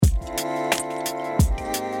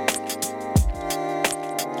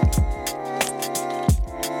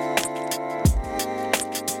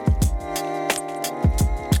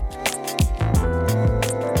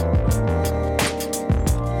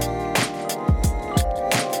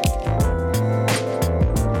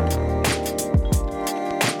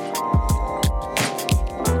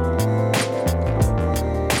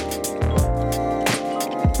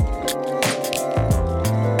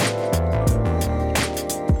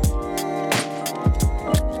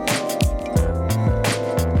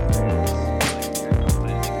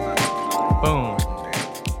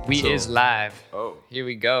He is live. Oh. Here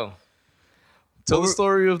we go. Tell the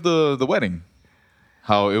story of the wedding.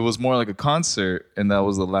 How it was more like a concert, and that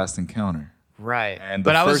was the last encounter. Right. And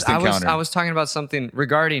but first encounter. I was talking about something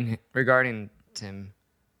regarding Tim.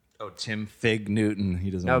 Oh, Tim Fig Newton. He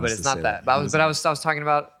doesn't. No, want but us it's to not say that. But I was talking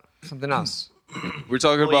about something else. We're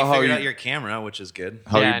talking Well, about you how figured you out your camera, which is good.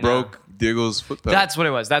 how Yeah, you I know. broke Diego's foot pedal. That's what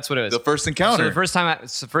it was. the first encounter. So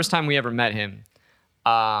it's the first time we ever met him.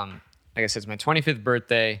 Like I said, it's my 25th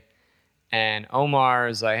birthday, and Omar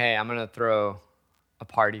is like, "Hey, I'm gonna throw a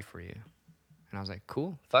party for you," and I was like,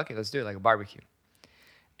 "Cool, fuck it, let's do it, like a barbecue."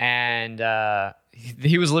 And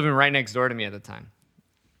he was living right next door to me at the time,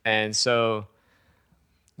 and so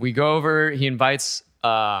we go over. He invites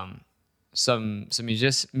some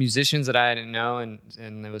musicians that I didn't know, and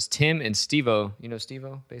it was Tim and Steve-O. You know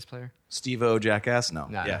Steve-O, bass player? Steve-O Jackass? No.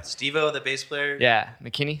 No. Yeah. Steve-O, the bass player? Yeah,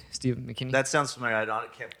 Steve McKinney. That sounds familiar.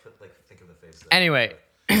 Can't think of the face. Anyway,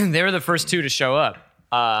 they were the first two to show up.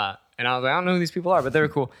 And I was like, I don't know who these people are, but they were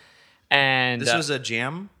cool. And This was a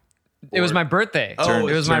jam? it was my birthday. Oh,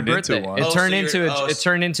 it was my turned into birthday. one. It Oh, turned so into you're- it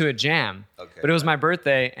turned into a jam. Okay. But it was my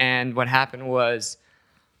birthday, and what happened was,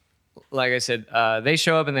 like I said, they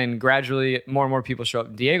show up, and then gradually more and more people show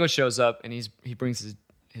up. Diego shows up, and he brings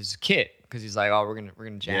his kit because he's like, oh, we're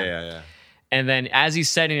gonna jam. Yeah. And then as he's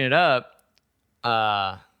setting it up,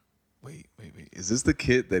 Wait. Is this the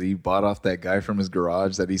kit that he bought off that guy from his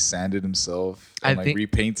garage that he sanded himself and I think-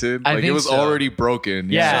 repainted? I Like it think was so. already broken.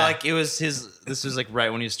 Yeah. So, like, it was this was, like,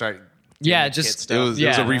 right when you start... Yeah, doing just- kit It stuff. was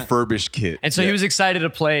Yeah. a refurbished kit. and so he was excited to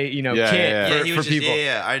play, kit Yeah. Yeah, he for was just, people.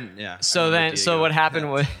 Yeah. So I remember then, Diego. what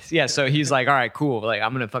happened was, so he's like, all right, cool. Like,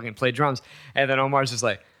 I'm going to fucking play drums. And then Omar's just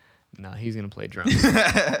like, no, he's going to play drums.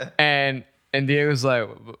 and Diego's like,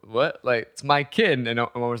 what? Like, it's my kid. And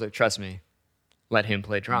Omar's like, trust me, let him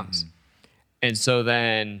play drums. And so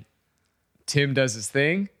then Tim does his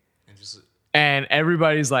thing. And just- And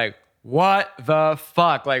everybody's like, what the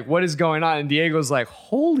fuck? Like, what is going on? And Diego's like,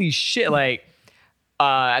 holy shit. Like,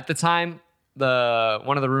 at the time,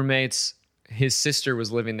 one of the roommates, his sister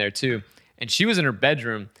was living there too. And she was in her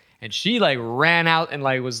bedroom. And she like ran out and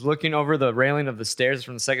like was looking over the railing of the stairs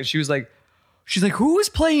from the second. She's like, who is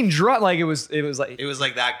playing drum? Like, it was like, It was,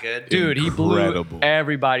 like, that good? dude, he blew Incredible.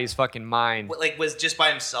 everybody's fucking mind. What, like, was just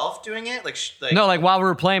by himself doing it? Like No, like while we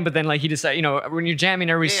were playing, but then like he decided, when you're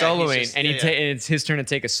jamming, everybody's Yeah, he's soloing, just- and yeah, yeah. it's his turn to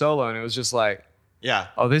take a solo, and it was just like, Yeah.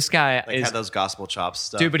 oh, this guy Like, is, had those gospel chops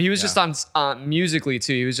stuff. dude. But he was Yeah. just on musically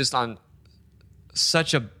too. He was just on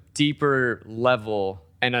such a deeper level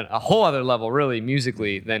and a whole other level, really,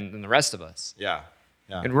 musically than the rest of us. Yeah.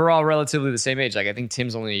 And we're all relatively the same age. Like I think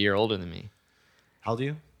Tim's only a year older than me. How old are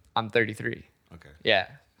you? I'm 33. Okay. Yeah.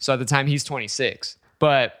 So at the time he's 26.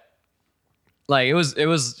 But like it was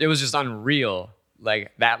just unreal.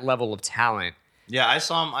 Like that level of talent. Yeah, I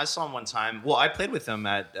saw him one time. Well, I played with him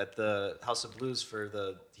at the House of Blues for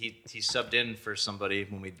he subbed in for somebody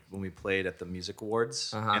when we played at the music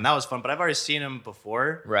awards, and that was fun. But I've already seen him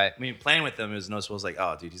before. Right. I mean, playing with him, it was noticeable. I was like,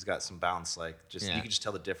 oh, dude, he's got some bounce. Like, just Yeah. you can just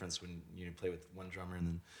tell the difference when you play with one drummer and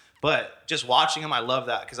then. But just watching him, I love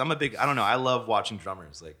that because I love watching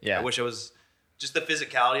drummers. Like, Yeah. I wish I was. Just the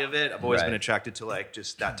physicality of it, I've always Right. been attracted to like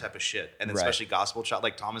just that type of shit, and then Right. especially gospel shot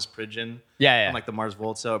like Thomas Pridgeon, Yeah. from like the Mars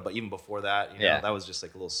Volta, but even before that, Yeah. that was just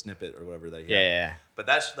like a little snippet or whatever that he Yeah, had. yeah, But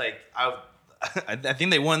that's like I think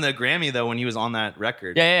they won the Grammy though when he was on that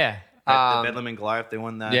record. yeah. Right, the Bedlam and Goliath, they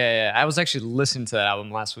won that. Yeah. I was actually listening to that album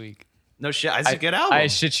last week. No shit, it's a good album. I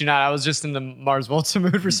shit you not. I was just in the Mars Volta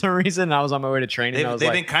mood for some reason. And I was on my way to training. They've, and I was they've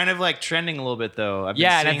like, been kind of like trending a little bit though. I've been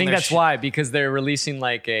yeah, and I seeing think their that's shit why, because they're releasing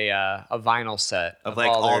like a vinyl set of like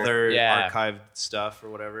all their yeah. archived stuff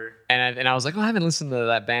or whatever. And I was like, oh, I haven't listened to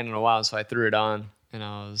that band in a while, so I threw it on, and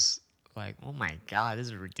I was like, oh my god, this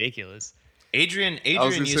is ridiculous. Adrian gonna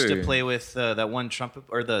used say. to play with that one trumpet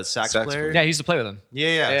or the sax Sax player. player. Yeah, he used to play with them.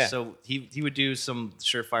 Yeah. Yeah. So he would do some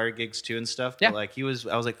Surefire gigs too and stuff. But Yeah. like I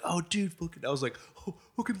was like, oh dude, fucking, I was like, oh,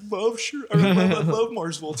 fucking love I love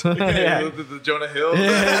Mars Volta. Yeah. The Jonah Hill.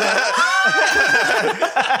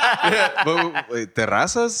 But wait,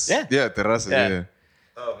 Terrazas? Yeah. Yeah, Terrazas. Yeah. Yeah.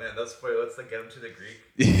 Oh man, that's funny. Let's like get him to the Greek.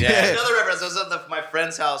 Yeah. Another reference. I was at my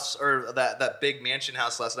friend's house or that big mansion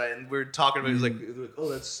house last night, and we were talking about. He was like, "Oh,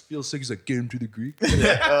 that's feels sick." He's like, "Get him to the Greek."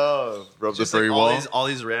 Oh, rub the Just like furry all wall. all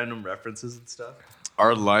these random references and stuff.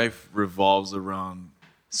 Our life revolves around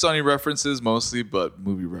Sunny references mostly, but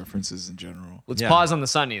movie references in general. Let's Yeah. pause on the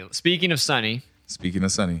Sunny. Speaking of Sunny, Speaking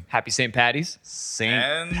of Sunny. happy St. Patty's. Saint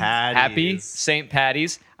And Patty's. Happy St.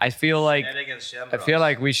 Patty's. I feel like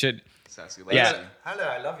we should. Sassy Yeah. Lassie. Hello,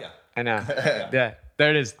 I love you. I know. Yeah. There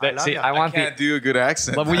it is. love See, ya. I I want can't do a good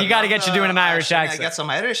accent. Well, you got to get you doing an Irish I accent. got some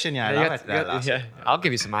Irish in you. I You love got- it. you got- yeah, I'll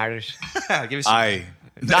give you some Irish. I'll give you some. I.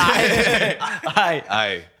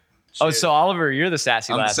 Hi. Oh, so Oliver, you're the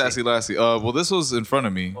sassy I'm the lassie. Sassy Lassie. Well, this was in front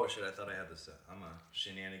of me. Oh shit! I thought I had this. I'm a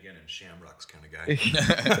shenanigan and shamrocks kind of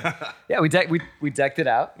guy. Yeah, we decked it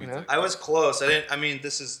out. You know? I was close. I didn't. I mean,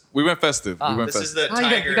 this is We went festive. We went this is festive. the Oh,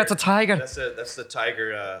 tiger. you got the tiger. That's the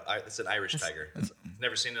tiger. That's an Irish tiger.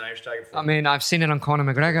 Never seen an Irish tiger before. I mean, I've seen it on Conor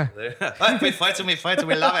McGregor. We fight and we fight and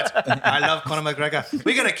we love it. I love Conor McGregor.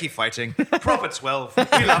 We're gonna keep fighting. Proper 12.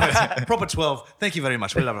 We love it. Proper 12. Thank you very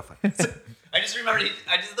much. We love a fight. I just remembered.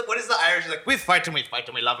 What is the Irish? He's like, we fight and we fight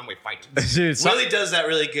and we love and we fight. Dude, Willie does that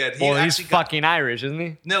really good. well, he's actually got- fucking Irish, isn't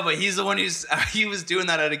he? No, but he's the one who's he was doing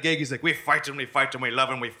that at a gig. He's like, we fight and we fight and we love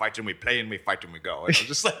and we fight and we play and we fight and we go. And I'm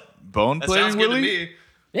just like, Bone that playing sounds good Willie? to me.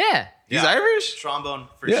 Yeah. He's Yeah. Irish? Trombone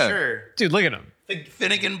for Yeah. sure. Dude, look at him.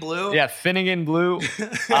 Finnegan Blue. Yeah, Finnegan Blue.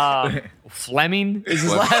 Fleming is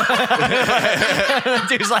his last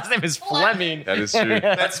Dude's last name is Fleming. That is true.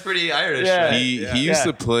 That's pretty Irish. Yeah. Right? He Yeah. used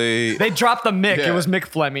Yeah. to play. They dropped the Mick. Yeah. It was Mick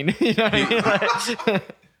Fleming. You know what I mean?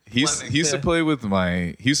 He used to play with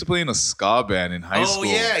my. He used to play in a ska band in high Oh school.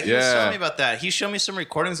 yeah, he was telling me about that. He showed me some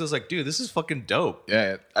recordings. I was like, dude, this is fucking dope.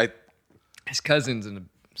 Yeah, His cousin's in the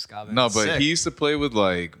ska band. no, but Sick. he used to play with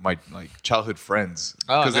like my childhood friends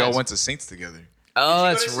Oh, because they all nice. went to Saints together. Oh, go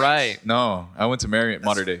that's to Saints? right. No, I went to Marriott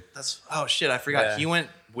Mater Day. That's oh shit, I forgot. Yeah.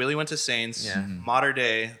 Willie went to Saints. Yeah. Mhm. Mater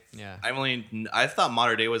Day. Yeah. I thought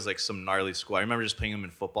Mater Day was like some gnarly school. I remember just playing them in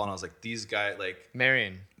football, and I was like, these guys like.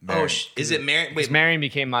 Marion. Marion. Is it Marion? Wait, Because Marion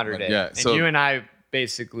became Mater Day. Yeah, And so- you and I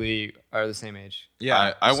basically are the same age.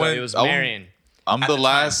 yeah. I So went. it was I went- Marion. I'm At the the time.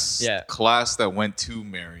 last Yeah. class that went to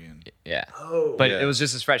Marion. Yeah. Oh. But Yeah. it was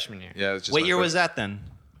just his freshman year. Yeah, it's just What my year first- was that then?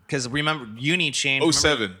 Because remember, uni changed. Oh,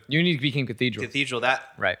 Remember 07. Uni became Cathedral. Cathedral. That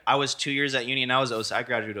Right. I was 2 years at uni, and I was 07. I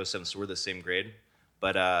graduated 07, so we're the same grade.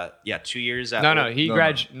 But yeah, 2 years at. No, he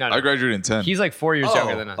graduated. No. I graduated in 10. He's like 4 years Oh,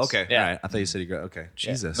 younger than us. Okay, Yeah. all right. I thought you said he graduated. Okay,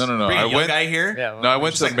 Jesus. No. Bring a I young went. guy here. Yeah. Well, No, I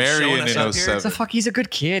went Just to like Marion showing in us up here. It's a 07. fuck. He's a good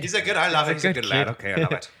kid. He's a good. I love it. He's a good lad. kid. Okay, I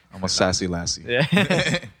love it. I'm a sassy lassie.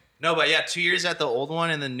 Yeah. No, but yeah, 2 years at the old one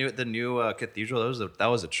and the new cathedral. That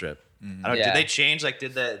was a trip. I don't. Yeah. Did they change? Like,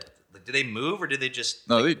 did they move or did they just?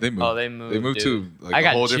 No, they moved. Oh, they moved, They moved to dude. like I a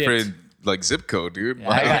got whole gypped. different like zip code, dude. Yeah,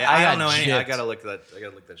 I got- I don't know any. I gypped. gotta look that. I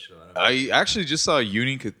gotta look that shit up. I actually just saw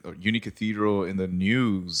Uni Cathedral in the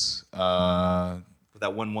news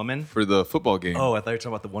That one woman. for the football game. Oh, I thought you were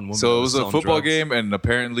talking about the one woman. so that it was a selling football drugs. game, and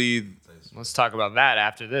apparently Let's talk about that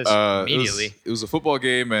after this. Immediately. It was a football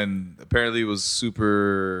game, and apparently it was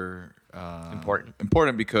super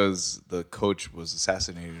important because the coach was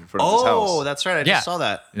assassinated in front of his house. Oh, that's right. I Yeah. just saw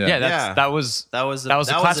that. yeah, that was that was a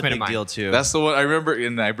a classmate big of mine. deal too. That's the one I remember,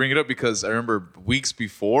 and I bring it up because I remember weeks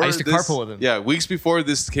before. I used to carpool with him. Yeah, weeks before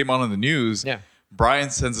this came out on the news. Yeah. Brian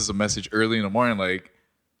sends us a message early in the morning, like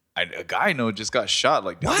a guy I know just got shot,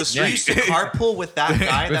 like down the what? You used to street. carpool with that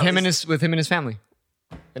guy. with that him was- and his family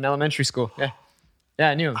in elementary school. Yeah. Yeah,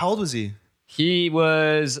 I knew him. How old was he, He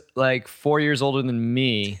was like 4 years older than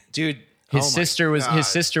me. dude? His oh my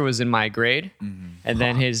sister was in my grade, Mm-hmm. and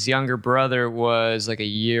then his younger brother was like a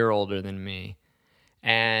year older than me.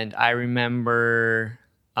 And I remember,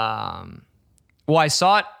 well, I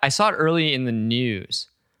saw it early in the news,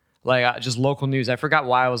 like just local news. I forgot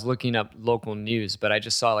why I was looking up local news, but I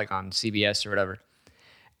just saw like on CBS or whatever,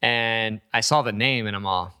 and I saw the name, and I'm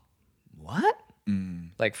all, what?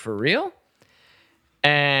 Like for real?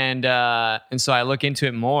 And so I look into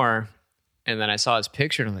it more, and then I saw his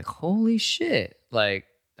picture, and I'm like, holy shit! Like,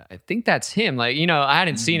 I think that's him. Like, you know, I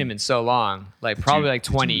hadn't seen him in so long, like probably like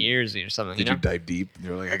 20 years or something. Did you know? you dive deep? They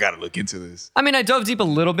were like, I gotta look into this. I mean, I dove deep a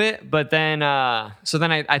little bit, but then so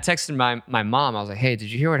then I texted my mom. I was like, hey,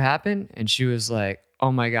 did you hear what happened? And she was like,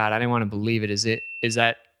 oh my god, I didn't want to believe it. Is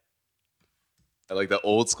that? I like the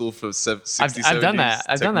old school from 60s. I've done that. 70s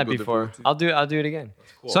I've done that technical before. difficulty. I'll do it again.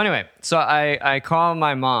 So anyway, so I call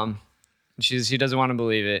my mom. She doesn't want to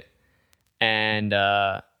believe it, and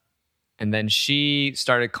then she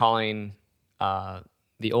started calling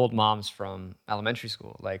the old moms from elementary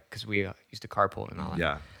school, like because we used to carpool and all that.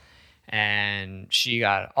 Yeah. And she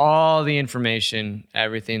got all the information,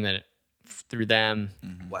 everything that through them.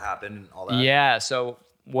 What happened and all that? Yeah. So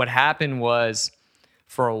what happened was,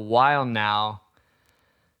 for a while now,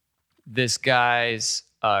 this guy's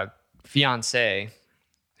fiance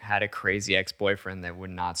had a crazy ex-boyfriend that would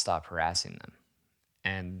not stop harassing them,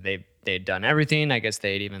 and they'd done everything. I guess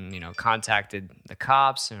they'd even contacted the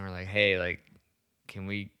cops and were like, "Hey, like, can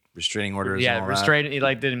we?" Restraining orders. Yeah, and all restraint. It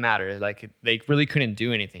like didn't matter. Like they really couldn't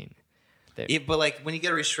do anything. But like when you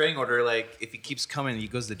get a restraining order, like if he keeps coming, he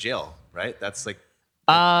goes to jail, right? That's like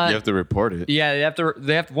you have to report it. Yeah, they have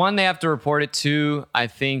to report it. Two, I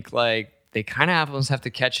think like they kind of almost have to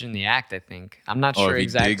catch it in the act. I think I'm not sure If he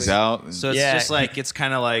exactly. digs out. so. It's just like it's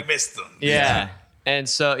kind of like Missed them. Yeah. And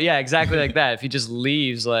so, yeah, exactly like that. If he just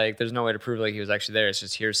leaves, like, there's no way to prove like he was actually there. It's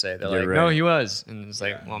just hearsay. They're like, no, right. he was, and it's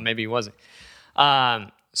like, well, maybe he wasn't.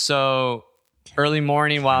 So early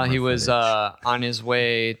morning, while he was on his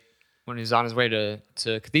way, when he was on his way to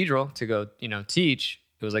Cathedral to go, teach,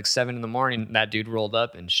 it was like 7 a.m. That dude rolled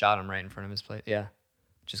up and shot him right in front of his place. Yeah,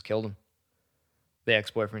 just killed him. The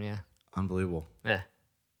ex-boyfriend. Yeah. unbelievable. Yeah.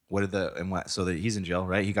 So that he's in jail,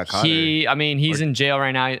 right? He got caught. He's in jail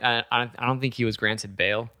right now. I don't think he was granted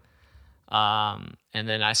bail. And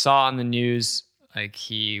then I saw on the news, like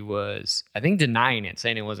he was, I think, denying it,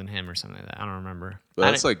 saying it wasn't him or something like that. I don't remember.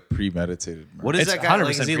 But that's like premeditated. Murder. What is It's that guy?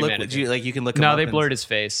 Like, 100% does he look? premeditated. You can look him No, up they and- blurred his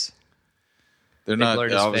face. They're They not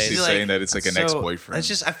blurred his obviously face. saying that it's like an So, ex-boyfriend. It's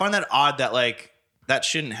just I find that odd that like that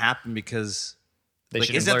shouldn't happen because They like,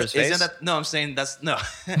 shouldn't blur his face. no, I'm saying that's no.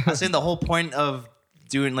 I'm saying the whole point of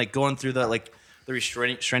going through the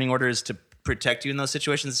restraining orders to protect you in those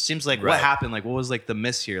situations. It seems like Right. what happened? Like what was like the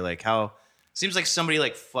miss here? Like how seems like somebody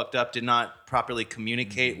like fucked up, did not properly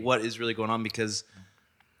communicate what is really going on because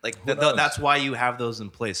like that's why you have those in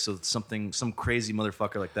place. So some crazy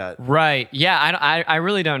motherfucker like that. Right. Yeah. I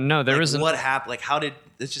really don't know. There Like, was what happened? Like how did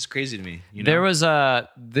it's just crazy to me. You know? There was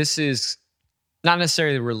this is not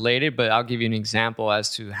necessarily related, but I'll give you an example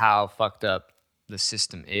as to how fucked up the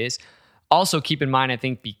system is. Also, keep in mind, I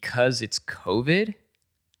think because it's COVID,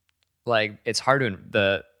 like it's hard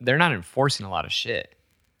to they're not enforcing a lot of shit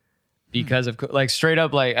because of like straight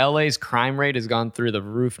up like LA's crime rate has gone through the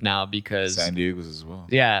roof now because San Diego's as well.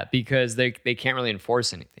 yeah, because they can't really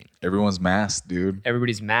enforce anything. Everyone's masked, dude.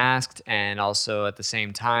 Everybody's masked, and also at the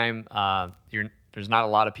same time, there's not a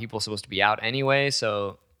lot of people supposed to be out anyway,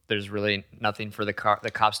 so there's really nothing for the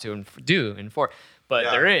cops to enforce. But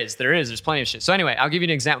Yeah. there's plenty of shit. So anyway, I'll give you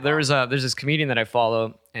an example. There's this comedian that I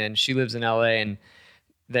follow, and she lives in LA, and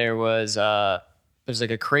there's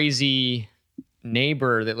like a crazy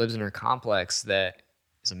neighbor that lives in her complex that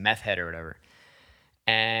is a meth head or whatever,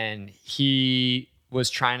 and he was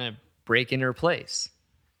trying to break into her place,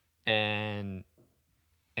 and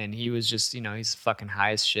he was just he's fucking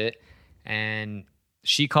high as shit, and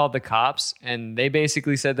she called the cops, and they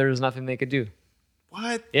basically said there was nothing they could do.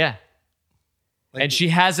 What? Yeah. Like- And she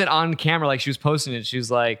has it on camera, like she was posting it. She was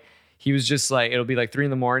like, he was just like, it'll be like 3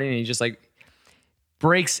 a.m, and he just like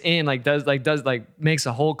breaks in, does makes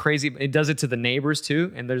a whole crazy. It does it to the neighbors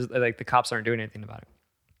too, and there's like the cops aren't doing anything about it.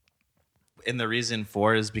 And the reason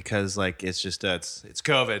for is because like it's just it's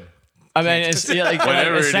COVID. I mean, it's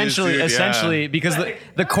Whatever it is, essentially, dude, yeah. essentially, because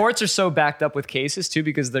the courts are so backed up with cases too,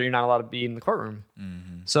 because you're not allowed to be in the courtroom.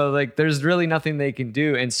 Mm-hmm. So like, there's really nothing they can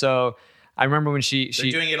do, and so. I remember when she They're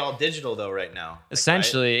doing it all digital though right now. Like,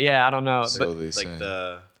 essentially, yeah, I don't know, So but they say. right? Like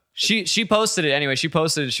the she posted it anyway. She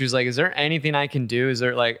posted it. She was like, "Is there anything I can do? Is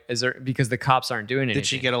there because the cops aren't doing anything?" did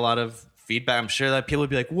she get a lot of feedback? I'm sure that people would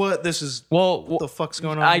be like, "What? This is what the fuck's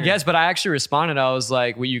going on?" I here? guess, but I actually responded. I was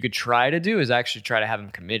like, "What you could try to do is actually try to have him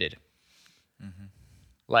committed,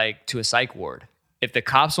 like to a psych ward. If the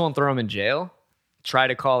cops won't throw him in jail, try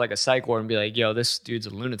to call like a psych ward and be like, yo, this dude's a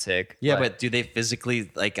lunatic.' Yeah, Like, but do they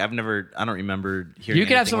physically like? I don't remember hearing. You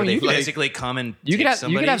could have anything someone- where you they could- physically come and you take could have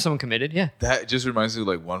somebody. someone committed. Yeah, That just reminds me of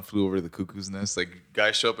like One Flew Over the Cuckoo's Nest. Like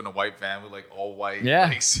guys show up in a white van with like all white. Yeah.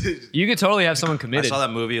 Like, you could totally have someone I committed saw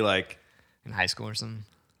that movie like. in high school or something.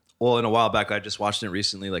 Well, in a while back, I just watched it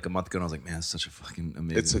recently, like a month ago, and I was like, "Man, it's such a fucking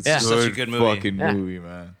amazing, it's a Yeah. such a good movie." fucking Yeah. movie,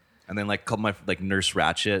 man. And then like called my like Nurse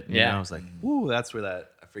Ratchet. You Yeah. know? I was like, "Ooh, that's where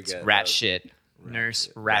that I forget." Rat that was- shit, nurse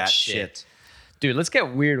Rat rat shit. shit. Dude, let's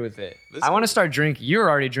get weird with it. Let's I want to go. start drinking. You're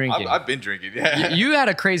already drinking. I've been drinking. Yeah. You had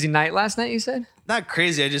a crazy night last night. You said, Not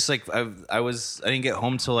crazy. I just like I didn't get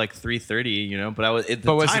home till like 3:30. You know, but I was.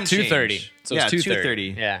 but was it 2:30? So yeah, it's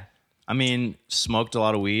 2:30. 2:30. Yeah. I mean, smoked a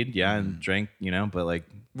lot of weed. Yeah, and drank. You know, but like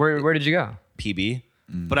Where did you go? PB.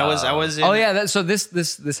 But I was. In, Oh yeah. So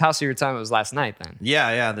this house you were talking about was last night then.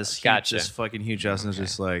 Yeah. This huge, Gotcha. this fucking huge house, and it's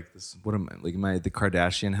just like this. What am I like? The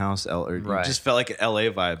Kardashian house, Right. It just felt like an LA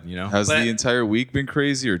vibe, you know. Has But the entire week been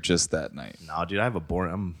crazy or just that night? no, dude, I have a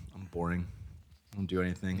boring. I'm boring. I don't do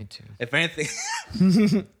anything. Me too. If anything,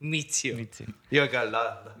 me too. Me too. You're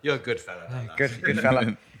a good fella. Good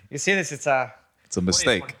fella. You see this? It's It's a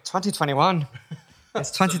mistake. 2021.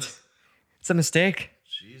 It's 20. It's a mistake.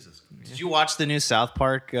 Jesus. Did you watch the new South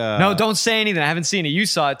Park? No, don't say anything. I haven't seen it. You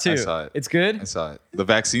saw it too. I saw it. It's good. I saw it. The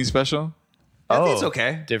vaccine special. I think it's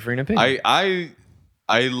okay. Differing opinion. I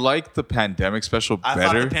I like the pandemic special I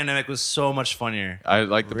better. thought the pandemic was so much funnier. I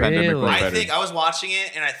like the pandemic Really? one I better. think I was watching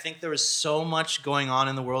it, and I think there was so much going on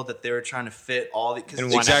in the world that they were trying to fit all the because In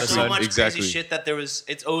there's one so episode. much Exactly. crazy shit that there was.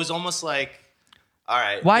 It was almost like, all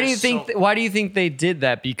right. Why do you there's think? so- Why do you think they did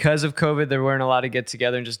that? Because of COVID, they weren't allowed to get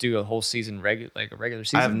together and just do a whole season like a regular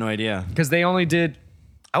season. I have no idea. Because they only did.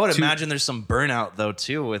 I would imagine there's some burnout though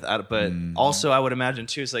too without, but also I would imagine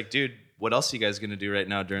too. It's like, dude, what else are you guys gonna do right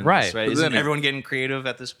now during Right. this? Right? But Isn't then everyone getting creative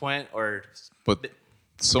at this point? Or but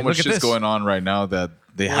so Look much at shit's this. going on right now that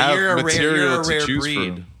they well, have you're material a to rare choose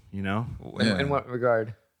breed, from. you know? In what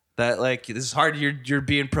regard? That like this is hard. You're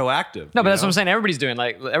being proactive. No, but you that's know? what I'm saying. Everybody's doing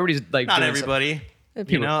not Not doing everybody. Yeah, You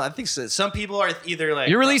people- know, I think so. Some people are either like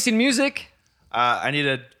You're releasing music. I need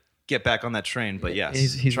to get back on that train, but yes,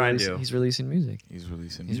 He's trying releasing, to. he's releasing music. He's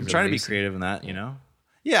releasing. I'm trying to be releasing. creative in that, you know.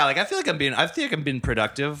 Yeah, like I feel like I'm being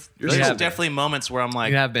productive. There's have been. definitely moments where I'm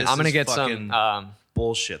like, You have been. this I'm gonna is get fucking some.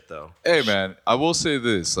 bullshit though. Hey man, I will say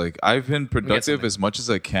this: like I've been productive something. as much as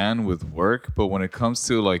I can with work, but when it comes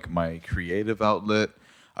to like my creative outlet,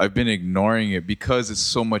 I've been ignoring it because it's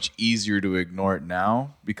so much easier to ignore it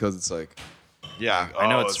now because it's like, Yeah, I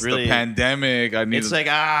know oh, it's really the pandemic. I need. It's like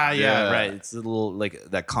yeah, Yeah. right. It's a little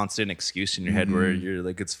like that constant excuse in your head where you're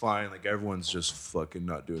like, it's fine, like everyone's just fucking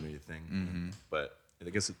not doing anything. But I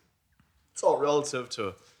guess it's all relative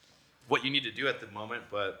to what you need to do at the moment.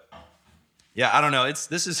 But yeah, I don't know.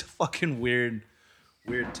 This is a fucking weird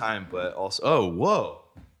time. But also, whoa,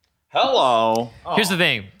 hello. Here's the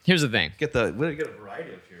thing. We get a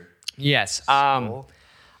variety up here. Yes.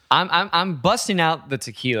 I'm busting out the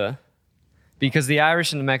tequila because the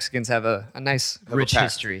Irish and the Mexicans have a nice rich pact.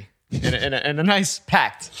 history and a nice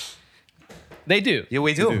pact. They do. Yeah,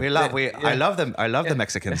 we do. I love them. I love the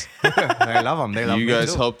Mexicans. I love them. They love You me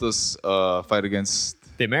guys too. helped us fight against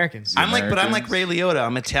The Americans. I'm like Americans. Ray Liotta.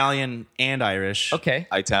 I'm Italian and Irish. Okay.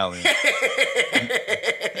 Italian.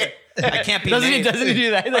 I can't be Doesn't he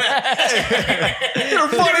do that? You're a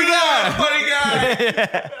funny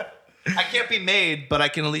guy. I can't be made, but I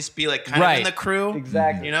can at least be like kind of in Right. the crew.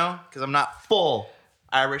 Exactly. You know, because I'm not full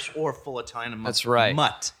Irish or full Italian. I'm That's right.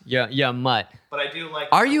 Mutt. Yeah, mutt. But I do like.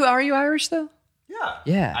 Are you Irish though? Yeah.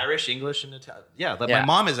 Yeah. Irish, English, and Italian. Yeah. Like Yeah. My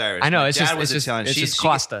mom is Irish. I know. My It's dad just was Italian. it's just She-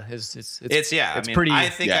 Costa. It's It's yeah. It's I mean, pretty. I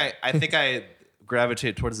think yeah. I think I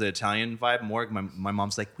gravitate towards the Italian vibe more. My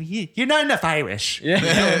mom's like, well, you're not enough Irish.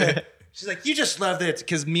 Yeah. She's like, you just love it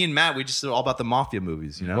because me and Matt, we just are all about the mafia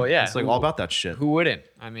movies, you know? Well, yeah. It's like all about that shit. Who wouldn't?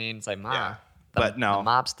 I mean, it's like Yeah. The, But no, the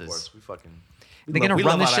mobsters. Of course, we fucking. They're gonna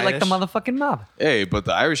run this shit like the motherfucking mob. Hey, but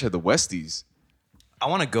the Irish had the Westies. I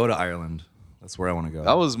want to go to Ireland. That's where I want to go.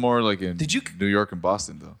 That was more like in Did you- New York and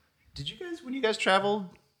Boston though. Did you guys, when you guys traveled,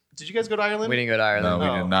 did you guys go to Ireland? We didn't go to Ireland.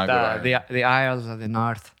 No, we did not go to Ireland. The Isles of the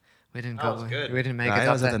North. We didn't go. was good. We didn't make The it up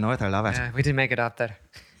Isles of there. the North, I love it. Yeah, we didn't make it up there.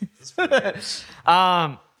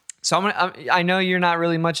 So I know you're not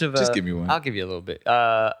really much of a. Just give me one. I'll give you a little bit.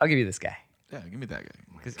 I'll give you this guy. Yeah, give me that guy.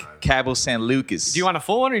 Cabo San Lucas. Do you want a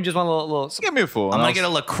full one or you just want a little? Give me a full. I'm and gonna I'll- get a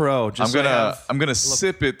LaCroix. I'm Just so I gonna have- I'm gonna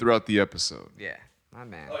sip it throughout the episode. Yeah, my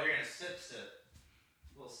man. Oh, you're gonna sip.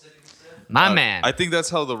 A little sippy sip. My man. I think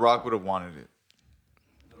that's how The Rock would have wanted it.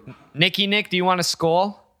 Nick, do you want a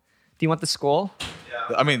skull? Do you want the skull?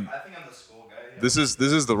 Yeah. I mean, I think I'm the school guy. Yeah. this is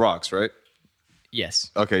The Rock's, right?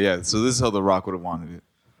 Yes. Okay, yeah. So this is how The Rock would have wanted it.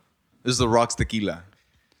 This is The Rock's tequila.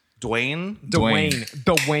 Dwayne.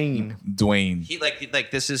 Dwayne. He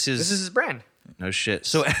like this is his. This is his brand. no shit.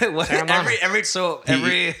 So what, Paramount. He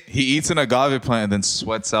eats an agave plant and then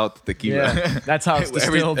sweats out the tequila. Yeah, that's how it's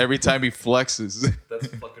distilled. every time he flexes. That's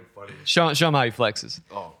fucking funny. Show him how he flexes.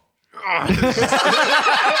 Oh.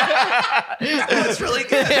 That's really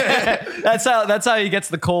good. That's how he gets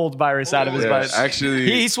the cold virus out of his Yeah, butt.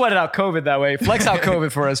 actually- he sweated out COVID that way. Flex out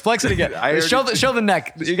COVID for us. Flex it again. I Show already- the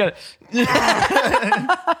neck. You got Dude,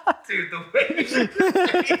 the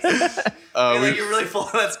way you're really full.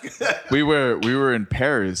 That's good. we were in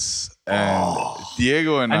Paris and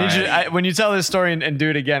Diego and I need you. When you tell this story and do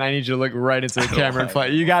it again, I need you to look right into the camera and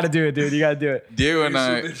fight. You got to do it, dude. You got to do it. Diego and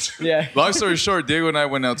I. Yeah. Long story short, Diego and I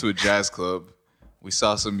went out to a jazz club. We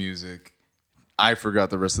saw some music. I forgot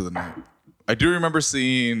the rest of the night. I do remember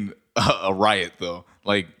seeing a riot though,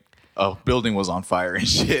 like a building was on fire and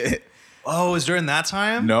shit. Oh, it was during that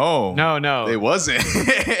time? No, No. it wasn't.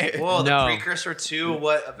 Whoa, the No. precursor to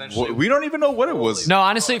what eventually. We don't even know what it was. No,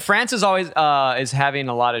 honestly, France is always is having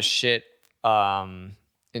a lot of shit.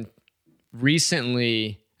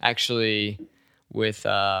 Recently, actually, with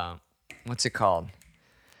what's it called?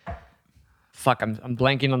 Fuck, I'm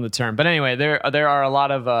blanking on the term. But anyway, there are a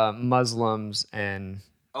lot of Muslims and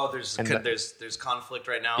Oh, there's conflict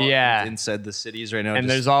right now. Yeah. Inside the cities right now. And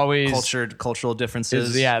just there's always cultural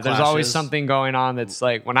differences. there's always clashes. something going on that's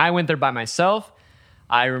like when I went there by myself,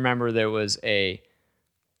 I remember there was a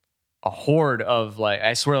horde of like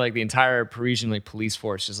I swear like the entire Parisian like police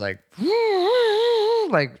force just like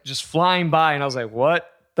just flying by, and I was like, what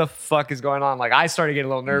the fuck is going on? Like I started getting a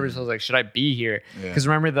little nervous. I was like, should I be here? Because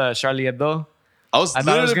remember the Charlie Hebdo? I was I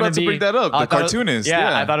thought it was literally gonna about to bring that up. The cartoonist.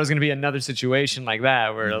 Yeah, I thought it was gonna be another situation like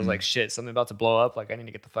that where I was like, shit, something about to blow up. Like I need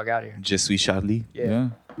to get the fuck out of here. Je suis Charlie. Yeah.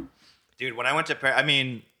 Dude, when I went to Paris, I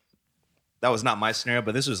mean, that was not my scenario,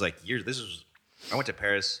 but this was like years. I went to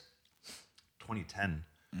Paris 2010.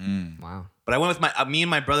 Wow. But I went with me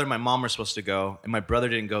and my brother and my mom were supposed to go, and my brother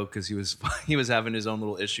didn't go because he was having his own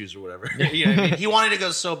little issues or whatever. You know what I mean? He wanted to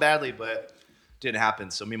go so badly, but didn't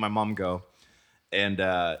happen. So me and my mom go, and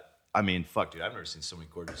I mean, fuck, dude, I've never seen so many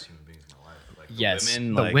gorgeous human beings in my life. Like Yes.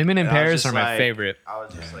 women, The women in I was Paris just are my like- favorite. I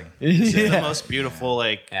was just like, this is the most beautiful.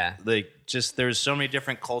 Like, Yeah. like just there's so many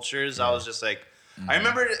different cultures. I was just like, I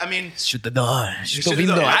remember. I mean, Shoot the door. Shoot the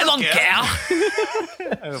window. I don't care.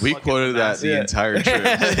 We quoted that the entire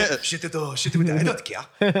trip. shit the door, shit the window. I don't care.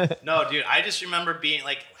 No, dude, I just remember being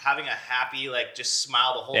like having a happy, like just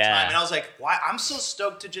smile the whole Yeah. time, and I was like, why? I'm so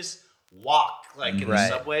stoked to just walk like in the Right.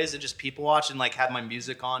 subways and just people watch and like have my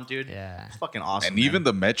music on, dude. Yeah. It's fucking awesome. And man. even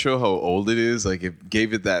the metro, how old it is, like it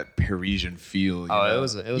gave it that Parisian feel. You Oh, know? it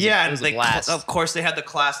was yeah, it was and a like blast. of course they had the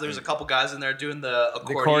class. There was a couple guys in there doing the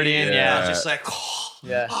accordion. accordion, and yeah. I was just like, oh,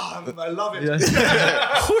 Yeah. I love it.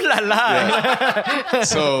 Ooh la la.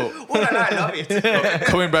 So Oh, I love it.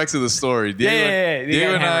 coming back to the story, Diego, yeah. You Diego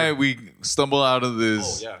got and I, hammered. we stumble out of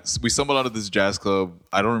this. Oh, yeah. We stumbled out of this jazz club.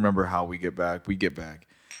 I don't remember how we get back. We get back.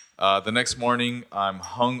 The next morning, I'm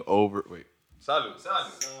hung over. Wait, salud.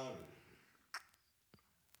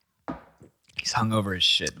 He's hung over his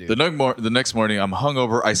shit, dude. The next morning, I'm hung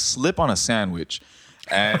over. I slip on a sandwich,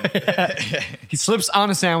 and He slips on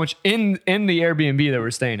a sandwich in the Airbnb that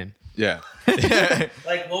we're staying in. yeah,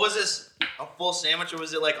 Like, what was this? A full sandwich, or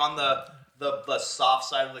was it like on the soft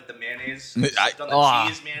side of like the mayonnaise? I- on the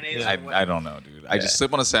cheese mayonnaise? I don't know, dude. I just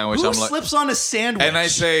slip on a sandwich. Who I'm like, slips on a sandwich? and I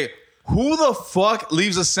say, "Who the fuck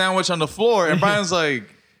leaves a sandwich on the floor?" And Brian's like,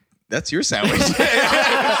 "That's your sandwich." He's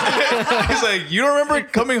like, "You don't remember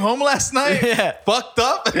coming home last night, fucked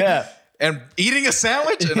up, and eating a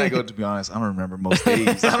sandwich?" And I go, "To be honest, I don't remember most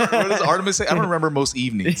days. I don't, what does Artemis say? I don't remember most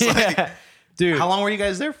evenings." Like, Dude, How long were you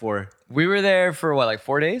guys there for? we were there for what, like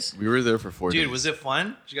 4 days? we were there for 4 days. Dude, was it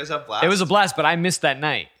fun? Did you guys have blast? It was a blast, but I missed that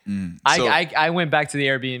night. So- I went back to the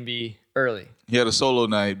Airbnb early. He had a solo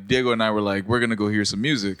night. Diego and I were like, "We're gonna go hear some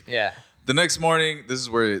music." Yeah. The next morning, this is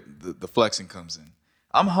where the flexing comes in.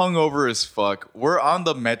 I'm hungover as fuck. We're on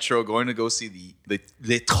the metro going to go see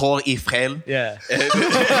the Tour Eiffel. Yeah.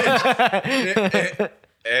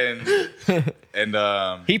 And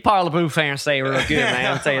He parle français real good, man.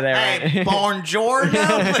 I'll tell you that Hey, right. bonjour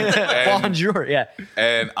now. Bonjour. Yeah.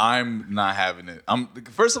 and I'm not having it.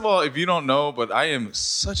 First of all, if you don't know, but I am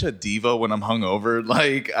such a diva when I'm hungover.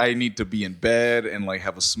 Like I need to be in bed and like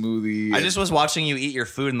have a smoothie. I just was watching you eat your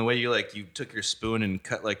food and the way you took your spoon and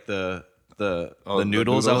cut like the the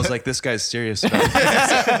noodles. I noodle. was like, this guy's serious.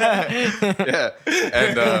 yeah.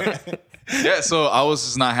 And yeah, so I was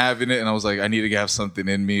just not having it, and I was like, I need to have something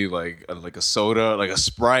in me, like a soda, like a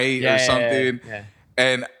Sprite or something. Yeah.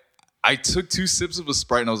 And I took 2 sips of a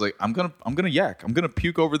Sprite, and I was like, I'm gonna yak. I'm gonna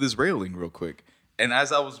puke over this railing real quick. And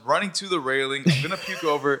as I was running to the railing, I'm gonna puke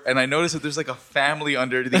over, and I noticed that there's like a family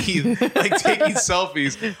underneath, like taking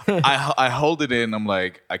selfies. I hold it in. I'm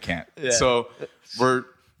like, I can't. Yeah. So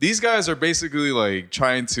these guys are basically like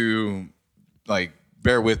trying to like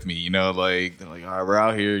bear with me, you know, like they're like, all right, we're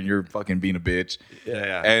out here and you're fucking being a bitch.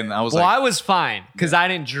 Yeah. And I was Well, like, I was fine because I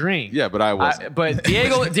didn't drink. yeah, but I wasn't. But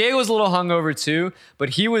Diego was a little hungover too, but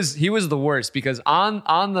he was the worst because on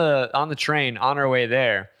the train on our way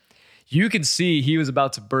there, you could see he was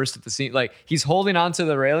about to burst at the seam. Like he's holding onto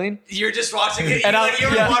the railing. You're just watching it. And You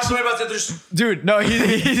ever yeah. watch somebody about to there's Dude, no,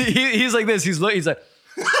 he's like this. He's like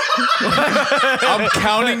I'm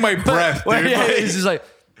counting my breath, dude. yeah, he's just like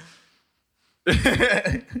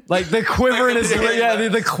the quiver in his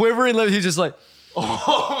the quivering lip. He's just like Dude,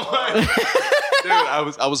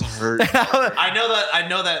 I was hurt. I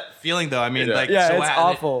know that feeling though. I mean, Yeah. like, Yeah, so it's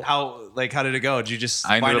awful. How did it go? Did you just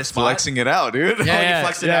I find ended a up spot? flexing it out, dude. you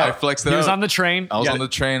flexed it out. I flexed it he out. was on the train. I was Yeah. on the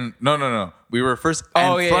train. No. We were first in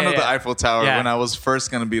Oh, yeah, front yeah, of the yeah. Eiffel Tower Yeah. when I was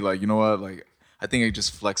first gonna be like, you know what, like I think I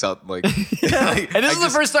just flex out like, And this is the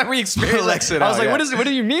first time we experienced flex that. it I was out, like, yeah. what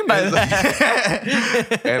do you mean by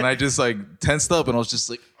that? and I just like tensed up and I was just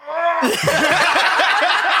like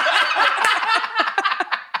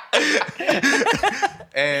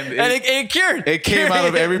and it cured. it came out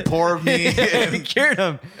of every pore of me. It cured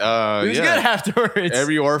him. It was yeah. good afterwards.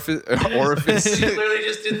 Every orifice. You literally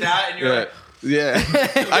just did that, and you're Yeah. like, Yeah,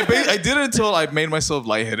 I did it until I made myself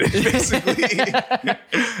lightheaded. Basically,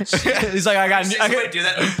 He's like, I got. somebody do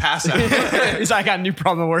that and pass out. He's like, I got a new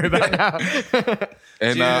problem to worry about now.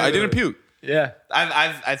 and I didn't puke. Yeah.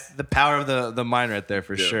 I've the power of the mind right there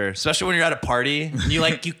for sure. Especially when you're at a party, and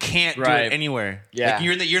you can't do Right. it anywhere. Yeah. Like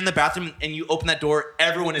you're in the bathroom and you open that door,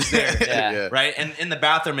 everyone is there. Yeah. Right. And in the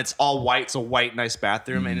bathroom, it's all white. It's a white, nice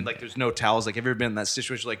bathroom, and like there's no towels. Like, have you ever been in that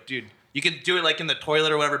situation? Like, dude, you could do it like in the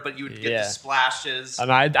toilet or whatever, but you would get Yeah. the splashes.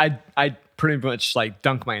 And I pretty much like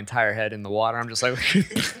dunk my entire head in the water. I'm just like,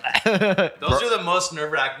 Those are the most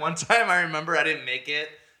nerve wracking. One time I remember I didn't make it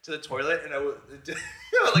to the toilet, and I would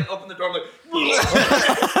like open the door, I'm like,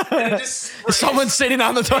 and it just sprays. someone's sitting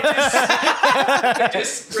on the toilet. It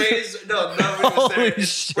just sprays. No, nobody was there. Holy It shit.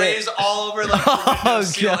 sprays all over like the window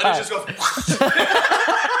seal, and God. it just goes.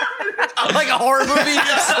 Like a horror movie.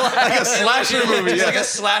 Like a slasher movie. It's Yeah. like a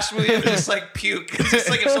slash movie of just like puke. It's just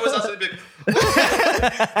like if someone's outside, they'd be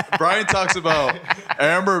like, Brian talks about. I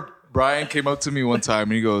remember Brian came up to me one time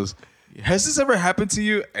and he goes, "Has this ever happened to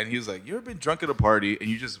you?" And he was like, "You ever been drunk at a party and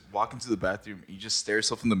you just walk into the bathroom and you just stare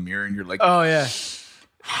yourself in the mirror and you're like, Oh yeah.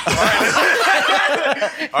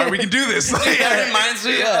 all right, we can do this." That reminds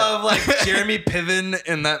me of like Jeremy Piven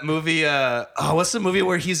in that movie. What's the movie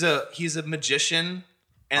where he's a magician,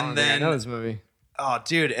 and I then know this movie.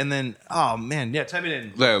 dude, and then man, yeah, type it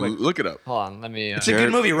in. Yeah, look it up. Hold on, let me. It's a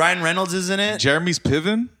good movie. Ryan Reynolds is in it. Jeremy's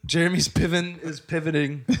Piven. Jeremy's Piven is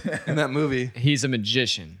pivoting in that movie. He's a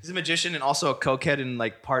magician. He's a magician and also a cokehead and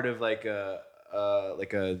like part of like a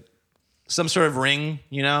some sort of ring,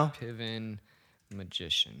 you know? Piven,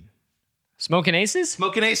 magician. Smoking Aces?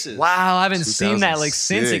 Smoking Aces. Wow, I haven't seen that like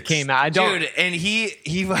since it 2006. came out. I don't. Dude, and he I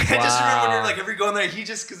just remember like every going there, he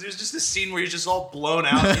just because there's just a scene where he's just all blown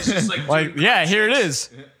out. He's just like, Like, doing yeah, here it tricks, is.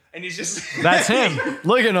 and he's just That's him.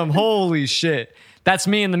 Look at him. Holy shit. That's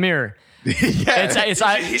me in the mirror. he's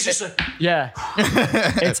just like, Yeah.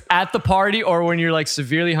 It's at the party or when you're like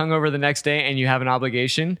severely hungover the next day and you have an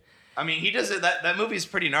obligation. I mean, he does it. That movie's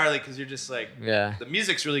pretty gnarly because you're just like, Yeah. the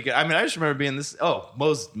music's really good. I mean, I just remember being this. Oh,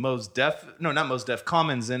 Mos Def. No, not Mos Def.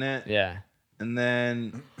 Common's in it, Yeah. and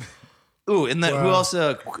then. Ooh, and then who else?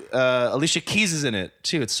 Alicia Keys is in it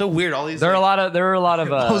too. It's so weird. All these There are a lot of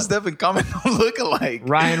Most definitely comment don't look alike.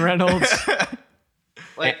 Ryan Reynolds.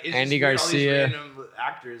 like it's Andy just weird, all these Garcia. random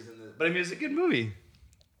actors in it. But I mean, it's a good movie.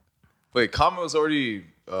 Wait, Common was already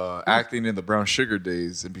acting in the Brown Sugar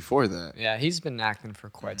days and before that. Yeah, he's been acting for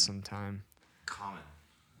quite some time. Common.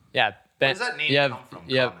 Yeah. Ben, does that name yeah, come from,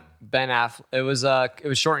 Yeah, Common? Ben Affleck. It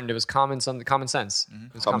was shortened. It was Common Sense.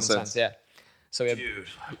 It was Common Sense. Yeah. So we have, Dude,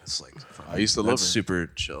 it's like I used to love that's him. super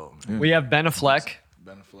chill. we have Ben Affleck.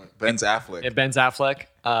 Ben's Affleck. Yeah, Ben's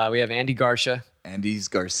Affleck. We have Andy Garcia. Andy's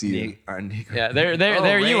Garcia. Yeah,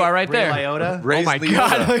 there you are right there. Liotta. Oh Ray's my Liotta.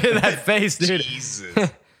 God, look at that face, dude.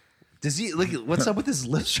 Jesus. Does he look? What's up with his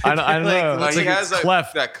lips? I don't know. Looks Like like it's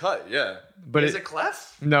cleft. that cut, yeah. But is it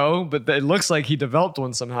clef? no, but it looks like he developed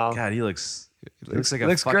one somehow. God, he looks like a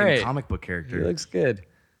looks fucking great. comic book character. He looks good.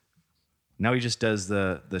 Now he just does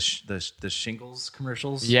the shingles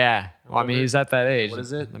commercials. Yeah. Well, I mean, he's at that age. What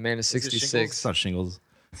is it? The man is Is it shingles? 66. It's not shingles.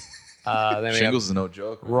 Then we have Shingles is no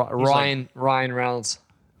joke. Ryan Reynolds.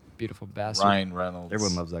 Beautiful bastard. Ryan Reynolds.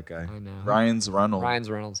 Everyone loves that guy. I know. Ryan's Reynolds. Ryan's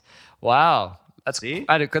Reynolds. Wow. That's See?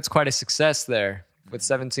 that's quite a success there. With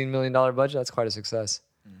 $17 million budget, that's quite a success.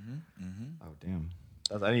 Oh damn!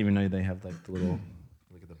 I didn't even know they have like the little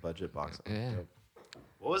look at the budget box. Yeah.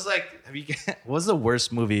 What was like? What was the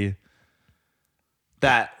worst movie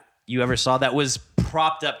that you ever saw that was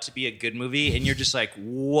propped up to be a good movie, and you're just like,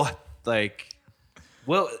 what? Like,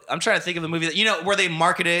 well, I'm trying to think of the movie that where they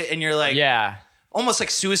market it, and you're like, Yeah. almost like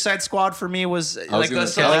Suicide Squad for me was I was like gonna the-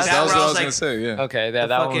 say, like that that was where what I I was was like, gonna say, yeah. Okay. That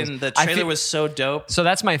one was, the I trailer feel- was so dope. So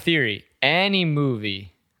that's my theory. Any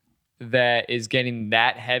movie that is getting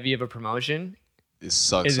that heavy of a promotion It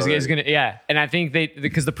sucks. is already. gonna, yeah. And I think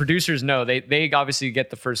because the producers know they obviously get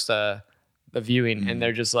the first the viewing and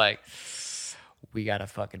they're just like, we gotta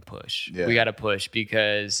fucking push. Yeah. We gotta push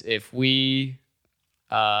because if we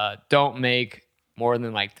don't make more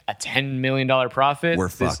than like a $10 million profit, We're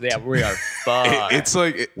fucked. Yeah, we are fucked. It's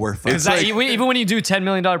like We're it's Because like even when you do $10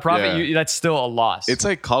 million profit, Yeah. that's still a loss. it's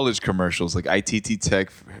like college commercials, like ITT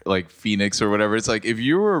Tech, like Phoenix or whatever. It's like if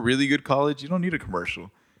you were a really good college, you don't need a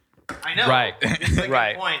commercial. I know, Right. It's like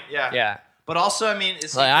Right. a point, yeah. yeah. But also, I mean,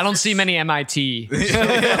 it's Like, I don't it's see many MIT,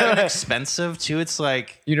 so expensive too. It's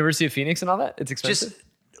like University of Phoenix, and all that. It's expensive.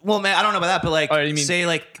 just Well, man, I don't know about that, but like, Oh, you mean say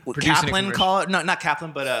like producing a Kaplan commercial? call it. No, not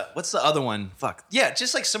Kaplan, but what's the other one? Fuck. Yeah,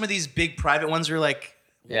 just like some of these big private ones are like,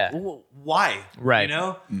 Yeah. why? Right. You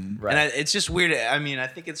know? Right. And it's just weird. I mean, I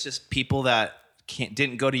think it's just people that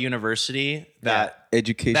didn't go to university that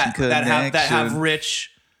Education that have connection.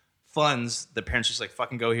 rich funds. The parents just like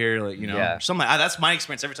fucking go here, like, you know. Yeah. Something like, that's my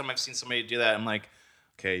experience. Every time I've seen somebody do that, I'm like,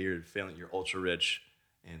 okay, you're ultra rich,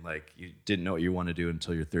 and like you didn't know what you want to do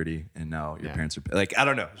until you're 30, and now your parents are like, I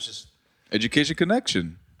don't know. It's just Education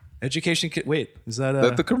connection. education. Wait, is that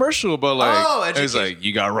That the commercial about like Oh, it's education. like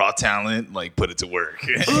you got raw talent, like put it to work.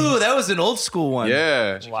 Ooh, that was an old school one.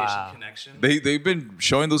 yeah. Education Wow. connection. They've been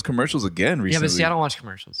showing those commercials again Yeah, recently. but see, I don't watch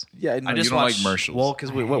commercials. Yeah, no, I just you don't watch like commercials. Well,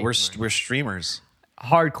 because we're hate we're streamers.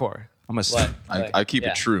 Hardcore. I'm a I keep Yeah.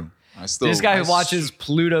 it true. I still This guy I who watches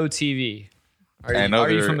Pluto TV. Are And you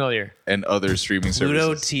other- familiar? and other streaming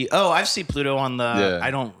Pluto services. Oh, I've seen Pluto on the. Yeah. I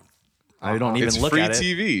don't even It's look free at it.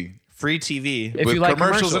 TV. Free TV. If With you like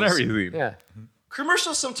commercials and commercials. everything. Yeah.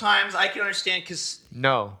 Commercials sometimes I can understand because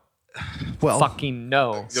No. well, Fucking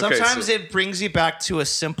no. sometimes so- it brings you back to a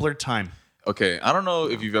simpler time. Okay, I don't know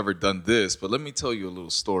if you've ever done this, but let me tell you a little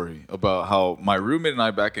story about how my roommate and I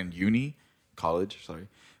back in college,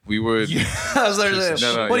 we would I was like,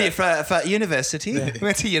 No, what yeah. are you for university? We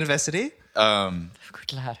went to university.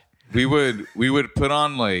 Good lad. we would put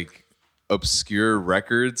on like obscure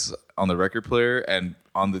records on the record player, and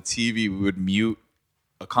on the TV we would mute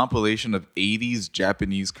a compilation of 80s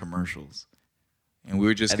Japanese commercials. And we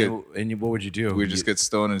would just what would you do? we would just get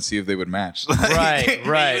stoned and see if they would match. Right,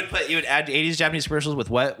 right. You would add 80s Japanese commercials with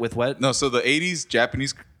what? With what? No, so the 80s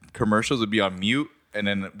Japanese commercials would be on mute, and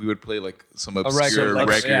then we would play like some obscure record,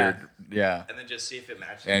 record. like, Yeah. And then just see if it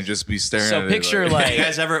matches. And just be staring So at picture it. like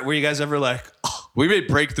Were you guys ever like, oh, We made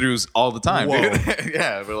breakthroughs all the time, Whoa. dude.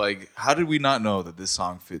 Yeah, we're like, how did we not know that this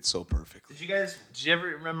song fits so perfectly? did you ever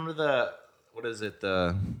remember what is it?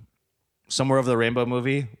 The Somewhere Over the Rainbow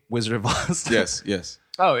movie, Wizard of Oz? Yes.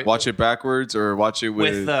 oh Watch it backwards or watch it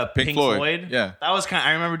with, with Pink Floyd. Yeah. That was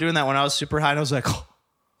I remember doing that when I was super high, and I was like, oh,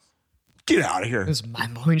 get out of here. This is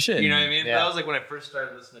mind blowing shit. You know what I mean? Yeah. That was like when I first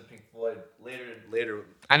started listening to Pink Floyd. Later.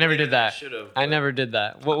 I never later did than that. Should've. I never did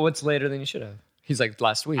that. What's later than you should have? He's like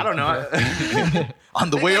last week. I don't know. On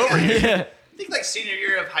the way over here. Yeah. I think like senior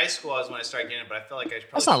year of high school was when I started getting it, but I feel like I probably.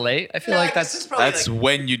 That's not late. I feel Yeah, like I guess it's that's probably That's like,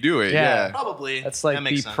 when you do it. Yeah. Yeah. probably. that's like that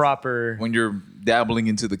makes the sense. proper. When you're dabbling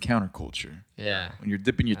into the counterculture. Yeah. When you're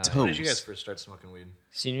dipping your toes. When did you guys first start smoking weed?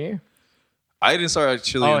 Senior year. I didn't start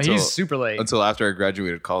actually Oh, until, he's super late. until after I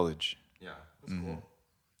graduated college. Yeah, that's cool.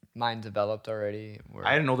 Mine developed already.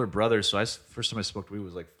 I had an older brother, so first time I smoked weed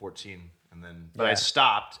was like 14, and then but I Yeah.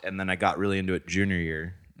 stopped, and then I got really into it junior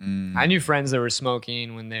year. I knew friends that were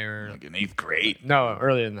smoking when they were Like in 8th grade. no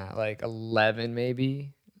earlier than that, like 11 maybe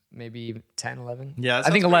even 10, 11. Yeah, I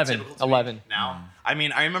think 11. 11. Now, I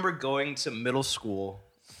mean, I remember going to middle school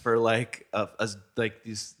for like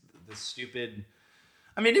this stupid.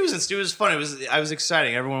 I mean, it was fun. I was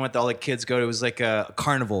exciting. Everyone went. All the kids go. It was like a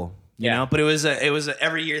carnival, you Yeah. know. But it was a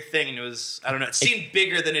every year thing, and it was I don't know. It seemed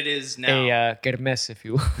bigger than it is now. A kermesse, if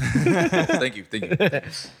you will. Thank you.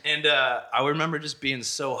 And I remember just being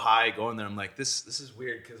so high going there. I'm like, this is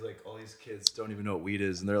weird because like all these kids don't even know what weed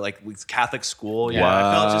is, and they're like it's Catholic school. Yeah,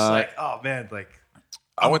 I felt just like, oh man, like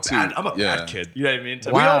I'm a bad kid. You know what I mean?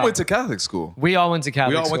 We Wow. all went to Catholic school. We all went to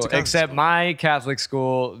Catholic all school, went to Catholic except school. my Catholic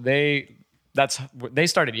school. They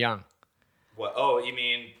started young, What? Oh, you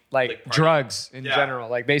mean like party? drugs in Yeah. general.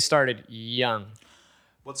 Like they started young.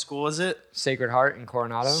 What school is it? Sacred Heart in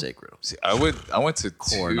Coronado. Sacred. See, I went to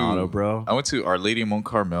Coronado, bro. I went to Our Lady of Mont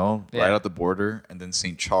Carmel, Yeah. right at the border, and then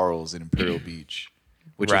St. Charles in Imperial Beach,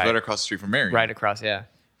 which Right. is right across the street from Marion. Right across, yeah.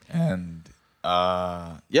 And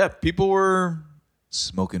people were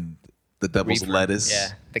smoking the devil's Reefer. lettuce, Yeah,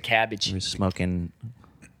 the cabbage. We're smoking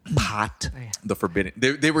pot. the forbidden.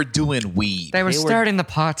 They were doing weed. They were starting the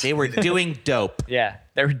pot. They were doing dope. Yeah,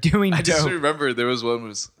 they were doing I just dope. remember there was one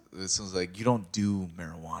was this was like, you don't do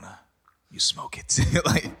marijuana, you smoke it.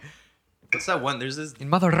 Like, What's that one? There's this. In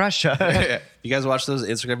Mother Russia. yeah. You guys watch those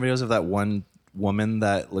Instagram videos of that one woman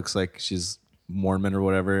that looks like she's Mormon or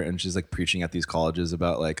whatever, and she's like preaching at these colleges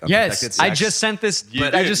about like unprotected Yes, sex. I just sent this. You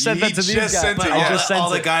I did. just sent that He to these just guys. sent it, I yeah. just sent all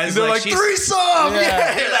the it. guys They're like she's- threesome.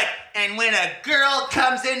 Yeah. They're like, and when a girl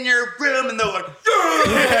comes in your room, and they're like,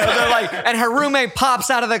 They're like, and her roommate pops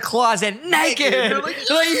out of the closet naked. They're like,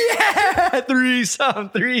 yeah, threesome.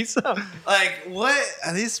 like what?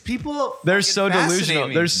 Are these people? They're fucking so fascinate delusional.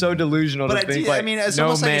 me. They're so delusional But to think like I mean, it's no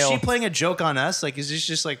almost like, is male. she playing a joke on us? Like, is this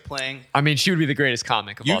just like playing? I mean, she would be the greatest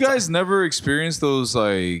comic of You all guys time. never experienced those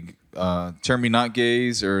like term me not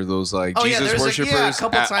gays or those like Oh, yeah, Jesus there's, like, worshipers yeah, a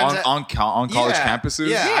couple times on college campuses.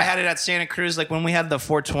 Yeah, I had it at Santa Cruz. Like when we had the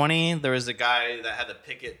 420, there was a guy that had the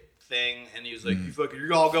picket thing, and he was like,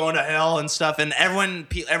 you're all going to hell and stuff. And everyone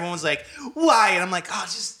was like, why? And I'm like,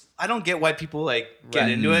 I don't get why people like get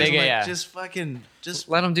Right. into it. They I'm get- like, yeah. just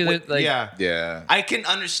Let them do wait, it. Like, Yeah. I can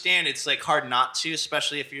understand it's like hard not to,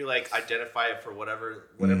 especially if you like identify it for whatever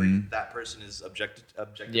that person is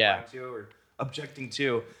objectifying Yeah. to or objecting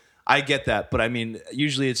to. I get that, but I mean,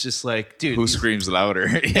 usually it's just like, dude, Who screams louder?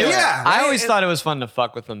 Yeah, I always right? thought it was fun to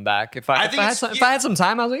fuck with them back. If I think it's- if I had some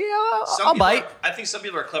time, I was like, yeah, Some I'll people bite. I think some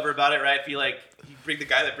people are clever about it, right? If you like, you bring the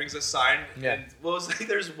guy that brings a sign. Yeah. And what was like?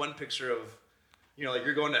 There's one picture of, like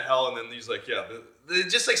you're going to hell, and then he's like,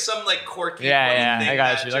 just like some like quirky. Yeah, funny yeah, thing I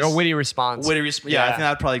got that you. Like a just- witty response. Yeah, I think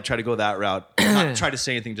I'd probably try to go that route. Not try to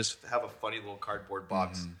say anything, just have a funny little cardboard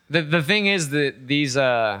box. The thing is that these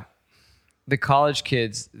the college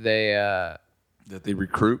kids, they That they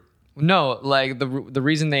recruit. no, like the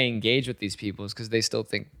reason they engage with these people is because they still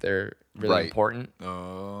think they're really Right. important.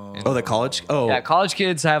 Oh. Oh, the college. Oh, Yeah, college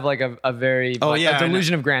kids have like a very Oh, like, yeah, a I know.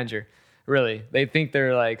 delusion of grandeur. Really, they think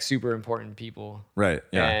they're like super important people, right.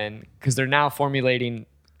 Yeah. and because they're now formulating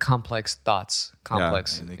complex thoughts,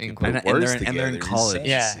 complex. And they in can quotes. put And words they're in together. college.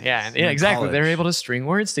 Yeah, in exactly. They're college. able to string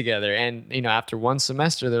words together, and after one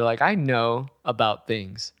semester, they're like, I know about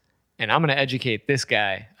things, and I'm gonna educate this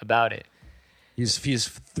guy about it. He's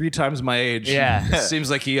 3 times my age. Yeah. Seems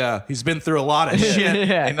like he's been through a lot of shit.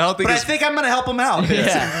 Yeah. And I don't think But I think I'm gonna help him out.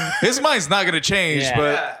 Yeah. his mind's not gonna change, Yeah.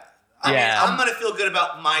 but I Yeah. mean, I'm gonna feel good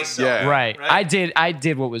about myself. Yeah. Right. I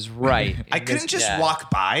did what was right. I in couldn't this- just yeah. walk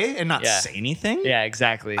by and not Yeah. say anything. Yeah,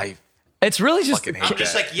 exactly. I it's really just fucking hate I'm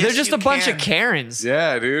just that. like, yes, they're just you a bunch can. of Karens.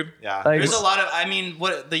 yeah, dude. Yeah, Like- there's a lot of. I mean,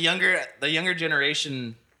 what the younger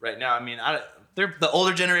generation right now. I mean, they're the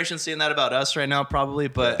older generation saying that about us right now, probably.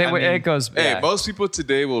 But I mean, It goes. Hey, yeah. most people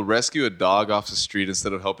today will rescue a dog off the street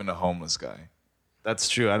instead of helping a homeless guy. that's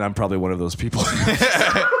true, and I'm probably one of those people.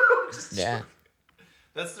 Yeah.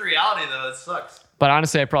 That's the reality, though. It sucks. But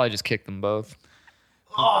honestly, I probably just kicked them both.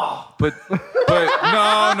 But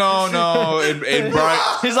no. In Brian,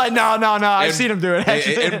 He's like, no. I've in- seen him do it.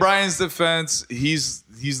 Actually. in Brian's defense, he's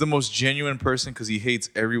the most genuine person because he hates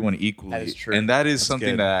everyone equally. That is true. And that is something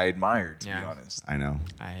good. that I admire, to be Yeah. honest. I know.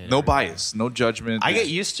 No bias, no judgment. I get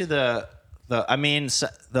used to the. I mean,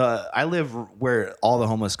 I live where all the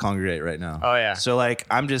homeless congregate right now. Oh, yeah. So like,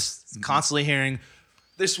 I'm just constantly hearing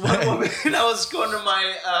this one woman. I was going to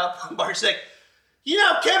my bar. She's like,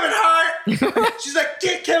 Kevin Hart. She's like,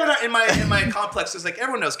 get Kevin Hart in my complex. It's like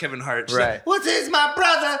everyone knows Kevin Hart. She's Right. like, what's his my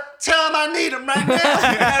brother? Tell him I need him right now.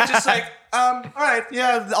 And I'm just like, all right,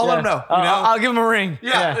 yeah, I'll let him know. I'll give him a ring.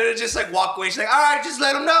 Yeah, and just like walk away. She's like, all right, just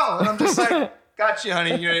let him know. And I'm just like, got you,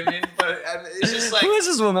 honey. You know what I mean? But it's just like, Who is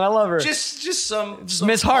this woman? I love her. just some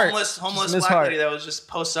Miss Hart. homeless Just Miss black Hart. lady that was just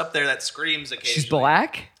posts up there that screams occasionally. She's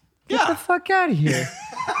black. Get Yeah. the fuck out of here.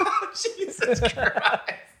 Jesus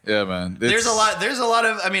Christ. Yeah, man. There's a lot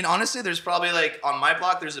of. I mean, honestly, there's probably like on my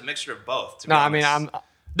block. There's a mixture of both. To be No, I mean, honest. I'm.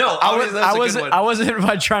 No, I wasn't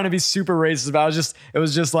like, trying to be super racist, but it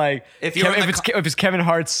was just like If you're in the if it's Kevin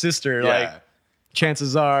Hart's sister, Yeah. like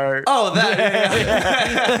chances are. Oh, that.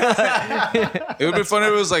 Yeah. It would be funny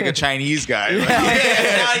if it was like a Chinese guy. Like, Now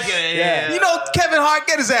I get it. Yeah. you know, Kevin Hart,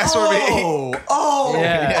 get his ass for me. Yeah.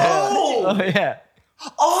 Oh. Oh yeah.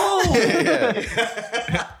 Oh.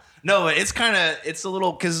 No, but it's a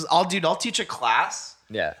little because I'll teach a class.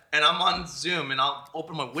 Yeah. And I'm on Zoom and I'll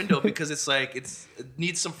open my window because it's like it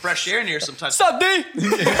needs some fresh air in here sometimes. What's up, D? And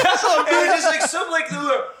it's just like some like they're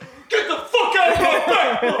like, get the fuck out of my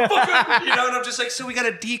back, motherfucker. And I'm just like, so we got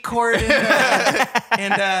a D chord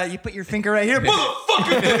and you put your finger right here,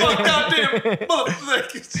 motherfucker, goddamn,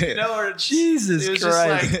 motherfucker. Or Jesus it was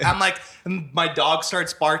Christ. just like I'm like and my dog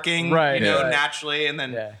starts barking, Right, yeah. naturally, and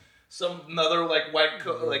then. Yeah. Some another like white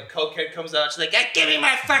cokehead comes out. She's like, "Give me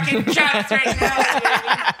my fucking chops right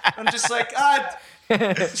now." I'm just like,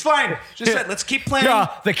 it's fine. Just let's keep playing. Yeah,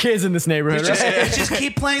 the kids in this neighborhood. Just, Right? just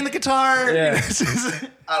keep playing the guitar. Yeah.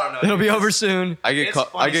 I don't know. It'll be over soon. I get It's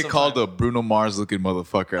funny called a Bruno Mars looking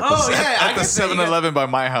motherfucker at Oh, the, yeah, I at the can say you 7-Eleven by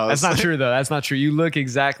my house. That's not true though. That's not true. You look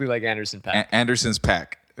exactly like Anderson .Paak. Anderson's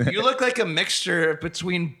pack. You look like a mixture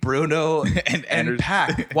between Bruno and Anderson.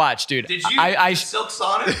 Pac. Watch, dude. Did you I Silk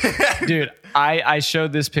Sonic? dude, I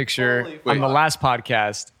showed this picture Holy on the fuck. last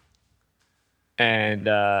podcast, and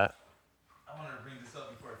I want to bring this up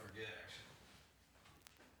before I forget. Actually,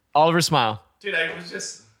 Oliver smile. dude, I was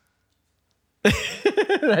just.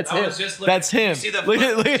 That's I him. was just looking. That's him. You see the Look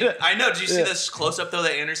at Did- that. I know. Did you see Yeah. this close up though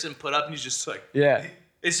that Anderson put up? And he's just like, Yeah.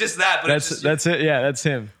 It's just that, but it's just, That's it. Yeah, that's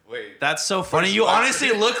him. Wait. that's so funny. You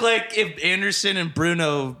honestly look like if Anderson and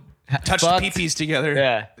Bruno touched Fucked. peepees together.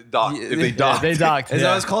 Yeah. If they Yeah, docked. they docked. Is yeah. that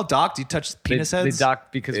what it's called? Docked? You touch penis they heads?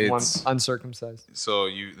 docked because It's- one's uncircumcised. So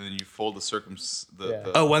you fold the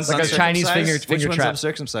Yeah. Oh, one's Like a Chinese uncircumcised? finger Which one's trap.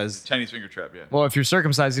 uncircumcised? Chinese finger trap. Yeah. Well, if you're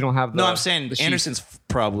circumcised, you don't have the. No, I'm saying the sheath. Anderson's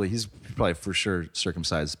he's probably for sure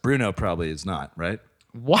circumcised. Bruno probably is not, right?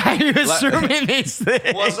 Why are you assuming these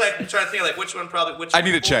things? Well, it's like I'm trying to think like which one probably. Which I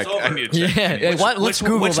need to check. I need to check. Yeah, yeah, what? Let's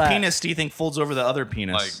Google which that. penis do you think folds over the other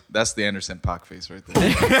penis? Like that's the Anderson Pac face right there.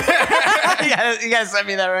 You gotta send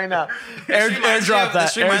me that right now. reminds me Airdrop of- that.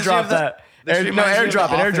 this reminds me Airdrop of the- that. this No, reminds me of airdrop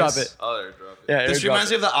The it. Airdrop Office. it. Oh, there, drop it. Yeah, This airdrop reminds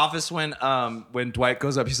me it. of The Office when Dwight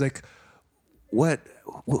goes up. He's like, "What?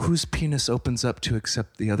 Whose penis opens up to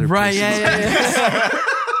accept the other?" Right. person's?"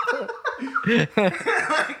 Yeah.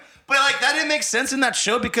 But like that didn't make sense in that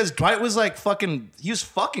show because Dwight was like he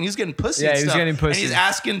was getting pussy. Yeah, and he was stuff. getting pussy. And he's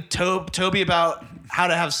asking Toby about how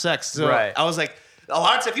to have sex. So Right. I was like, a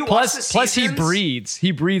lot of times if you watch the Plus, he seasons- breeds.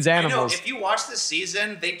 He breeds I know animals. if you watch the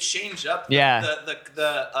season, they change up Yeah.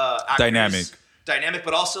 the actors' dynamic,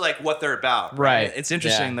 but also like what they're about. Right. It's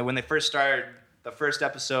interesting Yeah. that when they first started the first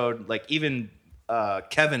episode, like even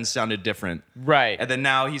Kevin sounded different, Right. and then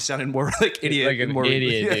now he sounded more like idiot, like an more,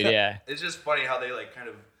 idiot, dude. Yeah. It's just funny how they like kind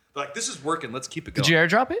of like this is working. Let's keep it going. Did you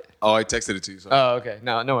airdrop it? Oh, I texted it to you. Sorry. Oh, okay.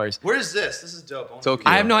 No worries. Where is this? This is dope. Tokyo.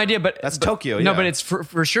 I have no idea, but That's but- Tokyo, No, yeah. but it's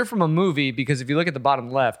for sure from a movie because if you look at the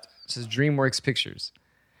bottom left, it says DreamWorks Pictures.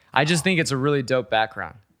 I just think it's a really dope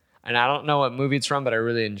background, and I don't know what movie it's from, but I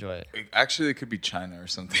really enjoy it. Actually, it could be China or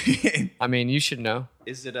something. I mean, you should know.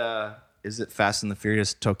 Is it Fast and the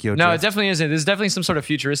Furious Tokyo? No, it Drift? definitely isn't. There's definitely some sort of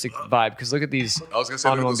futuristic vibe because look at these I was gonna say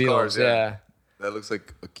look at those automobiles. cars, Yeah. That looks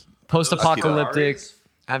like a Post-apocalyptic.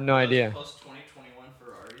 I have no idea. Post 2021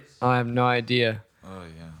 Ferraris. I have no idea. Oh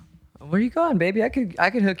yeah. Where you going, baby? I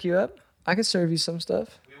could hook you up. I could serve you some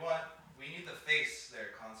stuff. We need the face there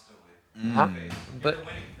constantly. But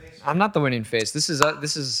I'm not the winning face. This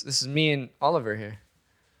is me and Oliver here.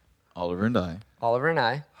 Oliver and I.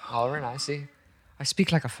 Oliver and I. See, I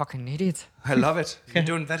speak like a fucking idiot. I love it. You're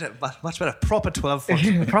doing better, much better. Proper 12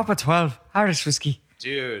 foot. Proper 12 Irish whiskey.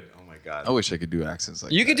 Dude, oh my god. I wish I could do accents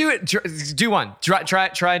like You could do it. Do one.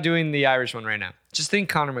 Try doing the Irish one right now. Just think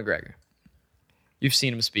Conor McGregor. You've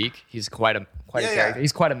seen him speak. He's quite a Yeah. character.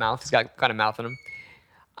 He's quite a mouth. He's got a mouth in him.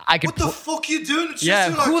 I could. What the fuck you doing? It's Yeah,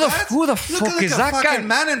 just like who the- that? who the Look fuck like is a that guy? fucking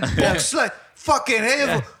man in box, like fucking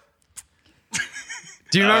hell.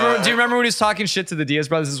 Do you remember? Do you remember when he was talking shit to the Diaz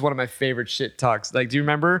brothers? This is one of my favorite shit talks. Like, do you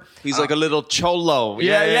remember? He's like a little cholo.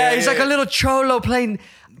 Yeah. He's like a little cholo playing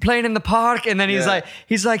in the park, and then he's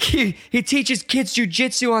like he teaches kids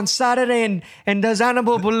jujitsu on Saturday and does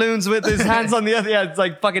animal balloons with his hands on the other. Yeah, it's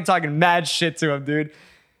like fucking talking mad shit to him, dude.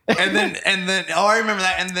 and then oh, I remember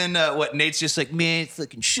that. And then what? Nate's just like, man,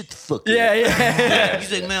 fucking shut the fuck up. Yeah.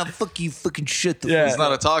 He's like, man, fuck you, fucking shut the Yeah. fuck He's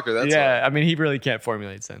not a talker. That's Yeah, I mean, he really can't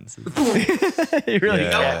formulate sentences. he really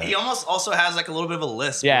up. can't. He almost also has like a little bit of a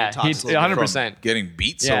lisp. Yeah, when he he talks a little bit. 100%. Getting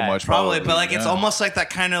beat so Yeah, much. Probably, but like it's yeah. almost like that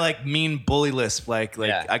kind of like mean bully lisp. Like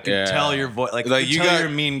Yeah. I can Yeah. tell your voice. Like, Like, you you tell got- you're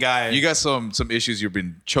a mean guy. You got some issues you've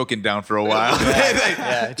been choking down for a while.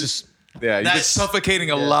 Yeah, it just Yeah, you've been That's-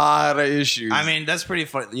 suffocating a lot of issues. I mean, that's pretty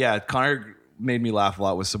funny. Yeah, Connor made me laugh a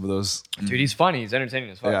lot with some of those. dude, he's funny. He's entertaining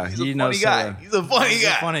as fuck. Yeah, he's a he funny knows guy. He's a funny He's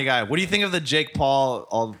guy. a funny guy. What do you think of the Jake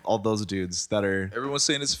Paul? All those dudes that are. Everyone's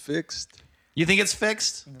saying it's fixed. You think it's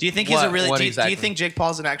fixed? Do you think he's What- a really? what Do you exactly? think Jake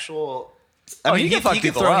Paul's an actual? Oh, I mean, he can fuck he can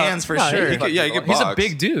people throw up. hands for No, he sure. can fuck Yeah, he people can up. He's a box.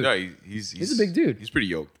 big dude. Yeah, he's a big dude. He's pretty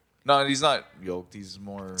yoked. No, he's not yoked. He's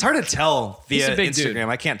more. It's hard to tell He's via a big Instagram. dude.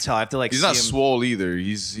 I can't tell. I have to like. He's see not him. swole either.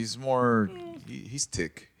 He's more. He's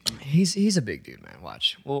tick. He's a big dude, man.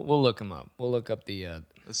 Watch. We'll look him up. We'll look up the.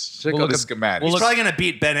 Let's check We'll out the look up- schematic. we'll He's look- probably gonna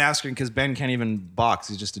beat Ben Askren because Ben can't even box.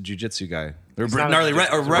 He's just a jujitsu guy. Or not a gnarly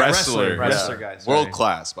jiu-jitsu- wrestler Wrestler. guy. sorry. World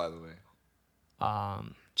class, by the way.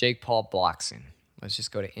 Jake Paul boxing. Let's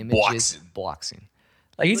just go to images. Boxing. Boxing.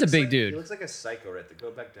 Like he's a big dude. He looks like a psycho right there.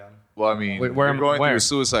 Go back down. Well, I mean, Wait, where you're am- going where? through a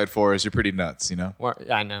suicide forest. You're pretty nuts, you know.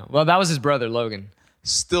 I know. Well, that was his brother Logan.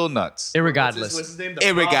 Still nuts. Irregardless, What's his name?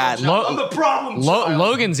 Irregardless. I'm the problem child.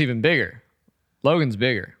 Logan's even bigger. Logan's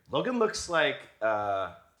bigger. Logan looks like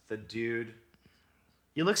the dude.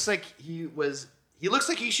 He looks like he was. He looks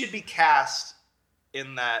like he should be cast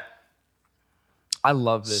in that. I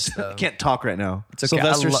love this though. I can't talk right now. It's okay.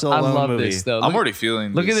 Sylvester I Stallone love movie. this though. I'm already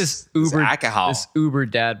feeling. Look at this alcohol. this Uber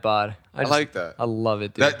dad bod. I like that. I love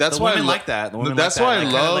it, dude. That's The why women I lo- like that. The women That's like why that. I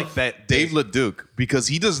I kinda love like that. Dave LeDuc because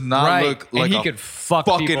he does not Right. look And like he a could fuck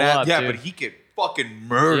fucking people ass. up, Yeah, dude. but he could fucking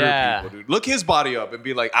murder Yeah. people, dude. Look his body up and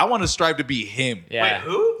be like, I want to strive to be him. yeah. Wait,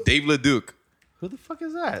 who? Dave LeDuc. Who the fuck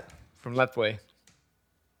is that? from Lethway.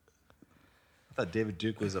 I thought David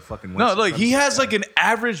Duke was a fucking. No, like he has like an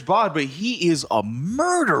average bod, but he is a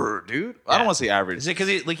murderer, dude. I don't want to say average. Is it because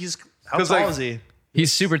he's how 'Cause, tall like- is he?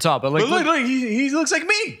 He's super tall, but like, But look, he looks like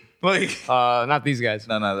me. Like, not these guys.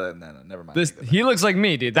 no, never mind. He looks like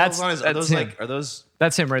me, dude. That's Are that's those him. like are those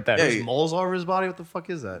That's him right there. Hey. moles all over his body? What the fuck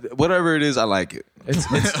is that? Whatever it is, I like it.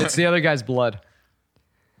 It's the other guy's blood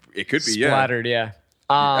It could be, splattered. Yeah.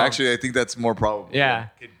 Actually, I think that's more probable. Yeah.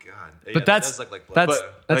 Good God! But that's look like blood. that's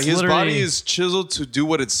But that's like, his literally, body is chiseled to do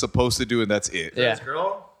what it's supposed to do, and that's it. Yeah. His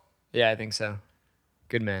girl. Yeah, I think so.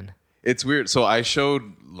 Good man. It's weird. So I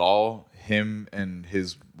showed Law him and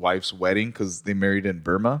his wife's wedding because they married in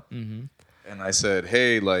Burma. Mm-hmm. And I said,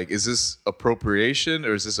 hey, like, is this appropriation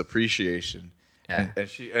or is this appreciation? Yeah.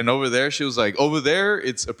 And over there, she was like, over there,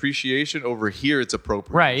 it's appreciation. Over here, it's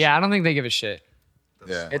appropriation. Right. Yeah. I don't think they give a shit.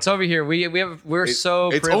 Yeah. It's over here. We're so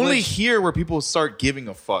It's privileged. only here where people start giving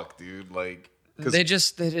a fuck, dude. Like, 'cause, It's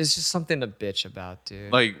just something to bitch about,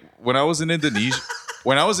 dude. like when I was in Indonesia,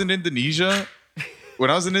 when I was in Indonesia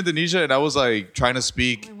and I was like trying to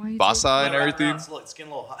speak Bahasa and everything. Look, skin a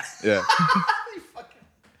little hot. Yeah.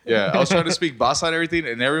 Yeah, I was trying to speak Bahasa and everything,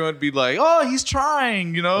 and everyone would be like, "Oh, he's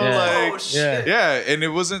trying," you know, Yeah. like, Oh, shit. yeah. And it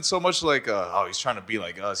wasn't so much like, "Oh, he's trying to be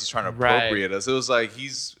like us. He's trying to Right. appropriate us." It was like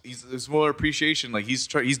there's more appreciation. Like he's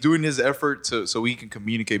doing his effort so he can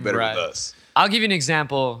communicate better Right. with us. I'll give you an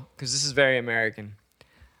example because this is very American.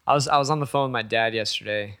 I was on the phone with my dad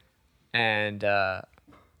yesterday, and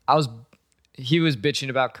he was bitching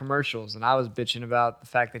about commercials, and I was bitching about the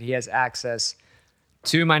fact that he has access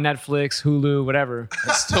to my Netflix, Hulu, whatever,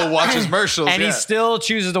 Still watches commercials, and yeah. he still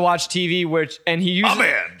chooses to watch TV. My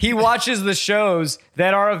man. He watches the shows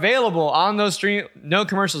that are available on those stream, no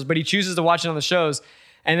commercials, but he chooses to watch it on the shows,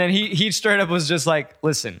 and then he straight up was just like,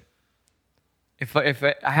 listen. If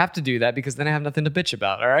I have to do that because then I have nothing to bitch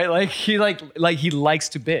about, all right? Like he likes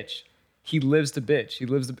to bitch. He lives to bitch. He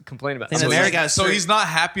lives to complain about. In So America, So he's not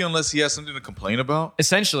happy unless he has something to complain about.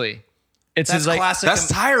 essentially, it's That's his like classic. That's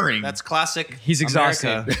tiring. That's classic. he's exhausted.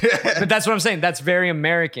 America. But that's what I'm saying. That's very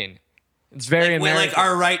American. It's very We American. like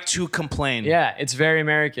our right to complain. Yeah, it's very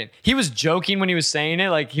American. He was joking when he was saying it,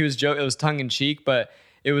 like he was it was tongue in cheek, but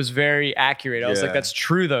it was very accurate. I was like, Yeah. that's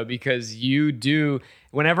true though, because you do.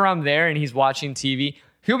 Whenever I'm there and he's watching TV,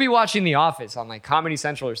 he'll be watching The Office on like Comedy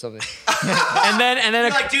Central or something, and then You're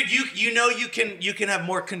like, dude, you know you can have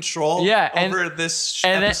more control over this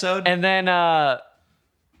episode. and then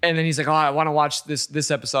he's like, oh, I want to watch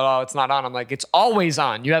this episode. Oh, it's not on. I'm like, it's always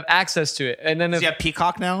on. You have access to it. And then Does he have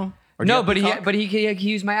Peacock now? Or do you no, have but Peacock? he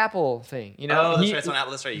used my Apple thing. You know, Oh, that's he, right. It's on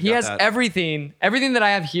Apple. That's right. You he got has that. everything that I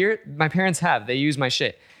have here. My parents have. They use my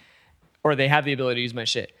shit, or they have the ability to use my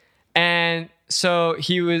shit. And so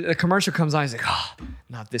the commercial comes on. He's like, oh,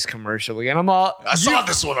 not this commercial again. I'm all, I saw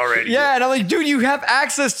this one already. yeah, and I'm like, dude, you have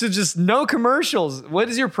access to just no commercials. What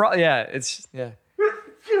is your problem? Yeah, it's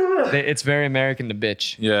very American to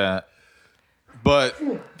bitch. Yeah. But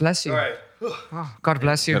Bless you. All right. Oh, God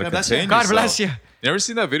bless you. gotta bless you. contain God yourself. bless you. You ever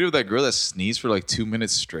seen that video of that girl that sneezed for like 2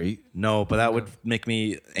 minutes straight? No, but that would make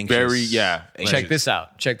me anxious. Very, yeah. Check this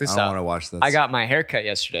out. Check this I don't out. wanna watch this. I got my haircut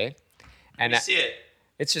yesterday, and See it.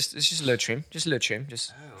 it's just a little trim,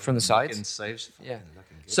 just from the sides. Saves. Yeah.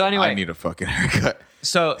 So anyway, I need a fucking haircut.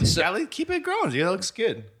 so Golly, keep it growing. Dude. That looks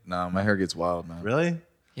good. No, my hair gets wild, man. Really?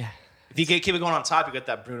 yeah. If you keep it going on top, you got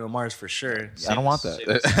that Bruno Mars for sure. I don't want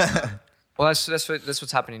that. Well, that's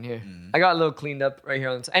what's happening here. I got a little cleaned up right here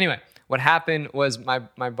on the side. Anyway, what happened was my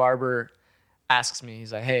barber asks me,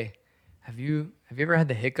 he's like, "Hey, have you ever had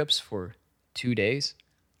the hiccups for 2 days?"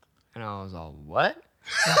 And I was all, "What?"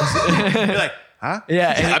 You're like, huh?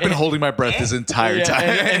 Yeah, and, I've been holding my breath this entire yeah, time.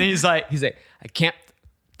 and he's like, I can't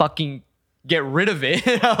fucking get rid of it.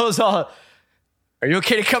 And I was all, are you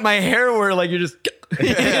okay to cut my hair? Or like you're just, you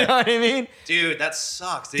know what I mean? Dude, that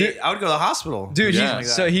sucks. Dude, I would go to the hospital. Dude, Yeah.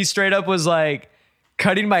 so he straight up was like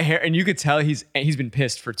cutting my hair, and you could tell he's been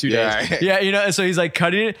pissed for 2 Yeah. days. Yeah, you know. So he's like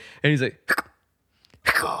cutting it, and he's like,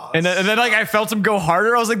 and then like I felt him go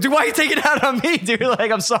harder. I was like, dude, why are you taking it out on me, dude?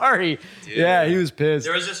 Like, I'm sorry. Yeah, he was pissed.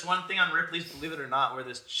 There was this one thing on Ripley's Believe It or Not where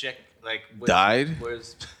this chick like Died?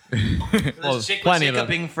 Was Well, this chick was plenty of them.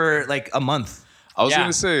 hiccuping for like a month, I was Yeah.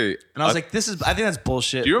 gonna say, and I was like, I think that's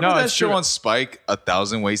bullshit. do you remember No, that it's show true. on Spike,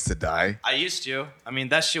 1,000 Ways to Die? I used to. I mean,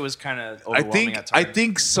 that shit was kind of I overwhelming at times.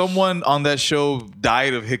 think someone on that show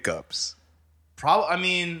died of hiccups. I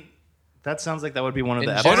mean, that sounds like that would be one of the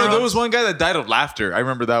In Oh episodes. no, there was one guy that died of laughter. I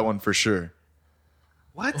remember that one for sure.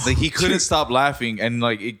 What? Like he couldn't stop laughing, and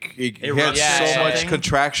like he had ruptured so much something?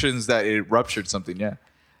 contractions that it ruptured something. Yeah,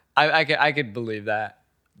 I could believe that.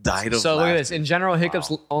 died of So look at laughter. this. In general,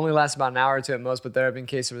 hiccups only last about an hour or two at most, but there have been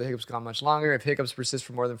cases where the hiccups gone much longer. If hiccups persist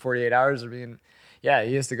for more than 48 hours, he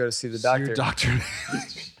has to go to see the doctor. Your doctor.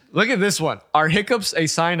 Look at this one. Are hiccups a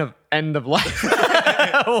sign of end of life?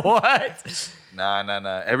 What?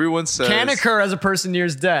 Nah. Everyone says Can occur as a person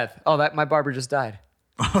nears death. Oh, my barber just died.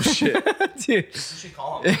 Oh shit. Dude. You should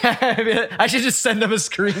call him. I should just send him a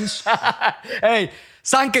screenshot. Hey,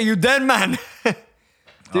 Sanka, you dead, man.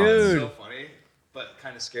 Dude. So funny, but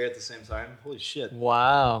kind of scary at the same time. Holy shit.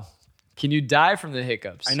 Wow. Can you die from the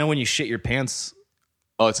hiccups? I know when you shit your pants,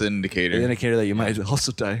 Oh, it's an indicator. an indicator that you might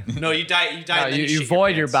also die. No, you die. You die. No, and then you shit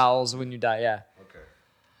void your pants. bowels when you die, yeah. Okay.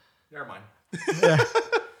 Never mind.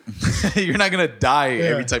 You're not gonna die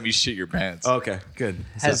every time you shit your pants. Okay, good.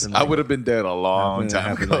 I would have been dead a long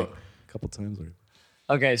time ago. Like a couple times.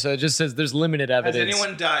 Okay, so it just says there's limited Has evidence.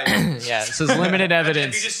 anyone died? Yeah, it says limited If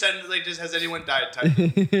evidence. you just send like, just has anyone died? Type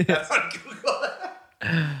that's on Google.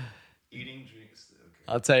 Eating drinks. Okay.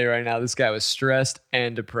 I'll tell you right now, this guy was stressed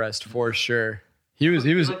and depressed for sure. He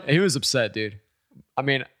was upset, dude. I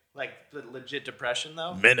mean, Like legit depression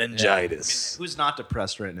though. Meningitis. Who's not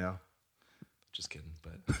depressed right now? Just kidding,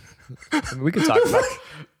 but we could talk about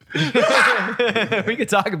it. We could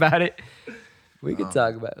talk about it. We could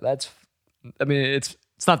talk about it. It's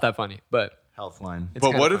not that funny, but Healthline. it's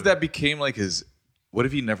But kinda what if funny. that became like his? What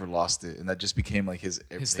if he never lost it and that just became like his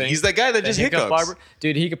everything? His thing? He's that guy that The just hiccup hiccups. barber?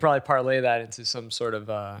 Dude, he could probably parlay that into some sort of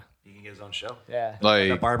He can get his own show. yeah. The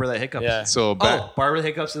Like barber that hiccups. Yeah. so back. Oh, barber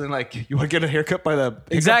hiccups, and then like you want to get a haircut by the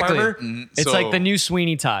hiccup Exactly. barber? It's So- like the new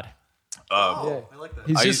Sweeney Todd. I like that.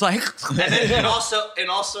 He's I- just like and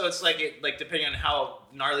also, it's like depending on how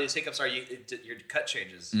gnarly his hiccups are, your cut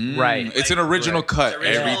changes. right. It's an original Right. cut It's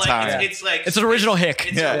original, every like, time. It's like It's an original hick.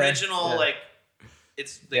 It's Yeah. original Yeah. like.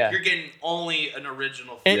 It's like Yeah. you're getting only an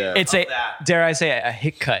original. It- feel it's of a that. dare I say a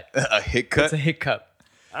hick cut. A hick It's cut. a hick cut.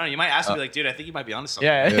 I don't know. You might ask me like, dude, I think you might be onto something.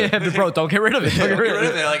 Yeah, bro, don't get rid of it. Don't Get rid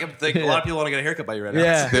of it. Like, I'm thinking a lot of people want to get a haircut by you right now.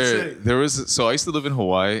 Yeah. There was so I used to live in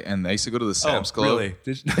Hawaii and I used to go to the Sam's Club. Really?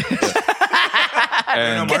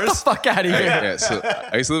 And Get the fuck out of here. yeah, so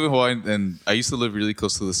I used to live in Hawaii and I used to live really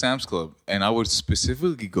close to the Sam's Club. And I would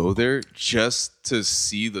specifically go there just to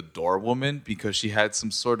see the door woman because she had some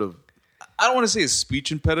sort of, I don't want to say a speech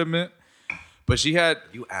impediment, but she had,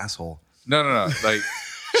 You asshole. no. Like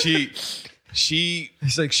she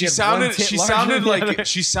It's like she had one sounded tit she larger sounded than the like other.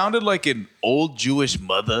 she sounded like an old Jewish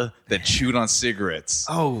mother that chewed on cigarettes.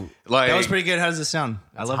 Oh, Like- that was pretty good. How does it sound?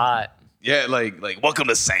 I love hot. Yeah, like welcome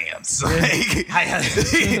to Sam's. Like, Hi,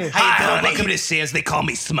 hi, welcome to Sam's. They call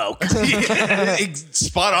me Smoke.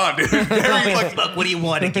 spot on, dude. Very fucking Smoke, what do you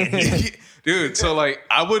want to get here? dude. So like,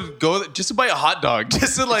 I would go just to buy a hot dog,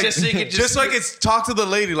 just to like, Just so you could just- like it's talk to the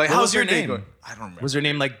lady. Like, What how's was your her day name? going? I don't remember. Was her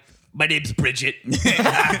name like? My name's Bridget.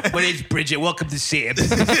 My name's Bridget. Welcome to Sam's.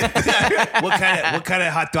 what kind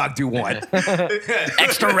of hot dog do you want?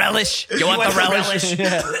 Extra relish. You want the relish?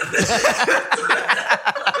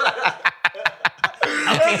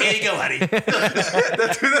 Okay, here you go, honey.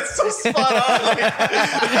 Dude, that's so spot on.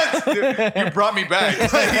 Like, dude, you brought me back.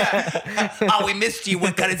 Oh, we missed you.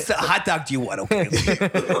 What kind of hot dog do you want? Okay.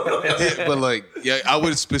 But like, yeah, I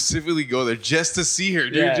would specifically go there just to see her,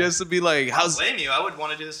 dude. Yeah. Just to be like, how's Blame you. I would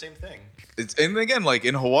want to do the same thing. and again, like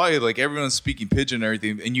in Hawaii, like everyone's speaking pidgin and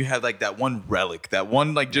everything, and you have like that one relic, that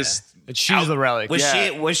one like just. But she's the relic. Was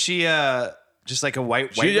Yeah. she just like a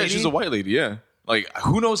white Yeah, lady? she's a white lady. Yeah, like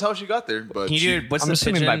who knows how she got there, but Can you she, do what's I'm the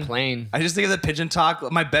assuming pigeon? by plane. I just think of the pigeon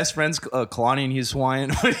talk. My best friend's Kalani, and he's Hawaiian.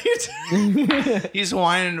 What are you doing? He's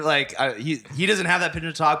Hawaiian. Like he doesn't have that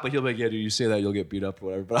pigeon talk, but he'll be like, "Yeah, dude, you say that, you'll get beat up or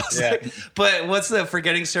whatever." But I was Yeah. like, "But what's the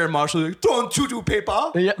forgetting Sarah Marshall? Like, don't tutu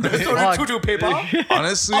paper. Yeah. Don't tutu paper.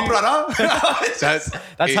 honestly, Oh, brother." That's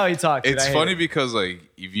how he talks, dude. It's I hate funny it. because like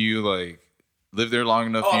if you like live there long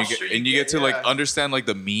enough Oh, and I'm you get, sure you and you get, get to like yeah. understand like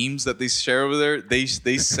the memes that they share over there, they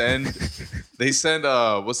send what's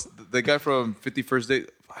the guy from 51st Date?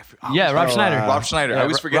 Yeah, Rob Schneider. Rob Schneider. Yeah, I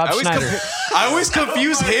always forget. Rob I always, Schneider. I always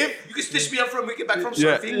confuse him. You can stitch me up from we get back from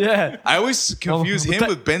Yeah. surfing. Yeah. I always confuse him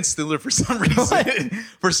with Ben Stiller for some reason.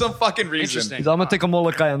 For some fucking reason. Interesting. I'm gonna take a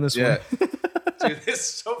Molokai on this Yeah. one. Dude, this is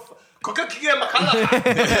so fun. Makala.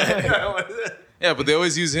 Yeah, but they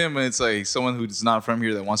always use him, and it's like someone who's not from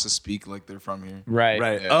here that wants to speak like they're from here. Right.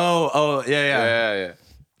 Right. Yeah. Oh, yeah. Yeah.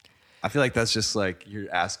 I feel like that's just like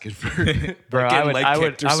you're asking for Bro, like, I getting would, leg I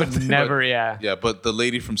would, kicked or I would something. never. Yeah. Yeah, but the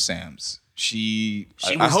lady from Sam's, I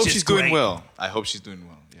was hope just she's doing great. well. I hope she's doing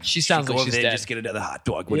well. Yeah. She sounds Go like over she's there, dead. just get another hot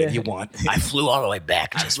dog, whatever Yeah. you want. I flew all the way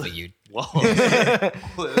back just for you.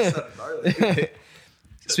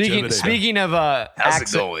 Speaking of How's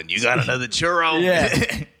accent, it going? You got another churro?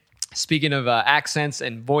 Yeah. Speaking of accents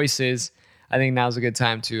and voices, I think now's a good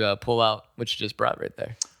time to pull out what you just brought right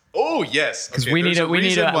there. Oh yes, Because we need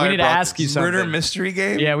to ask you something. Murder mystery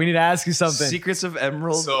game. Yeah, we need to ask you something. Secrets of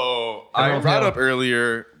Emerald. So I Emerald brought Hill. up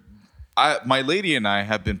earlier. My lady and I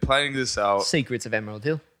have been planning this out. Secrets of Emerald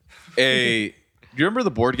Hill. Do you remember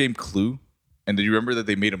the board game Clue? And do you remember that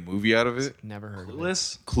they made a movie out of it? Never heard of it.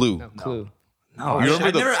 Clueless? Clue. Clue. No, You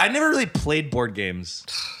remember I never really played board games.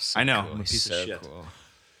 I know. I'm a piece of shit. Cool.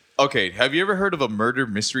 Okay, have you ever heard of a murder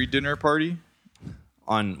mystery dinner party?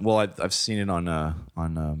 I've seen it on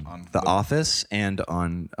The Office and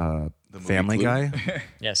on movie Family Clue? Guy.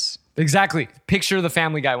 Yes. Exactly. Picture the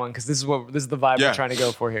Family Guy one because this is the vibe Yeah. we're trying to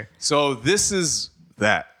go for here. So this is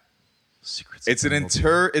that. Secrets. It's an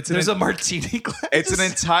There's a martini glass. It's an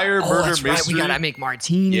entire murder That's right. mystery. We gotta make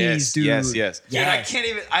martinis, yes, dude. yes. Dude, I Yes. can't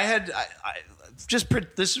even. Let's just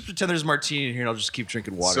pretend there's martini in here, and I'll just keep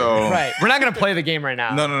drinking water. So Right. We're not gonna play the game right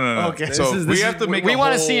now. no. Okay. So This we is- have to make. We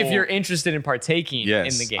want to see if you're interested in partaking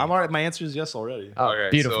Yes. in the game. I'm all right. My answer is yes already. Oh, Okay,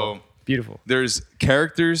 beautiful. so- Beautiful. There's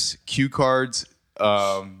characters, cue cards,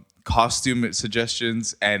 costume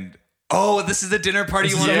suggestions, and Oh, this is the dinner party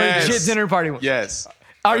you want to Yes. Legit dinner party one. yes.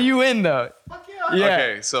 Are you in though? Yeah.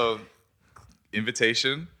 Okay, so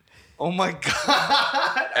invitation Oh my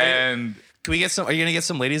god. and Can we get some? Are you gonna get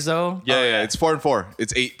some ladies though? yeah, it's 4 and 4.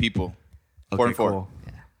 It's 8 people. 4 and 4. Cool.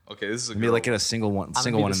 Okay, this is a Maybe girl. like get a single one. I'm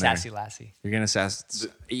Single gonna one be in the there. sassy lassie. You're gonna sass.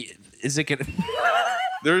 Is it gonna?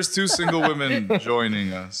 There's 2 single women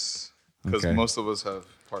joining us because Okay. most of us have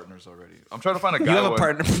partners already. I'm trying to find a guy. You have a one.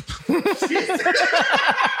 partner.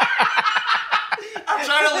 I'm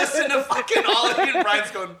trying to listen to fucking all of you, and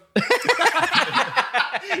Brian's going.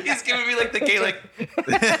 He's giving me like the gay like.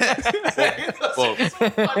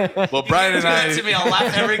 Well, Brian and I. to me, I'll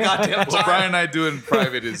laugh every goddamn time. What Brian and I do in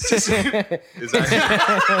private is actually.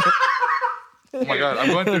 Oh my god, I'm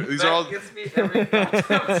going through. These are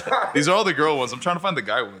all the girl ones. I'm trying to find the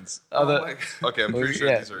guy ones. Oh, the, my God. Okay, I'm pretty sure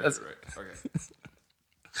Yeah, these are that's- right. Okay.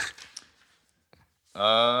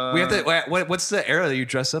 We have to. What's the era that you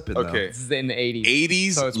dress up in? Okay. this is in the 80s.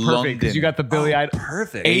 80s So it's perfect London. because you got the Billy Idol.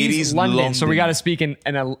 Perfect. 80s London. So we London. got to speak in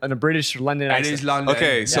a British London accent. London.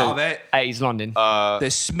 Okay, so- Yeah, 80s London. the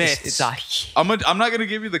Smiths. it's a I'm not gonna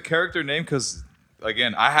give you the character name because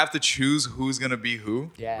again, I have to choose who's gonna be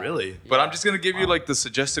who. yeah. really. But I'm just gonna give you like the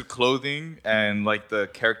suggested clothing and like the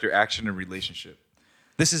character action and relationship.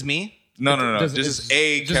 This is me. No. Just- Just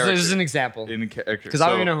a character. Just an example. In character. Because I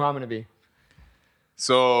don't even know who I'm gonna be.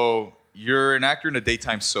 So you're an actor in a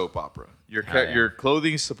daytime soap opera. Your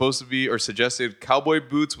clothing is supposed to be or suggested cowboy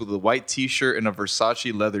boots with a white T-shirt and a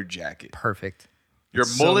Versace leather jacket. Perfect. Your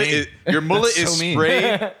so mullet me. is your mullet That's is so me.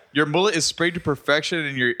 sprayed. Your mullet is sprayed to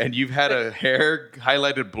perfection, and you've had a hair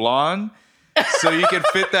highlighted blonde, so you can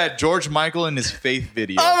fit that George Michael in his Faith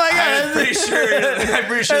video. Oh my I'm pretty sure. I'm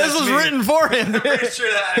pretty sure This that's was me. written for him. I'm pretty sure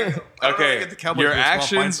that. I don't know where I Okay, get the cowboy your boots, but I'll find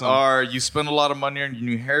actions some. are you spend a lot of money on your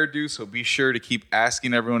new hairdo, so be sure to keep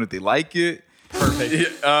asking everyone if they like it. Perfect.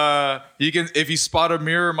 You can, if you spot a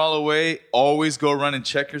mirror a mile away, always go run and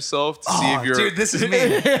check yourself to see if you're. Dude, this is me.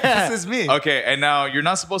 This is me. Okay, and now you're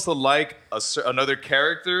not supposed to like another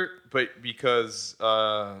character, but because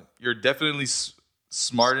you're definitely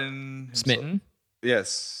Smartin. Smitten.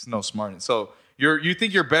 Yes, no Smartin. So you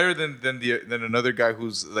think you're better than another guy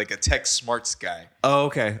who's like a tech smarts guy. Oh,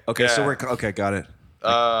 okay. Okay, so Yeah. we're okay. Got it.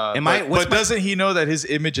 But, what's but my- doesn't he know that his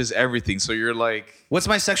image is everything? So you're like What's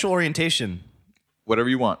my sexual orientation? whatever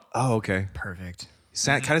you want. Oh, okay. Perfect.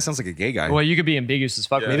 Kind of sounds like a gay guy. Well, you could be ambiguous as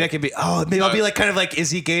fuck. Yeah. with Maybe I it. could be. Oh, maybe I'll be like kind of like, is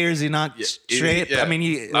he gay or is he not straight? Yeah. I mean,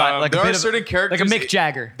 he. like a there bit are of- certain characters, like a Mick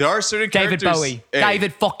Jagger. There are certain David characters. Bowie. Hey,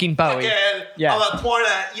 David fucking Bowie. Yeah. I'm a point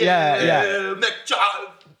at Yeah, yeah. Mick Jagger.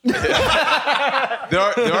 There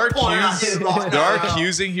are Point out cues. his rock. There are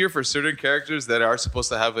cues in here for certain characters that are supposed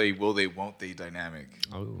to have a will they won't they dynamic.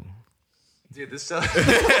 Oh. Dude, this.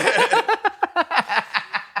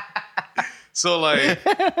 So like,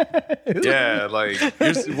 yeah, like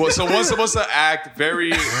so one's supposed to act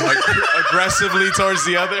very aggressively towards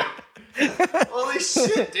the other. Holy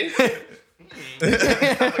shit, dude.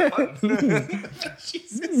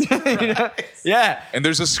 Yeah. And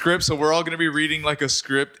there's a script, so we're all gonna be reading like a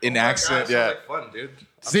script in accent. Yeah. Like fun, dude.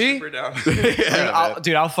 See? Super down.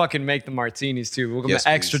 I'll fucking make the martinis too. We'll go Yes,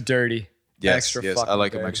 extra please. dirty. Yes, extra yes, fucking I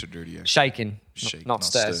like them dirty. extra dirty. Actually. Shaken. Shake, Not not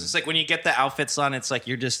stirred. stir. It's like when you get the outfits on, it's like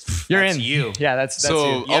you're just You're that's in. you. Yeah, that's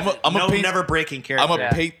So you. I'm a paint. never breaking character. I'm a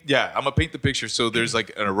Yeah. paint. Yeah, I'm a paint the picture. So there's like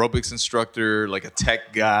an aerobics instructor, like a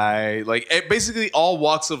tech guy, like basically all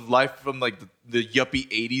walks of life from like the yuppie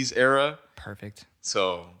 '80s era. Perfect.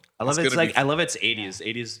 So I love it's it's gonna like be- I love it's 80s.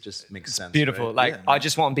 80s just makes sense. Beautiful. right? Like, I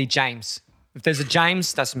just want to be James. If there's a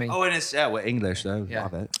James, that's me. Oh, and it's we're English though. Yeah.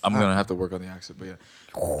 Love it. I'm gonna have to work on the accent, but yeah.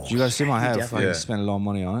 Do you guys see my hair? definitely- I spent a lot of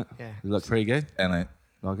money on it. Yeah. You look pretty good. And I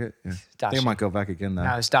Like it? Yeah. I think Dashing. I might go back again though.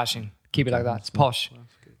 No, it's dashing. Keep it like that. It's posh.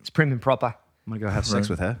 It's prim and proper. I'm gonna go have sex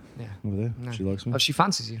with her. Yeah. Over there. No. She likes me. Oh, she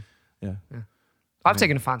fancies you. Yeah. I've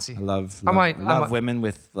taken a fancy. I love I might- women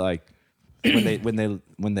with like when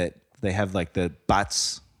they have like the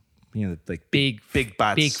butts, you know, like Big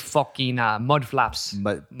butts. Big fucking mud flaps.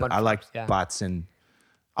 But Mud I like flaps, yeah. butts and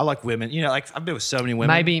I like women. You know, like I've been with so many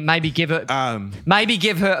women. Maybe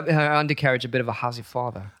give her her undercarriage a bit of a huzzy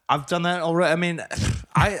father. I've done that already. I mean,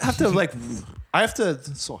 I have to like. I have to.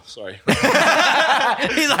 Sorry.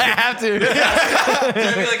 He's like, I have to. I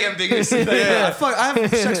feel like ambiguous. Yeah. I have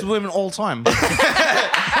sex with women all the time.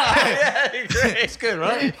 It's good,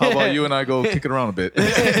 right? how about you and I go kick it around a bit?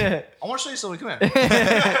 I want to show you something. Come here.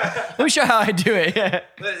 Let me show you how I do it. Yeah.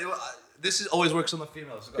 This always works on the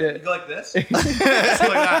females. You go like this. Just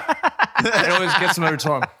like that. It always gets them every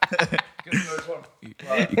time.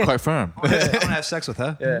 You're quite firm. I'm gonna have sex with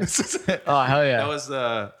her. Oh hell yeah. That was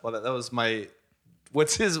that was my.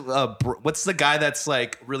 What's his? What's the guy that's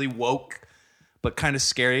like really woke, but kind of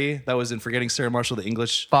scary? That was in Forgetting Sarah Marshall, the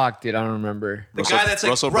English. Fuck, dude, I don't remember. The guy that's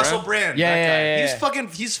like Russell Russell Brand? Brand. Yeah, that guy. yeah, He's yeah. fucking.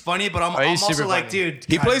 He's funny, but I'm he's also super like, funny. dude.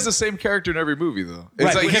 He God. plays the same character in every movie, though. It's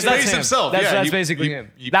Right, like he because that's plays him. himself. That's, yeah, that's he- basically he-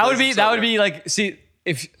 him. he That would plays be himself, be like, see,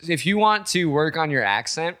 if you want to work on your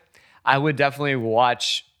accent, I would definitely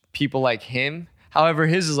watch people like him. However,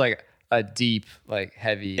 his is like a deep, like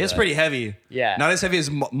heavy. It's pretty heavy. Yeah. Not as heavy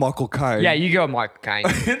as Michael Caine. Yeah, you go Mark Kine.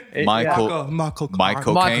 Michael Michael Caine.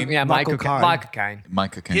 Michael Caine. Yeah, Michael Michael Caine. Michael Kine.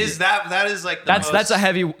 Micah Caine. His that is like the That's most, a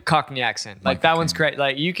heavy Cockney accent. Like Michael that one's Caine. great.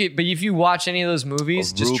 Like you could, but if you watch any of those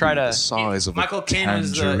movies, just Ruby try the to. size of Michael a Caine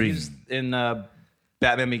was tangerine. in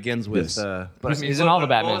Batman Begins with. Yes. But He's in all the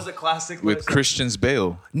Batman. What was the classic? with Christian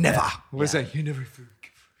Bale. Never. What was that? You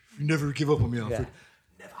never give up on me, Alfred.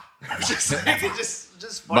 Never.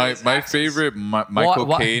 just funny My as my accents. favorite Michael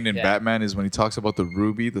What- Caine in yeah. Batman is when he talks about the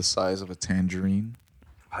ruby the size of a tangerine.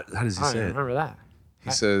 How does he I say don't it? remember that.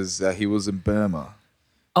 He says that he was in Burma.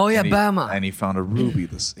 Oh yeah, and he- Burma. And he found a ruby.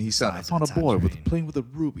 He said, I Size found of a a boy tangerine. playing with a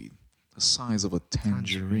ruby the size of a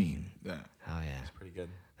tangerine. Yeah. Oh yeah, Pretty good.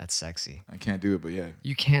 that's sexy. I can't do it, but yeah.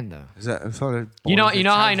 You can though. Is that? I thought it You know boys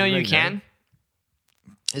how I with know you tangerine, can.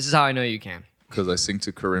 This is how I know you can. Because I sing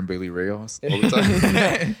to Corinne Bailey Reyes all the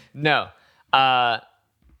time. No,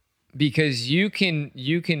 because you can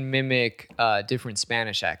mimic different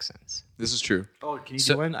Spanish accents. This is true. Oh, can you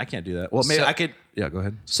So- do one? I can't do that. Well, maybe So- I could. Yeah, go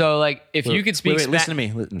ahead. So like if you could speak Wait, listen to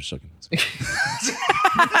Spanish. me. I'm just joking.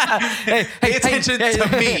 Pay attention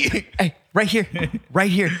to me. Hey, right here, right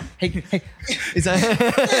here. Hey, is that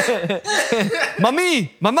Mami,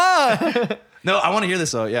 mama? No, I want to hear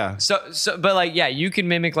this though. Yeah. So, but like, yeah, you can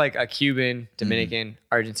mimic like a Cuban, Dominican,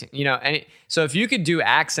 Argentine, you know, and so if you could do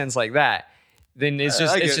accents like that, then it's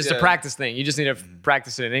just I it's get- just a yeah. practice thing. You just need to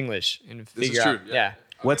practice it in English and This is figure true, out. yeah. Yeah.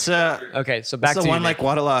 What's Okay, so back the to you, one Nick. like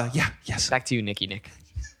Guadalajara? Yeah. Yes. Back to you, Nicky Nick.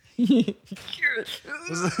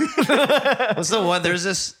 What's the one? There's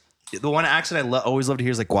this. The one accent I always love to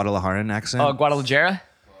hear is like Guadalajaran accent. Oh, Guadalajara.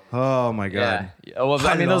 Oh my god. Yeah. Well,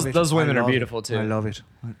 I mean, love those it. women I are love beautiful it. too. I love it.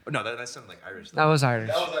 No, that sounded like Irish. That was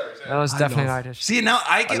Irish. That was definitely Irish. See, now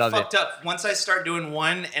I get love fucked it. up once I start doing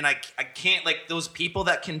one, and I can't like those people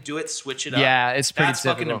that can do it, switch it up. Yeah, it's pretty That's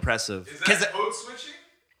fucking difficult. impressive. code switching?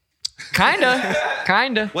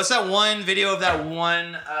 Kinda. What's that one video of that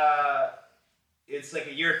one? It's like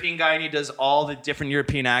a European guy, and he does all the different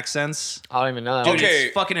European accents. I don't even know that. Dude, one. Okay,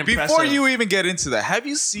 it's fucking before impressive. you even get into that, have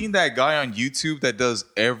you seen that guy on YouTube that does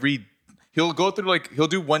every? He'll go through he'll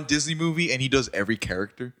do one Disney movie and he does every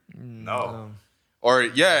character. No. Or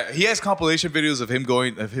yeah, he has compilation videos of him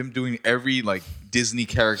doing every like Disney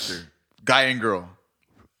character, guy and girl,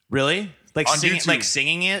 Really? Like On singing, YouTube. like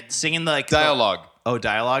singing like dialogue,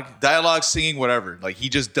 dialogue. singing, whatever. Like he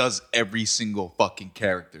just does every single fucking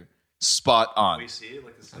character, spot on.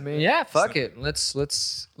 I mean, yeah. Fuck it. Let's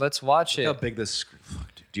watch How it. big this?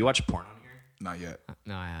 Fuck, dude. Do you watch porn on here? Not yet.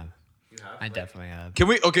 No, I have. I definitely have. Can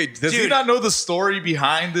we? Okay, does he Dude. not know the story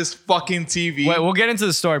behind this fucking TV? Wait, we'll get into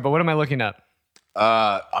the story, but what am I looking up?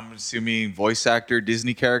 I'm assuming voice actor,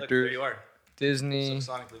 Disney character. are. Disney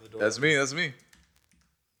Sonic, leave the door. That's me. That's me.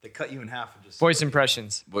 They cut you in half and just. voice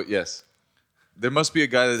impressions. But yes, there must be a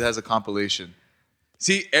guy that has a compilation.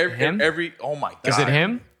 See, Him? every oh my god, Is it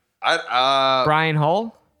him? Brian. Brian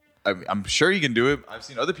Hull? I'm sure he can do it. I've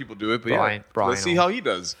seen other people do it, but Brian- yeah, Brian let's see Hull. how he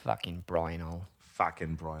does. Fucking Brian Hull.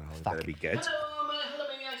 Fucking Brian Hall. That'd be good. Hello, my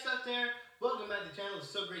maniacs out there. Welcome back to the channel. It's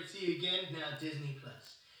so great to see you again. Now Disney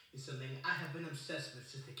Plus. is something I have been obsessed with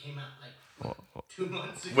since it came out like 2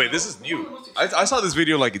 months ago. Wait, this is One of new. the most I saw this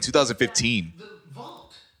video like in 2015. The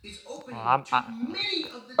vault is open Well, to many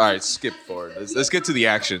of the All right, Disney skip classics forward. that Let's we get to the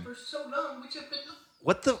have action. for so long, which have been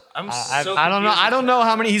What the? I'm I so don't know. confused I don't with know that.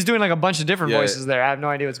 how many. He's doing like a bunch of different Yeah. voices there. I have no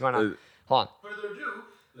idea what's going on. Hold on. further ado.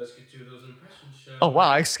 Let's get to those impressions. Shall Oh wow,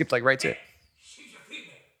 I skipped like right to it. She's a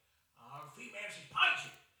female. Females is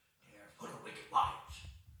punching. They're full of wicked wiles.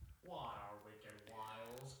 What are wicked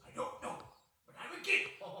wiles? I don't know, but I'm a kid.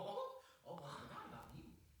 Oh, I forgot about you.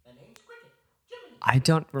 The name's Cricket. Jiminy. I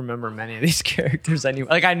don't remember many of these characters anyway.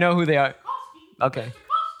 Like I know who they are. Kowski. Okay. Mr.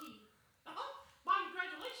 Kowski. My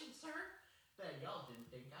congratulations, sir. Bet y'all didn't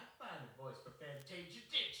think I'd find a voice for Fantasia,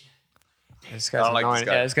 did you? This guy's I don't like annoying. this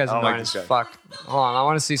guy. Yeah, this guy's I don't like annoying this as guy. fuck. Hold on, I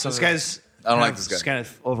want to see something. This guy's. I don't like this guy. It's kind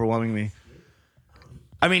of overwhelming me.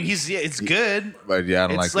 I mean, it's good. But yeah, I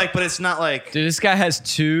don't It's like like, but it's not like. Dude, this guy has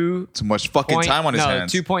too much fucking time on his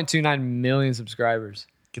hands. 2.29 million subscribers.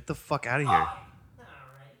 Get the fuck out of here. All right,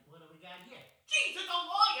 what do we got here? Jesus, a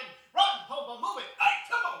lion! Run, Popa, move it! Hey,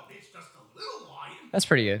 come on! It's just a little lion. That's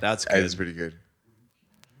pretty good. That's That good. is pretty good.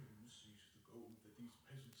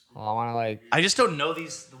 Oh, I want to like. I just don't know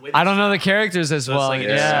these. The way I don't know the characters as So it's well. like-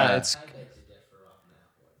 yeah, yeah. it's.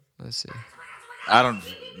 Let's see. I don't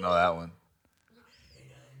know that one.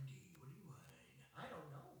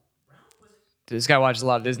 Dude, this guy watches a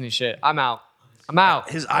lot of Disney shit. I'm out. I'm out.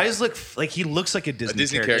 His eyes look like he looks like a Disney,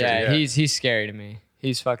 Disney character. character. Yeah, yeah. he's scary to me.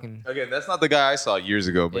 He's fucking. Again, that's not the guy I saw years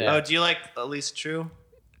ago, but Yeah. Oh, do you like Elise True?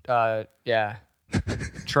 Yeah.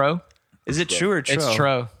 Tro. Is it True or Tro? It's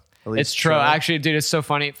Tro. Elise It's Tro. Tro? Actually, dude, it's so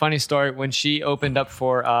funny. Funny story. When she opened up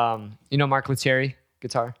for, Mark Lettieri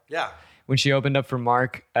guitar. Yeah. When she opened up for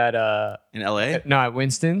Mark at In LA? at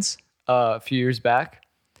Winston's a few years back.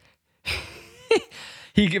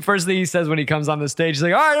 First thing he says when he comes on the stage, he's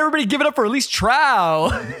like, "All right, everybody, give it up for Elise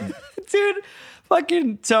Trow." Dude,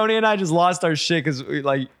 fucking Tony and I just lost our shit because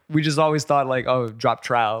we just always thought like, "Oh, drop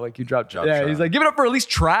Trow, like you dropped." Drop yeah, Trow. he's like, "Give it up for Elise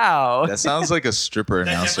Trow." that sounds like a stripper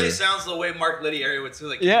That announcer. definitely sounds the way Mark Lettieri would too.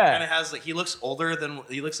 Like Yeah. he kind of has like he looks older than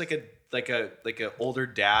he looks like a older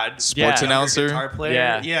dad, Sports Yeah. announcer. guitar player.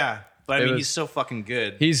 Yeah. Yeah. But I It mean, was- he's so fucking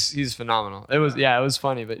good. He's phenomenal. It was it was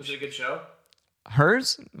funny, but Was it a good show?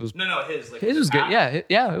 hers was No, his. Like, his was good. Yeah,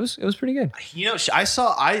 it was pretty good. You know,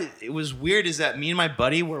 it was weird is that me and my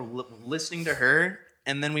buddy were listening to her,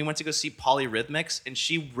 and then we went to go see Polyrhythmics, and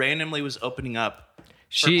she randomly was opening up for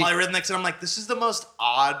She Polyrhythmics, and I'm like, this is the most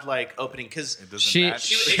odd like opening because Doesn't She-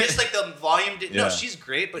 match. it just like the volume didn't. Yeah. No, she's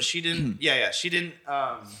great, but she didn't. She didn't.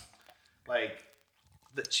 Like,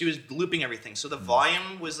 she was looping everything, so the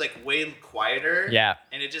volume was like way quieter. Yeah.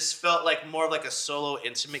 and it just felt like more of like a solo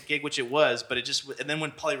intimate gig, which it was. But it just and then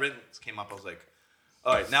when Polyrhythmics came up, I was like,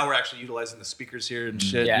 all right, now we're actually utilizing the speakers here and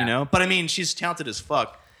shit, Yeah. you know. But I mean, she's talented as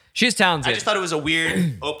fuck. she's talented. I just thought it was a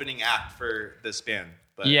weird opening act for this band.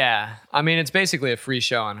 But Yeah, I mean it's basically a free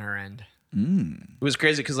show on her end. it was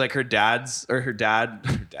crazy because like her dad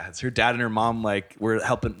and her mom like were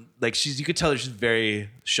helping. Like you could tell that she's very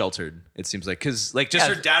sheltered. It seems like because like just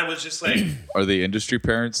Yeah. her dad was just like Are they industry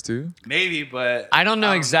parents too? maybe, but I don't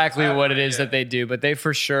know exactly I have what no it is idea. that they do, but they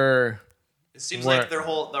for sure. It seems Where- like the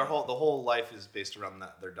whole life is based around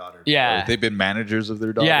their daughter. Yeah, They've been managers of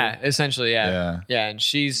their daughter. yeah, essentially, yeah, Yeah. and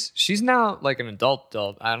she's now like an adult.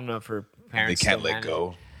 I don't know if her They parents can't still let manage go.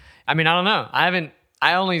 her. I mean, I don't know.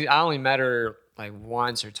 I only met her like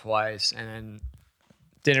once or twice, and then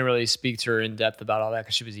didn't really speak to her in depth about all that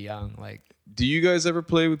because she was young. Like, Do you guys ever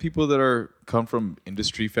play with people that come from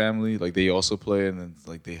industry family? Like they also play and then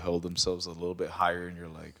like they hold themselves a little bit higher and you're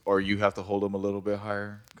like, or you have to hold them a little bit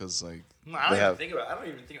higher because like No, I they don't have. even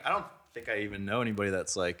think about. I don't think I even know anybody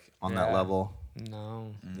that's like on that Yeah. level.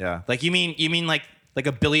 no, Yeah, like you mean like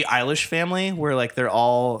a Billie Eilish family where like they're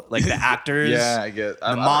all like the actors. Yeah, I get.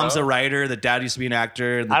 The mom's a writer. The dad used to be an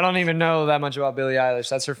actor. And I don't even know that much about Billie Eilish.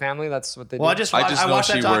 That's her family. That's what they do. well, I just I watched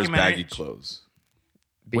know she that wears documentary. baggy clothes.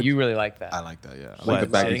 but you really like that. I like that. Yeah, I What, like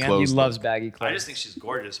the say it baggy again? clothes. He loves baggy clothes. I just think she's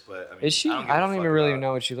gorgeous, but I mean, Is she? give I a don't fuck even really about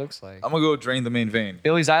know what she looks like. I'm gonna go drain the main vein.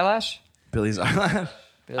 Billie's eyelash? Billie's Eilish.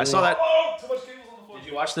 I saw that. Did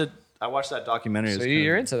you watch the? I watched that documentary. So It's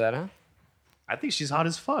you're kinda- into that, huh? I think she's hot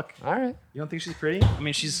as fuck. All right. You don't think she's pretty? I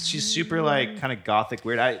mean, she's super like kind of gothic,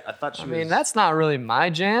 weird. I thought she I was. mean, that's not really my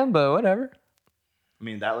jam, but whatever. I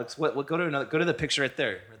mean, that looks. What? Go to another. Go to the picture right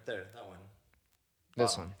there. That one.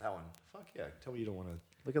 This one. That one. Fuck yeah! Tell me you don't want to.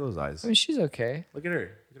 Look at those eyes. I mean, she's okay. Look at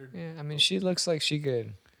her. Look at her. Yeah, I mean, she looks like she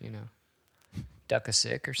could, duck a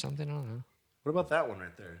sick or something. I don't know. What about that one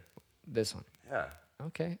right there? This one. Yeah.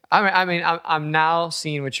 Okay. I'm now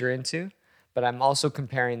seeing what you're into, but I'm also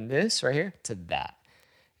comparing this right here to that.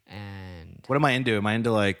 and What am I into? Am I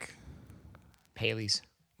into like? Paley's.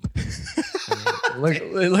 Look at Wait,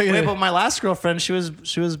 it. but my last girlfriend, she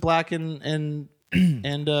was black and I think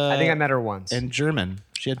I met her once. and German.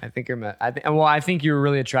 She had. I think I think you were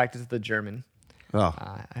really attracted to the German. Oh,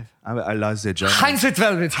 I love the German. Heinz with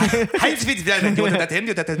Velvet.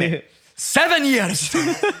 7 years.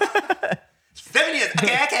 7 years.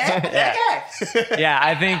 Okay. Yeah,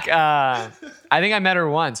 I think I met her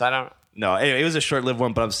once. I don't. No, anyway, it was a short-lived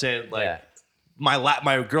one, but I'm saying like Yeah.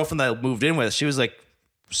 my girlfriend that I moved in with, she was like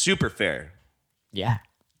super fair Yeah.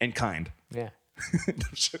 and kind. Yeah.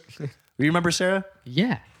 You remember Sarah?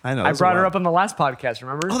 Yeah. I know, I it was brought a her while. up on the last podcast.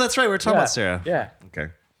 Remember? Oh, that's right. We were talking Yeah. about Sarah. Yeah.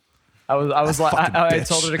 Okay. I was like, fucking I bitch.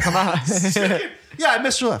 told her to come out. Yeah, I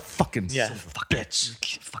missed her. Fucking Yeah. son of a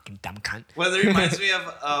bitch. Fucking dumb cunt. Well, it reminds me of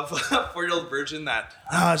a 4-year-old virgin that.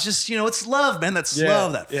 Oh, it's just it's love, man. That's Yeah,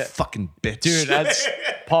 love. That yeah. fucking bitch. Dude, that's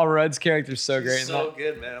Paul Rudd's character's so great. in so that.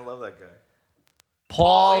 good, man. I love that guy.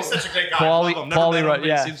 Paul, he's such a great guy. Paulie, Love him. Never Paulie met him, Rudd, but he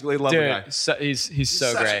yeah, seems like a lovely guy. dude, so, he's so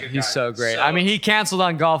such a great. good He's guy. so great. So- I mean, he canceled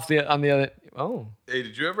on golf on the other. Oh Hey,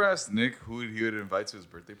 did you ever ask Nick who he would invite to his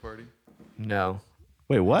birthday party? no,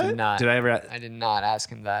 Wait, what? did not. Did I ever? I did not ask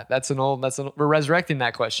him that. We're resurrecting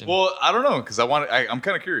that question. Well, I don't know because I'm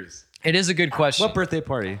kind of curious. It is a good question. What birthday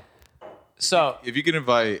party? So If you could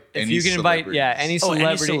invite if any you can invite, celebrities. any Oh, any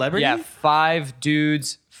celebrity, celebrity? yeah, 5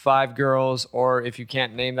 dudes, 5 girls, or if you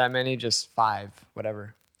can't name that many, just 5,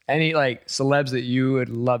 whatever. Any like celebs that you would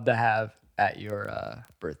love to have at your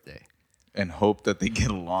birthday. and hope that they get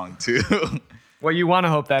along too. Well, you want to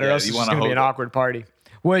hope that, or Yeah, else you it's just wanna going to be an hope that. awkward party.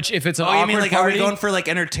 Which, if it's an Oh, awkward you mean like party, are we going for like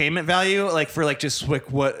entertainment value? Like for like just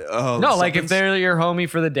like what? Oh, no, like if something's- they're your homie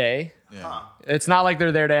for the day. Yeah. It's not like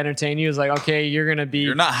they're there to entertain you. It's like, okay, you're gonna be.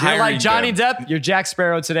 You're not like hiring Johnny them. Depp. You're Jack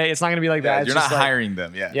Sparrow today. It's not gonna be like that. It's You're not just like- hiring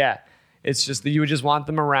them. Yeah. Yeah, it's just that you would just want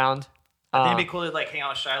them around. I think it'd be cool to like hang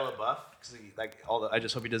out with Shia LaBeouf because like I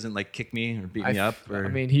just hope he doesn't like kick me or beat me up. Or I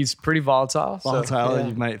mean, he's pretty volatile. so, volatile. yeah.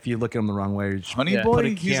 You might if you look at him the wrong way. You just, Honey Yeah. boy, Put a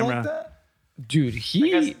he's camera. like that. Dude,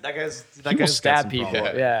 he that will got stab some people.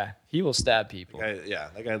 problems. Yeah, he will stab people.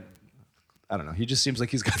 That guy. I don't know. He just seems like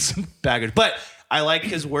he's got some baggage, but I like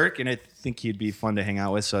his work, and I think he'd be fun to hang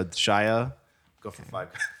out with. So Shia, go for 5.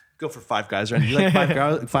 Go for 5 guys, right? You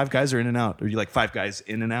like 5 guys or In and Out, or you like 5 guys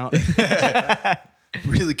in and out?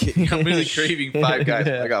 I'm really craving 5 guys.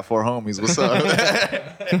 I got 4 homies. What's up?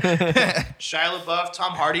 Shia LaBeouf,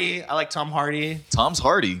 Tom Hardy. I like Tom Hardy. Tom's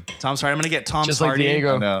Hardy. Tom's Hardy. I'm gonna get Tom Just like Hardy.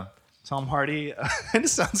 Diego. No. Tom Hardy. And it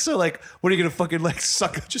sounds so like, what are you gonna fucking like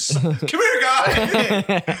suck? Just suck. Come here,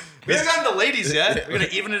 guy. We haven't gotten the ladies yet. We're gonna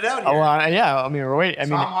even it out here. Oh, well, yeah. I mean, we're wait. I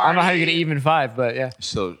mean, I don't know how you're gonna even 5, but yeah,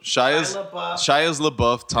 So Shia's LaBeouf.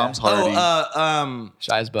 LaBeouf, Tom's Hardy.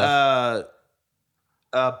 Shy's buff.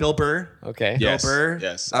 Bill Burr. Okay. Yes. Bill Burr.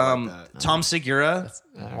 Yes, I like that. Tom Segura.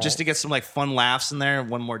 right. Just to get some like fun laughs in there.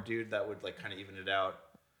 One more dude that would like kind of even it out.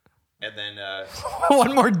 And then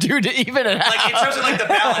One more dude to even it out. like in terms of like the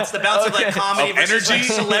balance of like comedy Of versus like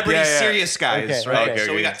energy? celebrity Yeah, yeah. serious guys, Okay, right? okay.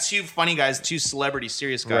 So we Okay. got 2 funny guys, 2 celebrity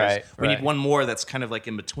serious guys. Right, we right. need one more that's kind of like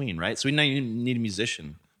in between, right? So we need a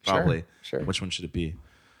musician, probably. sure. Which one should it be?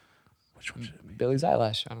 Which one should it be? Billy's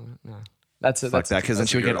eyelash. I don't know. No. That's it. Fuck that, because then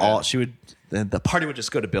she would get all. She would. The party would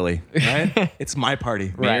just go to Billy, right? It's my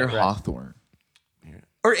party. Mayor right. Hawthorne.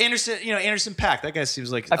 Or Anderson, Anderson .Paak. That guy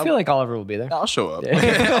seems like. I feel like Oliver will be there. I'll show up.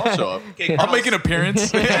 I'll show up. Okay, I'll make an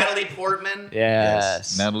appearance. Natalie Portman.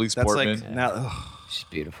 Yes. Natalie That's Portman. like She's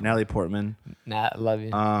beautiful. Natalie Portman. Nat, love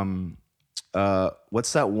you.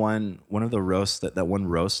 What's that one? One of the roast that one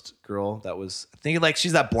roast girl that was. I think like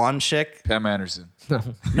she's that blonde chick. Pam Anderson.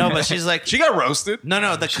 No, but she's like She got roasted.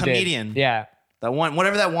 no, the She did. comedian. Yeah. That one,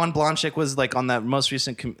 whatever that one blonde chick was like on that most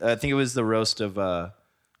recent. I think it was the roast of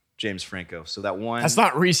James Franco. So that one. That's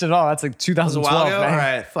not recent at all. That's like was a 2012. while ago. man. All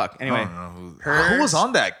right, fuck. I Anyway, don't know Hers- who was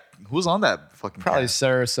on that. Who was on that fucking? Probably cast?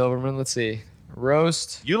 Sarah Silverman. Let's see.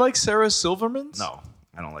 Roast. You like Sarah Silverman? no,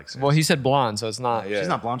 I don't like. Sarah. Well, he said blonde, so it's not. Yeah. She's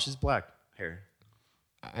not blonde. She's black hair.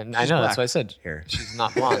 And I know, that's black. what I said. Hair. She's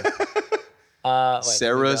not blonde. Wait,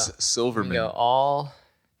 Sarah's let me Silverman. go all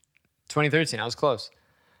 2013. I was close.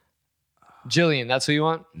 Jillian, that's who you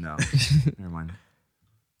want? No, never mind.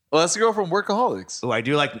 Well, that's the girl from Workaholics. Oh, I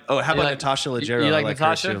do like. Oh, how You about like- Natasha you Leggero? like I her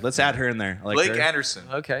Natasha? too. Let's add her in there. I like Blake her. Anderson.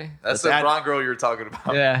 Okay. That's Let's the add- blonde girl you were talking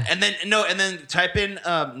about. Yeah. And then type in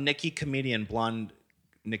Nikki comedian blonde.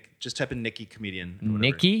 Nick, just type in Nikki comedian. or whatever.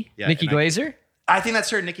 Nikki? Yeah, Nikki and Glazer? I think that's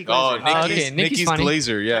her, Nikki Oh, Glazer. Nikki's, okay, Nikki's Nikki's funny.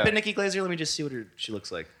 Glazer. Yeah, Type in Nikki Glazer. Let me just see what she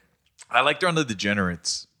looks like. I liked her on The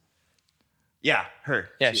Degenerates. Yeah, her.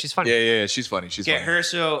 Yeah, she's funny. Yeah. She's funny. She's Get funny. her.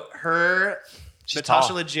 So her, She's Natasha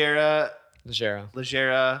tall. Leggero,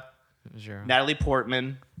 Legero. Natalie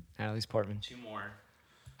Portman. Natalie's Portman. 2 more.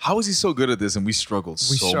 how is he so good at this? And we struggled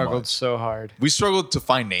We so struggled much. so hard. We struggled to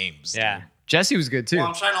find names. Yeah. Jesse was good too. Well,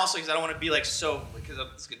 I'm trying also because I don't want to be like so because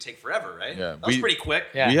it's gonna take forever, right? Yeah, that was pretty quick.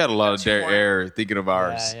 Yeah. We had a lot of Two dare more. air thinking of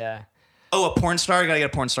ours. Yeah. Oh, a porn star. Gotta get a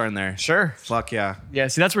porn star in there. Sure. Fuck yeah. Yeah.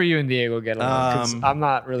 See, that's where you and Diego get along. 'Cause I'm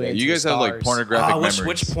not really. into You guys have like stars. pornographic Which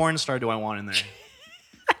memories. porn star do I want in there?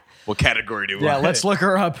 What category do we Yeah. want? Let's look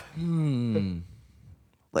her up.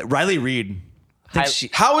 Like Riley Reid.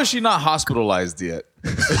 How is she not hospitalized yet?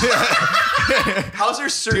 How's her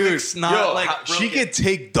cervix not Yo, like she broken? could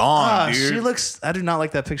take dong, dude. She looks. I do not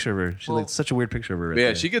like that picture of her. She looks such a weird picture of her. Right Yeah,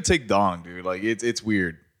 there. she could take dong, dude. Like it's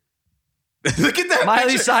weird. Look at that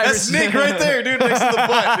Miley picture. Cyrus. That's Nick right there, dude, next to the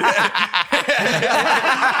butt.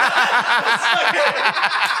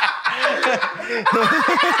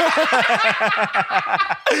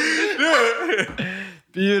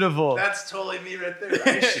 Beautiful. That's totally me right there.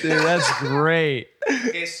 Dude, that's great.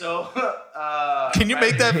 Okay, so Can you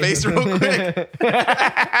make that face real quick?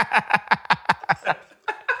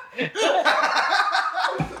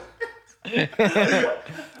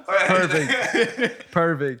 Perfect.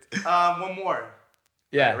 Perfect. one more.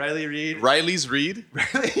 Yeah. Riley Reid. Riley's Reed.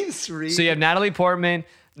 Riley's Reid. So you have Natalie Portman,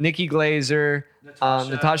 Nikki Glazer,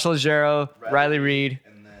 Natasha Leggero, Riley Reid.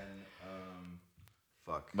 and then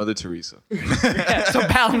fuck. Mother Teresa. To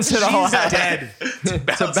balance it all out. Dead.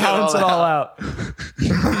 To balance it all out.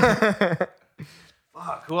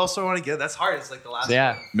 Fuck. Who else do I want to get? That's hard. It's like the last.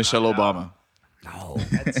 Yeah. Michelle Obama. No.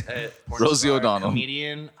 That's it. Porn Rosie star, O'Donnell.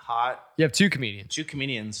 Comedian, hot. You have two comedians. Two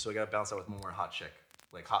comedians, so I gotta balance that with one more hot chick.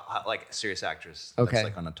 Like hot like serious actress. Okay. That's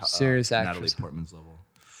like on a top, Serious Natalie actress. Portman's level.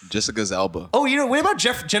 Jessica's Alba. Oh, you know, what about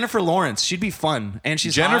Jennifer Lawrence? She'd be fun. And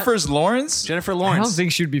she's Jennifer's hot. Lawrence? Jennifer I Lawrence. don't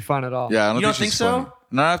think she'd be fun at all. Yeah, I don't You don't think she's think so? funny.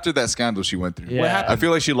 Not after that scandal she went through. Yeah. What happened? I feel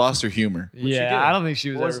like she lost her humor. Yeah, I don't think she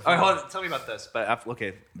was ever All right, fun. hold on. Tell me about this. But after,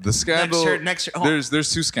 okay. The scandal. Next year- hold on.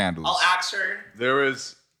 there's two scandals. I'll ask her.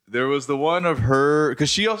 There was the one of her because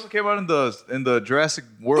she also came out in the Jurassic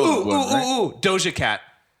World one, right? Doja Cat.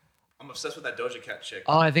 I'm obsessed with that Doja Cat chick.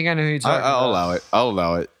 Oh, I think I know who you're talking I'll about.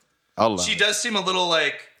 allow it. She does seem a little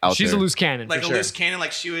like Out She's there. a loose cannon, like for a sure. loose cannon.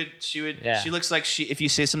 Like she would. Yeah. She looks like if you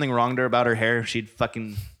say something wrong to her about her hair, she'd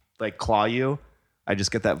fucking like claw you. I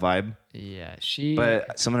just get that vibe. Yeah, she.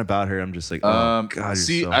 But something about her, I'm just like, oh god. You're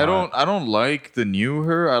See, so I hot. don't like the new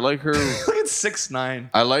her. I like her. Look at 6'9".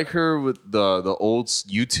 I like her with the old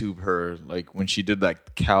YouTube her, like when she did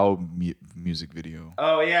that cow music video.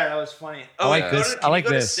 Oh yeah, that was funny. Oh, I like wait, this. Can I like you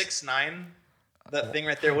go this. To 6'9". That thing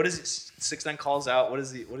right there. What is it? 6'9" calls out. What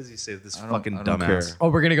does he say? This fucking I don't dumbass. care. Oh,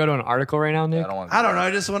 we're gonna go to an article right now, Nick. I don't want. I don't know.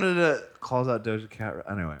 I just wanted to calls out Doja Cat.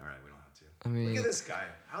 Anyway, all right, we don't have to. I mean, Look at this guy.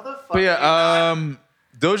 How the fuck? But yeah,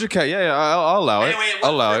 Doja Cat. Yeah, I'll allow it. Anyway,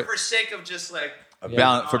 I'll allow it. for sake of just like, For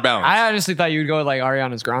balance. I honestly thought you would go with like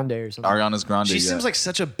Ariana's Grande or something. Ariana's Grande. she yeah. seems like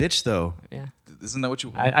such a bitch though. Yeah, Isn't that what you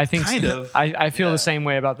want? I think Kind so. of. I feel the same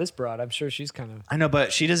way about this broad. I'm sure she's kind of. I know,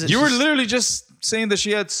 but she doesn't. You were she's- literally just saying that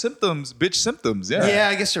she had bitch symptoms. Yeah. Yeah,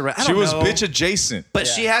 I guess you're right. I She don't was know. bitch adjacent. But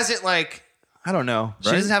she hasn't like. I don't know. She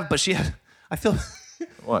Right? doesn't have. But she. I feel.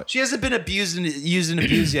 What? She hasn't been abused and used and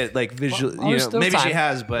abused yet, like visually. Well, there's still maybe she time.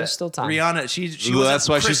 has, but There's still time. Rihanna, she Well, was that's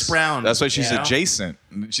why Chris she's Brown. That's why she's you know? adjacent.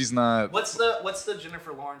 She's not. What's the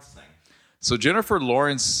Jennifer Lawrence thing? So Jennifer's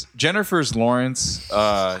Lawrence.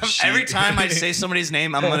 She- Every time I say somebody's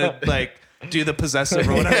name, I'm gonna like do the possessive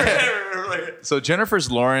or whatever. So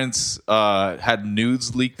Jennifer's Lawrence had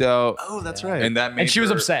nudes leaked out, Oh, that's right. and that made And she was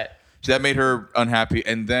her- upset. That made her unhappy.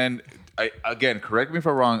 And then, again, correct me if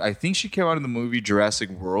I'm wrong. I think she came out in the movie Jurassic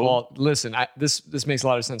World. Well, listen, this makes a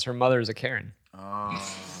lot of sense. Her mother is a Karen.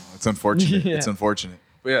 It's unfortunate. Yeah. It's unfortunate.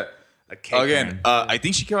 But yeah. cake Again, Karen. I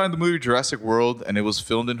think she came out in the movie Jurassic World, and it was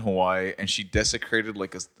filmed in Hawaii, and she desecrated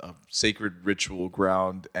like a sacred ritual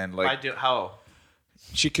ground, and I like do. How?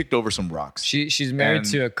 she kicked over some rocks, She's married And-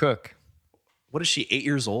 to a cook. What is she? 8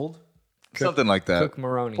 years old? something like that. Cook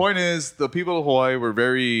Maroney. Point is, the people of Hawaii were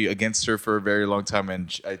very against her for a very long time,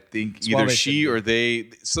 and I think why either they she should or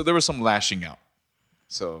they. So there was some lashing out.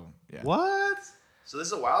 So yeah. What? So this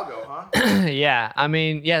is a while ago, huh? Yeah, I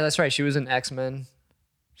mean, yeah, that's right. She was in X-Men.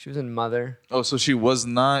 She was in Mother. Oh, so she was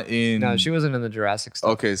not in. No, she wasn't in the Jurassic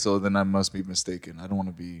stuff. Okay, so then I must be mistaken. I don't want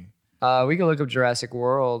to be. We could look up Jurassic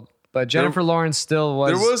World, but Jennifer Lawrence still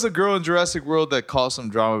was. There was a girl in Jurassic World that caused some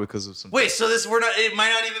drama because of some. Wait, so this it might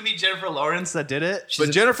not even be Jennifer Lawrence that did it. But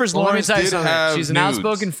Jennifer's Well, let me Lawrence tell you did something. have. She's an nudes.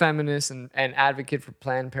 outspoken feminist and advocate for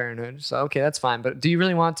Planned Parenthood. So okay, that's fine. But do you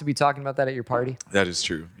really want to be talking about that at your party? That is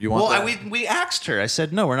true. You want? Well, that? we asked her. I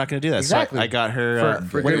said no, we're not going to do that. Exactly. So I got her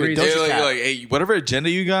For Wait, good wait, reason. they're Doja like, Cat. hey, whatever agenda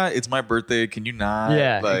you got, it's my birthday. Can you not?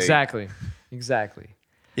 Yeah, like- exactly.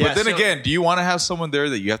 Yeah, But then so- again, do you want to have someone there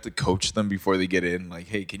that you have to coach them before they get in? Like,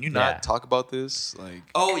 hey, can you not Yeah. talk about this? Like,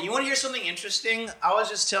 Oh, you want to hear something interesting? I was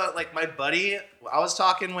just telling, like, my buddy, I was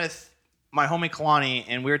talking with my homie Kalani,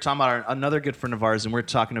 and we were talking about another good friend of ours, and we are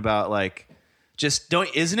talking about, like, just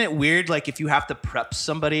isn't it weird, like, if you have to prep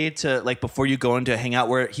somebody to, like, before you go into a hangout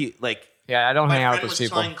where he, like, Yeah, I don't my hang out friend with was those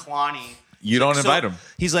people. telling Kalani, you don't so- invite them.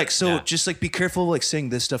 He's like, so Yeah. just, like, be careful, like, saying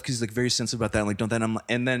this stuff, because he's, like, very sensitive about that, and, like, don't that,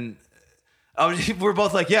 and then... we're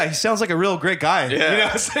both like, yeah, he sounds like a real great guy. Yeah. You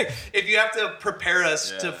know, it's like if you have to prepare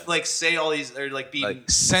us to like say all these or like be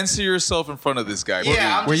Like, censor yourself in front of this guy.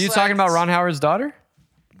 Yeah, I'm Were just you like- talking about Ron Howard's daughter?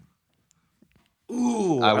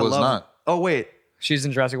 Ooh, I was love- not. Oh wait, She's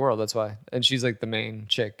in Jurassic World, that's why. And she's like the main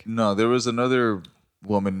chick. No, there was another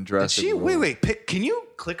woman in did Jurassic she? World. Wait. Can you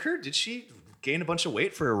click her? Did she gain a bunch of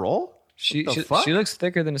weight for a role? She What the fuck? she looks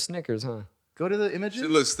thicker than a Snickers, huh? Go to the images. She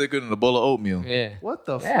looks thicker than a bowl of oatmeal. Yeah. What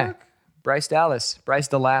the Yeah. fuck? Bryce Dallas.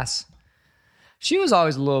 She was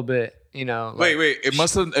always a little bit, you know. Like, Wait.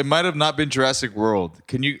 It might have not been Jurassic World.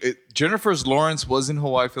 Jennifer Lawrence was in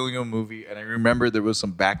Hawaii filming a movie, and I remember there was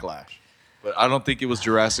some backlash, but I don't think it was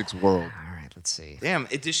Jurassic's World. All right, let's see. Damn,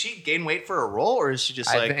 did she gain weight for a role, or is she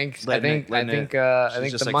just I like? think letting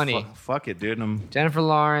she's just the money. Fuck it, dude. Jennifer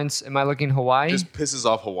Lawrence. Am I looking Hawaii? Just pisses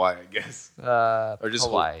off Hawaii, I guess. Or just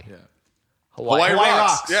Hawaii. Yeah. Hawaii. Hawaii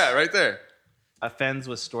rocks. rocks. Yeah, right there. Offends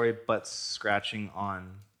with story butt scratching on.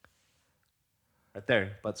 Right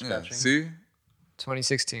there, butt Yeah. scratching. See?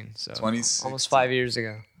 2016. So 2016. almost 5 years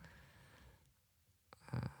ago.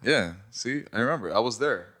 Yeah. See? I remember. I was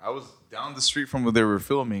there. I was down the street from where they were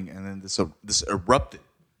filming, and then this erupted.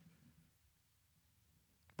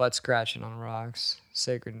 Butt scratching on rocks.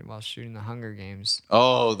 Sacred while shooting the Hunger Games.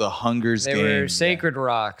 Oh, the Hunger's They game. were sacred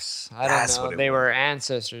rocks. I That's don't know. what it They were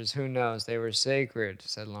ancestors. Who knows? They were sacred,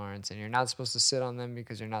 said Lawrence. And you're not supposed to sit on them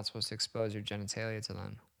because you're not supposed to expose your genitalia to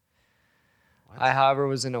them. I, however,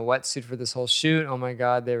 was in a wetsuit for this whole shoot. Oh my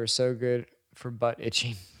God, they were so good for butt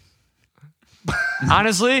itching.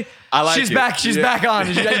 Honestly, I like she's it. back. She's Yeah. back on.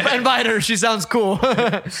 Invite her. She sounds cool.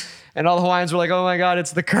 And all the Hawaiians were like, "Oh my God,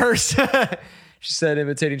 it's the curse." She said,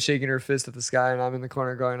 imitating shaking her fist at the sky, and I'm in the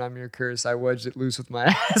corner going, "I'm your curse. I wedged it loose with my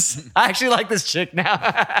ass." I actually like this chick now.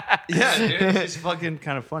 Yeah, dude, she's fucking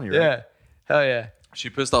kind of funny, right? Yeah. Hell yeah. She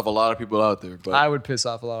pissed off a lot of people out there, but I would piss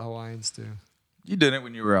off a lot of Hawaiians too. you didn't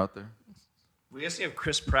when you were out there. We guess you have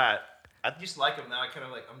Chris Pratt. I used to like him. Now I kind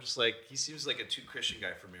of like. I'm just like he seems like a too Christian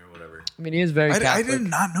guy for me or whatever. I mean, he is very I Catholic. did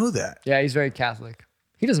not know that. Yeah, he's very Catholic.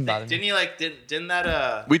 He doesn't bother Didn't me. he like? Didn't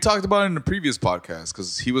that? We talked about it in the previous podcast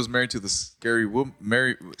because he was married to the scary woman,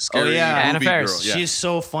 scary Anna movie Faris. girl. Yeah. She's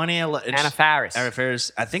so funny. Anna Faris. Anna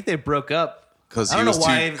Faris. I think they broke up. Because I he don't was know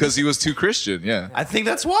why- because he was too Christian. Yeah, I think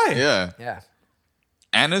that's why. yeah. Yeah.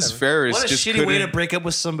 Anna's Faris. What a just shitty way to couldn't- break up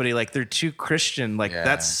with somebody. Like they're too Christian. Like Yeah.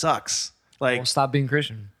 that sucks. Like Well, stop being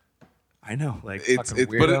Christian. I know. Like It's Fucking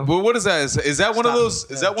but weirdo. what is that? Is that one of those?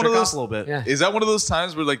 Is that one of jerk those? off a little bit. Yeah. Is that one of those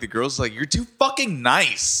times where like the girls like you're too fucking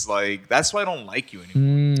nice? Like that's why I don't like you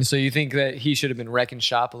anymore. So you think that he should have been wrecking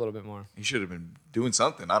shop a little bit more? You should have been doing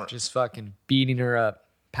something. I don't Just fucking beating her up,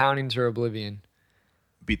 pounding to her oblivion,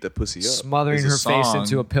 beat that pussy up. smothering her There's a face song.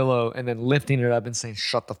 into a pillow, and then lifting her up and saying,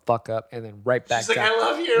 "Shut the fuck up," and then right back She's like, down. I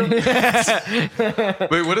love you.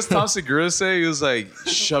 Wait, what does Tom Segura say? He was like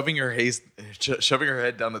shoving her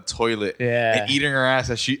head down the toilet, Yeah. and eating her ass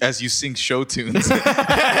as you sing show tunes.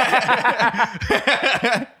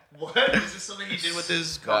 What is this something he did with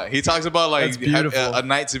his? He talks about like That's beautiful. a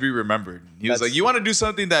night to be remembered. He was That's- like, you want to do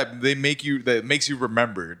something that makes you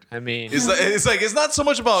remembered. I mean, It's like it's not so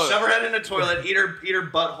much about Shove her head in a toilet, eat her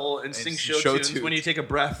butthole, and sing show tunes when you take a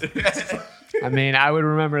breath. I would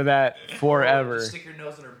remember that forever. Just stick your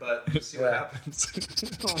nose in her butt. Just see what happens.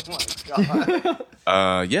 Oh my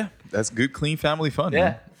god. yeah, that's good, clean family fun.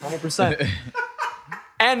 Yeah, 100%.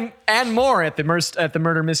 And more at the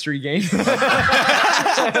murder mystery game.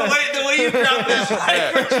 The way you grab this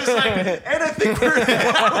mic, we're just like, and I think we're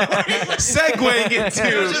Segueing it was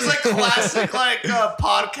into just like classic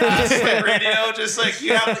podcast like radio. Just like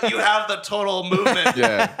you have the total movement.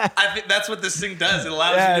 yeah. I think that's what this thing does. It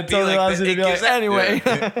allows Yeah, you it to be totally like. allows you to be gives like, that- anyway.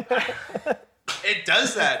 It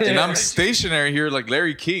does that. And I'm stationary here like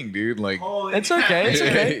Larry King, dude. Like It's okay. It's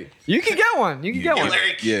okay. You can get one. You can get one.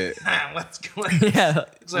 Larry King. Yeah. What's going on? Yeah.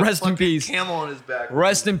 He's like Rest in fucking peace. Camel on his back.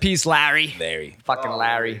 Rest in peace, Larry. Larry. Fucking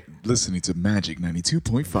Larry. Listening to Magic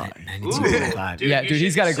 92.5. Yeah, dude,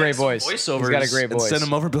 he's got a great voice. He's He's got a great voice. Send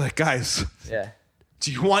him over. Be like, guys, Yeah.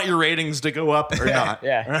 do you want your ratings to go up or not?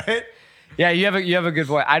 Yeah. Right. Yeah, you have a good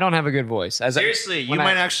voice. I don't have a good voice. Seriously, you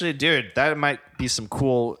might actually, dude. That might be some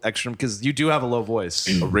cool extra because you do have a low voice.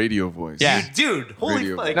 A radio voice. Yeah. Dude, holy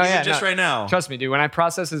Radio. fuck! No, even yeah, just no. right now. Trust me, dude. When I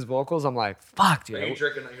process his vocals, I'm like, fuck, dude. You're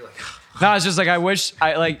drinking. You're like, No, it's just like I wish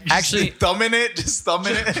I like actually Thumbing it, just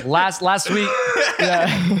thumbing it. last week.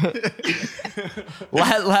 Yeah.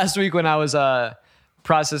 last week when I was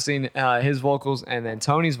processing his vocals and then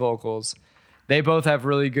Tony's vocals, they both have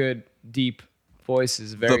really good deep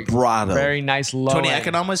voices. Very Vibrato. very nice low. Tony end.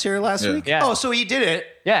 Econom was here last Yeah. week. Yeah. Oh, so he did it.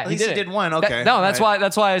 Yeah, At least he it. did one. That- Okay. no, that's All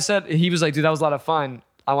right. why I said he was like, dude, that was a lot of fun.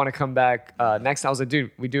 I want to come back next. I was like,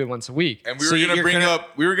 dude, we do it once a week. And we So were you're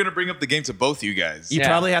gonna bring up the game to both you guys. You Yeah.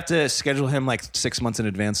 probably have to schedule him like 6 months in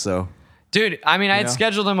advance, though. Dude, I mean, I had know?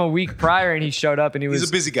 scheduled him a week prior and he showed up and he He's was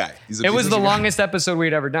a busy guy. it was the longest episode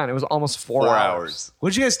we'd ever done. It was almost 4 4 hours. hours. What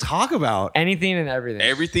did you guys talk about? Anything and everything.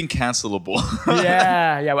 Everything cancelable.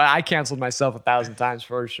 Yeah, well, I canceled myself 1,000 times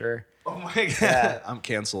for sure. Oh my god, I'm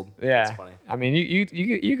canceled. Yeah, That's funny. I mean,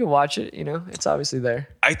 you can watch it. You know, it's obviously there.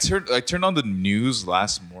 I turned on the news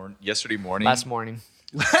yesterday morning. Last morning.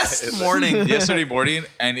 Last morning. yesterday morning,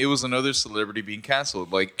 and it was another celebrity being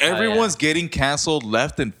canceled. Like everyone's getting canceled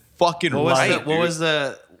left and fucking What was right. the? What dude. was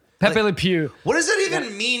the? Pepe Le Pew. What does that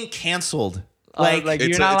even mean? Canceled? Like It's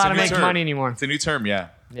you're a- not it's a allowed to new make term. money anymore. It's a new term. Yeah,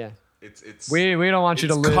 Yeah, it's we don't want you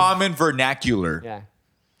to it's live. common vernacular. Yeah,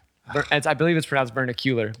 I believe it's pronounced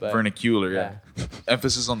vernacular, but Vernacular. Yeah.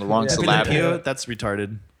 Emphasis on the wrong Pepe Le syllable. Pew? That's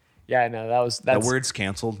retarded. yeah, no, that's That word's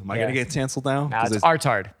canceled. Am I Yeah. gonna get canceled now? Nah, 'Cause it's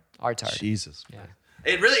artard. Artard. Jesus. Yeah.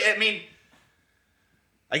 It really. I mean,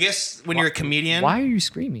 I guess when you're a comedian. Why are you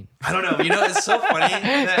screaming? I don't know. You know, it's so funny.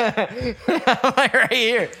 That, I'm like right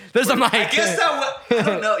here. There's a mic. I guess that. I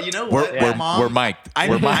don't know. You know what? We're Mom? mic'd. I,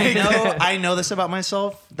 We're I mic'd. know. I know this about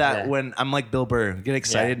myself. That Yeah. when I'm like Bill Burr, get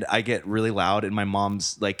excited, I get really loud, and my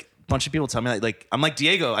mom's like. A bunch of people tell me like I'm like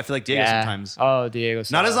Diego. I feel like Diego Yeah. sometimes. Oh, Diego.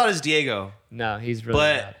 Not as loud as Diego, No, he's really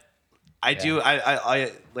but loud. I do.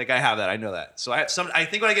 I like I have that. I know that. So I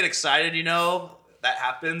think when I get excited, you know, that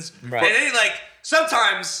happens. Right. And then like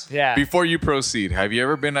sometimes. Yeah. Before you proceed, have you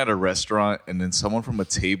ever been at a restaurant and then someone from a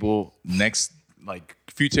table next, like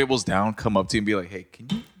a few tables down, come up to you and be like, "Hey,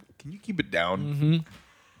 can you keep it down?"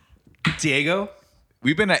 Diego.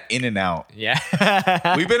 We've been at In-N-Out. Yeah.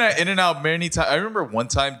 We've been at In-N-Out many times. I remember one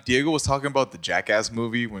time Diego was talking about the Jackass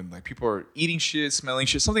movie when like people are eating shit, smelling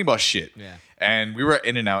shit, something about shit. Yeah. And we were at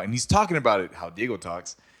In-N-Out and he's talking about it, how Diego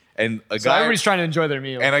talks. And a So guy everybody's trying to enjoy their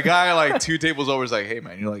meal. and a guy like 2 tables over is like, "Hey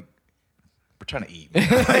man," you're like, "We're trying to eat."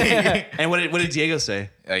 And what did Diego say?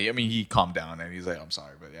 I mean, he calmed down and he's like, "I'm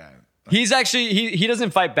sorry, but yeah." He's actually he doesn't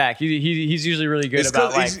fight back. He's usually really good It's about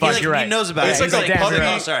 'cause like he's- fuck, He you're right. He knows about It's it. like He's a damn, puppy. you're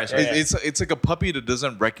right. Oh, sorry. It's like a puppy that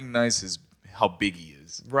doesn't recognize how big he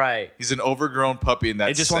is. Right. He's an overgrown puppy in that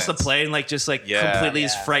It just wants to sense. play and like just like Yeah. completely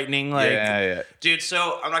is Yeah. frightening. Like, yeah. dude.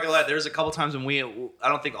 So I'm not gonna lie. There was a couple times when I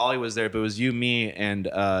don't think Ollie was there, but it was you, me, and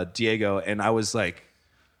Diego, and I was like,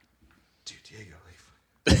 dude, Diego.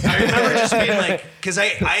 Like, I remember just being like, because I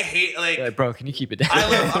hate like. Like, bro, can you keep it down?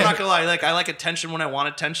 I'm not gonna lie. Like I like attention when I want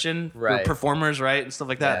attention. Right. For performers, right, and stuff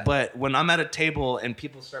like that. Yeah. But when I'm at a table and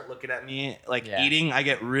people start looking at me like Yeah. eating, I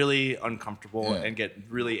get really uncomfortable Yeah. and get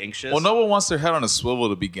really anxious. Well, no one wants their head on a swivel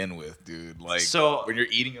to begin with, dude. Like, So- when you're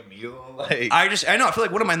eating a meal, like, I know. I feel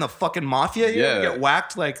like what am I in the fucking mafia here? Yeah. Get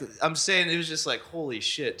whacked. Like I'm saying, it was just like holy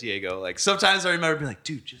shit, Diego. Like sometimes I remember being like,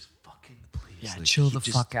 dude, just fucking please. Yeah, like, chill you the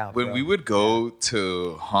just- fuck out. when bro. we would go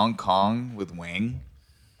to Hong Kong with Wang,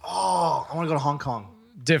 Oh, I want to go to Hong Kong.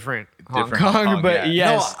 different Hong Different Kong, Hong Kong, but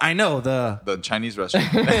yeah. yes. No, I know the. the Chinese restaurant.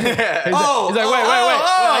 Oh, He's like, wait,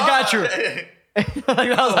 I got you. Like,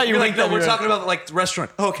 that was how you You're like, linked no, up we're your- talking about like the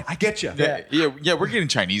restaurant. Oh, okay, I get you. yeah, we're getting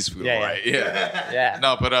Chinese food, Yeah, all yeah. right? Yeah. Yeah.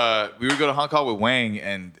 No, but we would go to Hong Kong with Wang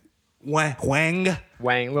and Wang.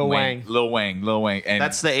 Lil Wang. Lil Wang, and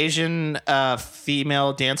That's the Asian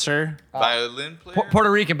female dancer. violin player. Puerto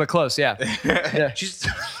Rican, but close. Yeah. Yeah. She's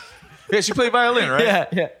Yeah, she played violin, right?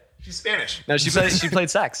 Yeah. she's Spanish. No, she played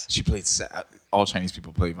sax. She played. All Chinese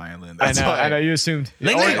people play violin. I That's know. why. I know. You assumed.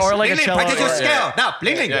 Ling or, ling, or like ling a ling, cello. practice your or- scale. Now,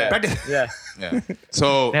 bling ling, Yeah. practice. Yeah. Yeah.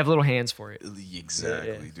 So They have little hands for it.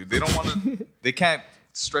 exactly, dude. They don't want to. They can't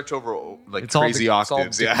stretch over like It's all crazy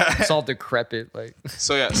octaves. Yeah. It's all decrepit. Like.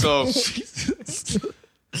 So yeah.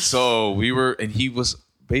 So we were, and he was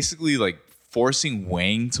basically like forcing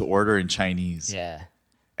Wang to order in Chinese. Yeah.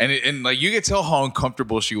 And like you could tell how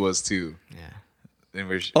uncomfortable she was too. Yeah. And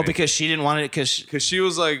we're- Oh, because she didn't want it. Because Cause she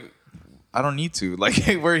was like, I don't need to. Like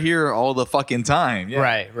we're here all the fucking time. Yeah.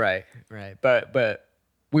 Right. But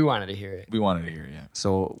we wanted to hear it. We wanted to hear, yeah.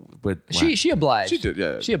 so, but She obliged. She did,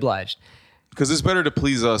 yeah. She obliged. Because it's better to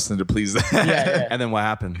please us than to please them. Yeah. And then what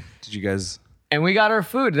happened? Did you guys? And we got our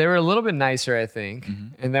food. They were a little bit nicer, I think.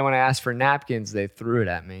 And then when I asked for napkins, they threw it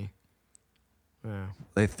at me.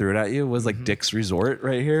 They threw it at you. It was like Dick's Resort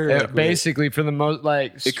right here. Like, Basically, for the most,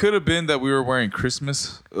 like, It could have been that we were wearing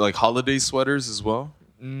Christmas, like holiday sweaters as well.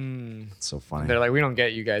 it's so funny. they're like, we don't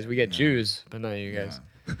get you guys. We get Jews, but not you guys.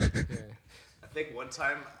 I think one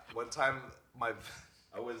time,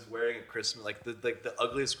 I was wearing a Christmas like the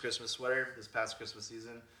ugliest Christmas sweater this past Christmas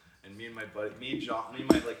season, and me and my buddy, John, me and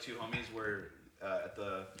my like two homies were at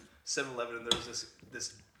the 7-Eleven, and there was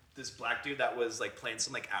this black dude that was like playing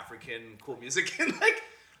some like African cool music, and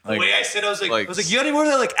the way I said, I was like, you got any more of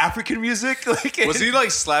that like African music? Like, Was he like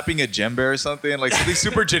slapping a djembe or something? Like something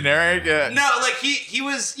super generic? Yeah. No, like he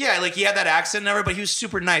was, like he had that accent and everything, but he was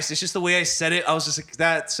super nice. It's just the way I said it. I was just like,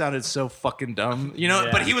 that sounded so fucking dumb, Yeah.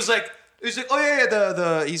 But he was like, oh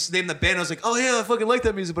yeah, he's named the band. I was like, oh yeah, I fucking like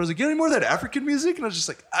that music. But I was like, you got any more of that African music? And I was just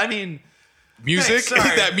like, I mean, Music? thanks,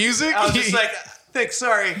 sorry. That music? I was just like, thanks,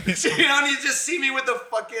 sorry. And you just see me with the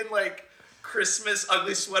fucking like Christmas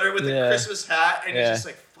ugly sweater with Yeah. the Christmas hat, and Yeah. he's just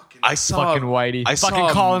like, fucking. I saw Fucking whitey. I Fucking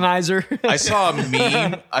saw, colonizer. I saw a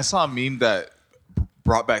meme. I saw a meme that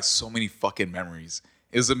brought back so many fucking memories.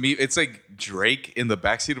 It was a meme. It's like Drake in the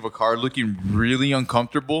backseat of a car looking really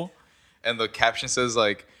uncomfortable, and the caption says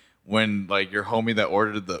like, when like your homie that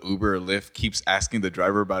ordered the Uber or Lyft keeps asking the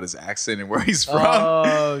driver about his accent and where he's from.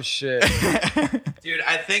 Oh, shit. Dude,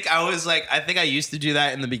 I think I used to do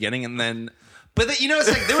that in the beginning, and then, but it's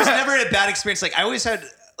like there was never a bad experience. Like I always had,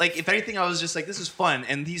 like if anything, I was just like, this is fun,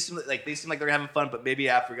 and they seem like they're having fun, but maybe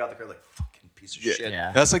after we got the car, like fucking piece of shit.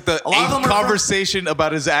 Yeah. That's like the A lot of them eighth are from- conversation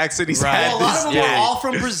about his accent he's Right. had Well, a lot this of them day. were all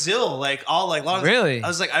from Brazil. Like all like a lot of, Really? I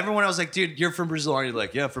was like everyone. I was like, dude, you're from Brazil, aren't you?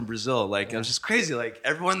 Like, yeah, from Brazil. Like it was just crazy. Like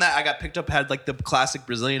everyone that I got picked up had like the classic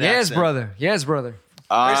Brazilian Yes, accent. brother. Yes, brother.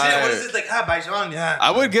 What is it like? Baijon, yeah.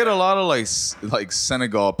 I would get a lot of like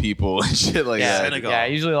Senegal people and shit like Yeah, that. Senegal. yeah.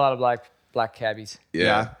 Usually a lot of black cabbies,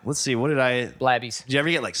 Yeah. Let's see. What did I? blabbies. Did you ever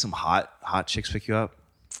get like some hot chicks pick you up?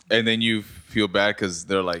 And then you feel bad because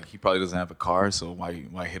they're like, he probably doesn't have a car, so why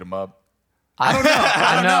hit him up? I don't know.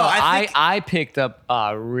 I don't know. I think- I picked up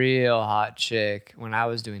a real hot chick when I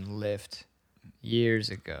was doing Lyft years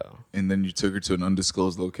ago. And then you took her to an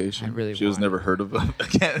undisclosed location. I really She was wanted never heard of I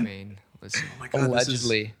again. mean, listen. God, this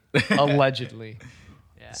is- allegedly.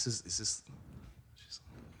 Is this?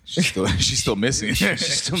 She's still missing. They're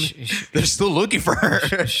Is still looking for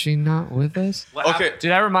her. she not with us? Okay.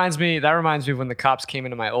 Dude, that reminds me of when the cops came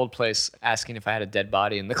into my old place asking if I had a dead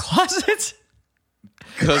body in the closet.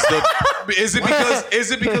 Because is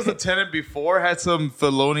it because the tenant before had some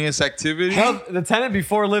felonious activity? Hell, the tenant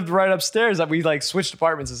before lived right upstairs. That we like switched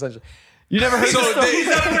apartments essentially. You never heard So this story?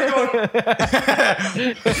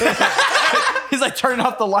 He's like turning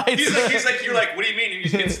off the lights. He's like, you're like, what do you mean? And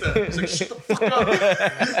he gets he's like, shut the fuck up.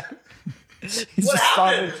 He's What just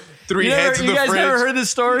happened? Three heads in you the guys fridge. never heard this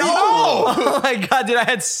story? No. Oh my god, dude! I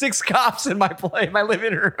had 6 cops in my my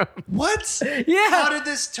living room. What? Yeah. How did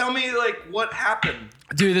this tell me like what happened?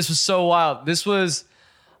 Dude, this was so wild. This was,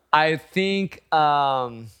 I think,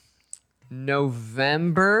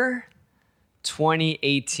 November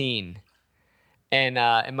 2018, and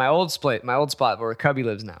in my old spot where Cubby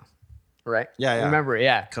lives now, right? Yeah, yeah. Remember it?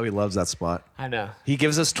 Yeah, Cubby loves that spot. I know. He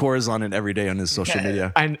gives us tours on it every day on his social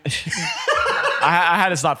media. I had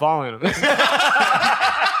to stop following him.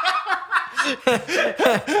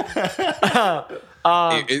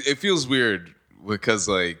 It feels weird because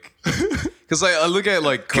like I look at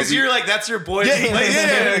like Because Cubby- you're like, that's your boy.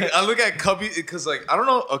 yeah. I look at Cubby because like I don't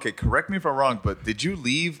know. Okay, correct me if I'm wrong, but did you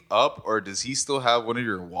leave up or does he still have one of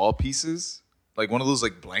your wall pieces, like one of those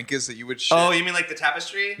like blankets that you would share? Oh, you mean like the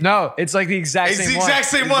tapestry? No, it's like the exact It's same the one. exact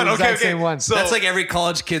same It's one. the Okay, exact okay. same one. So That's like every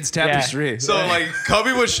college kid's tapestry. so like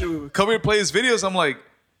Cubby would play his videos. I'm like,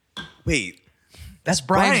 wait, that's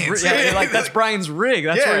Brian's. Brian's. Yeah, Yeah. like that's Brian's rig.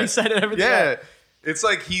 That's where he set it everything. Yeah, up. it's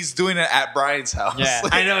like he's doing it at Brian's house. Yeah.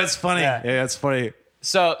 I know, it's funny. Yeah. Yeah, it's funny.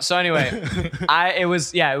 So anyway, it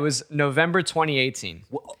was November 2018.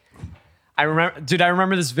 I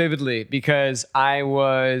remember this vividly because I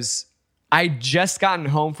just gotten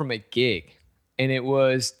home from a gig, and it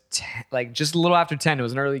was like just a little after 10. It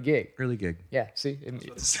was an early gig. Early gig. Yeah, see,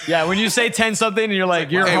 yeah. When you say 10 something, and you're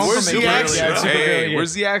like you're Hey, home where's from a the gig. accent? Yeah, super Hey, early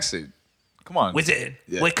where's the accent? Come on. Was it?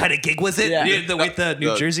 Yeah. What kind of gig was it? Yeah. With the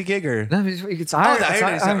New Jersey gig or? gig. No, it's Oh, it's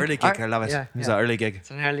an early gig. I love it. Yeah, It's an early gig.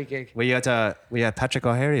 It's an early gig. We had Patrick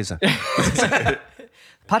O'Harry's.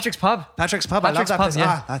 Patrick's Pub. Patrick's Pub. Patrick's I love that Pub, place.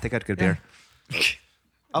 yeah. I think I had good beer.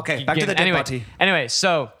 Okay, back to the dead anyway, body. Anyway,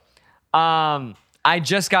 so I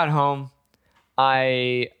just got home.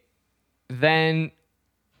 I then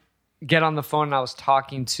get on the phone and I was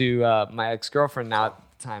talking to my ex-girlfriend now at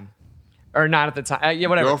the time. or not at the time. Yeah,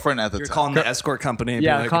 whatever. Girlfriend at the You're time. calling the escort company. And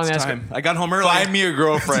Yeah, being like, calling it's the time. I got home early. Find me a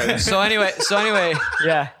girlfriend. So anyway,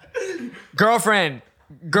 yeah, girlfriend,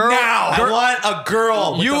 girl. now. I want a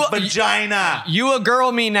girl with You- a vagina. You a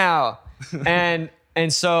girl me now. and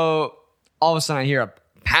so all of a sudden I hear a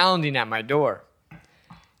pounding at my door.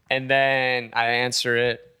 And then I answer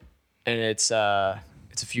it and it's a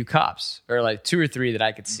few cops or like 2 or 3 that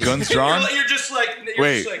I could see. Guns drawn? You're just like.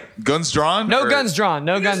 Wait, guns drawn? No Or- guns drawn.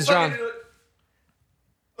 No guns drawn.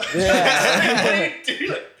 Yeah.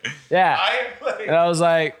 Yeah. And I was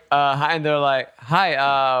like, hi, and they're like,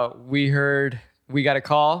 hi, we got a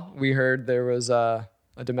call. We heard there was a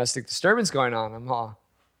domestic disturbance going on. And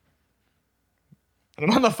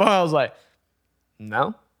I'm on the phone. I was like,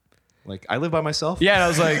 no. Like, I live by myself. Yeah, and I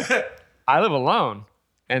was like, I live alone.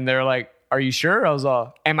 And they're like, are you sure? I was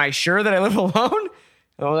all, am I sure that I live alone?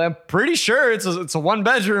 Well, I'm pretty sure it's a 1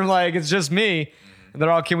 bedroom. Like, it's just me. And they're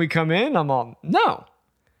all, can we come in? I'm all, no.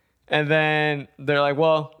 And then they're like,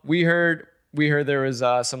 well, we heard there was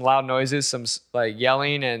some loud noises, some like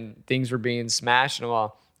yelling and things were being smashed. And I'm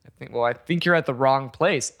all, I think you're at the wrong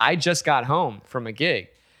place. I just got home from a gig.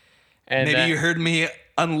 And Maybe then- you heard me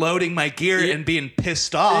unloading my gear and being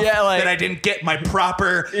pissed off Yeah, like- that I didn't get my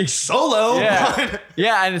proper solo. Yeah.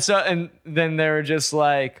 Yeah. And then they were just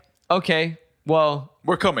like, okay, well,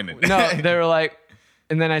 We're coming in. no, they were like,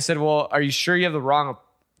 and then I said, well, are you sure you have the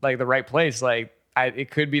right place? Like,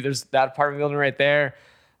 it could be, there's that apartment building right there.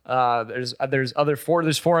 There's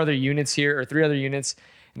 4 other units here or 3 other units.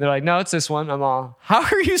 And they're like, no, it's this one. I'm all, how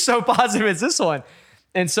are you so positive it's this one?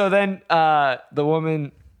 And so then the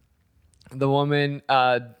woman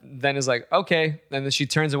then is like, okay. And then she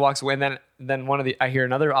turns and walks away. And then I hear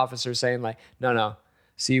another officer saying like, no,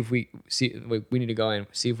 we need to go in,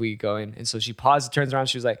 see if we go in. And so she paused, turns around.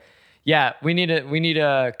 She was like, yeah, we need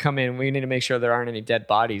to come in. We need to make sure there aren't any dead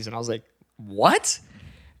bodies. And I was like, what?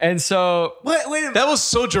 And so Wait a minute. That was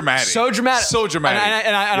so dramatic. so dramatic. And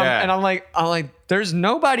Yeah. I'm like, there's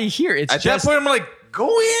nobody here. It's At just that point, I'm like, go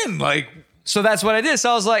in. Like, so that's what I did. So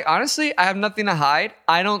I was like, honestly, I have nothing to hide.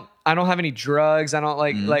 I don't have any drugs. I don't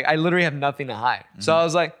like I literally have nothing to hide. So I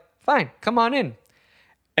was like, fine, come on in.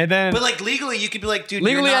 And then But like legally, you could be like, dude,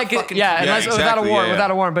 legally you're not I could, fucking unless exactly,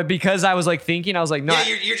 without a warrant. But because I was like thinking, I was like, no,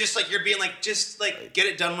 Yeah, you're just like, you're being like, just like get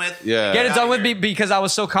it done with. Yeah. get it Out done of with here. because I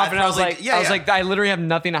was so confident. I was probably- like, yeah, yeah. I literally have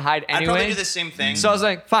nothing to hide I'd probably anyway. do the same thing. So I was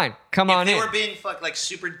like, fine, come if on they in. were being like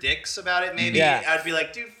super dicks about it, maybe Yeah. I'd be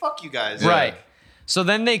like, dude, fuck you guys. Right. So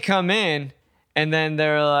then they come in and then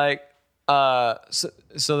they're like,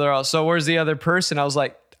 so they're all, so where's the other person? I was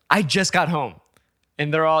like, I just got home.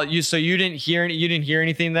 And they're all, you didn't hear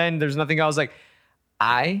anything then? There's nothing. I was like,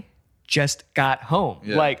 I just got home.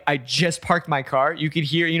 Yeah. Like I just parked my car. You could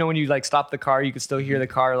hear, when you like stop the car, you could still hear the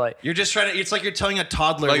car like, You're just trying to. It's like you're telling a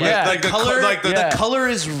toddler. Like, Yeah. like the color, like the, Yeah. the color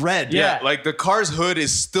is red. Yeah. like the car's hood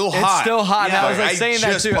is still it's hot. still hot. And Yeah. I was like Like, I saying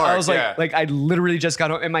that just too. I parked, was like, yeah. like I literally just got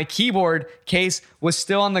home and my keyboard case was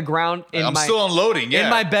still on the ground in I'm my still unloading. Yeah. in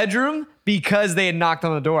my bedroom because they had knocked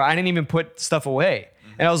on the door. I didn't even put stuff away.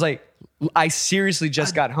 And I was like, I seriously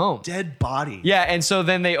just got home. Dead body. Yeah, and so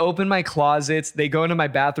then they open my closets. They go into my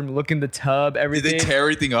bathroom, look in the tub, Did everything. they tear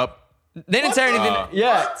everything up? They didn't tear anything.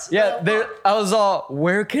 Yeah, What? yeah. I was all,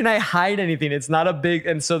 where can I hide anything? It's not a big.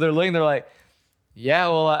 And so they're looking. They're like, yeah,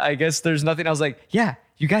 well, I guess there's nothing. I was like, yeah,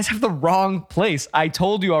 you guys have the wrong place. I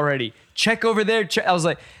told you already. Check over there. I was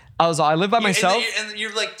like, I live by myself. And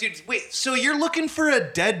you're like, dude, wait. So you're looking for a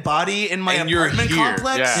dead body in my And you're apartment here.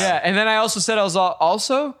 complex? Yeah. Yeah, and then I also said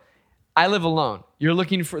also I live alone. There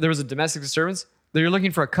was a domestic disturbance. You're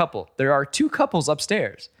looking for a couple. There are 2 couples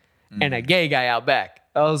upstairs and a gay guy out back.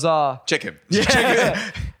 I was Check him. yeah.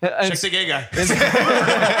 Check the gay guy.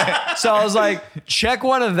 So I was like, check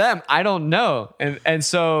one of them. I don't know. And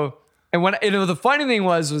so the funny thing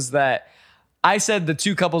was that I said the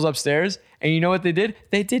 2 couples upstairs, and you know what they did?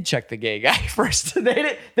 They did check the gay guy first.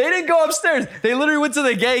 They didn't go upstairs. They literally went to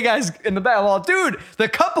the gay guys in the back. Well, dude, the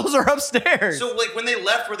couples are upstairs. So like when they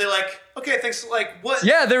left, were they like, okay, thanks? Like what?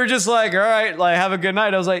 yeah, they were just like, all right, like have a good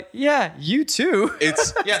night. I was like, yeah, you too.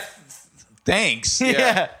 It's Yeah. thanks.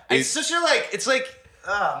 Yeah. It's such a like. It's like.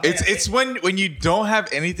 Oh, man. It's when you don't have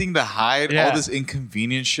anything to hide, Yeah. all this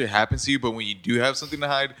inconvenient shit happens to you. But when you do have something to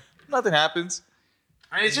hide, nothing happens.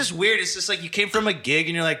 And it's just weird. It's just like you came from a gig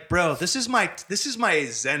and you're like, bro, this is my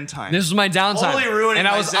zen time. This was my downtime. Totally ruining and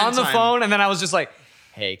I my was zen on the time. phone, and then I was just like,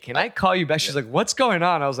 hey, can I call you back? She's like, what's going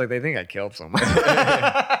on? I was like, they think I killed someone.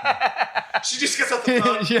 She just gets off the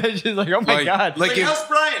phone. Yeah, she's like, oh my Like- God. like Like, if- how's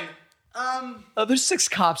Brian? Oh, there's 6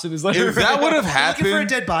 cops in his living If that would have Looking for a happened,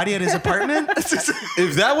 dead body at his apartment?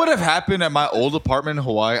 if that would have happened at my old apartment in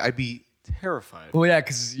Hawaii, I'd be terrified. Well, yeah,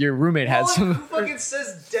 because your roommate had Who some. fucking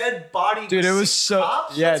says dead body? Dude, with it was 6 so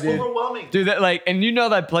cops? yeah, That's dude. overwhelming. Dude, that like, and you know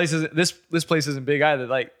that place is this place isn't big either.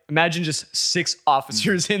 Like, imagine just 6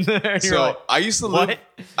 officers in there. And you're So like, I used to live. what?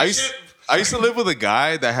 I used to live with a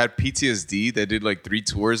guy that had PTSD that did like 3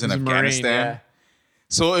 tours in He's a Marine, Afghanistan. yeah.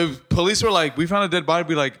 So if police were like, "We found a dead body," I'd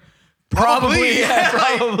be like, Probably, yeah,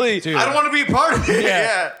 probably. I don't want to be a part of it.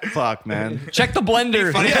 Yeah. Yeah. Fuck, man. Check the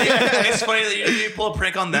blender. Funny, it's funny that you pull a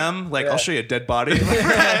prank on them. Like, I'll show you a dead body.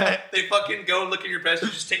 They fucking go look in your bed. You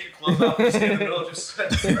just take your clothes off, and stand in the middle, just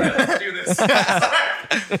let's do this.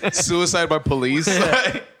 Suicide by police.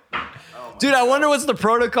 Dude, I wonder what's the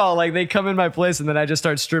protocol. Like, they come in my place and then I just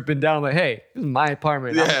start stripping down. I'm like, hey, this is my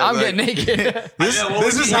apartment. Yeah, I'm like- getting naked.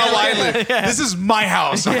 This is how I live. This is my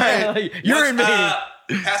house. all Yeah, right? like, you're invading.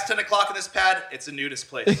 Past 10 o'clock in this pad, it's a nudist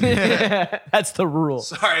place. That's the rule.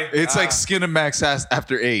 Sorry. It's like Skin and Max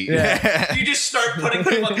after 8. Yeah. You just start putting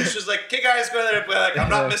the fucking shoes like, okay, guys, go there. But like, I'm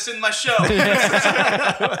not missing my show.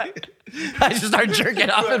 I just start jerking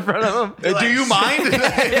off in front of them. Do you mind?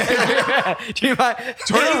 Do you mind?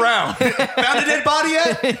 Turn around. Found a dead body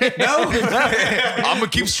yet? No? I'm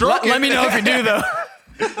gonna keep stroking. Let me know if you do, though.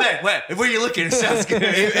 Wait, where you looking? It sounds good.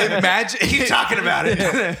 Imagine. Keep talking about it.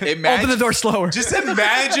 Imagine. Open the door slower. Just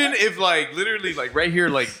imagine if, like, literally, like, right here,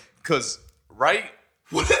 like, because right.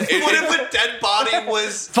 What if a dead body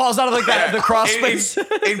was... Falls out of like that, the cross in, space.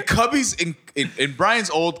 in Cubby's in Brian's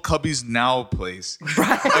old Cubby's Now place,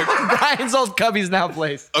 Brian's old Cubby's now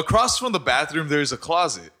place. across from the bathroom, there's a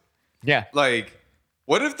closet. Yeah. Like,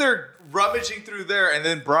 what if they're rummaging through there and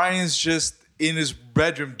then Brian's just in his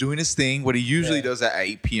bedroom doing his thing, what he usually does at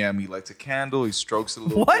 8 p.m. He lights a candle, he strokes it a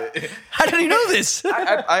little What? bit. How did he know this?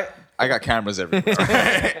 I got cameras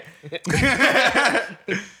everywhere.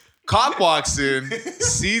 Cop walks in,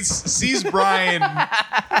 sees Brian.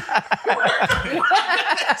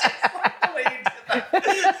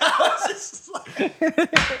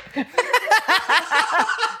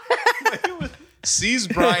 Sees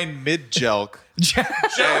Brian mid jelk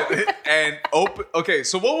and open. Okay,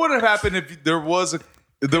 so what would have happened if there was a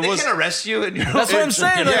They can arrest you and you're That's what I'm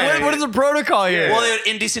saying. Like, Yeah. what is the protocol here? Well, they had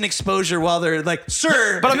indecent exposure while they're like,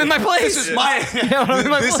 sir, But I'm in my place. This is my. Yeah, I'm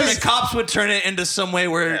in my This place. The cops would turn it into some way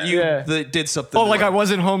where you Yeah. did something. Oh, like I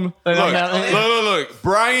wasn't home. Like, I'm Look, not- look.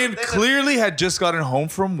 Brian clearly had just gotten home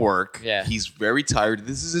from work. Yeah. He's very tired.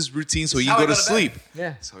 This is his routine, so he how can I go to go to bed. sleep. Yeah.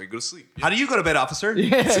 That's how he go to sleep. How do you go to bed, officer?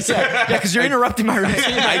 Yeah, because you're interrupting my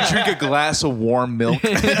routine. I drink a glass of warm milk.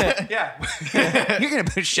 Yeah. You're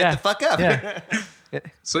gonna shut the fuck up. Yeah.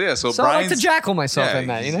 So yeah, so So I like Brian's to jackal myself in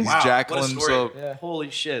that, you know? he's Wow, jackling what a story. himself, Yeah. Holy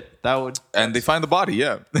shit. That would. and they find the body.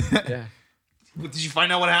 Yeah. Yeah. Did you find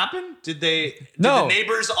out what happened? Did they? Did No. the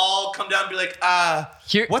neighbors all come down and be like,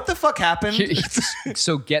 Here- what the fuck happened?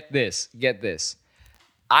 So get this.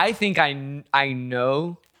 I think I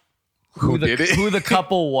know Who did it? who the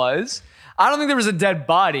couple was. I don't think there was a dead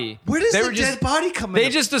body. Where does They the were just- dead body come They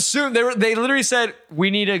in? just assumed they literally said we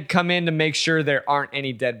need to come in to make sure there aren't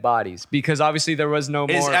any dead bodies because obviously there was no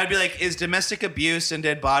more. I'd be like, is domestic abuse and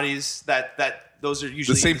dead bodies that those are The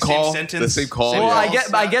usually same call. sentence? The same call. Well, yeah.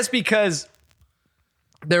 I guess because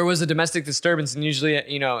there was a domestic disturbance, and usually,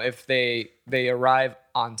 if they arrive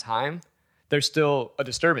on time, there's still a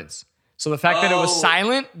disturbance. So the fact that it was Oh.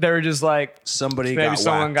 silent, they were just like Somebody maybe got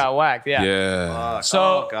someone whacked. got whacked. Yeah. Yeah.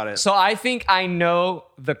 So got it. So I think I know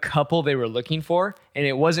the couple they were looking for, and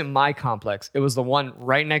it wasn't my complex. It was the one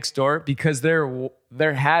right next door because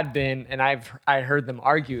there had been, and I heard them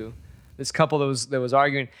argue. This couple that was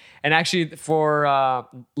arguing, and actually for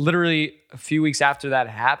literally a few weeks after that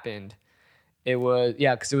happened, it was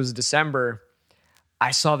because it was December.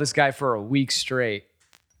 I saw this guy for a week straight,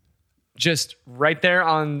 just right there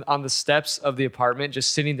on the steps of the apartment,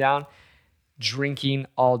 just sitting down, drinking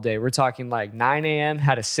all day. We're talking like 9 a.m.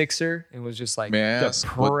 Had a sixer and was just like May I ask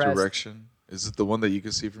what depressed. direction? Is it the one that you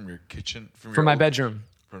can see from your kitchen? From From my bedroom.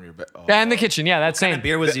 From your bed. Oh. Yeah, in the kitchen. Yeah, that's same.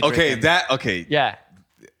 beer was he Okay, drinking? okay. Yeah,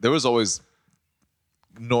 There was always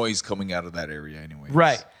noise coming out of that area, anyway.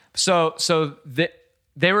 right. So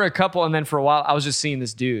they were a couple, and then for a while I was just seeing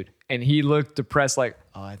this dude, and he looked depressed. Like,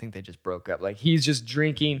 oh, I think they just broke up. Like he's just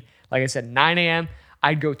drinking. Like I said, 9 a.m.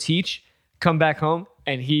 I'd go teach, come back home,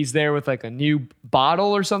 and he's there with like a new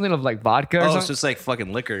bottle or something of like vodka or Oh, something. so it's like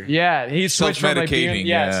fucking liquor. Yeah, he switched from like beer, Self-medicating,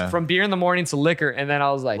 yes, yeah. from beer in the morning to liquor, and then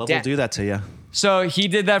I was like, Love damn. will do that to you. So he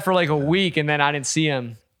did that for like a week, and then I didn't see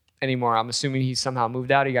him anymore. I'm assuming he somehow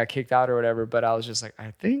moved out, he got kicked out or whatever. But I was just like,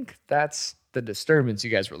 I think that's the disturbance you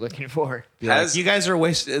guys were looking for. Has- You guys are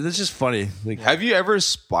wasted. This is just funny. Like, Have you ever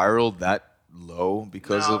spiraled that low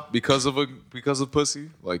because No. of pussy?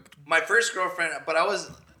 Like, my first girlfriend, but I was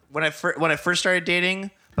when I first started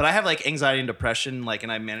dating. but I have like anxiety and depression, like,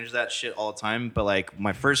 and I manage that shit all the time. But like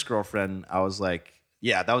my first girlfriend, I was like,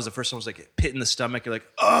 yeah, that was the first one. I was like pit in the stomach. You're like,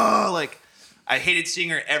 oh, like I hated seeing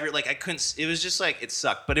her ever. Like I couldn't. It was just like it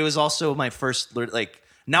sucked. But it was also my first like.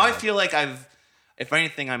 Now I feel like if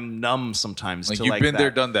anything, I'm numb sometimes. Like to you've like been that. there,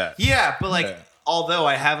 done that. Yeah, but like, Yeah. although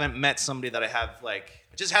I haven't met somebody that I have like,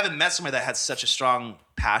 I just haven't met somebody that had such a strong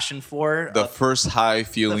passion for The first high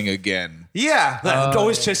feeling again. Yeah,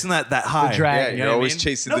 always chasing that high. dragon. Yeah, You you're know what I always mean?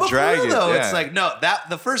 chasing No, the but for real, dragon. though, yeah. it's like no, that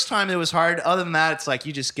the first time it was hard. Other than that, it's like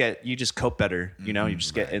you just cope better. You know, you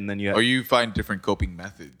just get, and then you. Or you find different coping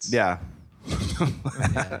methods. Yeah,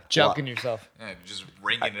 Joking yourself. Yeah, just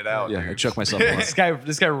ringing it out. yeah. I dude. choke myself. a lot.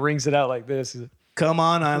 This guy rings it out like this. Come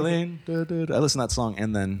on, Eileen. I listen to that song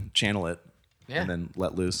and then channel it, Yeah. and then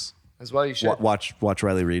let loose. As well, you should. Watch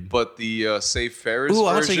Riley Reid. But the Safe Ferris Ooh, version,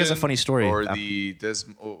 I'll tell you guys a funny story. Or the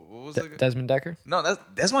what was that? Desmond Decker. No, that's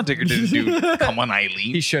Desmond Decker didn't do. Come on,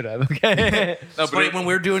 Eileen. He should have. Okay. No, It's funny, when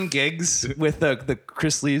we're doing gigs with the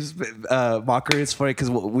Chris Lee's mockery, it's funny because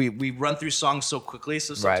we run through songs so quickly.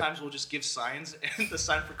 So Right. sometimes we'll just give signs, and the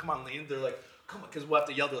sign for "Come on, Lean," they're like, "Come on," because we'll have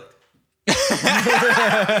to yell. They're like,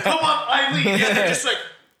 "Come on, Eileen!" Yeah, they're just like,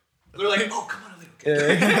 they're like, "Oh, come on, Eileen."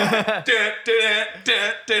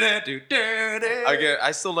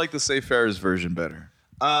 I still like the Safe Ferris version better.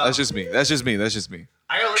 That's just me. That's just me.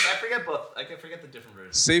 I forget both. I can forget the different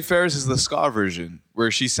versions. Safe Ferris is the ska version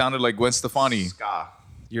where she sounded like Gwen Stefani. Ska.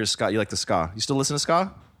 You're a ska. You like the ska. You still listen to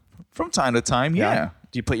ska? From time to time, yeah.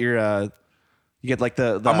 Do you put your you get like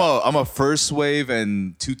the I'm a first wave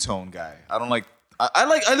and two tone guy. I don't like.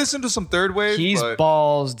 I listen to some third wave. He's but,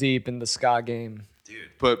 balls deep in the ska game.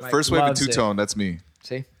 but Mike first wave and loves two it. tone. That's me.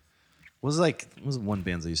 See? what was one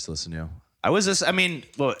band I used to listen to?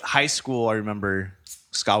 High school I remember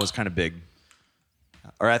ska was kind of big.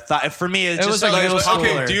 Or I thought for me it was just like like it middle was school.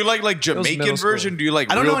 popular. Okay, do you like middle Jamaican school. version? Do you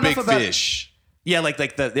like I don't know Real Big enough about- Fish? Yeah, like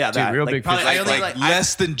that. Real like, Big probably, Fish. I only Like like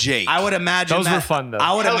Less Than Jake. I would imagine Those that, were fun, though.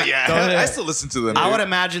 I would Hell ima- yeah. I still listen to them. I dude. would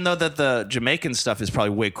imagine though that the Jamaican stuff is probably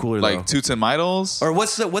way cooler like though. Toots and Midles. Or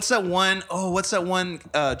what's that one? Oh, what's that one?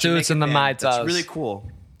 Jamaican and the band that's Mitas. really cool.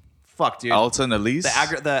 Fuck, dude. Alta and Elise.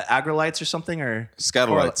 The Agrolites or something or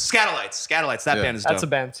Scatolites. Scatolites. That Yeah. band is dope. That's a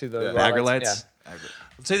band too, though. Yeah. The Agrolites. Yeah.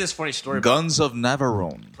 I'll tell you this funny story. About Guns of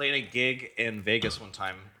Navarone. playing a gig in Vegas one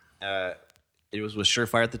time. It was with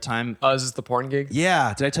Surefire at the time. Oh, is this the porn gig?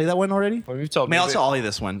 Yeah, did I tell you that one already? Well, you've told May me. I also ollie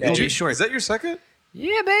this one. It'll be short. Is that your second?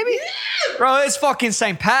 Yeah, baby. Bro, it's fucking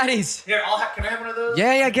St. Patty's. Here, can I have one of those?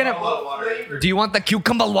 Yeah, get it. Do you want the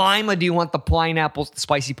cucumber lime or do you want the pineapple,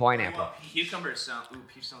 spicy pineapple? Cucumber sounds. Ooh,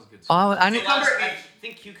 peach sounds good. Too. Oh, I need. I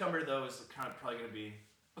think cucumber though is kind of probably gonna be.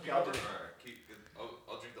 Okay, I'll do it.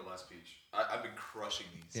 I'll drink the last peach. I've been crushing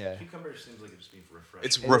these. Yeah. Cucumber seems like it's being for refresh.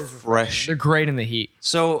 It's refreshing. They're great in the heat.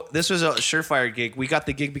 So this was a Surefire gig. We got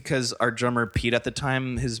the gig because our drummer Pete at the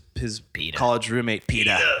time, his college roommate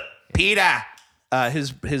Peta,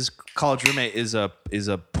 his college roommate is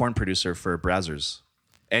a porn producer for Brazzers,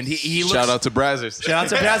 and he looks, Shout out to Brazzers. shout out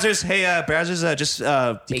to Brazzers. Hey,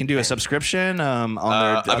 Brazzers, you can do a subscription on their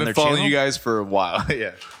I've on been their following channel. you guys for a while.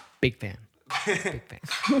 Yeah. Big fan. Big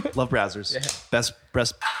fan. Love Brazzers. Best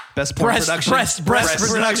porn Breast- production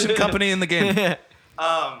breast production company in the game.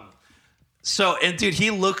 So and dude,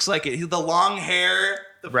 he looks like it. The long hair,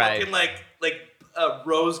 the Right. fucking like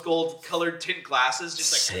rose gold colored tint glasses,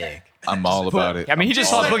 just like Sick. I'm all about it. I mean, he just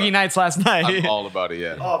saw Boogie Nights last night. I'm all about it,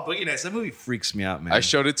 yeah. Oh, Boogie Nights. That movie freaks me out, man. I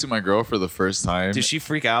showed it to my girl for the first time. Did she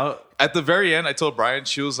freak out? At the very end, I told Brian,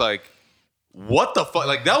 she was like, what the fuck?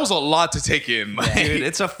 Like, that was a lot to take in. Like, Dude,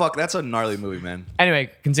 that's a gnarly movie, man. Anyway,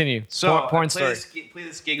 continue. So porn I story. Play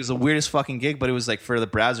this gig. It was the weirdest fucking gig, but it was like for the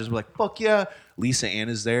Brazzers. We're like, fuck yeah. Lisa Ann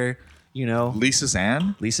is there, you know. Lisa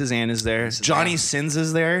Ann? Lisa's Ann is there. Johnny Sins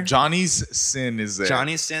is there. Johnny's Sin is there.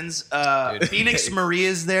 Johnny Sins. Phoenix Marie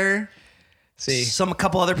is there. See, A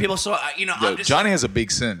couple other people. So Yo, I'm just Johnny has a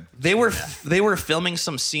big sin. They were filming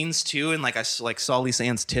some scenes too, and like I saw Lisa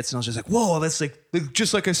Ann's tits, and I was just like, "Whoa, that's like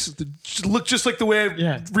just like look just like the way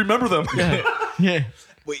I remember them." yeah,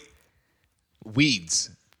 Wait. Weeds.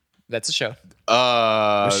 that's a show.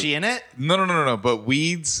 Was she in it? No. But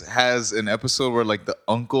Weeds has an episode where like the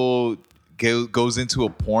uncle goes into a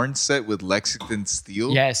porn set with Lexington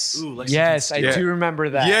Steele. Yes, Ooh, Lexington yes, I Steele. do remember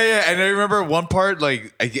that. Yeah, and I remember one part,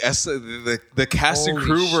 like, I guess the cast and Holy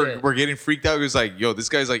crew shit. were getting freaked out. He was like, yo, this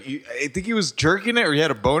guy's like, I think he was jerking it or he had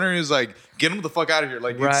a boner. And he was like, get him the fuck out of here.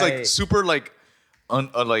 Like, it's like Right. super, like,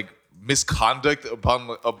 like misconduct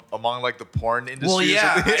among, like, the porn industry. Well, or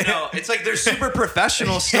yeah, something. I know. It's like they're super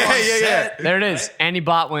professional still Yeah, on yeah. set. There it is. Andy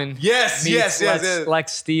Botwin. Yes, meets yes.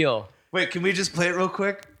 Lex Steele. Wait, can we just play it real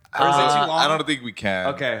quick? Or is it too long? I don't think we can.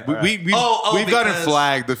 Okay, We, all right. we've gotten because-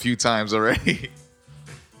 flagged a few times already.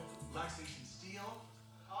 Lexington Steel.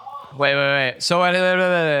 Wait. So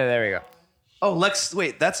there we go. Oh, Lex.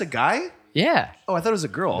 Wait, that's a guy? Yeah. Oh, I thought it was a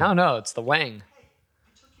girl. No, it's the Wang.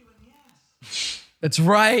 I took you in the ass. That's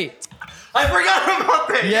right. I forgot about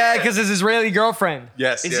that. Yeah, because his Israeli girlfriend.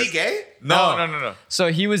 Yes. Is yes. he gay? No. So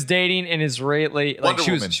he was dating an Israeli. Like Wonder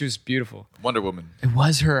she Woman. was beautiful. Wonder Woman. It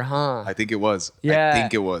was her, huh? I think it was. Yeah. I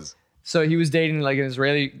think it was. So he was dating like an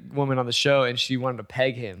Israeli woman on the show, and she wanted to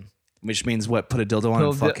peg him. Which means what? Put a dildo on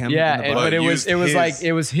and fuck him? Yeah, in the and- butt? but it used was his like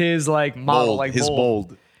it was his like model, Bold. like His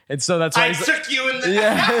bold. And so that's why I he's took you in the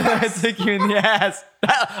yeah, I took you in the ass.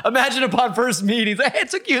 Imagine upon first meeting, he's like, hey, I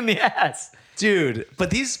took you in the ass. dude. But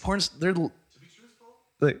these porns, they're To be truthful,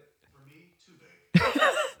 Like, for me, too big. The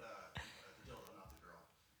dildo, not the girl,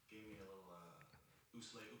 gave me a little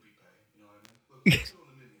oosle oopie pay. You know what I mean? Look, let's go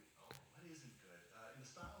in the menu. Oh, that isn't good. In the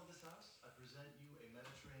style of this house, I present you a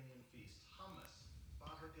Mediterranean feast: hummus,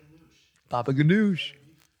 baba ganoush. Papa Ganoush.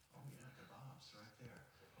 Oh yeah, kebabs right there.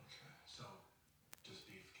 Okay, so does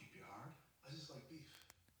beef keep you hard? I just like beef.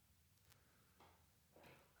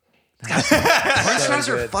 porn stars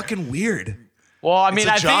are good. fucking weird. Well, I mean,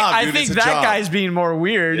 a I job, think dude. think It's a that job. guy's being more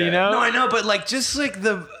weird, you know? No, I know, but like just like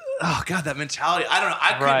the oh god, that mentality. I don't know. I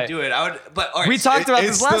couldn't Right. do it. I would, but all right, We talked about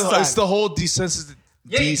this last time. It's the whole desensitized.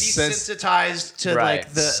 yeah, desensitized to Right.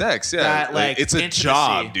 like the sex. Yeah, that, like it's a intimacy.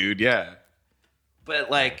 job, dude. Yeah. But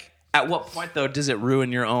like, at what point though does it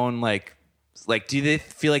ruin your own like do they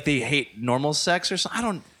feel like they hate normal sex or something? I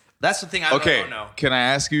don't. That's the thing I Okay. don't know. Can I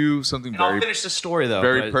ask you something And I'll very finish the story though.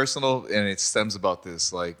 very but- personal, and it stems about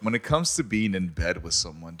this. Like, when it comes to being in bed with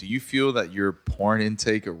someone, do you feel that your porn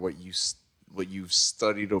intake or what you've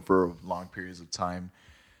studied over long periods of time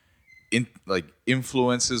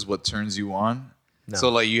influences what turns you on? No. So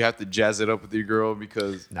like you have to jazz it up with your girl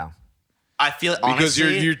because No. I feel because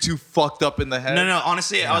honestly, you're too fucked up in the head. No.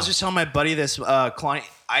 Honestly, I was just telling my buddy this client.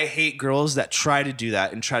 I hate girls that try to do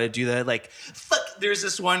that and try to do that. Like, fuck. There's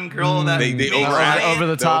this one girl that They makes overact. me- Over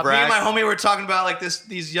the They top. Me and overact. my homie were talking about like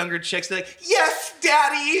these younger chicks. They're like, yes,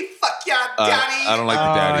 daddy, fuck yeah, daddy. I don't like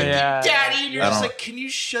the daddy. yeah. daddy. And you're I just don't- like, can you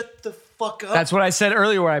shut the fuck up? That's what I said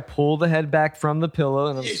earlier, where I pull the head back from the pillow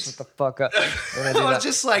and I'm just shut the fuck up. And I do I was that.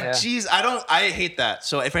 just like, Yeah. geez, I hate that.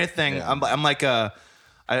 So if anything, Yeah. I'm like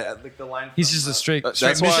I like the line. He's from, just a straight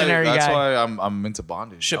That's missionary why. That's guy. why I'm into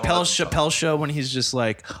bondage. I don't like Chappelle show when he's just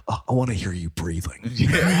like, oh, I want to hear you breathing. He's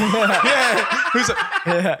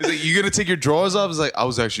like, you gonna take your drawers off? He's like, I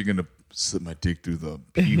was actually gonna slip my dick through the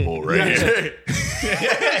pee hole right here.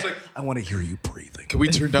 I want to hear you breathing. Can we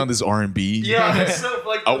turn down this R&B? Yeah, it's so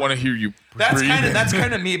like I want to hear you. that's breathe.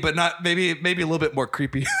 kind of me, but not maybe a little bit more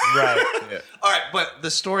creepy. Right. Yeah. All right, but the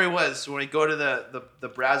story was when we go to the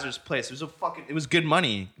Brazzers place. It was good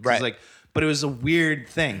money. 'Cause, Right. Like, but it was a weird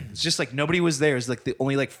thing. It's just like nobody was there. It was like the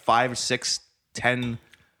only like 5, 6, 10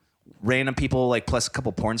 random people, like plus a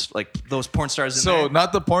couple like those porn stars. In So there.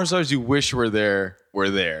 not the porn stars you wish were there.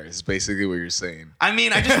 Is basically what you're saying. I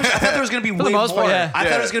mean, I thought there was gonna be way the most more. part, yeah. I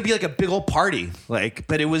thought Yeah. it was gonna be like a big old party, like,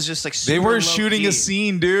 but it was just like They super were low shooting key. a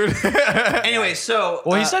scene, dude. Anyway, so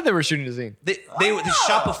Well, he said they were shooting a scene. they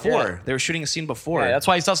shot before. They were shooting a scene before. Yeah, that's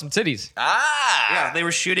why he saw some titties. Yeah, they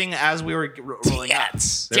were shooting as we were rolling out.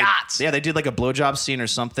 They were- Yeah, they did like a blowjob scene or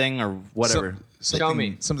something or whatever. Show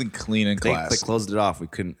me. Something clean and They class. closed it off. We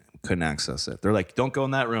couldn't access it. They're like, don't go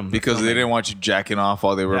in that room because they didn't want you jacking off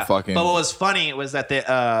while they were Yeah. fucking. But what was funny was that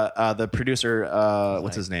the producer,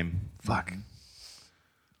 what's his name? Fuck.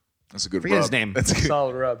 That's a good. Forget his rub. name. That's good.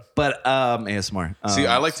 Solid rub. But See, ASMR.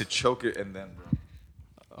 I like to choke it and then.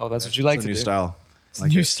 Oh, that's what you like it's to a new do. style. It's a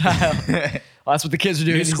new style. Well, that's what the kids are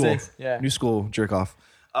doing New these school. days. Yeah. New school jerk off.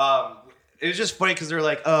 It was just funny because they were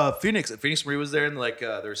like, Phoenix Marie was there and like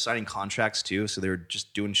they were signing contracts too, so they were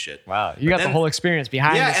just doing shit. Wow. You got then- the whole experience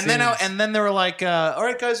behind Yeah, the and then scenes. and then they were like, all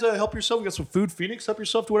right, guys, help yourself. We got some food. Phoenix, help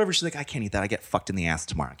yourself to whatever. She's like, I can't eat that. I get fucked in the ass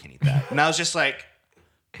tomorrow. I can't eat that. And I was just like,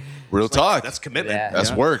 Real talk. that's commitment. Yeah. That's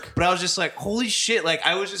you know? work. But I was just like, holy shit! Like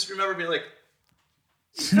I was just remember being like.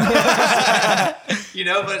 You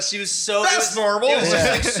know, but she was so. That's normal. It was just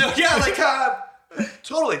like so. Yeah, like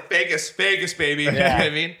totally Vegas, baby. You know what I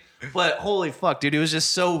mean? But holy fuck, dude! It was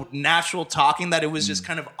just so natural talking that it was just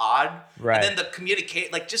kind of odd. Right. And then the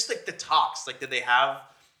communicate, like just like the talks, like that they have,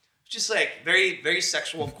 just like very, very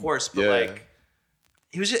sexual, of course, but Yeah. like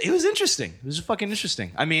it was interesting. It was just fucking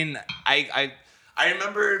interesting. I mean, I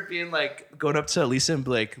remember being like going up to Lisa and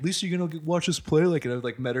be like, Lisa, you gonna watch us play? Like, and I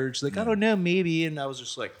like met her. She's like, I don't know, maybe. And I was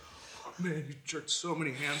just like, man, you jerked so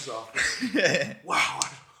many hands off. Wow.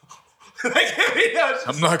 Like,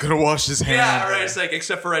 I'm not gonna wash his hand. yeah, right. It's like,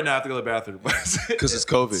 except for right now, I have to go to the bathroom. Because it's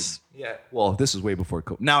COVID. Yeah. Well, this is way before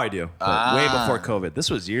COVID. Now I do. But way before COVID. This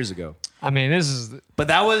was years ago. I mean, this is But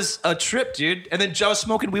that was a trip, dude. And then I was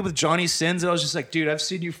smoking weed with Johnny Sins, and I was just like, dude, I've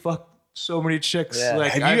seen you fuck so many chicks. Yeah.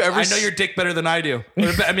 Like, Have you ever I know your dick better than I do.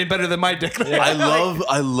 I mean, better than my dick.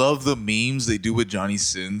 I love the memes they do with Johnny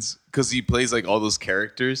Sins because he plays like all those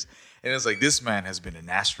characters. And it's like, this man has been an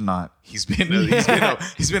astronaut. He's been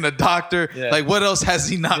a doctor. Yeah. Like, what else has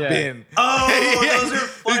he not Yeah. been? Oh, those are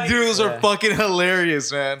funny. Dude, those are fucking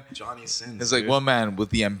hilarious, man. Johnny Sins. It's like one man with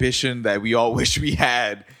the ambition that we all wish we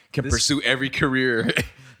had can pursue every career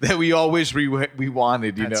that we all wish we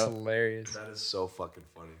wanted, you that's know? hilarious. That is so fucking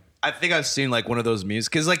funny. I think I've seen like one of those memes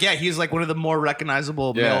because, like, yeah, he's like one of the more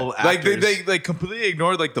recognizable male actors. Like they like completely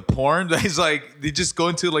ignored like the porn. He's like they just go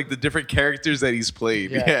into like the different characters that he's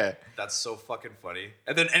played. Yeah. Yeah. That's so fucking funny.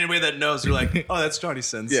 And then anybody that knows, they're like, oh, that's Johnny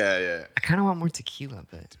Sins. Yeah. I kind of want more tequila,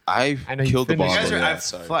 but I know you killed the finished ball. You guys it. are, Yeah, I,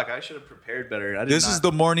 sorry. fuck, I should have prepared better. I did This not. is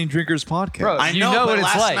the Morning Drinkers podcast. Bro, I you know, know but what it's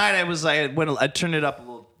last like. night I turned it up a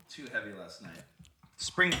little too heavy last night.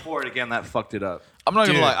 Spring forward again, that fucked it up. I'm not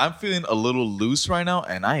gonna Dude. lie. I'm feeling a little loose right now,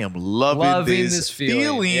 and I am loving, Loving this this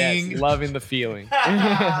feeling. Yes, loving the feeling.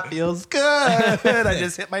 Feels good. I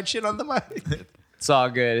just hit my chin on the mic. It's all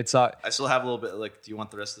good. It's all. I still have a little bit. Like, do you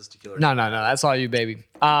want the rest of this tequila? No. That's all you, baby.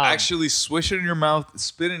 Actually, swish it in your mouth,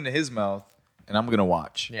 spit it into his mouth, and I'm gonna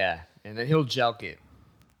watch. Yeah, and then he'll jelk it.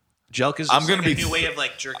 Jelk is. I'm Just gonna like be- a new way of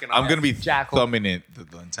like jerking off. I'm gonna be Jackal. thumbing it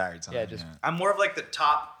the entire time. Yeah, just- I'm more of like the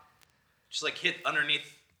top, just like hit underneath,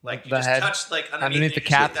 like you The just head? touch like underneath, Underneath and the you just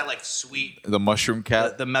cap? hit that like sweet the mushroom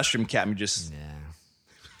cat. the mushroom cap. You just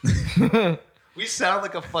Yeah. we sound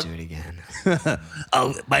like a Do fucking. it again.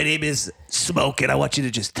 Oh, my name is Smoke, and I want you to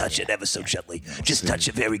just touch it ever so gently. Just touch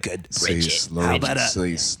it very good. Say it slow. How about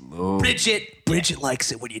Say slow. Bridget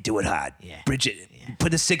likes it when you do it hard. Yeah. Bridget,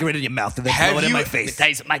 put a cigarette in your mouth and then Have blow it in you- my face.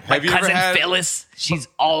 My Have you ever cousin had- Phyllis, she's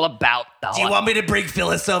all about the Do you hot- want me to bring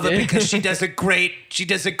Phyllis over because she does a great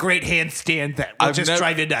handstand that will I've just never-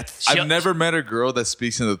 drive you nuts. I've never met a girl that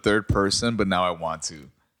speaks in the third person, but now I want to.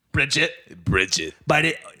 Bridget, Bridget.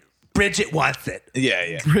 Bridget wants it.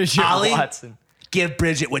 Yeah. Bridget Ollie? Watson. Give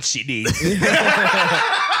Bridget what she needs.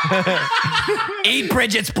 Eat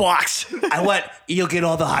Bridget's box. I want you'll get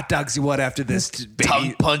all the hot dogs you want after this, baby.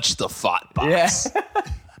 Tongue punch the fought box. Yes.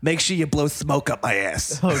 Make sure you blow smoke up my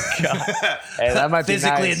ass, Oh god. Hey, that might be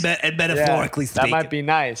physically nice. and Yeah, metaphorically that speaking. might be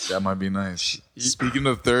nice. That might be nice. Speaking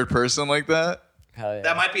of third person like that, Hell yeah.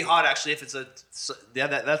 That might be hot actually if it's a. Yeah,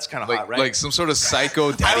 that's kind of like hot, right? like some sort of psycho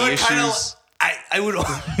I daddy would kind of. issues I would.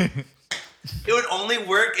 It would only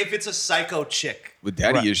work if it's a psycho chick. with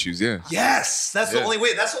daddy issues. Yeah. Yes, that's the Yeah. only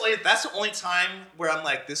way. That's the only time where I'm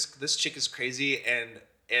like, this chick is crazy, and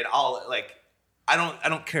I'll like, I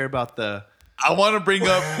don't care about the. I want to bring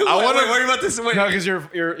up. I Wait, want to worry about this. Wait. No, because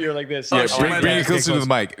you're like this. Yeah, shit, bring, my bring bad. it closer to the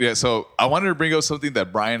mic. Yeah, so I wanted to bring up something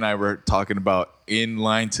that Brian and I were talking about in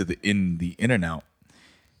line to the in and out.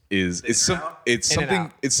 It's In and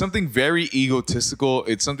out? it's something very egotistical.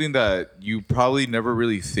 It's something that you probably never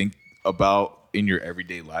really think about in your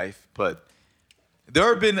everyday life, but there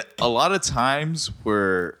have been a lot of times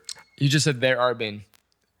where You just said there are been.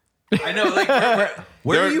 I know. Like,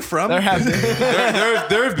 where are you from? There have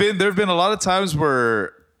been. there have been a lot of times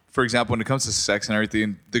where, for example, when it comes to sex and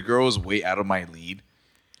everything, the girl is way out of my lead.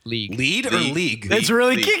 League. Lead or league? It's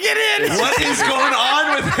really League. kicking in. What is going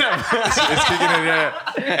on with him? It's kicking in,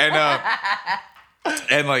 yeah.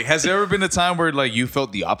 And like, has there ever been a time where like you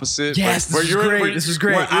felt the opposite? Yes, where this is great. This is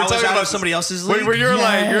great. Where I was talking out about of somebody else's where, league. where you're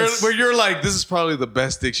Yes. like, you're like, this is probably the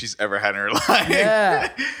best dick she's ever had in her life.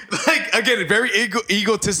 Yeah. Like again, very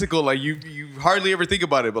egotistical. Like you hardly ever think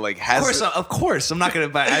about it, but like, has Of course, I'm not gonna.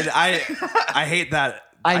 But I hate that.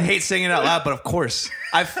 I hate saying it out loud, but of course,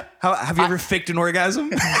 have you ever faked an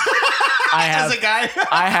orgasm I have. as a guy?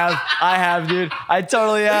 I have, dude. I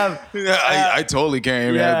totally have. Yeah, I totally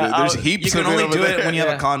can. Yeah, Yeah, there's I'll- heaps. You can of only over do there. it when you have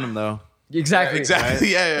Yeah. a condom, though. Exactly.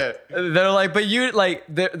 Exactly. Yeah. They're like, but you like,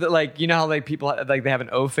 they're like, you know how like people like they have an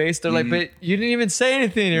O face. They're like, but you didn't even say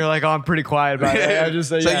anything. You're like, oh, I'm pretty quiet about it. I just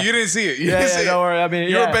say, It's yeah. like you didn't see it. You Yeah, didn't yeah, see don't it. worry. I mean,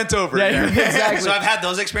 You yeah. were bent over. Yeah, Yeah. exactly. So I've had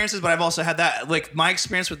those experiences, but I've also had that. Like my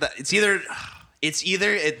experience with that, it's either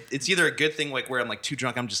a good thing, like where I'm like too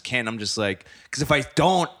drunk, I'm just like, because if I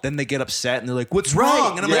don't, then they get upset and they're like, "What's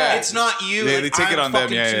wrong?" And I'm Yeah. like, "It's not you. They Like, take it I'm on them.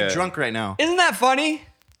 fucking Yeah, too yeah. drunk right now." Isn't that funny?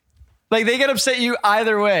 Like they get upset you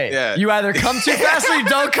either way. Yeah. You either come too fast or you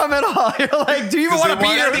don't come at all. You're like, do you even 'Cause want they to be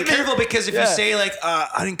You here? gotta be careful because if Yeah. you say like,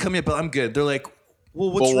 "I didn't come yet, but I'm good," they're like,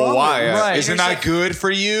 "Well, what's Well, wrong?" why? with you?" Right. Is it And not you're just good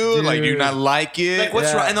for you? Like, do you Dude. not like it? like,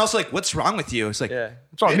 what's Yeah. wrong? And also like, what's wrong with you? It's like, Yeah.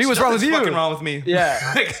 What's wrong with me? "Bitch, What's wrong with nothing's you? Fucking wrong with me.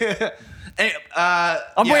 Yeah. Like,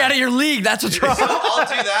 I'm way out of your league. That's what's wrong. So I'll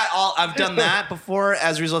do that. I've done that before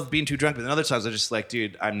as a result of being too drunk. But then other times I'm just like,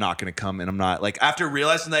 dude, I'm not gonna come, and I'm not like after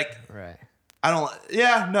realizing like Right. I don't.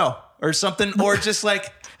 Yeah, no, or something, or just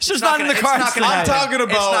like It's just not in the cards It's not gonna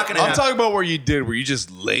tonight. happen. I'm talking about where you did, where you just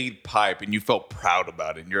laid pipe and you felt proud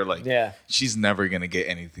about it, and you're like, Yeah. she's never gonna get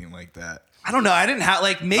anything like that. I don't know. I didn't have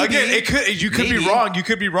like maybe. Again, you could be maybe. wrong. You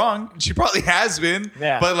could be wrong. She probably has been.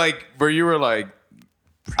 Yeah. But like where you were like,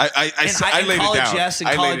 I In laid college, it down. yes. In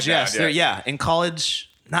I laid college, it down, yes. Yeah. In college,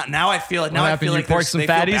 not now. I feel like now. What I happened? feel You like porked some they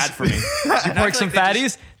feel fatties? bad for me. You pork some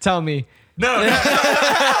fatties? Tell me. No,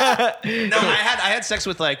 I had sex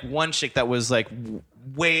with like one chick that was like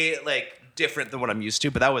way like different than what I'm used to,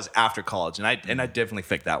 but that was after college, and I definitely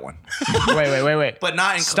faked that one. Wait. But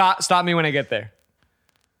not in Stop me when I get there.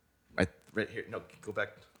 right here. No, go back.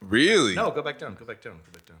 Really? No, go back down. Go back down.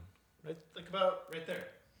 Go back down. Right, like about right there.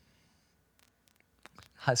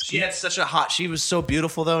 Husky. She had such a hot. She was so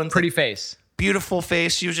beautiful though, and Pretty face. beautiful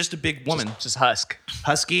face. She was just a big woman. Just husk.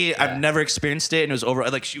 Husky. I've never experienced it, and it was over.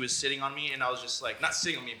 Like she was sitting on me, and I was just like, not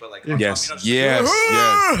sitting on me, but like on Yes. top of me, and I was just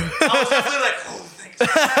Yes. I was definitely like, oh, thanks. I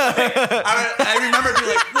remember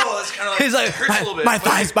being like, whoa, it's kind of like, He's like, it hurts a little bit. my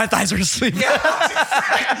but- thighs are asleep. Yeah,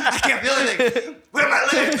 I can't feel anything. Where are my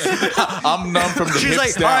legs? I'm numb from the She's hips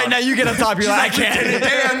like, down. all right, now you get on top. You're like, I can't.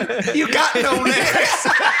 Dan, you got no legs.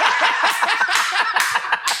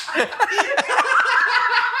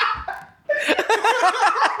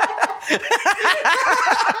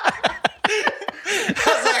 I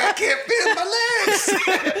was like, I can't feel my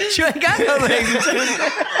legs. She ain't got no legs.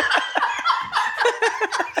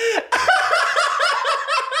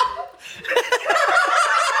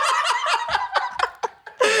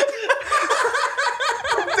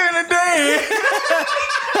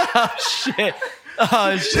 Shit.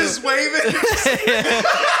 Oh, shit. Just waving.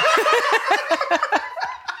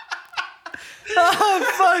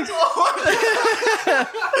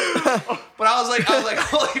 But I was like, holy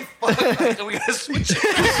fuck, we gotta switch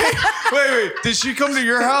it. Wait. Did she come to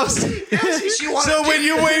your house? She wanted So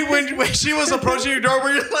to- when she was approaching your door,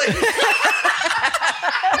 were you like,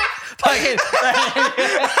 Fucking-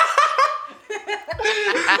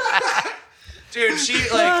 dude, she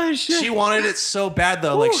like Oh, shit. she wanted it so bad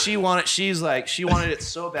though. Like she wanted it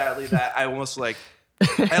so badly that I almost like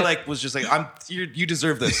I like was just like you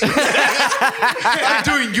deserve this. I'm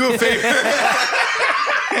doing you a favor.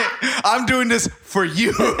 I'm doing this for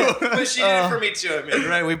you. But she did it for me too. I mean,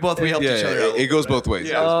 right? We helped each other out. It goes both ways.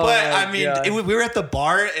 Yeah, Oh but my I mean, God. we were at the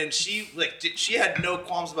bar and she like she had no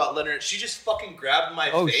quams about letting her. She just fucking grabbed my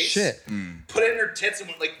Oh, face, shit. put it in her tits, and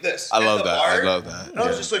went like this. I at love the that. bar. I love that. And I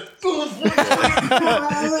was just like, you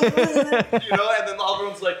know, and then the other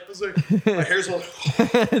one's like, I was like, my hair's all.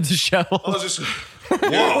 It's a shovel. I was just,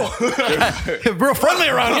 whoa, Real friendly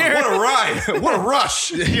around here. what a ride, what a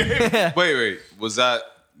rush. Wait. Was that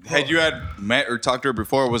had you met or talked to her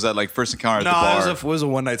before? Or was that like first encounter at the bar? it was a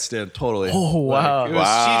one night stand, totally. Oh, wow. It was,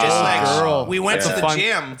 She just like Girl. we went That's to a the fun-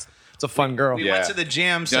 jam. It's a fun girl. We Yeah. went to the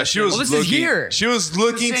jam. Yeah, she was Well, this is looking. here. She was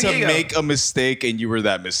looking San to Diego. make a mistake, and you were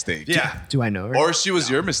that mistake. Yeah, Do I know her? Or she was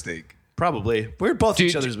your mistake. probably. We're both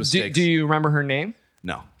each other's mistakes. Do you remember her name?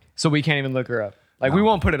 No. So we can't even look her up. Like we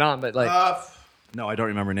won't put it on, but like No, I don't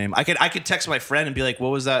remember her name. I could text my friend and be like, "What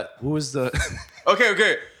was that? What was the?"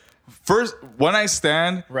 Okay. First, one night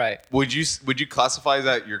stand. Right. Would you classify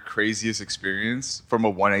that your craziest experience from a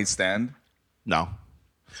one night stand? No.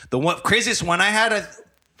 The one craziest one I had,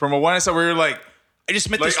 From a one night stand where you're like I just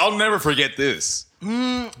met this. I'll never forget this.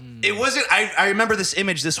 It wasn't. I remember this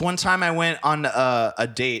image. This one time I went on a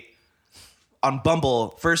date on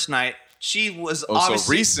Bumble. First night, she was Oh, so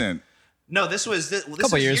obviously recent. No, this was Couple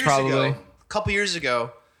was years probably. ago. Couple years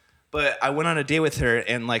ago. But I went on a date with her,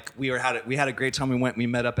 and like we had a great time. We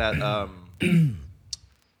met up at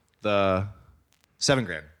the 7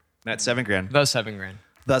 Grand. Met at 7 Grand. the $7,000.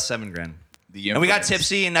 The 7 Grand. The And we got infamous.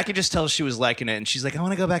 tipsy, and I could just tell she was liking it. And she's like, "I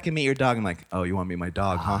want to go back and meet your dog." I'm like, "Oh, you want to meet my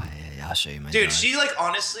dog, huh?" Yeah, I'll show you my Dude, dog. she like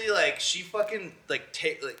honestly like she fucking like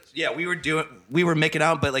take like yeah we were making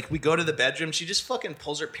out, but like we go to the bedroom, she just fucking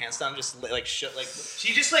pulls her pants down, just like shit, like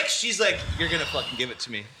she just like she's like, "You're gonna fucking give it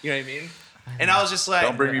to me," you know what I mean? And I was just like,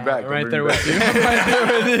 Don't bring me back. Don't Right bring there me with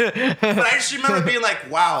back. you. but I just remember being like,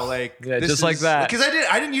 "Wow, like Yeah, this just like is-" that. because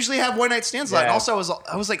I didn't usually have one night stands a lot. And Yeah. also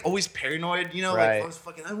I was like always paranoid, you know, Right.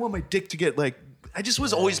 like I want my dick to get like I just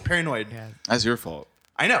was always paranoid. That's your fault.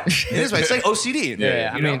 I know it is, but it's like OCD. Yeah,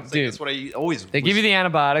 I you know? mean, It's like, dude, that's what I always. They give you the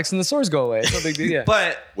antibiotics and the sores go away. It's no big deal. Yeah.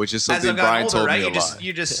 But Which is as something I've gotten Brian older, told right? me a You just, lot.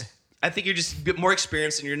 you just, I think you're just a bit more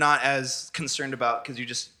experienced and you're not as concerned about because you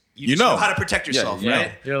just you You just know know. how to protect yourself, you know.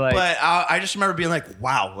 right? You're like- but I just remember being like,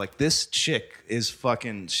 wow, like this chick is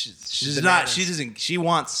fucking. She's not. She doesn't. She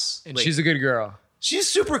wants. And like, she's a good girl. she's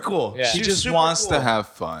super cool. Yeah. She She's just super wants cool. to have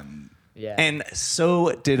fun. Yeah. And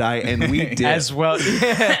so did I, and we did as well.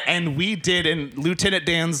 and we did, and Lieutenant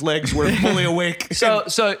Dan's legs were fully awake.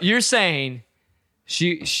 So you're saying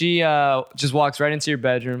she just walks right into your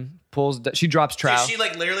bedroom, she drops trowel. she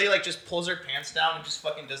like literally like just pulls her pants down and just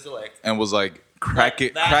fucking does the like. And was like, crack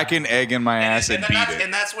an egg in my ass and beat it.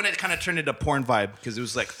 And that's when it kind of turned into porn vibe because it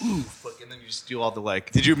was like, ooh, fuck, and then you just do all the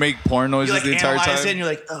like. Did you make porn noises You like the entire analyze time? it and you're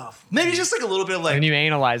like, oh, maybe just like a little bit of like and you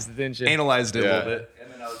analyzed it, didn't you? analyzed it a Yeah. little bit.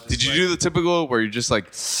 And then I was just Did you like, do the typical where you're just like,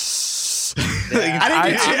 I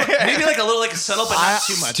didn't do maybe like a little like subtle, but not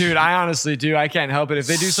too much. Dude, I honestly do. I can't help it. If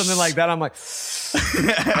they do something like that, I'm like,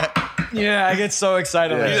 yeah, I get so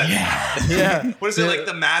excited. I'm like, yeah. What is it like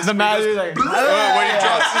the mask? The where he mask, goes, like, when he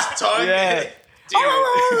drops his tongue. Yeah.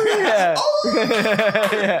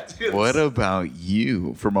 Dude. what about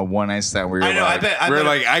you from a one night stand where you're I know, I like, bet- I we're bet-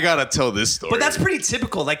 like, I gotta tell this story. But that's pretty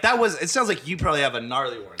typical. Like that was. It sounds like you probably have a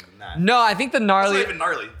gnarly one than that. No, I think the It's not gnarly, even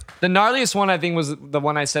gnarly. the gnarliest one I think was the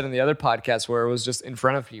one I said in the other podcast where it was just in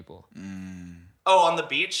front of people. Oh, on the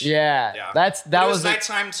beach. Yeah, that But it was like,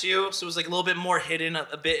 nighttime too, so it was like a little bit more hidden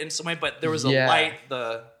a bit in some way. But there was a Yeah. light.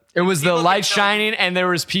 it was the people light can tell- shining and there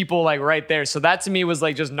was people like right there. So that to me was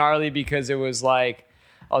like just gnarly because it was like,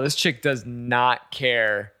 oh, this chick does not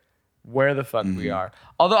care where the fuck we are.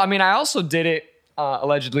 Although, I mean, I also did it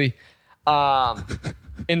allegedly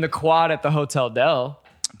in the quad at the Hotel Del.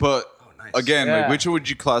 But nice. again, Yeah. like, which would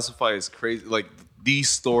you classify as crazy? Like the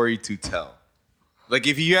story to tell. Like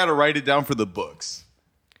if you had to write it down for the books.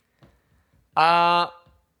 I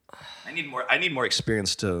need more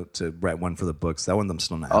experience to write one for the books. That one I'm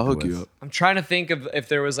still not. I'll happy hook with. you up. I'm trying to think of if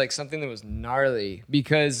there was like something that was gnarly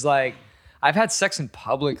because like I've had sex in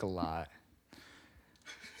public a lot.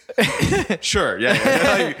 Sure, yeah.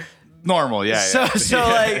 Like, normal, yeah. So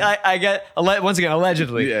like I get once again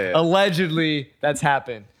allegedly, Yeah. allegedly that's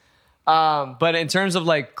happened. But in terms of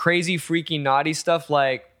like crazy, freaky, naughty stuff,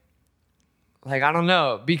 like I don't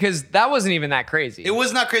know because that wasn't even that crazy. It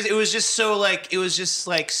was not crazy. It was just so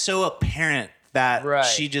like so apparent that Right.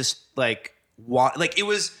 she just like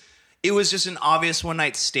it was just an obvious one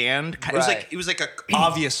night stand. Right. It was like a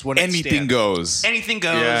obvious one night stand. Anything goes. Anything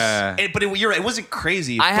goes. Yeah. But you're right. It wasn't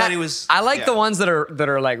crazy. I but it was. I like yeah. the ones that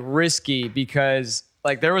are like risky because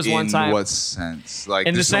like there was one In time. what sense? Like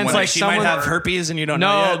In the there's sense, someone- like, She someone- might have herpes and you don't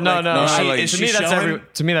know No, yet. no, Like, no. is she- like- is to she me,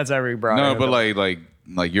 that's showing? every bro. No, but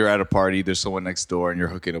like you're at a party, there's someone next door, and you're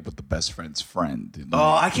hooking up with the best friend's friend. You know?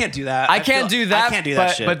 Oh, I can't do that. I can't do that. I can't do that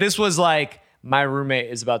but, shit. But this was like my roommate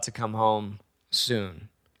is about to come home soon.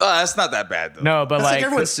 That's not that bad though. No, but That's like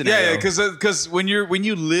everyone's scenario. Yeah, because when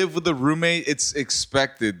you live with a roommate, it's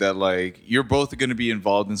expected that like you're both going to be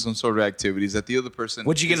involved in some sort of activities that the other person.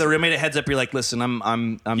 Would you give the roommate a heads up? You're like, listen,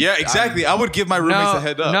 I'm Yeah, exactly. I would give my roommates No, a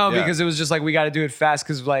head up. no, Yeah. because it was just like we got to do it fast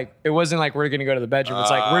because like it wasn't like we're gonna go to the bedroom. It's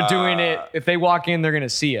like we're doing it. If they walk in, they're gonna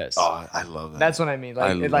see us. Oh, I love that. That's what I mean.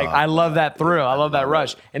 Like, I I love that thrill. I love that love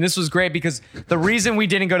rush. And this was great because the reason we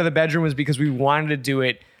didn't go to the bedroom was because we wanted to do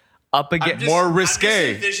it up again. More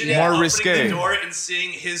risque. More risque. the door and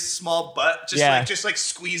seeing his small butt, just Yeah. like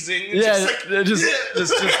squeezing. Yeah, just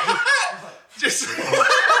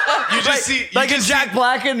you just see like you in just Jack see-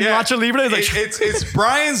 Black and Yeah. Nacho Libre. It's like, it's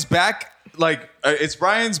Brian's back, like it's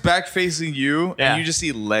Brian's back facing you, Yeah. and you just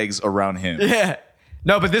see legs around him. yeah.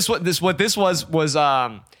 No, but this was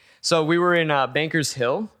so we were in Bankers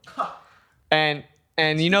Hill, and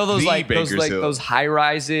you know those The like Bankers Hill. those high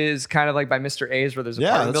rises kind of like by Mr. A's where there's a yeah,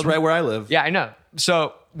 apartment that's building? right where I live. Yeah, I know.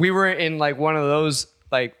 So we were in like one of those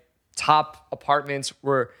like top apartments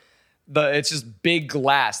where it's just big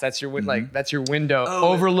glass. That's your like that's your window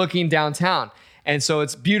overlooking downtown, and so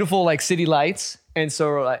it's beautiful like city lights. And so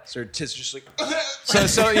we're like, So tits just like.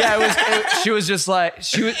 so yeah, she was just like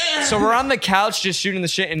so we're on the couch just shooting the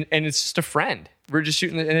shit, and it's just a friend. We're just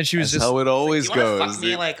shooting, and then she was That's just how it always You wanna goes. fuck me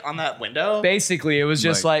dude. like on that window? basically it was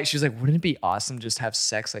just Like- like she was like, wouldn't it be awesome just to have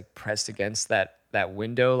sex like pressed against that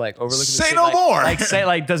window like overlooking the Say city? no Like- more. like say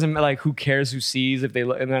like doesn't like who cares who sees if they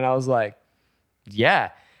look. And then I was like, yeah.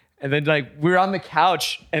 And then like we were on the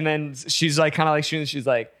couch, and then she's like kind of like shooting. She's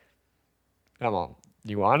like, I'm all,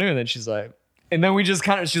 you want to? And then she's like, and then we just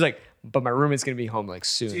kind of she's like, but my roommate's gonna be home like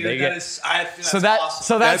soon. Dude, They that get- is, I think so that's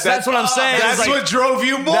awesome. that's what I'm saying. It's That's like, what drove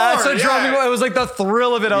you more. that's what drove me. yeah. It was like the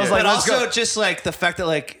thrill of it. I was Yeah. like, But let's also go. just like the fact that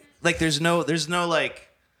like there's no like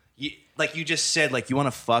like you just said, like you want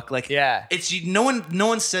to fuck, like Yeah. it's no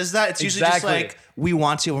one says that. It's usually just Exactly. like we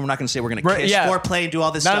want to, and we're not going to say we're going to Right, kiss, yeah. foreplay, and do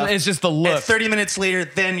all this No, stuff. it's just the look. And 30 minutes later,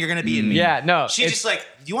 then you're going to be in me. Yeah, no, She's it's- just like,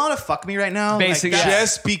 do you want to fuck me right now? Basically, like, yeah.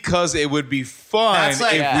 Just because it would be fun That's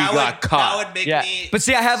like if that we got would, caught. That would make Yeah, me. but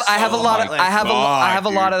see, I have a so lot of, like, I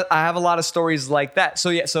have a lot of stories like that. So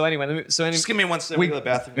yeah, so anyway, Just give me one second. We go to the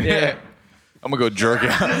bathroom. yeah, I'm gonna go jerk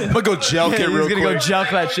it. I'm gonna go jelk it he's real gonna quick. go junk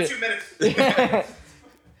that shit. 2 minutes. I'm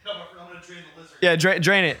gonna drain the lizard. Yeah,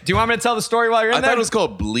 drain it. Do you want me to tell the story while you're in I there? thought it was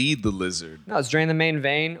called bleed the lizard. No, it's drain the main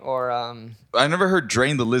vein or I never heard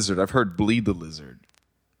drain the lizard. I've heard bleed the lizard.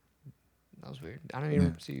 that was weird. I don't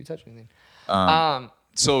even see you touch anything.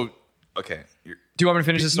 So, okay. Do you want me to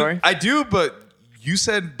finish the story? I do, but you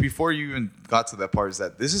said before you even got to that part is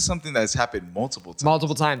that this is something that's happened multiple times.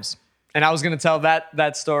 Multiple times. And I was gonna tell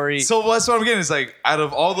that story. So that's what I'm getting. Is like out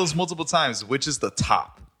of all those multiple times, which is the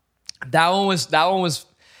top? that one was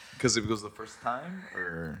Because it was the first time,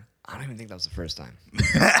 or I don't even think that was the first time.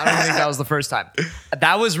 I don't think that was the first time.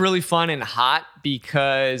 That was really fun and hot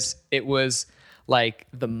because it was like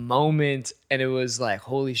the moment and it was like,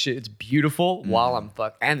 holy shit, it's beautiful while I'm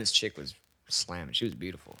fuck. And this chick was slamming. She was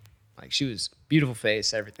beautiful. Like she was beautiful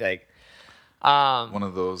face, everything. Like, one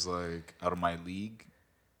of those like out of my league,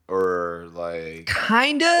 or like,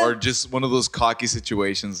 kinda. or just one of those cocky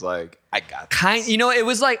situations. Like I got this. It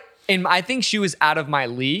was like, and I think she was out of my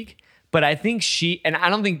league, but I think I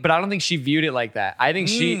don't think she viewed it like that. I think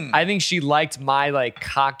she liked my like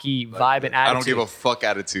cocky vibe and attitude. I don't give a fuck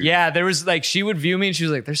attitude. Yeah, there was like she would view me and she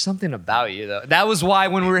was like, "There's something about you, though." That was why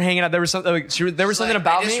when we were hanging out, there was something. There was something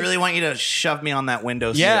about I just me. really want you to shove me on that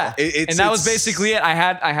window. Yeah, It's- and that was it's- basically it. I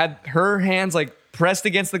had her hands like pressed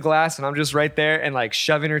against the glass, and I'm just right there and like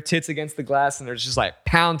shoving her tits against the glass, and there's just like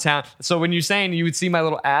pound town. So when you're saying you would see my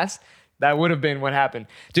little ass, that would have been what happened,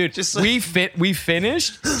 dude. Just we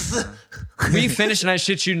finished, and I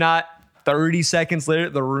shit you not. 30 seconds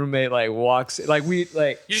later, the roommate like walks, like we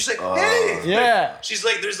like You're just like, hey. yeah. She's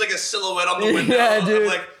like, there's like a silhouette on the window. Yeah, dude. I'm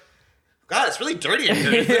like, God, it's really dirty in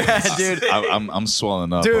here. Yeah, dude. I'm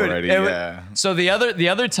swelling up Dude, already. it wa- Yeah. So the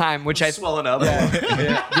other time, which I Swelling up.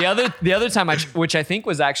 the other time, which I think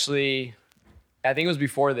was actually, I think it was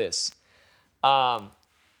before this, and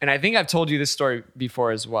I think I've told you this story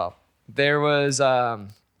before as well. There was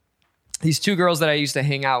these two girls that I used to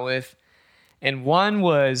hang out with, and one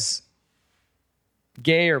was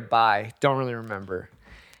gay or bi, don't really remember.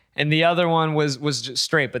 And the other one was just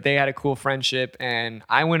straight, but they had a cool friendship. And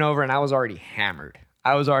I went over and I was already hammered.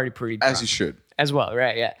 I was already pretty drunk. As you should. As well,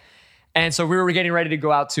 right? Yeah. And so we were getting ready to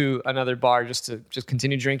go out to another bar just to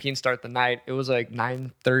continue drinking, start the night. It was like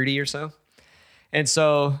 9:30 or so. And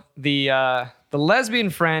so the lesbian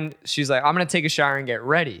friend, she's like, "I'm gonna take a shower and get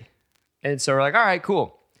ready." And so we're like, "All right,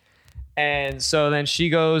 cool." And so then she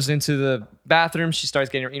goes into the bathroom. She starts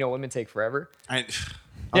getting, women take forever. I was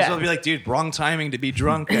Yeah. about to be like, dude, wrong timing to be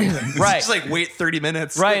drunk. Right. Just like wait 30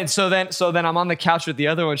 minutes. Right. And so then I'm on the couch with the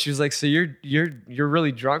other one. She was like, "So you're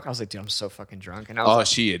really drunk?" I was like, "Dude, I'm so fucking drunk." And I was Oh, like,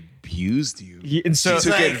 she abused you. yeah, and so She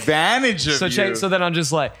took like- advantage of you. so then I'm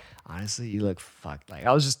just like, honestly, you look fucked. Like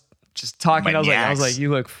I was just talking. I was Maniacs. like, you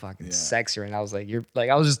look fucking sexy. And I was like,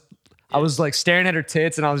 I was like staring at her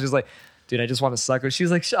tits, and I was just like, dude, I just want to suck her. She's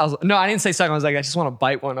like, no, I didn't say suck. I was like, I just want to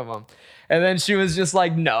bite one of them. And then she was just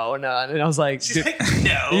like, no. And I was like, She's dude. like,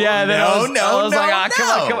 no. Yeah, then I was like,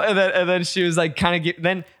 come no. on. And then she was like, kind of.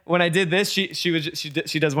 Then when I did this, she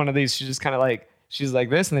does one of these. She just kind of like, she's like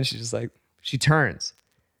this, and then she just like, she turns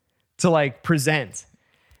to like present.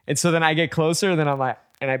 And so then I get closer, and then I'm like,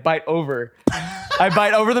 and I bite over. I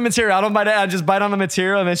bite over the material. I don't bite it. I just bite on the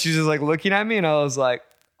material, and then she's just like looking at me, and I was like,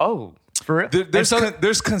 oh, for real. There's, And so,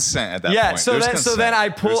 there's consent at that yeah. point. So There's then consent. I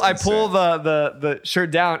There's pull consent. the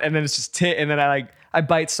shirt down, and then it's just tit, and then I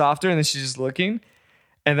bite softer, and then she's just looking,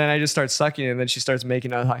 and then I just start sucking, and then she starts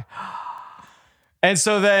making out like. And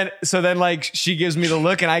so then like she gives me the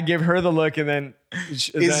look, and I give her the look, and then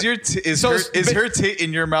Is So- her tit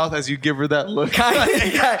in your mouth as you give her that look?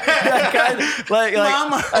 kind of like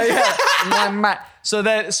Mama. Mama. So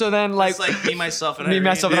then like It's like me, myself, and me, Irene.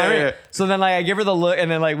 myself, and Yeah, Irene. yeah. So then like I give her the look, and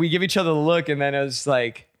then like we give each other the look, and then it was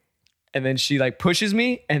like, and then she like pushes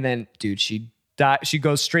me, and then dude, she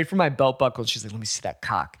goes straight for my belt buckle, and she's like, "Let me see that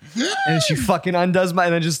cock," and then she fucking undoes my,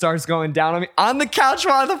 and then just starts going down on me on the couch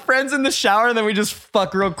while the friend's in the shower, and then we just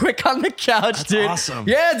fuck real quick on the couch, dude. awesome.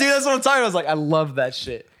 Yeah, dude, that's what I'm talking about. I was like, I love that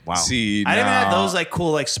shit. Wow. See, I didn't even have now- those like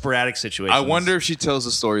cool like sporadic situations. I wonder if she tells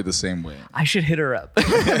the story the same way. I should hit her up. Be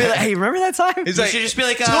like, hey, remember that time? It's You should just be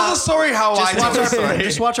like, tell the story how I tell the story.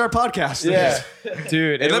 just watch our podcast.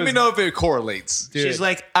 Dude. And let me know if it correlates. She's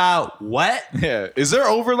like, what? Yeah. Is there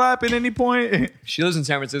overlap at any point? She lives in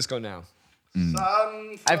San Francisco now.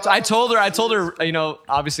 I told her, you know,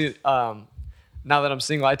 obviously, now that I'm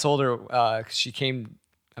single, I told her 'cause she came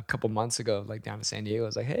a couple months ago, like down to San Diego. I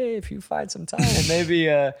was like, hey, if you find some time, maybe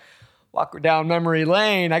walk down memory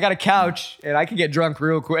lane. I got a couch and I can get drunk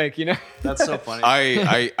real quick, you know? That's so funny.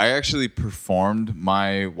 I actually performed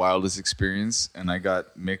my wildest experience and I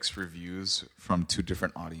got mixed reviews from 2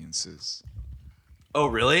 different audiences. Oh,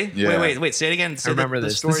 really? Yeah. Wait. Say it again. Say I remember the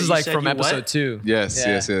this. story This is you like said from you episode what? 2. Yes,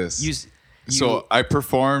 Yeah. yes. So I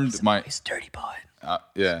performed my He's a dirty boy.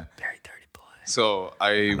 yeah. Very dirty boy. So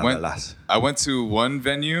I went to one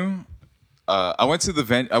venue. I went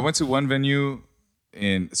to one venue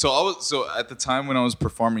so at the time when I was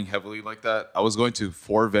performing heavily like that, I was going to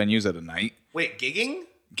 4 venues at a night. Wait, gigging?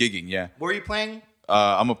 Gigging, yeah. Where are you playing?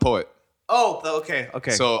 I'm a poet. Oh, okay.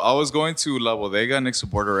 So I was going to La Bodega next to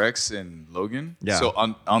Border X in Logan. Yeah. So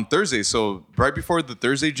on Thursday, so right before the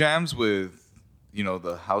Thursday jams with, you know,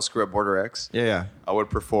 the house crew at Border X, yeah. I would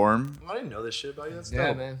perform. I didn't know this shit about you. That's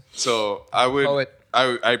Yeah, man. So I would Poet.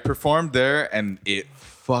 I performed there and it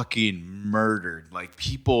fucking murdered. Like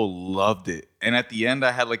people loved it. And at the end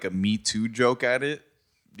I had like a Me Too joke at it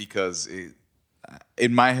because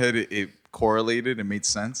in my head it correlated, it made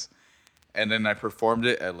sense. And then I performed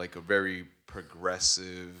it at like a very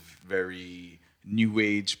progressive, very new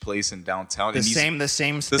age place in downtown. The And same thing?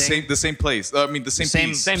 the same place. I mean the same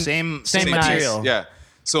piece. Same Same material. nice. Yeah.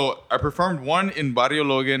 So I performed one in Barrio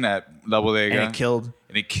Logan at La Bodega. And it killed.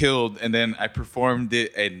 And it killed. And then I performed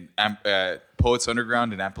it at Poets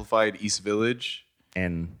Underground in Amplified East Village.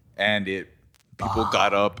 And People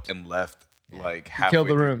got up and left like halfway. Killed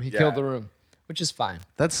the room. He Yeah. killed the room, which is fine.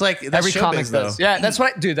 that's like that's Every showbiz, comic though. does. Yeah, that's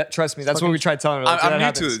what I do. Trust me. That's what we tried telling her. Like, I'm that new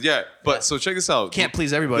happens. to it, yeah. But so check this out. Can't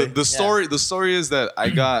please everybody. The story is that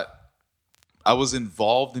I was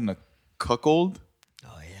involved in a cuckold.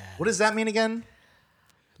 What does that mean again?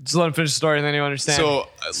 Just let him finish the story and then you understand. So,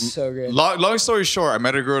 So good. Long story short, I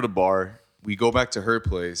met a girl at a bar. We go back to her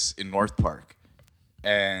place in North Park,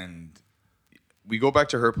 and we go back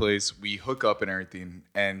to her place. We hook up and everything,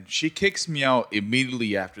 and she kicks me out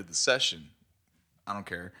immediately after the session. I don't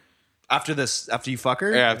care. After you fuck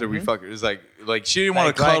her? After we fuck her, it's like she didn't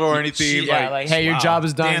want to cuddle or anything. yeah, like, hey, your job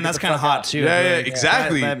is done. Damn, Get that's the kind of fuck hot out. too. Yeah,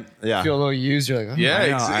 exactly. Yeah. Feel a little used. You're like, oh.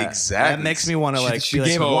 Yeah, I know, exactly. That makes me want to like She be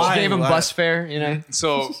gave, like, him, why? she gave him Why? bus fare, you know.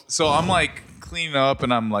 So I'm like cleaning up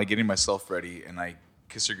and I'm like getting myself ready and I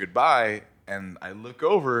kiss her goodbye and I look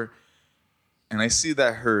over and I see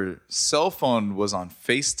that her cell phone was on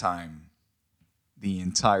FaceTime the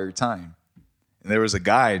entire time. And there was a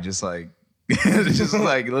guy just like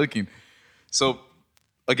looking. So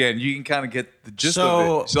again, you can kind of get the gist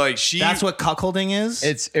of it. So like that's what cuckolding is?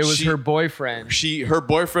 It was her boyfriend. her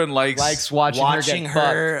boyfriend likes watching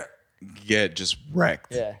her get just wrecked.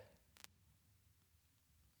 get fucked.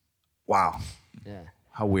 Wow. Yeah.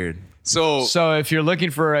 How weird. So So if you're looking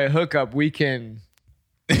for a hookup, we can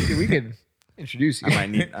introduce you. I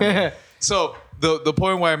might So the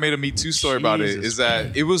point why I made a Me Too story about it is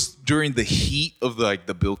that it was during the heat of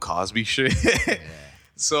the Bill Cosby shit.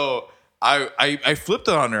 So I flipped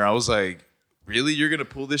it on her. I was like, really? You're gonna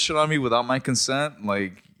pull this shit on me without my consent?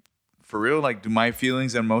 Like, for real? Like, do my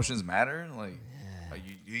feelings and emotions matter? Like,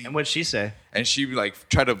 And what'd she say? and she like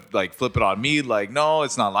tried to like flip it on me. Like, no,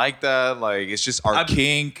 it's not like that. Like, it's just our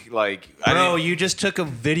kink. Like, Bro, you just took a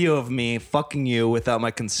video of me fucking you without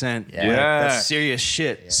my consent. Yeah. Like, Yeah. that's serious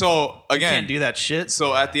shit. So You again, can't do that shit.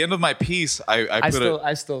 So at the end of my piece, I put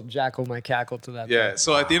I still jackal my cackle to that. Yeah.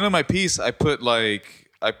 So at the end of my piece, I put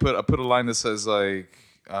a line that says like,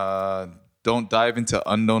 "Don't dive into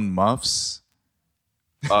unknown muffs."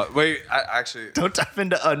 Wait, I actually Don't dive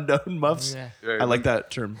into unknown muffs. Yeah. Wait, I like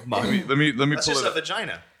that term. Muff. let me That's pull just it a up.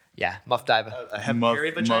 vagina. Yeah, muff diver. A heavy Muff-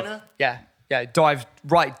 hairy vagina? Yeah, yeah. Dive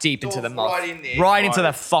right deep into the Dove muff. right in there. Right into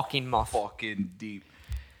the fucking muff. Fucking deep.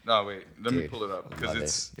 No, wait. Let me Dude, pull it up because Love it.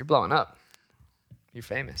 it's You're blowing up. You're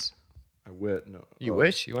famous. I wit. No. You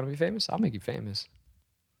wish you want to be famous? I'll make you famous.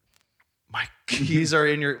 My keys are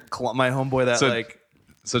in your my homeboy that So- like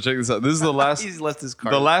so. Check this out. This is the last. he's left his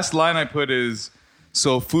card. The last line I put is,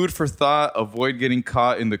 so food for thought, avoid getting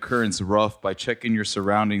caught in the currents rough by checking your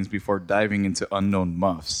surroundings before diving into unknown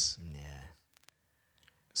muffs.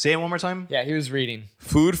 Say it one more time. Yeah, he was reading.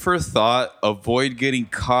 Food for thought, avoid getting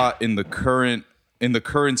caught in the current in the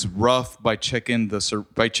currents rough by checking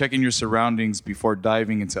your surroundings before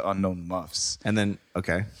diving into unknown muffs. And then,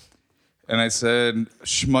 okay. And I said,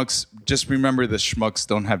 schmucks, just remember the schmucks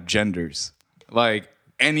don't have genders. Like,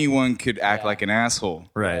 anyone could act like an asshole.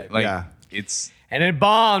 Right. Like, Yeah. it's, And it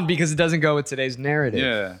bombed because it doesn't go with today's narrative.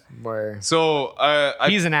 yeah. Where So,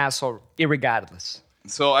 he's an asshole, irregardless.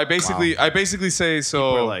 so I basically say,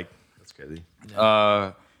 so, We're like, that's crazy.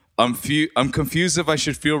 I'm confused if I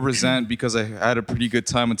should feel resent because I had a pretty good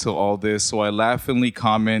time until all this. So I laughingly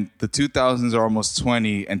comment, the 2000s are almost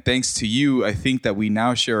 20, and thanks to you, I think that we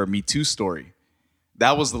now share a Me Too story.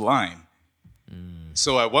 That was the line.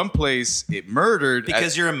 So at one place, it murdered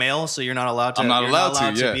Because you're a male, so you're not allowed to. I'm not you're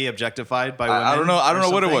allowed to, yeah. be objectified by women. I don't know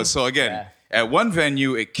or what it something? was. So again, Yeah. at one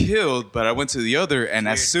venue it killed, but I went to the other, and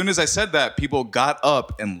as soon as I said that, people got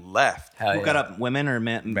up and left. Hell Who yeah. got up? Women or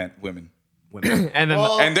men? Meant women. Women. And then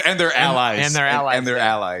Well, And their allies. and their allies, And their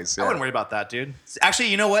yeah. allies. I yeah. wouldn't worry about that, dude. Actually,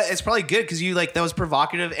 you know what? It's probably good because you like that was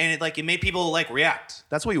provocative and it made people like react.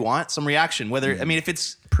 That's what you want, some reaction. Whether I mean, if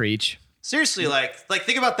it's preach. seriously like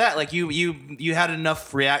think about that. Like you had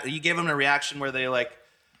enough react. You gave them a reaction where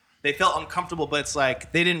they felt uncomfortable, but it's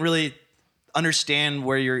like they didn't really understand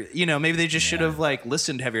where you're. You know, maybe they just should have like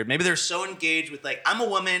listened heavier. Maybe they're so engaged with like I'm a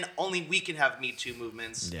woman. Only we can have Me Too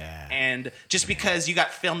movements. Yeah. And just because you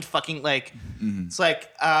got filmed fucking like it's like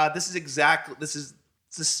this is.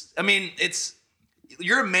 I mean, it's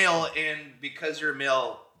you're a male, and because you're a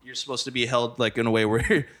male, you're supposed to be held like in a way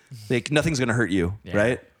where like nothing's gonna hurt you,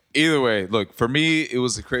 right? Either way, look, for me, it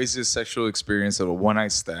was the craziest sexual experience of a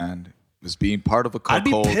one-night stand. It was being part of a I'd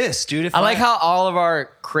be cult. pissed, dude. If I like how all of our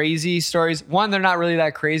crazy stories, one, they're not really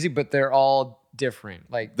that crazy, but they're all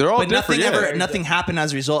different. Like, They're all but different. nothing happened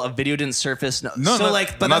as a result of video didn't surface. No, No, so not,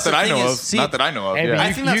 like, but not that's that the I thing know is, of. see, Not that I know of. and Yeah.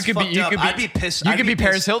 I think that's fucked up. I'd be pissed. You I'd could be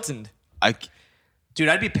Paris pissed. Hilton. Dude,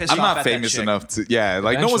 I'd be pissed I'm off not at that famous chick. enough to. Yeah,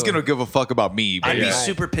 like no one's Eventually. gonna give a fuck about me. But I'd be yeah.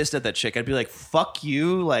 super pissed at that chick. I'd be like, "Fuck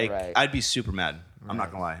you!" Like, Right. I'd be super mad. I'm not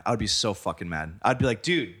gonna lie. I would be so fucking mad. I'd be like,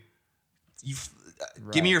 "Dude,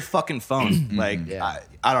 give me your fucking phone." Like, Yeah.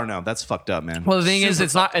 I don't know. That's fucked up, man. Well, the thing is,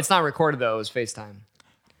 Super it's not recorded though. It was FaceTime.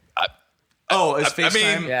 Oh, it's I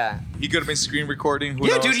FaceTime. mean, Yeah. he could have been screen recording. Who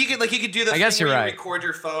Yeah, knows? dude, you could do the. I guess thing you're where right. You record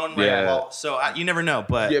your phone. Right? Yeah. Well, so you never know,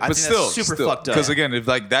 but Yeah, I but think still, that's super fucked up. Because again, if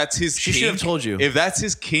like that's his, She kink, should have told you. If that's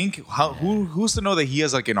his kink, who's to know that he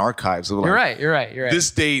has like an archives of like You're right. You're right. You're right.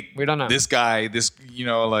 this date, We don't know. this guy, this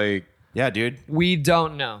like yeah, dude. we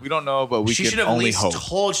don't know. we don't know, but we She can should have at only least hope.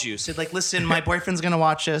 told you. Said like, listen, my boyfriend's gonna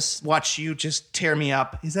watch you just tear me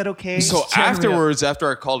up. Is that okay? So Tear me up. afterwards,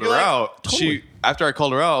 after I called her You're like, out, totally. after I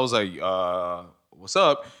called her out, I was like, "What's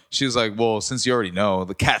up?" She was like, "Well, since you already know,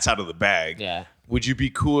 the cat's out of the bag. Yeah. Would you be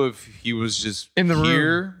cool if he was just In the room.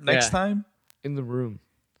 here next Yeah. time?" In the room.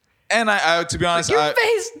 And I to be honest, Your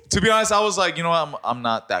face. to be honest, I was like, you know what, I'm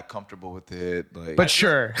not that comfortable with it. Like, But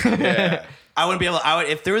sure. yeah. I wouldn't be able. I would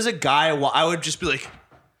if there was a guy. I would just be like,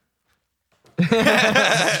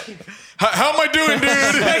 How am I doing, dude?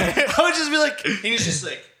 I would just be like, and he's just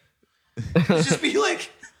like, he'd just be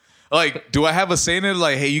like, Like, do I have a saying it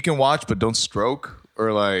like, hey, you can watch, but don't stroke,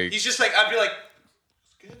 or like, he's just like, I'd be like,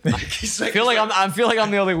 he's like, I feel like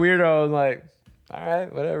I'm the only weirdo. I'm like, all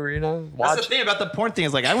right, whatever, you know. That's Watch. the thing about the porn thing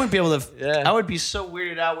is like I wouldn't be able to. Yeah. I would be so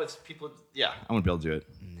weirded out with people. Yeah, I wouldn't be able to do it.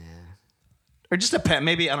 Or just a pet.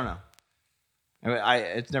 Maybe I don't know.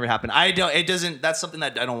 It's never happened. I don't. It doesn't. That's something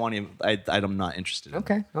that I don't want to. I'm not interested in.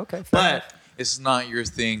 Okay. Okay. But it's not your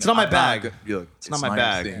thing. It's not my I'm bag. gonna be like, it's not my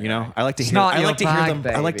bag. your thing. You know. I like to hear. not I your like to hear bag,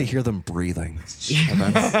 them. I like to baby. hear them breathing.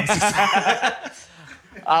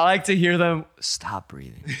 I like to hear them stop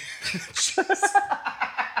breathing.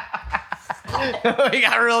 We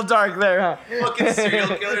got real dark there, huh? Fucking serial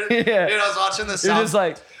killer. Yeah. Dude, I was watching this. You're just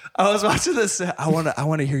like, I was watching this. I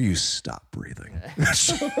want to hear you stop breathing.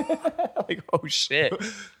 like, oh shit.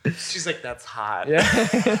 She's like, that's hot.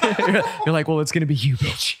 You're like, well, it's gonna be you,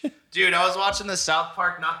 bitch. Dude, I was watching the South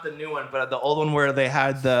Park, not the new one, but the old one where they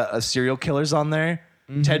had the serial killers on there.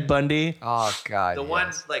 Ted Bundy. Oh god. The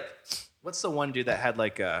one, like, what's the one dude that had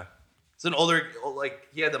like it's an older, like,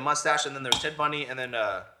 he had the mustache, and then there was Ted Bundy, and then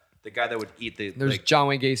the guy that would eat the, There's like, John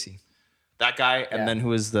Wayne Gacy, that guy, and Yeah. then who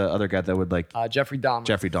was the other guy that would, like, Jeffrey Dahmer.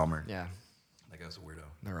 Jeffrey Dahmer. Yeah, That guy was a weirdo.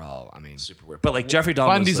 they're all. I mean, Super weird. But, like, Jeffrey Dahmer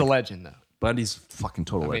Bundy's was, a like, legend, though. Bundy's fucking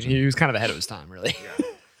total I mean, legend. he was kind of ahead of his time, really.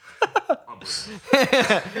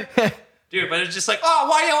 Dude, but it's just like, oh,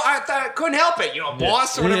 why I couldn't help it, you know,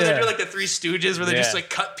 boss, or whatever Yeah. they do, like the Three Stooges, where they Yeah. just like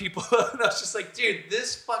cut people. And I was just like, dude,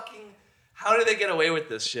 this fucking, How did they get away with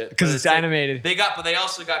this shit? Because But it's like- animated. but they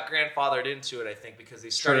also got grandfathered into it, I think, because they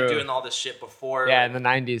started True. doing all this shit before. Yeah, in the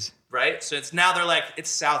 90s. Right? So it's now they're like, it's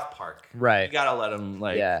South Park. Right. You gotta let them,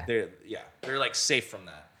 like, Yeah. they're like safe from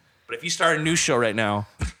that. But if you start a new show right now,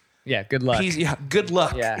 Yeah, good luck. good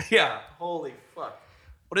luck. Yeah. Yeah. Holy fuck.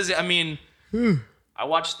 What is it? I mean, I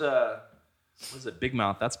watched what is it, Big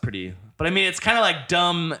Mouth? That's pretty. But I mean, it's kind of like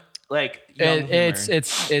dumb, like, young humor.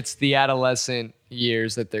 It's the adolescent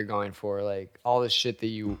years that they're going for, like all the shit that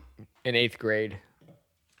you in 8th grade,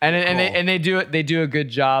 and they do a good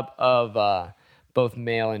job of both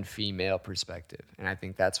male and female perspective, and I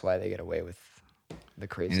think that's why they get away with the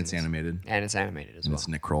craziness. And it's animated. And it's animated as And well. it's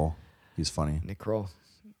Nick Kroll. He's funny. Nick Kroll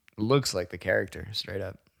looks like the character straight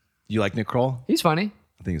up. You like Nick Kroll? He's funny.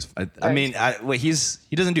 I think he's. I mean, wait, he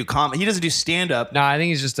doesn't do he doesn't do stand up. No, I think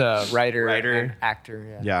he's just a writer and actor.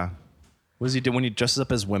 Yeah. yeah. What does he do when he dresses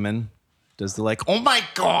up as women? Does the like, oh my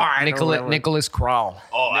god, or whatever? Nicholas Kroll.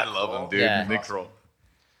 Oh, I love him, dude. Yeah. Nick Kroll.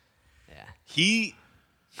 Yeah. He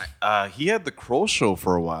had the Kroll show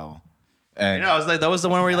for a while, and You know, I was like, that was the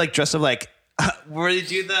one where he like dressed up like, where they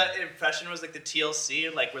do the impression was like the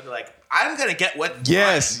TLC, like where they're like, I'm gonna get what.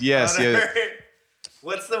 Yes, yes, Whatever.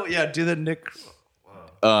 What's the do the Nick?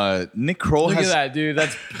 Nick Kroll Look has at that, dude.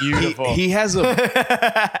 That's beautiful. he has a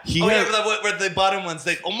he Oh has, yeah, where the bottom one's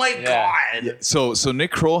like, oh my Yeah. god. so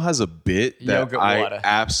Nick Kroll has a bit that Yogurt I water.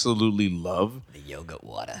 absolutely love, The yogurt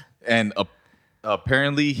water. and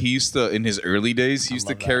apparently he used to, in his early days, he used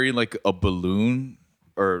to carry like a balloon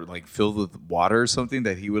or like filled with water or something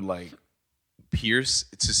that he would like pierce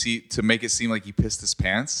to make it seem like he pissed his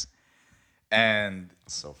pants, and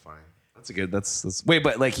So funny. That's a good. That's wait,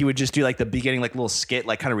 but like he would just do like the beginning, like little skit,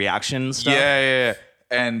 like kind of reaction stuff. yeah.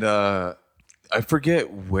 And I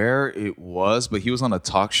forget where it was, but he was on a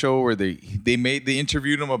talk show where they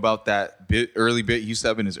interviewed him about that early bit he used to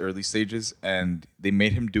have in his early stages, and they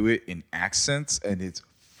made him do it in accents, and it's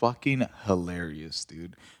fucking hilarious,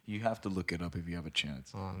 dude. You have to look it up if you have a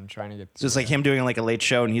chance. Oh, I'm trying to get. It's just like him doing like a late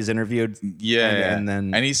show, and he's interviewed. Yeah, and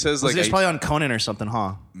then and he says like it's probably on Conan or something,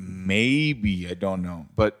 huh? maybe, I don't know,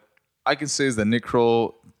 but I can say is that Nick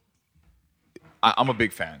Kroll, I'm a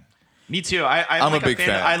big fan. Me too. I'm a like big fan.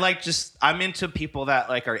 I like I'm into people that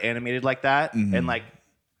like are animated like that and like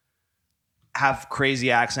have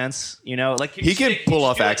crazy accents. You know, like He can pull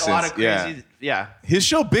off accents, yeah. His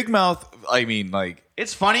show Big Mouth, I mean, like,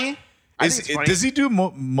 It's funny. I think it's funny. does he do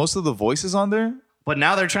most of the voices on there? But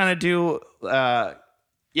now they're trying to do. I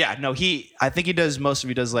think he does most of.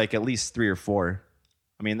 He does like at least 3 or 4.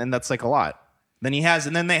 I mean, then that's like a lot. Then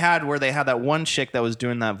they had that one chick that was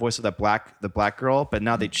doing that voice of the black girl, but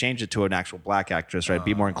now they changed it to an actual black actress, right?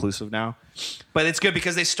 Be more inclusive now. But it's good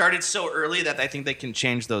because they started so early that I think they can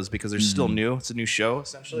change those because they're still new. It's a new show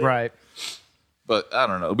essentially. Right. But I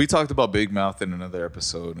don't know. We talked about Big Mouth in another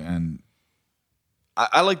episode, and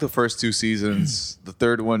I like the first 2 seasons. The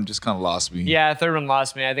third one just kind of lost me. Yeah, third one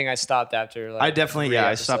lost me. I think I stopped after. Like, I definitely 3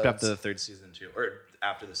 I stopped episodes. after the 3rd season too, or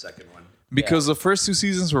after the 2nd one. Because the first 2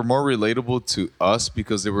 seasons were more relatable to us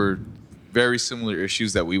because they were very similar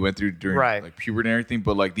issues that we went through during Right. like puberty and everything.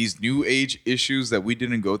 But like these new age issues that we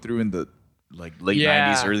didn't go through in the like late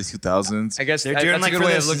Yeah. 90s, early 2000s. I guess They're that's doing a like good for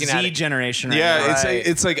way this of looking Z at it. generation. Right Yeah, now. Right.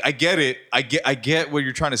 it's like I get it. I get what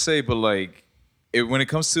you're trying to say, but like when it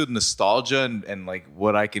comes to nostalgia and like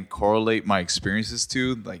what I can correlate my experiences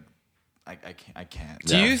to, like I can't.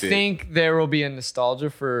 Do you think there will be a nostalgia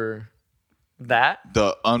for that?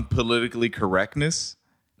 the unpolitically correctness?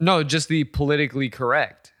 No, just the politically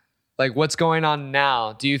correct. Like what's going on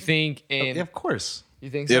now? Do you think in? Yeah, of course. You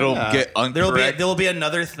think so? It'll get uncorrect. There'll be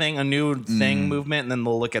another thing, a new thing movement, and then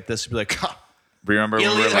they'll look at this and be like, "Ha, Remember when we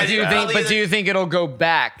were Illegal- like, But do you think? But do you think it'll go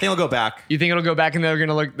back? I think they'll go back." You think it'll go back and they're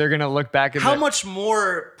gonna look back at How much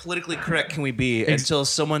more politically correct can we be until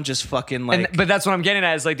someone just fucking like? But that's what I'm getting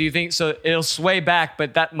at is like, do you think so? It'll sway back,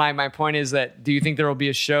 but that my point is that do you think there will be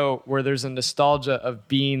a show where there's a nostalgia of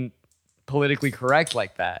being politically correct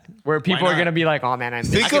like that, where people are not? gonna be like, oh man, I I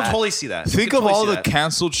think can totally see that. think I of can totally all see the that.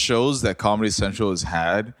 canceled shows that Comedy Central has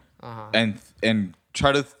had, and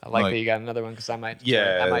try to. I like that you got another one because I might.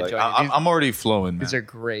 Yeah, I might like, join. I'm already flowing, man. These are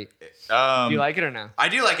great. Do you like it or no? I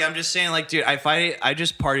do like it. I'm just saying, like, dude, I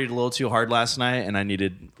just partied a little too hard last night, and I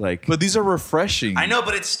needed like. But these are refreshing. I know,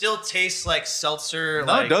 but it still tastes like seltzer.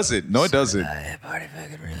 No, like, it doesn't. No, it doesn't. I party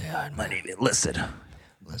fucking really hard. Money. Listen,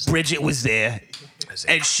 Bridget was there,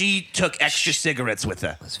 and she took extra cigarettes with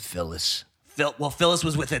her. Listen, Phyllis. Phyllis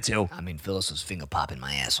was with her too. I mean, Phyllis was finger popping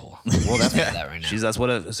my asshole. Well, that's that right now.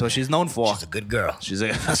 That's what she's known for. She's a good girl.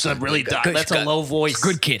 That's a really dark. good- That's a good- low voice.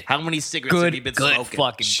 good kid. How many cigarettes have you been Good smoking?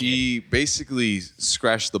 fucking She basically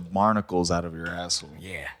scratched the barnacles out of your asshole. kid.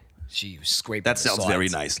 Yeah. She was scraping. That the sounds sides. very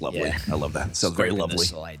nice, lovely. Yeah. I love that. Sounds very Scraping the lovely.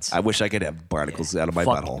 sides. I wish I could have barnacles out of my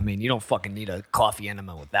Fuck, butthole. I mean, you don't fucking need a coffee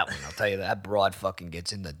enema with that one. I'll tell you that broad fucking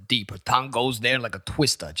gets in the deep. Her tongue goes there like a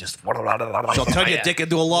twister. Just So turn your dick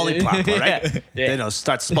into a lollipop, all right? Yeah. Then I'll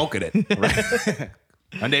start smoking it. Right?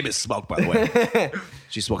 Her name is Smoke, by the way.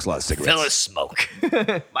 She smokes a lot of cigarettes. Phyllis Smoke.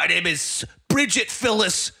 My name is Bridget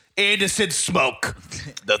Phyllis Anderson Smoke.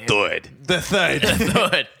 The third. The third.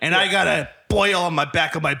 Good. And I got a boil on my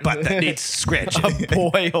back of my butt that needs scratching.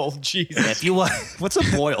 Boil, Jesus. If you want, what's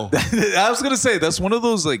a boil? I was gonna say that's one of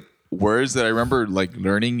those like words that I remember like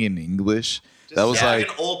learning in English. That was like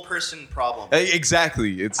an old person problem.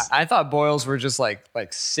 exactly. It's I thought boils were just like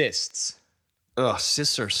cysts. Ugh,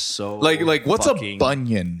 cysts are so like what's a fucking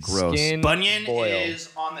bunion? gross. Skin Bunion boil. is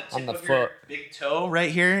on the tip On the of your foot. big toe. Right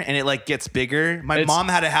here, and it like gets bigger. My It's- mom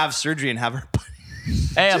had to have surgery and have her.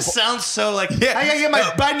 Hey, a Just sounds so like I gotta get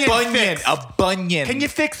my bunion fixed. A bunion. Can you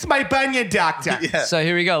fix my bunion, doctor? So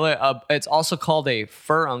here we go. Look, it's also called a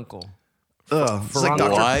fur uncle. Ugh, this is like What?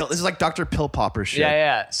 Dr. Pill, this is like Dr. Pill Popper shit. Yeah,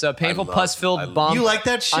 yeah. So painful love- pus-filled bump. You like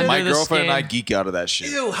that shit? Under My the girlfriend and I skin. geek out of that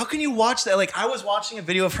shit. Ew, how can you watch that? Like, I was watching a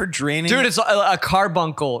video of her draining. Dude, it's a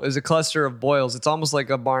carbuncle is a cluster of boils. It's almost like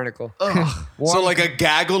a barnacle. So like a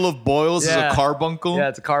gaggle of boils Yeah. is a carbuncle. Yeah,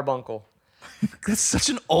 it's a carbuncle. that's such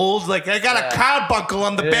an old, like, I got a carbuncle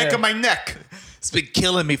on the back Yeah. of my neck. It's been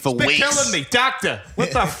killing me for Been weeks. killing me. Doctor,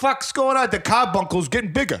 what the fuck's going on? The carbuncle's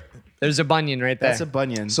getting bigger. There's a bunion right there. That's a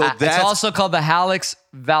bunion. So It's that's also called the hallux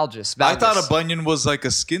valgus. I thought valgus. a bunion was like a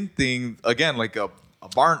skin thing. Again, like a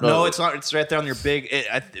barn. no, it's not. It's right there on your big. It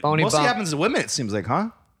Bony mostly bump. happens to women, it seems like, huh?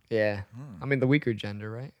 Yeah. I mean, the weaker gender,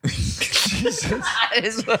 right? the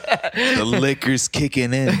liquor's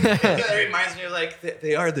kicking in. That reminds me of like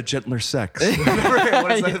They are the gentler sex.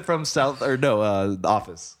 What is that from South or no? The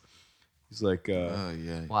Office. He's like, Oh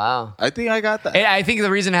yeah. Wow. I think I got that. And I think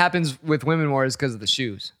the reason it happens with women more is because of the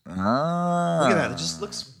shoes. Ah. look at that. It just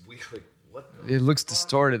looks weird. Like, what? It looks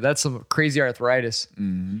distorted. That's some crazy arthritis.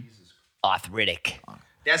 Arthritic.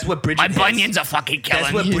 That's what Bridget My has. bunions are fucking killing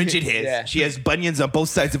That's what me. Bridget has. Yeah. She has bunions on both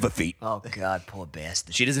sides of her feet. Oh God, poor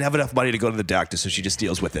bastard. She doesn't have enough money to go to the doctor, so she just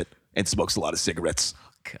deals with it and smokes a lot of cigarettes.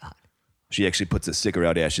 God. She actually puts a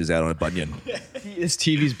cigarette ashes out on a bunion. His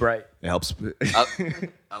TV's bright. It helps.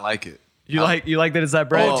 I like it. You like that it's that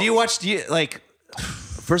bright? Oh, do you like?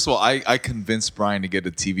 First of all, I convinced Brian to get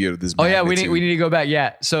a TV out of this. Oh yeah, we need magnitude. to go back.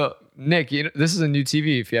 Yeah. So Nick, this is a new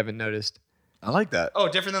TV if you haven't noticed. I like that. oh,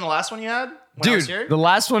 different than the last one you had when I was Dude, here. the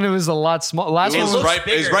last one it was a lot small. Last It one was was right. It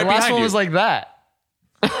was bigger. right the last behind one you. was like that.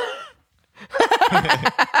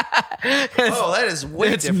 Oh, that is way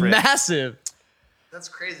It's different. massive. That's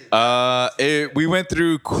crazy. We went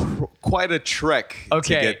through quite a trek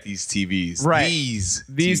Okay. to get these TVs. Right. These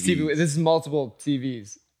TVs. This is multiple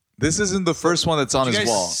TVs. This isn't the first one that's on You his guys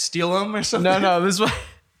wall. steal them or something? No, this is what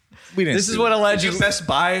We didn't. this is steal what it. Did you allegedly Best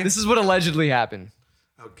Buy. this is what allegedly happened.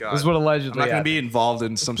 Oh God. This is what I'm allegedly not going to happened. be involved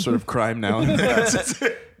in some sort of crime now.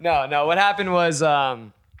 No. What happened was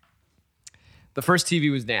the first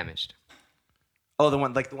TV was damaged. Oh, the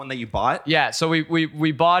one that you bought. Yeah, so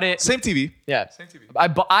we bought it. Same TV. Yeah, Same TV. I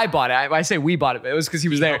bought it. I say we bought it, but it was because he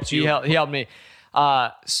was there. He helped me.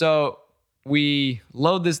 So we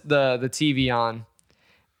load the TV on,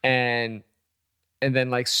 and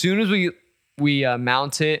then like soon as we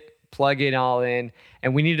mount it, plug it all in,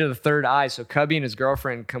 and we needed a third eye. So Cubby and his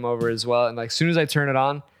girlfriend come over as well, and like soon as I turn it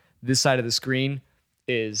on, this side of the screen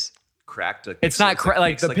is Cracked. It's not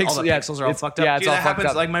like the all pixel. the Yeah, pixels are all it's- fucked up. Yeah, it's Dude, all that fucked happens.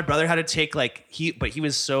 up. Like my brother had to take but he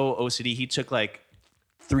was so OCD. He took like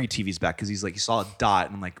 3 TVs back because he saw a dot,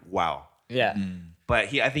 and I'm like, wow. Yeah. But I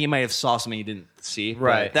think he might have saw something he didn't see.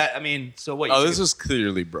 Right. But so what? Oh, you this took- was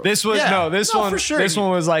clearly broke. This was Yeah. this No, one for sure. This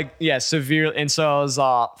one was like severe, and so I was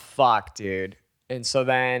fuck, dude. And so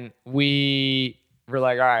then we were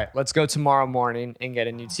like, all right, let's go tomorrow morning and get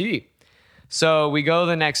a new TV. So we go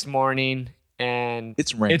the next morning, and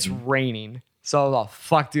It's raining. It's raining. So I was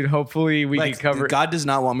fuck, dude. Hopefully we can cover. God does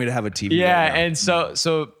not want me to have a TV. Yeah, right now. and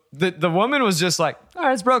so the woman was just like, all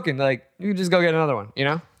right, it's broken. Like you can just go get another one, you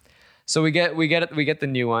know. So we get the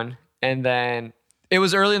new one, and then it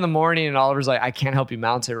was early in the morning, and Oliver's like, I can't help you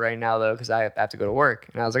mount it right now though, because I have to go to work.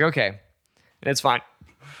 And I was like, okay, and it's fine.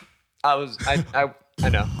 I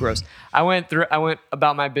know, gross. I went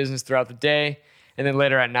about my business throughout the day, and then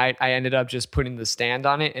later at night, I ended up just putting the stand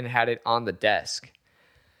on it and had it on the desk.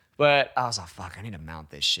 But I was like, fuck, I need to mount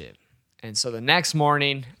this shit. And so the next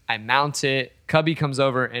morning, I mount it. Cubby comes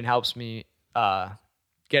over and helps me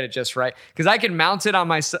get it just right. Because I can mount it on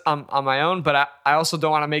my own, but I also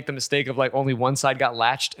don't want to make the mistake of like only one side got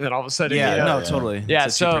latched, and then all of a sudden, yeah, you know, no, totally. Yeah,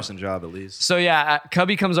 it's a so- two-person job at least. So yeah,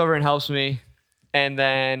 Cubby comes over and helps me, and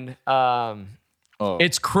then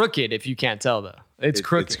it's crooked. If you can't tell though, it's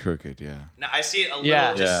crooked. It's crooked, yeah. Now I see it a little,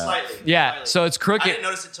 Yeah. just Yeah. slightly. Yeah, slightly. so it's crooked. I didn't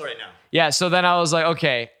notice it till right now. Yeah, so then I was like,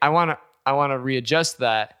 okay, I want to readjust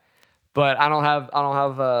that, but I don't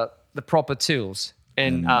have the proper tools,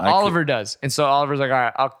 and Oliver does, and so Oliver's like,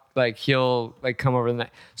 all right, he'll come over the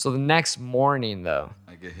next. So the next morning though,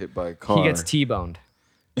 I get hit by a car. he gets T-boned.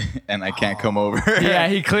 and I can't come over. Yeah,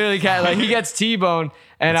 he clearly can't. Like he gets T-boned,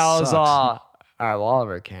 and I was all right. Well,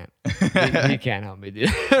 Oliver can't. He can't help me,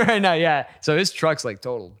 dude. Right now, yeah. So his truck's like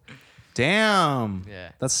totaled. Damn. Yeah.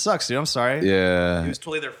 That sucks, dude. I'm sorry. Yeah. It was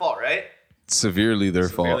totally their fault, right? Severely their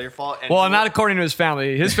Severely your fault. fault. And Well, not according to his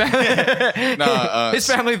family. His family, his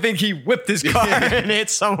So- family think he whipped his car and hit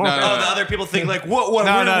someone. No, no, Oh, the other people think like, what?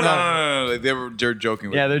 No, no, no. No. Like, they're joking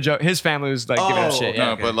with Yeah, me. his family was like giving him shit. Yeah,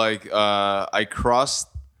 No, okay. but like I crossed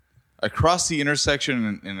the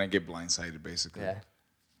intersection and I get blindsided basically. Yeah.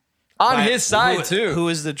 On his side too. Who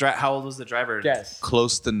is the how old was the driver? Guess.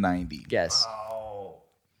 Close to 90. Guess. Oh,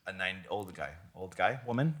 old guy,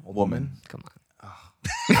 woman, old Woman. Come on.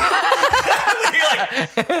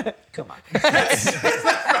 Come on.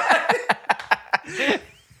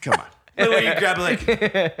 Come on. The way you grab it,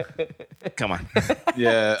 like, Come on.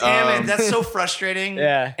 Yeah. Damn it. That's so frustrating.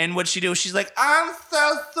 Yeah. And what she do? She's like, I'm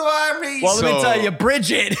so sorry. Well, let me So- tell you,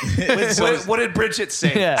 Bridget. what did Bridget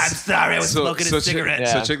say? Yeah. I'm sorry. I was smoking a cigarette.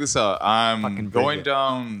 Yeah. So check this out. I'm Fucking going Bridget.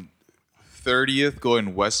 down 30th,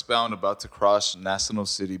 going westbound, about to cross National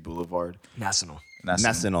City Boulevard. National.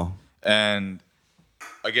 National. And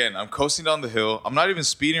again, I'm coasting down the hill. I'm not even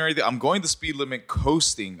speeding or anything. I'm going the speed limit,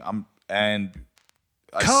 coasting.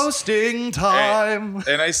 Coasting time.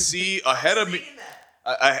 And I see ahead of me.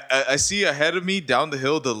 I see ahead of me down the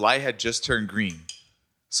hill. The light had just turned green,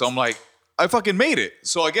 so I'm like, I fucking made it.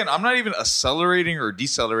 So again, I'm not even accelerating or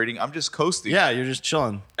decelerating. I'm just coasting. Yeah, you're just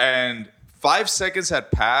chilling. And 5 seconds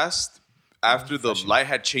had passed after the light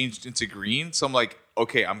had changed into green. So I'm like,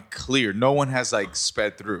 okay, I'm clear. No one has like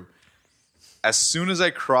sped through. As soon as I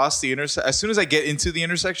cross the intersection, as soon as I get into the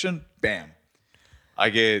intersection, bam,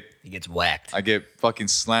 He gets whacked. I get fucking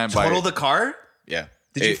slammed by. total the car. Yeah.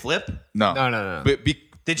 Did you flip? No. No. But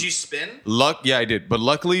Did you spin? yeah, I did. But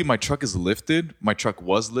luckily, my truck is lifted. My truck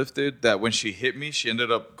was lifted. That when she hit me, she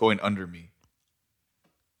ended up going under me.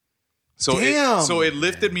 So it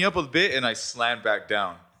lifted me up a bit, and I slammed back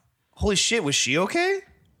down. Holy shit, was she okay?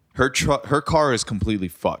 Her car is completely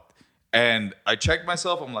fucked. And I checked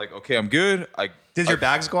myself. I'm like, okay, I'm good. Did your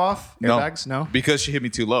bags go off? No, Airbags? No. because she hit me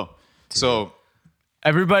too low. So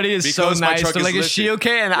Everybody is so Because my nice. truck They're is like, is she lifted.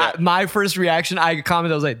 okay? And Yeah. my first reaction, I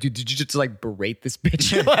commented, I was like, dude, did you just like berate this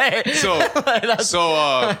bitch? Like, so I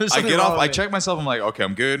There's something get wrong off. with I it. check myself. I'm like, okay,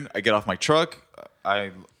 I'm good. I get off my truck.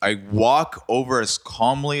 I walk over as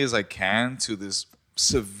calmly as I can to this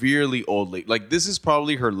severely old lady. Like, this is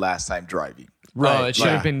probably her last time driving. Bro, it should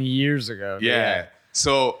Like- have been years ago. Yeah.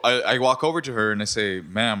 So I walk over to her and I say,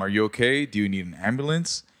 ma'am, are you okay? Do you need an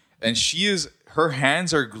ambulance? And her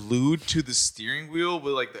hands are glued to the steering wheel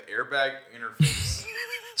with like the airbag interface.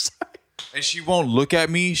 And she won't look at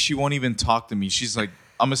me. She won't even talk to me. She's like,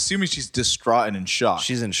 I'm assuming she's distraught and in shock.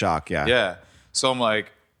 She's in shock, yeah. Yeah. So I'm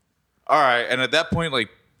like, all right. And at that point, like,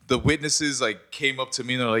 the witnesses like came up to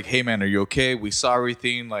me and they're like, hey man, are you okay? We saw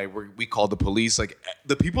everything. Like, we called the police. Like,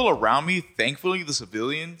 the people around me, thankfully, the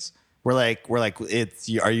civilians. We're like,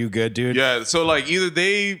 are you good, dude? Yeah. So like, either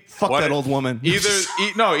they Fuck that old woman.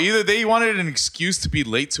 Either they wanted an excuse to be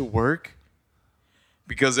late to work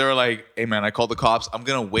because they were like, hey man, I called the cops. I'm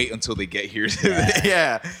gonna wait until they get here.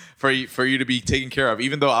 Yeah. For you to be taken care of,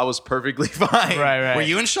 even though I was perfectly fine. Right. Were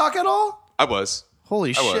you in shock at all? I was.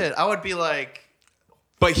 Holy I was. shit. I would be like,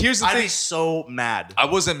 But here's the I'd thing. be so mad. I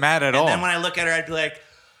wasn't mad at all. And then when I look at her, I'd be like,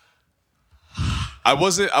 I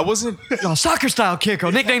wasn't. Yo, soccer style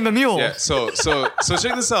kicker, nicknamed the Mule. Yeah. So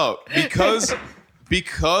check this out.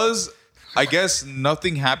 Because I guess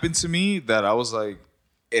nothing happened to me that I was like,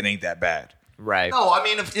 it ain't that bad. Right. No, I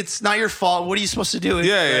mean, if it's not your fault, what are you supposed to do?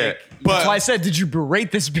 Yeah. That's why I said, did you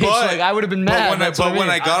berate this bitch? But- like, I would have been mad. But when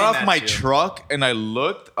I got I off think my that too. truck and I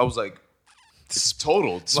looked, I was like, it's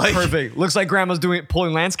totaled. It's Like, perfect. Looks like grandma's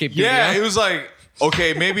pulling landscape. duty, Yeah, you know? it was like,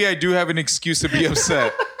 okay, maybe I do have an excuse to be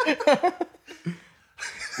upset.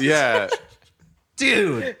 Yeah.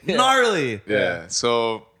 dude, gnarly. Yeah.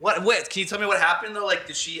 So what? Wait, can you tell me what happened though? Like,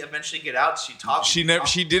 did she eventually get out? Did she talk?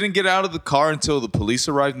 she didn't get out of the car until the police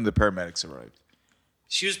arrived and the paramedics arrived.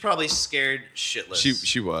 She was probably scared shitless.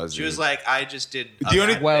 She was. She was like, I just did. The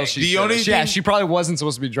only- Well, the only yeah, thing- she probably wasn't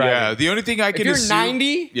supposed to be driving. Yeah, the only thing I can you're assume,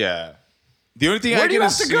 90? Yeah. The only thing Where I do you can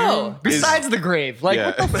have to assume go? Besides the grave. Like, Yeah.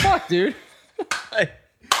 what the fuck, dude?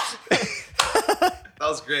 That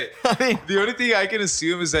was great. The only thing I can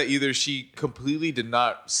assume is that either she completely did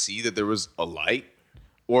not see that there was a light,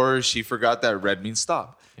 or she forgot that red means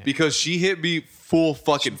stop. Because she hit me full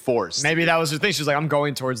fucking force. Maybe that was her thing. She was like, I'm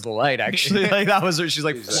going towards the light, actually. Like, that was her. She's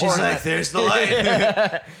like, She's like, there's the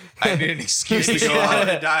light. I need an excuse to She go wanted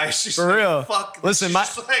out. to die. She's For like, real. Fuck. Listen, She's my-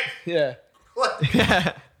 just like, yeah.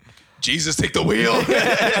 what? Jesus, take the wheel.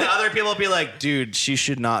 And other people be like, dude, she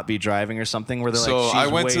should not be driving or something. Where they're So like, she's I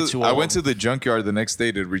went way to too I old. went to the junkyard the next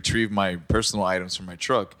day to retrieve my personal items from my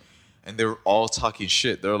truck, and they were all talking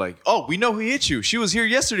shit. They're like, "Oh, we know who hit you. She was here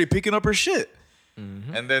yesterday picking up her shit."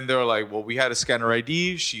 And then they're like, "Well, we had to scan her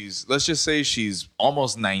ID. Let's just say she's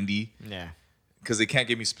almost 90 Yeah. because they can't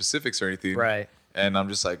give me specifics or anything." Right. And I'm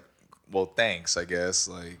just like, "Well, thanks. I guess.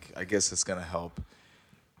 Like, I guess it's gonna help."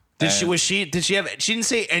 Did she didn't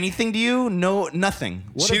say anything to you? No, nothing.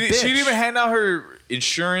 What She a didn't bitch. even hand out her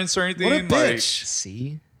insurance or anything. What a Like, bitch.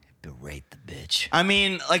 See? Berate the bitch. I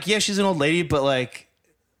mean, like, yeah, she's an old lady, but like,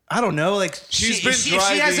 I don't know. Like, She's been if she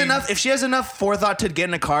has driving- if she has enough forethought to get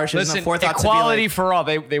in a car, she has Listen, enough forethought equality to be like, for all.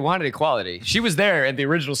 They wanted equality. She was there in the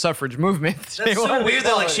original suffrage movement. that's so weird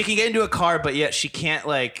that like she can get into a car, but yet she can't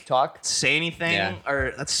like Talk? say anything. Yeah.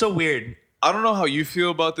 Or that's so weird. I don't know how you feel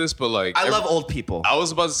about this, but like, I love old people. I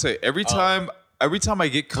was about to say every time I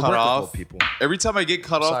get cut work with off, old people. every time I get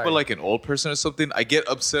cut off Sorry. by like an old person or something, I get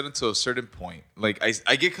upset until a certain point. Like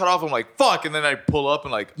I get cut off, I'm like fuck, and then I pull up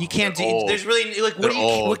and like You can't do. they're old. There's really like They're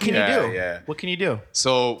old. what can Yeah, you do? yeah. What can you do?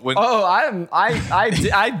 So when Oh,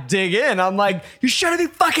 I dig in. I'm like, you shouldn't be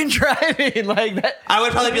fucking driving like that. I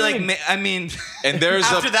would probably be like, I mean, and there's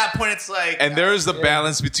after a that point, it's like, and there is the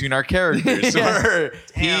balance between our characters. Where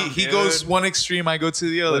Damn, he dude. goes one extreme, I go to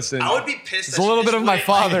the other. Listen, I would be pissed. It's a little bit of my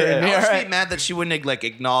father in me. I would just alright? be mad that she wouldn't like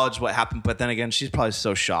acknowledge what happened. But then again, she's probably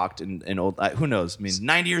so shocked and old. Who knows? I mean,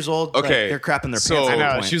 90 years old. like, Okay, they're crapping their so- pants. I at I that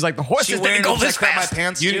know. point. She was like, the horse She didn't wearing go oops, I this crap my fast.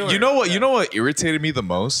 pants. You, too, you or- know what? You know what irritated me the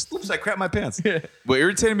most? Oops, I crap my pants. What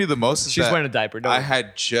irritated me the most is She's that wearing a diaper, don't I worry.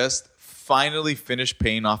 had just finally finished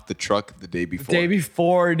paying off the truck the day before. Day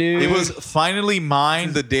before, dude. It was finally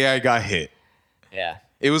mine the day I got hit. yeah.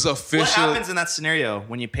 It was official. What happens in that scenario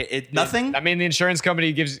when you pay it? Nothing. I mean, the insurance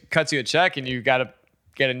company cuts you a check, and you got to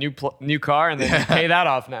get a new car, and then you pay that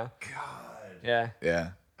off now. God. Yeah. Yeah.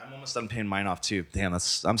 I'm almost done paying mine off too. Damn,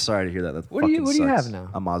 I'm sorry to hear that. What do you fucking have sucks. now?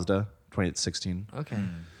 A Mazda 2016. Okay.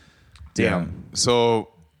 Damn. So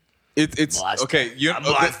it's Mazda. okay. You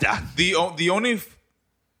Mazda. the only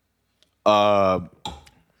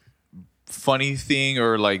funny thing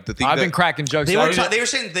or like the thing I've that, been cracking jokes They were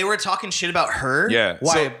saying they were talking shit about her. Yeah,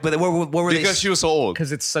 Why? so- but what were they? because she was so old.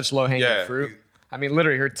 because it's such low hanging Yeah. fruit. I mean,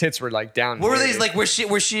 literally, her tits were like down. What were here, they dude. like? Were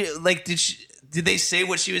she like? Did they say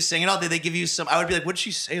what she was saying at all? Did they give you some? I would be like, what did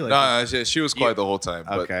she say? Like, No, she was quiet the whole time.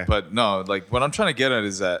 But, Okay. but no, like what I'm trying to get at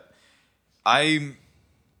is that I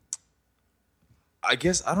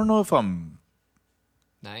guess I don't know if I'm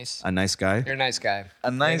Nice. a nice guy. You're a nice guy. a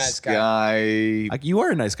You're nice guy. Like you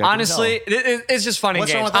are a nice guy. I can Honestly, tell. it's just fun and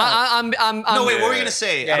What's wrong games. with that? I'm no, wait. What were you gonna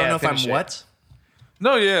say? Yeah, I don't yeah, know if I'm finish it. what.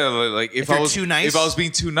 No, yeah, like if you're I was too nice? if I was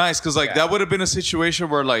being too nice, because like that would have been a situation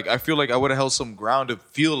where like I feel like I would have held some ground to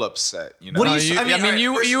feel upset. You know, What do No, you- you, I mean, alright,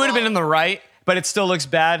 you first of would have been all- in the right, but it still looks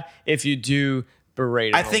bad if you do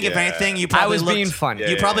berate. I think if Yeah. anything, you probably was looked, being funny. You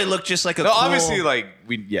Yeah, probably looked just like a. no, cool, obviously like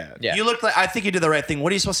yeah. You looked like. I think you did the right thing.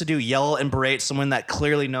 What are you supposed to do? Yell and berate someone that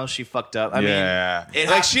clearly knows she fucked up. I Yeah, mean,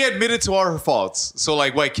 like she admitted to all her faults. So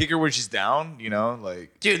like, why kick her when she's down? You know,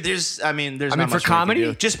 like dude. There's. I mean, I not mean, for much more you can comedy?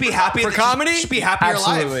 do. Just be happy. For comedy? just be happy you're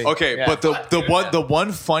Absolutely. alive. okay. Yeah. But the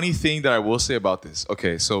one funny thing that I will say about this.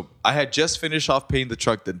 Okay, so I had just finished off paying the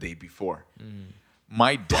truck the day before.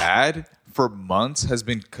 My dad, for months, has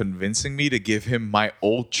been convincing me to give him my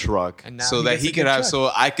old truck And now so he that gets he a could good have, truck.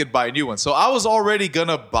 so I could buy a new one. So I was already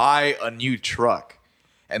gonna buy a new truck,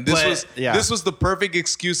 and this But, was the perfect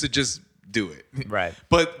excuse to just do it. Right.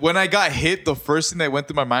 But when I got hit, the first thing that went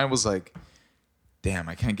through my mind was like, damn,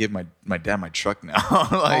 I can't give my dad my truck now.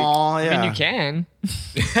 like, Oh yeah. I mean, you can.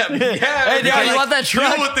 yeah, Hey, Dad, you want that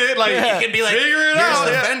truck? Deal with it. Like, Yeah. You can be like, figure it here's out.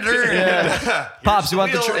 the Yeah. fender. Pops, you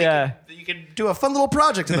want the Wheel, truck? you Yeah. can- You can do a fun little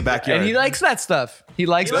project in the backyard. And he likes that stuff. He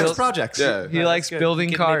likes, He likes build- projects. Yeah. He likes That's good. building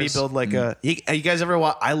You can cars. Maybe build like a. You guys ever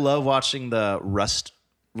watch? I love watching the West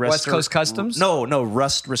Coast Customs? No,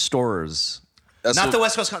 Rust Restorers. That's Not what, the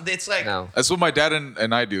West Coast. It's like No. That's what my dad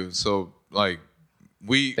and I do. So like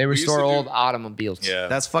we They we used restore to do- old automobiles. Yeah.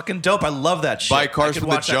 that's fucking dope. I love that shit. Buy I cars could from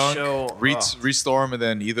the watch that junk, show. restore them, and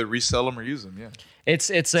then either resell them or use them. Yeah. It's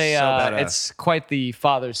a So badass. it's quite the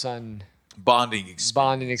father son Bonding experience.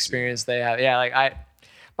 bonding experience they have. Yeah, like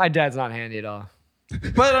my dad's not handy at all.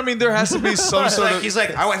 But I mean, there has to be some sort of. He's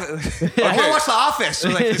like, I want to watch The Office. Or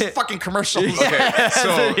like these fucking commercials. Okay,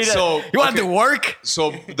 so You want to do work?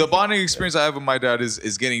 So the bonding experience I have with my dad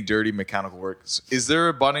is getting dirty mechanical work. Is there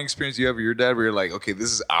a bonding experience you have with your dad where you're like, okay,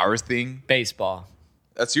 this is our thing? Baseball.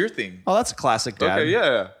 That's your thing. Oh, that's a classic, Dad. Okay,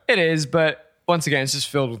 yeah. It is, but once again, it's just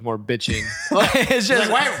filled with more bitching. It's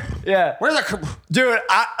just, yeah. Where's that? Dude,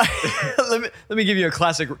 let me give you a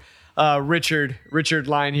classic Richard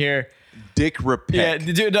line here. Dick repeck. Yeah,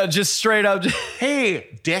 dude, no, just straight up.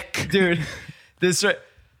 Hey, Dick. Dude, this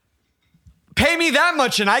pay me that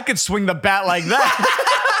much and I could swing the bat like that.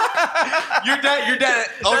 Your dad.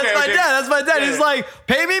 Okay, That's my dad. He's like,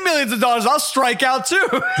 pay me millions of dollars, I'll strike out too.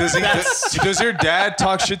 Does your dad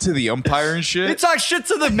talk shit to the umpire and He shit? talks shit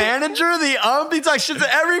to the manager, the ump. He talks shit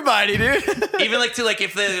to everybody, dude. Even like to like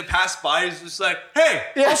if they pass by, he's just like, hey,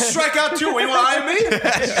 I'll strike out too. What, you want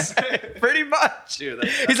to hire me? Pretty much.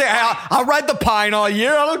 He's like, I'll ride the pine all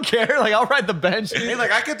year. I don't care. Like, I'll ride the bench. He's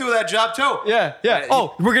like, I could do that job too. Yeah.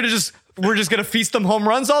 Oh, we're just gonna feast them home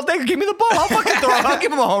runs all day. Give me the ball. I'll fucking throw it. I'll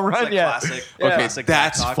give him a home run. Yeah. Classic. Okay, Classic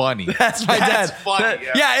that's dad talk. funny. That's my dad. funny,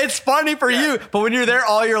 Yeah, it's funny for you, but when you're there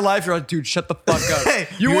all your life, you're like, dude, shut the fuck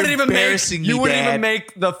up. You wouldn't even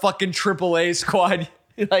make the fucking AAA squad.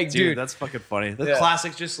 Like, dude, That's fucking funny. The Yeah.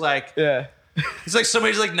 classic, just like yeah, It's like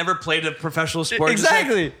somebody's like never played a professional sport.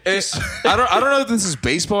 exactly. I don't know if this is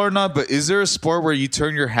baseball or not, but is there a sport where you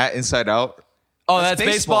turn your hat inside out? Oh, that's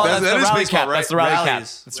baseball. That's That the is rally baseball, cap. right? That's the rally cap.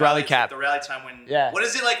 Rallies. That's rally cap. The rally time when. Yeah. What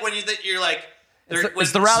is it like when you're like?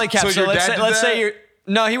 It's the rally cap. So So, your let's dad say, did let's that? say you're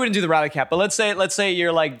no, he wouldn't do the rally cap, but let's say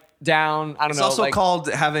you're like down. I don't It's know. also like, called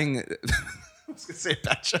having. I was gonna say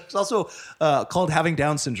that. It's also called having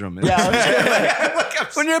Down syndrome. Yeah,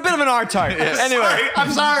 when you're a bit of an art-tart. Anyway,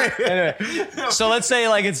 I'm sorry. anyway, so let's say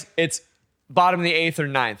like it's bottom of the 8th or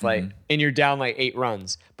 9th, like, and you're down like 8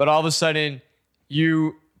 runs, but all of a sudden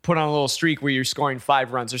you put on a little streak where you're scoring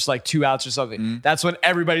 5 runs. There's like 2 outs or something. That's when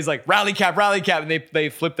everybody's like rally cap, and they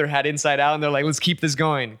flip their hat inside out and they're like, let's keep this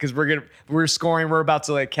going because we're scoring. We're about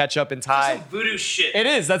to like catch up and tie. Voodoo shit. It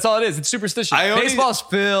is. That's all it is. It's superstition. I only- Baseball's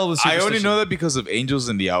filled with I superstition. only know that because of Angels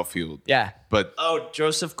in the Outfield. Yeah. But Oh,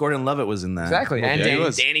 Joseph Gordon-Levitt was in that. Exactly. And yeah, he Danny,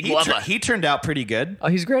 was. Danny He, Glover. he turned out pretty good. Oh,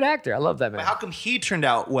 he's a great actor. I love that man. How come he turned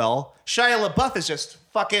out well? Shia LaBeouf is just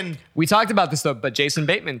fucking. We talked about this though, but Jason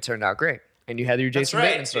Bateman turned out great. And you had your Jason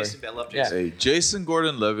Bateman story. I love Yeah. Jason. hey, Jason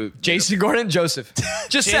Gordon-Levitt. Jason Gordon, Joseph.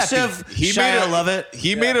 Giuseppe.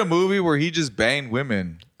 He made a movie where he just banged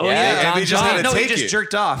women. Oh, yeah. and they just had to No, he take just it.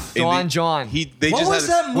 jerked off. Don John. They What just was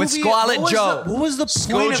had that movie? With Scarlett Joe. What was the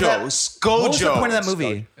point of that? Skojo. What was the point of that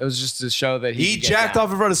movie? It was just to show that He could get jacked down.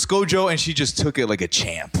 off in front of Skojo, and she just took it like a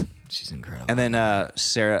champ. She's incredible. And then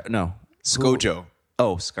Sarah, no. Skojo.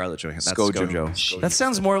 Oh, Scarlett Johansson. That's Skojo. Skojo. That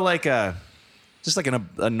sounds more like just like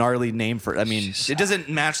a gnarly name for. I mean, it doesn't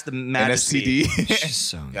match the An majesty. STD. She's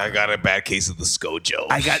so I got a bad case of the Skojo.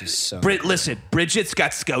 I got so listen, Bridget's got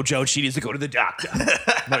Skojo. She needs to go to the doctor.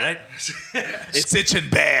 it's itching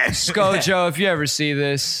bad. Skojo, if you ever see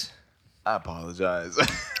this, I apologize.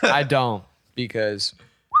 I don't because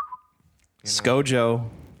Skojo,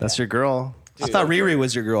 that's your girl. I thought Riri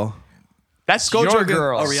was your girl. that's Skojo your can-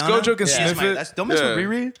 girl. Oh, Skojo can She's sniff it. Don't mess Yeah. with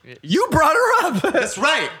Riri. You brought her up. That's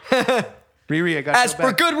right. Riri, I got As your for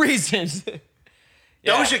back. good reasons.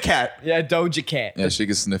 Doja Cat. Yeah, Doja Cat. Yeah, she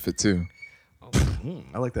can sniff it too.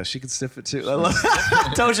 I like that. She can sniff it too. I love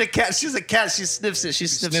Doja Cat. She's a cat. She sniffs it. She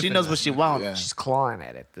sniffs. She knows what she wants. Yeah. She's clawing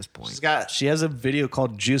at it at this point. She has a video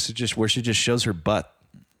called Juice, where she just shows her butt.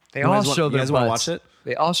 They You all guys want- show you their guys butts. wanna watch it?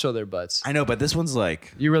 They all show their butts. I know, but this one's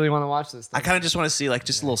like You really want to watch this? I Thing? kind of just want to see like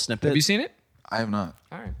just a little snippet. Have you seen it? I have not.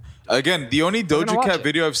 All right. Again, the only gonna Doja watch Cat it.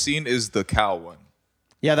 video I've seen is the cow one.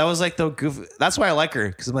 Yeah, that was like the goof. That's why I like her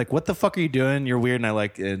because I'm like, what the fuck are you doing? You're weird, and I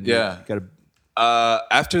like. And Yeah. you gotta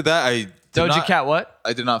After that, I did Doja not, Cat, what?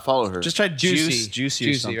 I did not follow her. just try Juicy. juicy, or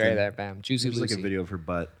Juicy something. right there, bam. Juicy There's like Lucy. a video of her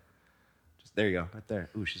butt. Just there you go, right there.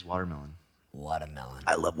 Ooh, she's watermelon. Watermelon.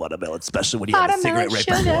 I love watermelon, especially when you have a cigarette right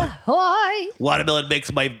before. Watermelon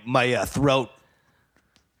makes my throat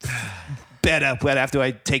better when after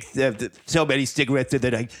I take so many cigarettes and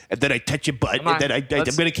then I touch your butt Come on, and then I'm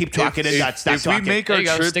let's- gonna keep talking and not stop if we talking. make There our you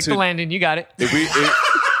go. trip Stick to the landing. You got it. if we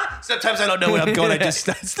Sometimes I don't know where I'm going. I just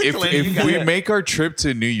stick if, the landing. You if got we it. make our trip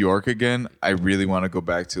to New York again, I really want to go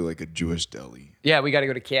back to like a Jewish deli. Yeah, we got to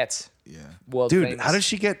go to Cats. Yeah. World Dude, famous. how did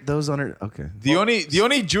she get those on her? Okay. The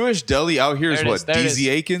only Jewish deli out here is There it what is, there it DZ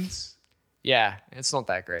Aikens, Yeah, it's not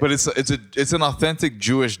that great. but it's an authentic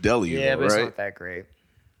Jewish deli, yeah, though, but it's right? not that great.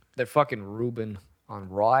 They're fucking Reuben on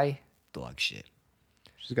rye. Dog shit.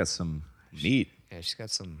 She's got some meat. Yeah, she's got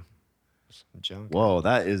some junk. Whoa,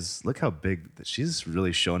 that is. Look how big. She's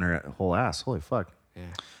really showing her whole ass. Holy fuck.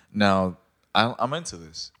 Now, I'm into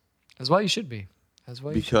this That's why you should be. That's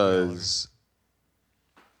why you because.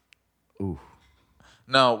 Ooh.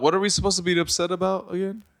 Now, what are we supposed to be upset about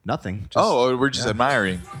again? Nothing. Just, Oh, we're just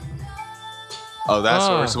admiring. Oh, that's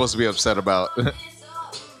what we're supposed to be upset about.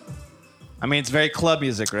 I mean, it's very club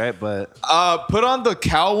music, right? But Put on the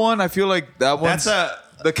cow one. I feel like that one. that's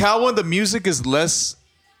The cow one. The music is less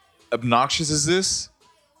obnoxious as this,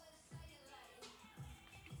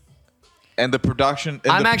 and the production.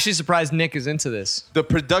 And I'm the, actually surprised Nick is into this. the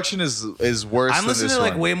production is worse. I'm than listening this to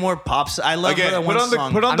like one. way more pops. I love Again, that one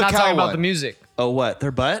song. put on I'm the not cow talking one. about the music. Oh, what?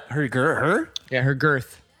 Their butt? Her? Yeah, her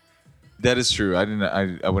girth. That is true. I didn't.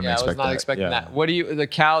 I wouldn't Yeah, I expect was not that. expecting yeah. that. What do you? The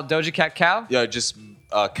cow, Doja Cat cow? Yeah, just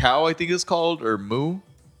cow. I think it's called or moo.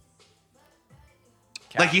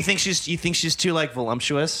 Like you think she's too like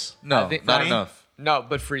voluptuous? No, I think- not Funny? enough. No,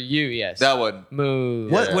 but for you, yes. That one. Moo.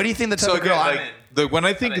 What do you think the type So of girl again, I'm like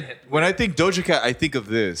in? when I think Doja Cat, I think of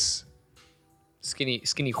this. Skinny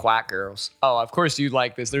whack girls. Oh, of course you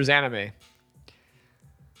like this. There's anime.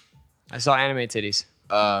 I saw anime titties.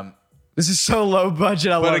 This is so low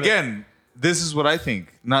budget. I love But it. again, this is what I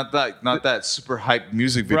think. Not that super hyped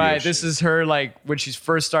music video. Right, shit. this is her like when she's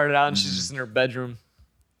first started out and she's just in her bedroom.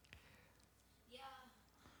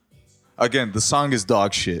 Again, the song is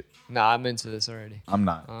dog shit. Nah, I'm into this already. I'm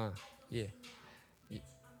not. Yeah.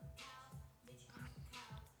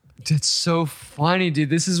 That's so funny, dude.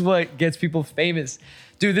 This is what gets people famous.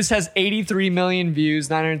 Dude, this has 83 million views,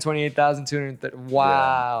 928,230.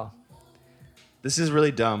 Wow. This is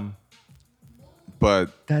really dumb.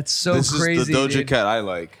 But That's so this crazy. is the Doja dude. Cat I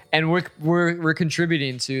like. And we're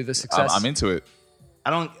contributing to the success. I'm into it.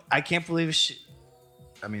 I can't believe she.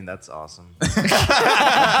 I mean, that's awesome.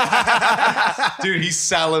 Dude, he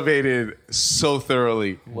salivated so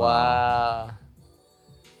thoroughly. Wow.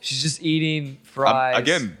 She's just eating fries.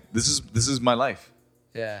 Again, this is my life.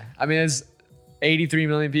 Yeah. I mean, it's 83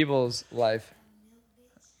 million people's life.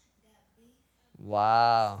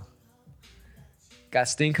 Wow. Got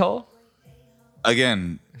stink hole?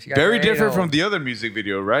 Again, She got very very different old. from the other music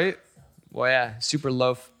video, right? Well, yeah. Super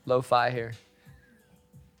lo-fi here.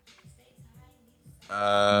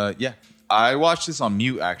 Yeah. I watched this on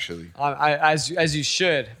mute actually. As you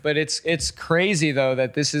should. But it's crazy, though,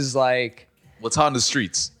 that this is like... What's hot in the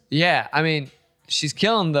streets? Yeah. I mean, she's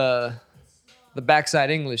killing the backside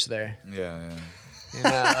English there. Yeah. You know,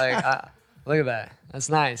 like, look at that. That's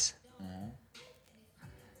nice.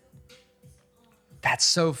 That's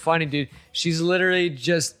so funny, dude. She's literally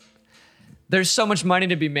just. There's so much money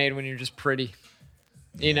to be made when you're just pretty.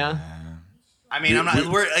 You know? I mean, I'm not.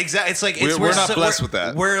 We're exactly. It's like we're not blessed with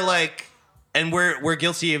that. We're like, and we're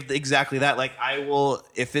guilty of exactly that. Like, I will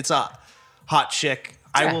if it's a hot chick,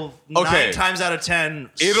 I will Okay. 9 times out of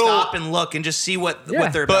 10 It'll- stop and look and just see what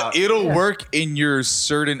they're But about. it'll work in your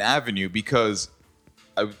certain avenue because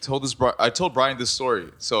I told Brian this story.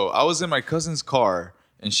 So I was in my cousin's car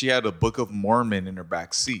and she had a Book of Mormon in her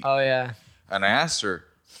back seat. Oh, yeah. And I asked her,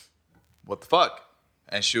 what the fuck?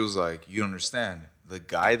 And she was like, you don't understand. The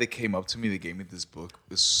guy that came up to me that gave me this book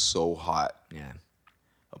is so hot. Yeah.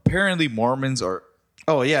 Apparently Mormons are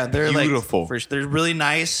Oh yeah, they're Beautiful. Like, they're really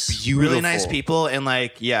nice, really nice Beautiful. people, and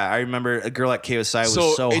like yeah, I remember a girl at KOSI was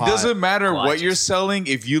so so it hot. doesn't matter what Gorgeous. you're selling.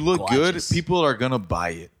 If you look Gorgeous. good, people are gonna buy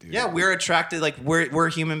it, dude. Yeah, we're attracted. Like we're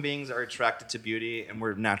human beings are attracted to beauty, and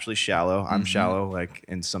we're naturally shallow. I'm shallow, like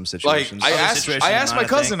in some Like situations. I Other asked situations, my not a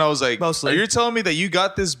cousin, thing. I was like, Mostly. "Are you telling me that you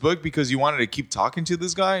got this book because you wanted to keep talking to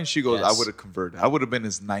this guy?" And she goes, Yes. "I would have converted. I would have been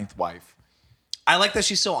his 9th wife." I like that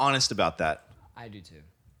she's so honest about that. I do too.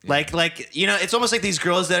 Like you know, it's almost like these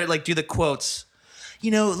girls that like do the quotes. You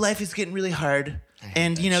know, life is getting really hard,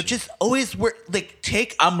 and you know, just always work. Like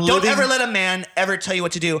don't living- ever let a man ever tell you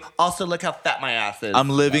what to do. Also, look how fat my ass is. I'm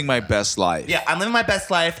living my best life. Yeah, I'm living my best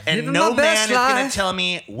life, and Living no my man best is gonna life. tell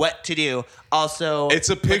me what to do. Also, It's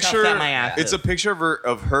a look how picture. fat my ass It's is. a picture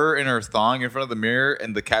of her in her thong in front of the mirror,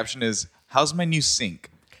 and the caption is, "How's my new sink?"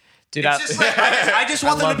 Dude, It's just like, I just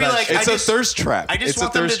want them to love be that like, shit. It's a thirst trap. I just it's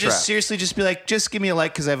want a them to thirst just trap. seriously just be like, just give me a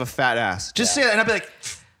like because I have a fat ass. Just say that, and I'll be like,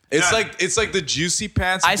 It's like the Juicy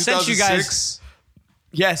Pants. I sent you 2006. guys-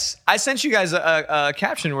 yes, I sent you guys a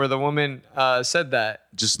caption where the woman said that.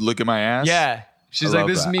 Just look at my ass. Yeah. She's I like, love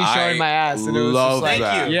this is that. me showing I my ass. And it was love just like,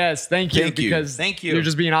 that. yes, thank you. Thank you. Because Thank you. you're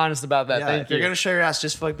just being honest about that. yeah, Thank if you. you're gonna show your ass,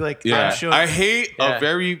 just like be like, Yeah, I'm showing. I hate Yeah. a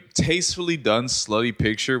very tastefully done slutty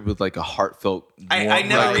picture with like a heartfelt. I warm,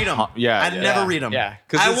 never like, read them. Yeah, I yeah. never read them. Yeah.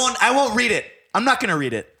 'Cause I it's- won't read it. I'm not gonna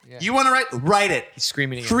read it. You want to write it. He's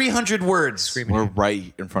screaming again. 300 words. We're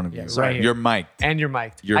right in front of you. right here. You're mic'd. And you're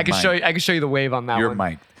mic'd. You're I can show you the wave on that You're one.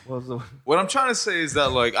 mic'd. What I'm trying to say is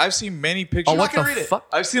that like I've seen many pictures. Oh, what the read it. fuck?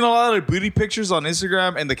 I've seen a lot of booty pictures on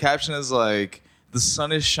Instagram, and the caption is like, "The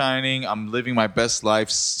sun is shining. I'm living my best life.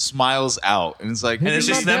 Smiles out." And it's like, And it's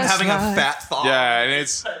just them best having a life. fat thought. yeah, and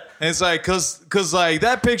it's like, cause like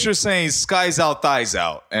that picture saying "skies out, thighs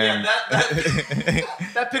out," and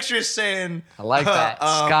That picture is saying, I like that.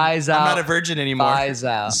 Skies out. I'm not a virgin anymore. Thighs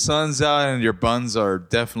out. sun's out, and your buns are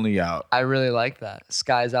definitely out. I really like that.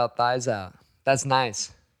 Skies out, thighs out. That's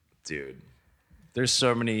nice. Dude, there's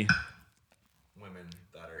so many women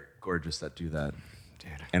that are gorgeous that do that.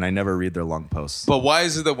 And I never read their long posts. But why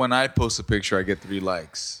is it that when I post a picture, I get 3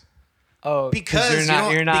 likes? Oh, Because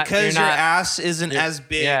you're not your ass isn't as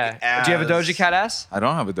big. Yeah. As, Do you have a Doja Cat ass? I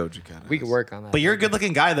don't have a Doja Cat. We could work on that. But you're a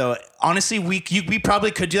good-looking guy, though. Honestly, we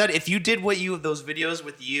probably could do that if you did those videos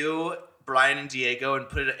with you, Brian, and Diego, and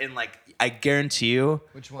put it in like. I guarantee you,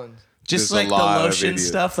 Which ones? just There's a like the lot of lotion videos.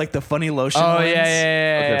 stuff, like the funny lotion. Oh ones.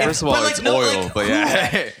 yeah. Okay, first of all, But, like, it's no, oil, like, but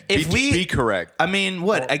yeah. if be correct. I mean,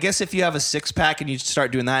 what? I guess if you have a 6-pack and you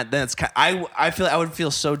start doing that, then it's kind. I would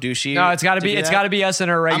feel so douchey. No, it's got to be. do It's that. got to be us in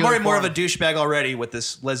our I'm regular. already more of a form. douchebag already with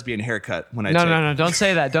this lesbian haircut. When I No, take. no. Don't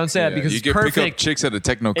say that. Don't say that Yeah, because you it's get pick up perfect. chicks at a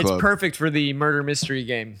techno It's club. perfect for the murder mystery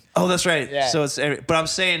game. Oh, that's right. Yeah. So it's. But I'm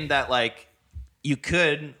saying that like, you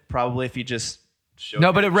could probably if you just.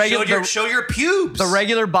 No, but Show your pubes. the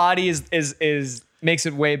regular body is makes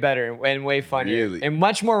it way better and way funnier Really? and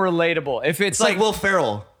much more relatable. If it's It's like Will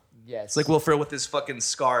Ferrell. yes, It's like Will Ferrell with his fucking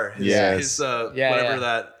scar. His, Yes. his Yeah, whatever yeah.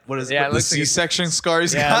 that. What is Yeah, it? it The looks like a- C-section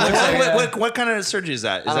scars. Yeah, it looks like- What kind of surgery is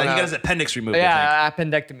that? Is don't that he know. got his appendix removed? I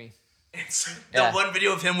think. yeah, appendectomy. It's the Yeah. one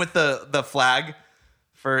video of him with the flag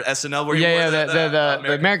for SNL where he Yeah, wore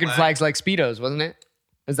the American flags like Speedos, wasn't it?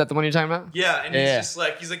 Is that the one you're talking about? Yeah, and Yeah. he's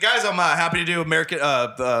like, guys, I'm happy to do American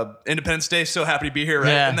Independence Day. So happy to be here, right?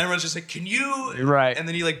 Yeah. And then everyone's just like, can you? Right. And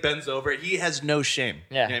then he like bends over. He has no shame.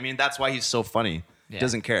 Yeah. You know what I mean? That's why he's so funny. He Yeah.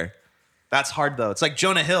 doesn't care. That's hard though. It's like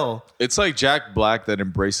Jonah Hill. It's like Jack Black that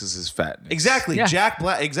embraces his fatness. Exactly. Yeah. Jack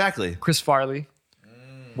Black. Exactly. Chris Farley.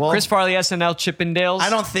 Well, Chris Farley, SNL, Chippendales. I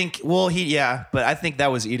don't think. Well, but I think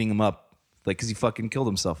that was eating him up, like because he fucking killed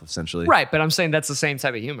himself essentially. Right, but I'm saying that's the same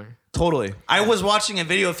type of humor. Totally. I was watching a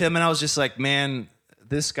video of him and I was just like, man,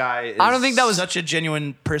 this guy is I don't think that was- such a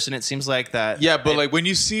genuine person. It seems like that. Yeah, but like when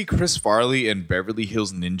you see Chris Farley in Beverly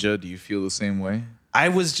Hills Ninja, do you feel the same way? I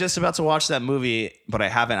was just about to watch that movie, but I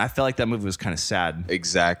haven't. I felt like that movie was kind of sad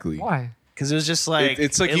Exactly. Why? because it was just like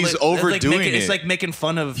It's like he's looked- overdoing making, it. It's like making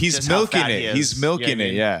fun of. He's just how milking fat he it. is. He's You know milking what I it.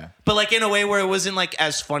 mean? Yeah. But like in a way where it wasn't like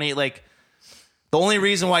as funny. Like the only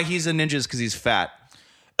reason why he's a ninja is because he's fat.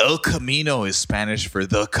 El Camino is Spanish for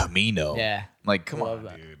the Camino. Yeah. Like, come Love on,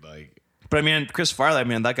 that. dude. Like, But I mean, Chris Farley. I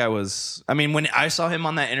mean, that guy was. I mean, when I saw him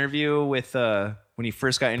on that interview with when he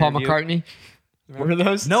first got Paul interviewed. McCartney. Remember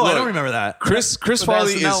those? No, I Look, don't remember that. Chris With the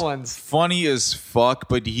Farley SNL is ones. funny as fuck,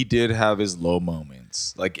 but he did have his low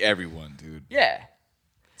moments. Like everyone, dude. Yeah.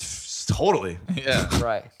 Totally. Yeah.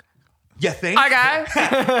 Right. Yeah, thank Hi,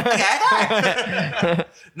 guy.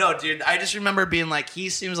 No, dude, I just remember being like, he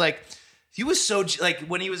seems like he was so like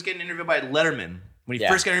when he was getting interviewed by Letterman. When he Yeah.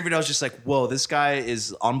 first got interviewed, I was just like, whoa, this guy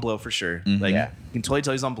is on blow for sure. Like, Yeah. you can totally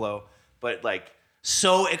tell he's on blow, but like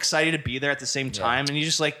so excited to be there at the same time. And you're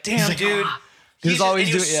just like, damn, dude. He was always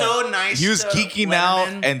he was doing- so nice. He was to geeking Letterman.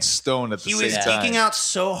 out and stoned at the He same was time. geeking out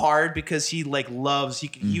so hard because he like loves.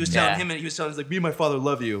 He was telling Yeah. him and he was telling us like, me and my father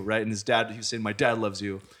love you, right? And his dad, he was saying, my dad loves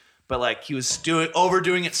you, but like he was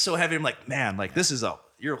overdoing it so heavy. I'm like, man, like this is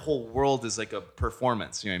your whole world is like a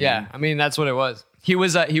performance. You know what I Yeah, mean? I mean that's what it was. He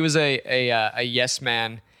was a yes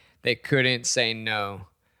man that couldn't say no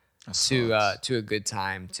to a good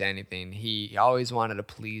time, to anything. He always wanted to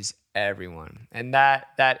please everyone, and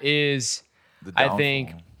that is, The I think,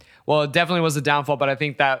 downfall. well, it definitely was a downfall. But I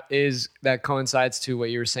think that coincides to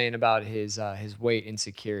what you were saying about his weight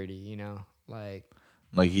insecurity. You know, like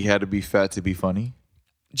Like he had to be fat to be funny.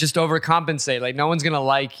 just overcompensate. Like no one's gonna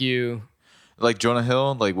like you. Like Jonah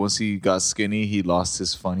Hill, like once he got skinny, he lost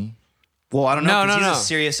his funny. Well, I don't know. No, 'cause no, he's no. a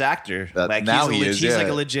serious actor. That- Like now he's he is, he's yeah. like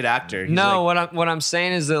a legit actor. He's No, like, what I'm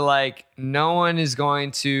saying is that like no one is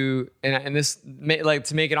going to, and this like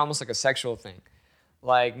to make it almost like a sexual thing.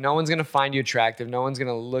 Like no one's gonna find you attractive. No one's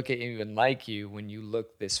gonna look at you and like you when you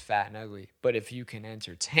look this fat and ugly. But if you can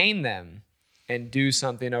entertain them and do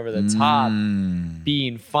something over the top,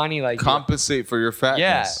 being funny like Compensate for your fatness.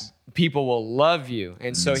 yeah, people will love you.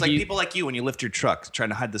 And so it's like he, people like you when you lift your truck, trying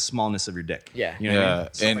to hide the smallness of your dick. Yeah. You know what I Yeah, mean?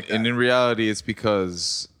 Stuff and like that. and in reality, it's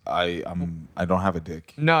because I don't have a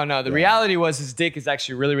dick. no, the reality was his dick is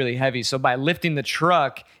actually really really heavy. So by lifting the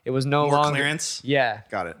truck, it was no More longer clearance? Yeah,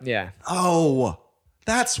 Got it. Yeah. Oh,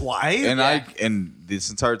 that's why. And and this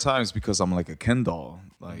entire time is because I'm like a Ken doll.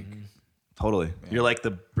 Like Totally. You're like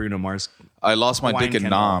the Bruno Mars. I lost my Wine dick in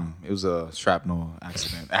cannonball. Nam. It was a shrapnel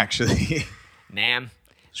accident, actually. Nam.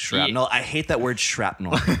 Shrapnel. I hate that word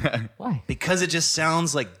shrapnel Why? because it just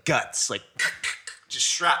sounds like guts, like just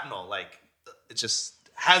shrapnel. Like it just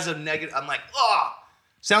has a negative. I'm like, oh,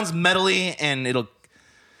 sounds metally, and it'll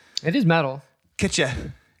It is metal. cut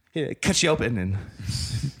you open, and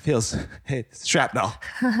feels hey shrapnel.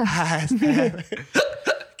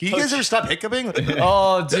 Can you guys ever stop hiccuping?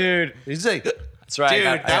 Oh, dude. He's like, That's right.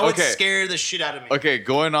 dude, that would okay. scare the shit out of me. Okay,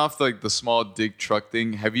 going off like the small dick truck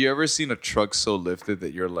thing. Have you ever seen a truck so lifted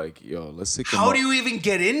that you're like, yo, let's take a How do you even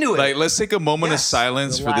get into it? like let's take a moment of Yes,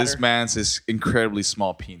 silence the for this ladder. man's incredibly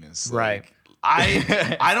small penis. Right.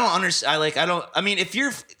 Like, I don't understand. I mean, if you're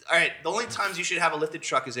all right, the only times you should have a lifted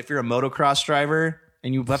truck is if you're a motocross driver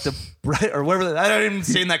and you have to or whatever. I don't even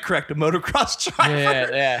saying that correct. A motocross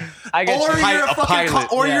driver. Yeah. I get Or you. you're a fucking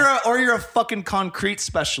pilot, you're a fucking concrete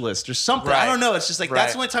specialist or something. I Right. don't know. It's just like Right.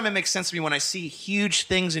 that's the only time it makes sense to me when I see huge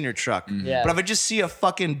things in your truck. Yeah. But if I just see a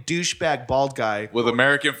fucking douchebag bald guy, with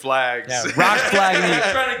American flags. Yeah, rock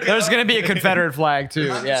flag. There's gonna be a Confederate flag too.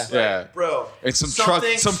 Yeah. Yeah. bro, And some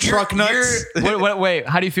something- truck nuts. Wait.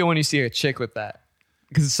 How do you feel when you see a chick with that?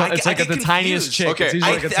 Because it's I like get the tiniest confused. chick. Okay, It's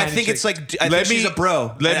usually I, like a I tiny think chick. it's like I Let think she's me- a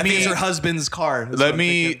bro. let I think it's me- her husband's car. That's what Let I'm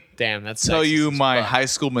me thinking. Damn, that's tell sexist you as my fuck. high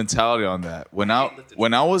school mentality on that. When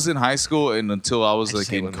I was in high school and until I was just like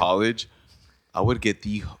hate in women. college, I would get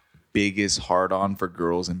the biggest hard on for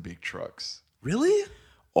girls in big trucks. Really?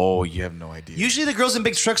 Oh, you have no idea. Usually the girls in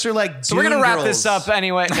big trucks are like. So we're gonna dune wrap girls. this up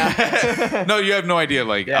anyway. No. No, you have no idea.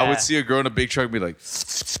 Like I Yeah. would see a girl in a big truck and be like,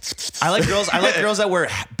 I like girls. I like girls that wear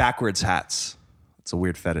backwards hats. It's a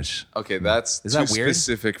weird fetish. okay, that's Is too that weird?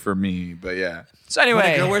 specific for me. But yeah. So anyway,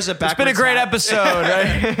 When a girl wears a it's been a backwards great hat. episode,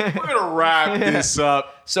 right? We're gonna wrap this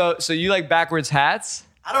up. So you like backwards hats?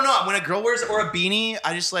 I don't know. When a girl wears or a beanie,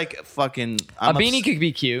 I just like fucking. A beanie could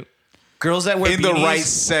be cute. girls that wear In the beanies, right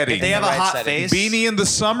setting. If they have In a the right hot setting. face. Beanie in the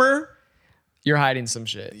summer, You're hiding some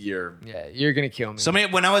shit. you're Yeah, you're gonna kill me. Somebody,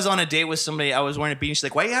 when I was on a date with somebody, I was wearing a beanie. She's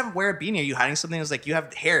like, "Why do you have wear a beanie? Are you hiding something?" I was like, "You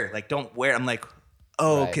have hair. Like, don't wear." I'm like,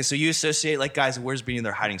 "Oh, Right. okay." So you associate like guys who wears beanie,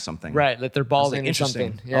 they're hiding something, right, let their I was balls like, in or interesting.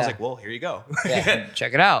 something. Yeah. I was like, "Well, here you go." yeah.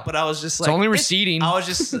 Check it out. But I was just like, only bitch, receding. I was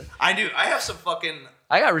just, I do. I have some fucking.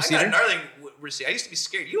 I got I receding. got gnarly receipt. I used to be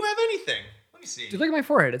scared. You don't have anything. Let me see. Dude, look at my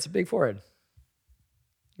forehead. It's a big forehead.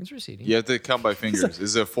 It's receding. you have to count by fingers.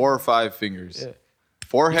 Is it 4 or 5 fingers? Yeah.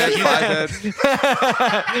 Forehead, 5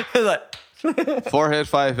 head. Forehead,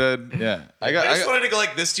 5 head. Yeah. I just wanted to go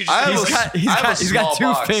like this. I have He's got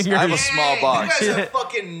two fingers. I have a small box. You guys are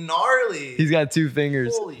fucking gnarly. He's got 2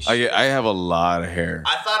 fingers. Holy shit. I have a lot of hair.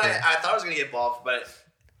 I thought I was gonna get bald, but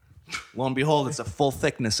lo and behold, it's a full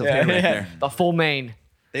thickness of hair right there. The full mane.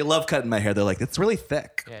 They love cutting my hair. They're like, it's really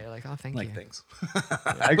thick. Yeah, you're like, oh, thank Like, you. thanks.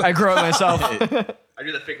 I grew up myself. I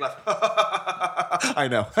do the fake laugh. I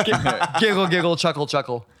know. Giggle, giggle, chuckle,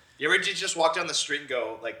 chuckle. You ever just walk down the street and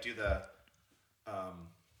go like do the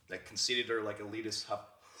like conceited or like elitist huff?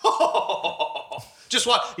 Just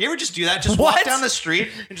walk. You ever just do that? Just walk What? down the street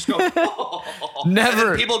and just go. And Never.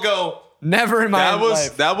 then people go. Never in my That was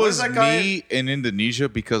life. that was that guy? me in Indonesia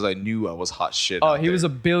because I knew I was hot shit. Oh, out he was a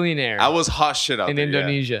there. billionaire I was hot shit out in there,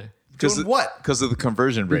 Indonesia. Doing what? Because of the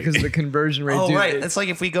conversion rate. Because of the conversion rate. Oh dude, right. it's It's like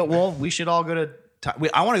if we go. Well, we should all go to.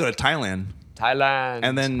 I want to go to Thailand Thailand.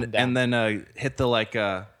 and I'm down. then hit the like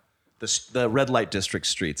the red light district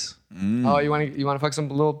streets. Oh, you want to fuck some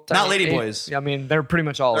little Not tiny- ladyboys. Yeah, I mean, they're pretty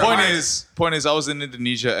much all. point over. is, I was in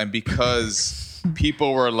Indonesia, and because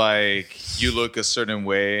people were like, "You look a certain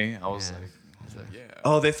way," I was like,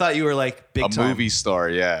 Oh, they thought you were like big "A time. movie star."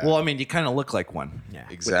 Yeah, Well, I mean, you kind of look like one. Yeah.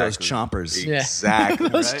 exactly. With those chompers. Yeah. Exactly.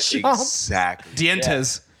 Those right? chomps. Exactly.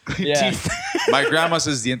 Dientes. Yeah. Teeth. My grandma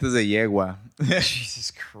says dientes de yegua. I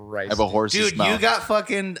Jesus Christ. have a horse's Dude, mouth. you got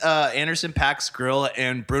fucking Anderson Paak's grill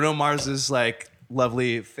and Bruno Mars's like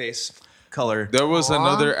lovely face color. There was Aw.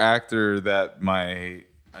 another actor that I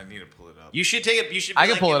need to pull it up. You should take it. You should. I be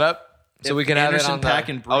can like pull if- it up so if we can have it Anderson on Paak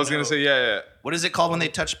the and Bruno. I was gonna say yeah. What is it called when they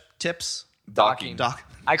touch tips? docking. Doc.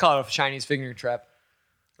 I call it a Chinese finger trap.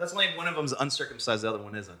 That's only one of them's uncircumcised. The other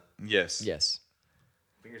one isn't. Yes. Yes.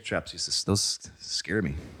 Finger traps used to those scare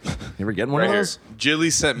me. You ever get one Right of here. those? Jilly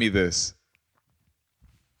sent me this.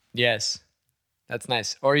 Yes. That's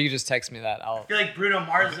nice. Or you just text me that. I'll. I feel like Bruno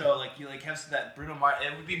Mars though, like you like have that Bruno Mars.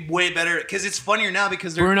 It would be way better because it's funnier now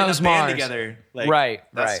because they're Bruno's in a band Mars. together. Like, Right,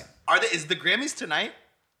 that's- right. Are they? Is the Grammys tonight?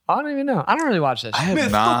 I don't even know. I don't really watch that I shit. have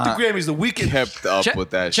Man, not fuck the Grammys. The weekend. kept up Check, with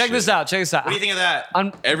that. check shit. this out. Check this out. What do you think of that?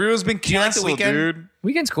 Everyone's been you like The canceled, Weeknd? dude.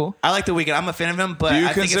 Weekend's cool. I like the weekend. I'm a fan of him, but Do you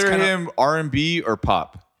I think consider it's kinda, him R&B or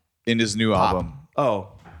pop in his new album? Oh,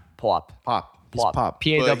 Pop. pop. Plop. pop. But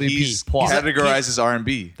P-A-W-P. he's Plop. categorized as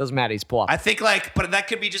R&B. Doesn't matter. He's plop. I think but that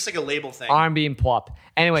could be just like a label thing. R&B and plop.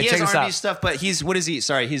 Anyway, He check has this R&B out. stuff, but what is he?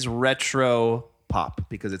 Sorry, he's retro pop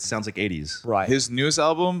because it sounds like 80s, Right. His newest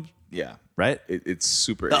album, yeah, right? it's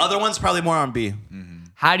super. The other one's probably more R&B.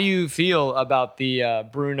 How do you feel about the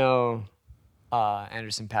Bruno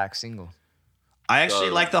Anderson .Paak single? I actually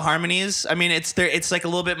like the harmonies. I mean, it's there. It's like a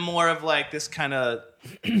little bit more of like this kind of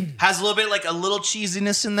has a little bit like a little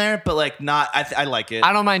cheesiness in there, but like not. I like it.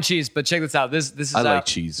 I don't mind cheese, but check this out. This is I how, like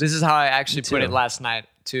cheese. This is how I actually put too. it last night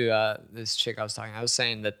to this chick I was talking. I was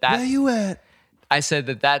saying that Where you at? I said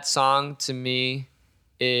that song to me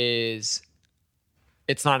is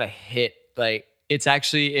it's not a hit. Like it's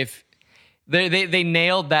actually if they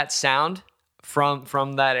nailed that sound from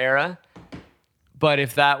that era. But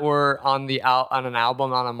if that were on an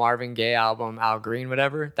album, on a Marvin Gaye album, Al Green,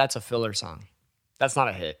 whatever, that's a filler song. That's not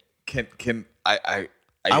a hit. Can I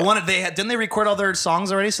I wanted. Didn't they record all their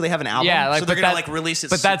songs already? So they have an album. Yeah, so they're but gonna like release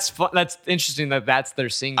it. But that's interesting that that's their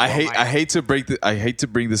single. I hate to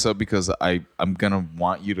bring this up because I'm gonna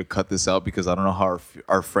want you to cut this out because I don't know how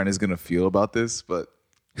our friend is gonna feel about this, but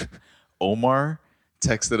Omar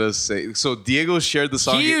texted us so Diego shared the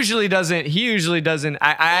song. He usually doesn't.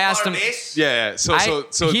 I asked him. Yeah. So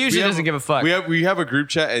He usually doesn't give a fuck. We have a group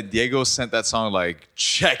chat and Diego sent that song like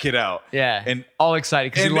check it out. Yeah, And all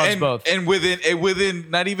excited because he loves both. And within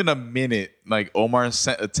not even a minute, like Omar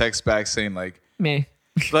sent a text back saying like Me.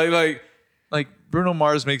 like Bruno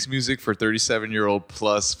Mars makes music for 37-year-old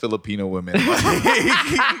plus Filipino women.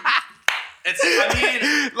 I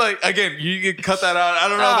mean, Like again, you can cut that out. I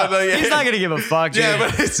don't know. Like, He's not gonna give a fuck. Yeah, dude.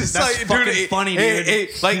 but it's just That's like, fucking dude, funny, hey, dude. hey,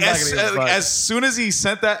 like He's not gonna give a fuck. as soon as he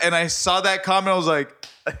sent that, and I saw that comment, I was like,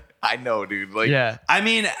 I know, dude. Like, Yeah. I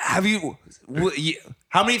mean,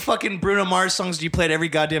 how many fucking Bruno Mars songs do you play at every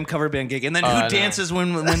goddamn cover band gig? And then who no. dances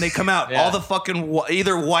when they come out? Yeah. All the fucking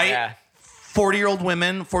either white Yeah. 40-year-old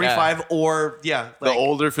women, 45, or the like,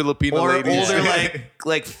 older Filipino or ladies. older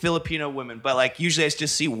like Filipino women. But like usually I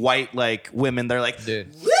just see white like women. They're like,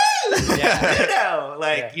 Dude. woo,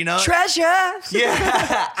 you know, Treasure.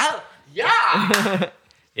 yeah,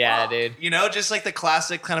 Yeah, dude. you know, just like the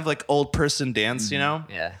classic kind of like old person dance. You know,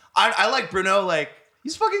 Yeah. I like Bruno. Like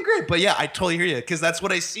he's fucking great. But yeah, I totally hear you because that's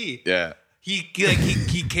what I see. Yeah. He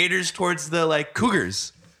caters towards the like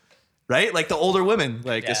cougars, right? Like the older women,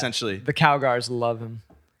 like Yeah. essentially. The Cowgars love him.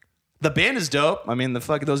 The band is dope. I mean,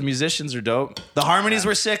 those musicians are dope. The harmonies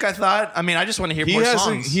were sick. I thought. I mean, I just want to hear more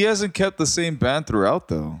songs. He hasn't kept the same band throughout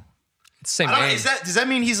though. It's the same I don't know, name. does that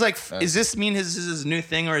mean he's like? Is this mean his new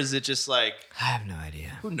thing, or is it just like? I have no idea.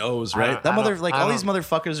 Who knows, I right? don't- That I mother don't- like I all these don't-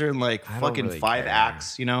 motherfuckers are in like I don't fucking really 5 care.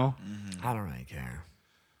 acts, you know? I don't really care.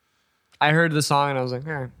 I heard the song and I was like,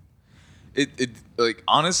 all right. It like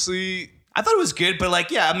honestly. I thought it was good, but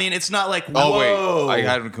like, yeah, I mean, it's not like. Oh whoa. wait, I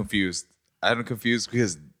had him confused.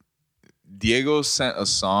 Because Diego sent a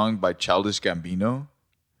song by Childish Gambino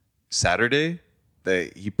Saturday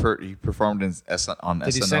that he performed on SNL.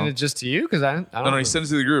 Did he send it just to you? Because I don't No, he sent it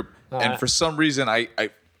to the group, and for some reason, I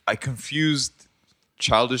confused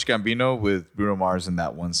Childish Gambino with Bruno Mars in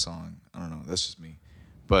that one song. I don't know. That's just me,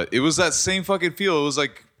 but it was that same fucking feel. It was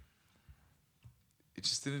like it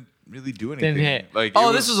just didn't really do anything. Didn't hit. Like, oh,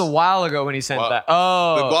 it this was a while ago when he sent that.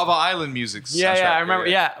 Oh, the Guava Island music. yeah, soundtrack, I remember.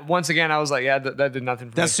 Yeah, once again, I was like, yeah, that did nothing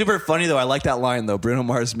for That's me. super funny though. I like that line though. Bruno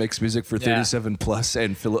Mars makes music for 37 plus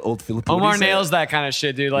and old Filipino. Omar nails that kind of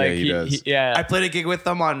shit, dude. Like, he does. yeah. I played a gig with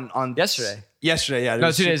them on Yesterday. Yesterday, yeah. it No,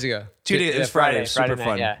 was 2 days ago. 2 days. It was Yeah, Friday. It was super Friday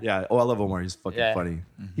fun. night, Yeah. Oh, I love Omar. He's fucking Yeah. funny.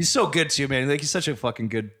 He's so good too, man. Like he's such a fucking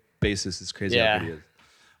good bassist. It's crazy Yeah. how good he is.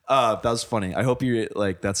 That was funny. I hope you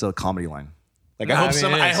like. That's a comedy line. Like No, I hope I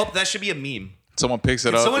mean, it I is. hope that should be a meme. Someone picks it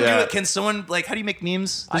Can up. someone yeah. do it? Can someone like? How do you make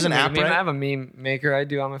memes? There's I an can make app, a meme. right? I have a meme maker I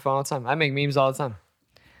do on my phone all the time. I make memes all the time.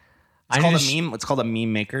 It's called a meme. It's called a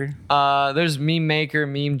meme maker. There's meme maker,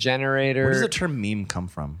 meme generator. Where does the term meme come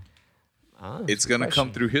from? It's gonna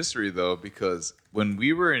come through history though, because when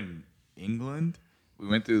we were in England, we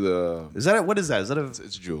went through the. Is that what is that? Is that a?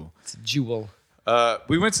 It's Jewel. Jewel.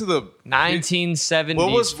 We went to the 1970s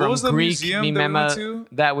What was from the Greek museum that we went mimema, to?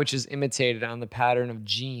 that which is imitated on the pattern of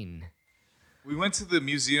gene. We went to the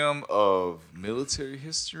Museum of Military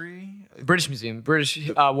History. British Museum, British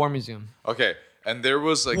War Museum. Okay, and there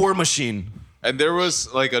was like War Machine.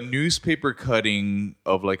 a newspaper cutting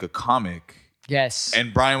of like a comic, Yes.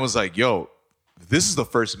 and Brian was like, "Yo, this is the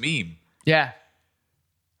first meme." yeah.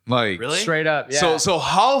 Like Really? Straight up. Yeah. So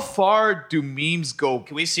how far do memes go?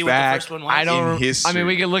 Can we see what the back first one was? I don't. in history? I mean,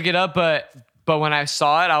 we could look it up, but when I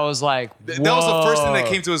saw it, I was like, That was the first thing that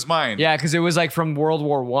 "Whoa." came to his mind. Yeah, because it was like from World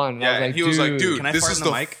War One. Yeah, I was like, and he was like, "Dude, Can I this fart is in the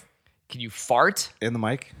the mic? can you fart?" In the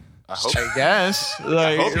mic. I hope. I guess.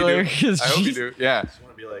 Like, I hope you like, do. I hope you do. Yeah. I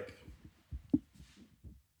want to be like,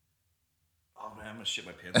 oh man, I'm gonna shit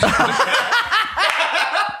my pants.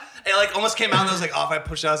 It like almost came out and I was like, oh, if I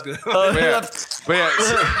push out, I was good. But yeah.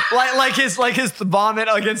 So, like his vomit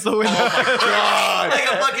against the window. like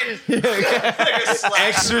a fucking like a slap.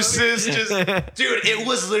 Exorcist just. Dude, it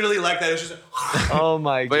was literally like that. It was just Oh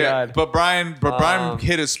my But yeah, god. but Brian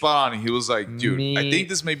hit his spot on it. He was like, dude, I Me- think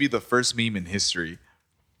this may be the first meme in history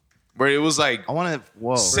where it was like I want to.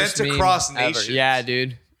 Whoa. sent Meme across ever. nations. Yeah,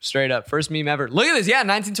 dude. Straight up. First meme ever. Look at this. Yeah,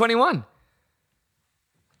 1921.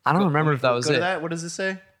 I don't remember if that was Go to it. that. What does it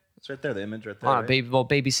say? It's right there. The image right there. On right?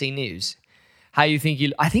 BBC News. How you think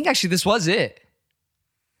you? I think actually this was it.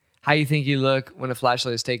 How you think you look when a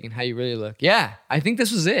flashlight is taken? How you really look? Yeah, I think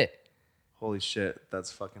this was it. Holy shit,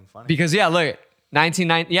 that's fucking funny. Because yeah, look,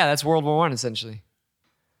 1990. Yeah, that's World War One essentially.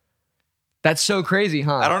 That's so crazy,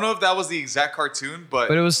 huh? I don't know if that was the exact cartoon,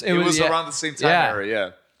 but it was yeah. around the same time Yeah. era. Yeah.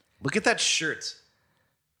 Look at that shirt.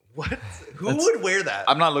 What? Who would wear that?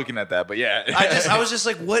 I'm not looking at that, but yeah. I was just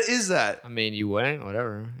like, what is that? I mean, you wouldn't.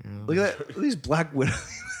 Whatever. You know. Look at that. Look at these black widows.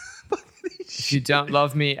 If you don't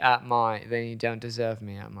love me at my, then you don't deserve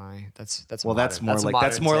me at my. That's Well, that's modern- more a like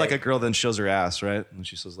that's modern more like a take. girl than shows her ass, right? And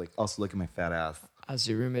she says like, also look at my fat ass. As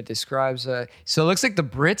your roommate describes. So it looks like the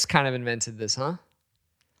Brits kind of invented this, huh?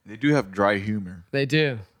 They do have dry humor. They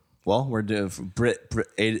do. Well, we're doing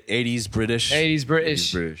 80s British. 80s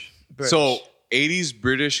British. British. British. So 80s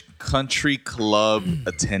British country club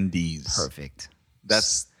attendees. Perfect.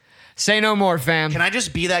 That's Say no more, fam. Can I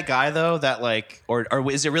just be that guy though? That like, or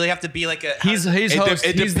does it really have to be like a? He's it de- host.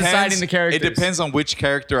 it He's depends- deciding the characters. It depends on which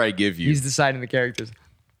character I give you. He's deciding the characters.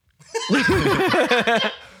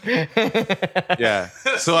 Yeah.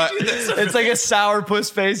 So It's like a sour puss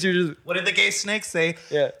face. You're just What did the gay snake say?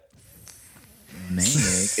 yeah.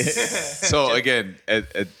 so again,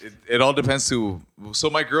 it all depends to. So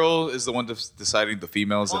my girl is the one deciding the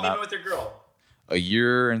females, and with your girl. a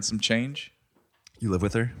year and some change. You live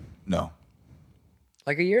with her? No,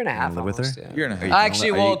 Like a year and a half. live with her? almost, Yeah. year and a half. Actually,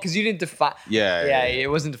 Are well, you- because you didn't define. Yeah, Yeah, it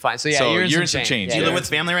wasn't defined. So yeah, So a year and you're some in some change. change. Yeah, You Yeah. live with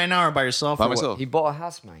family right now or by yourself? by or what? myself. He bought a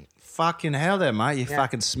house, mate. Fucking hell, there, mate! You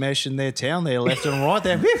fucking smashing their town there, left and right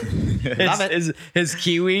there. Love it. His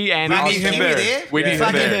Kiwi and We need Austin- him there. We need him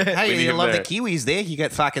Fucking- there. Hey, We need you him love there. the Kiwis there. You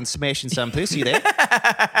get fucking smashing some pussy there.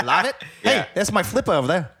 Love it. Yeah. Hey, that's my flipper over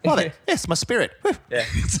there. Love it. Yes, my spirit. Woo.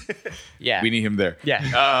 Yeah. We need him there.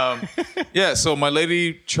 Yeah. Yeah. So my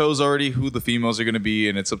lady chose already who the females are going to be,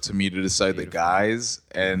 and it's up to me to decide the guys.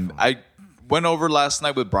 And I went over last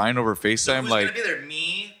night with Brian over FaceTime. Like there?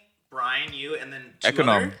 Me, Brian, you, and then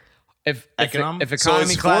econom. If Econom? if So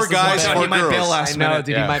economy it's class four guys, doesn't four pay- He might bail girls. last I know, minute.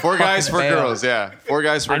 dude. He Yeah, might four guys, fucking four bail. girls. Yeah, four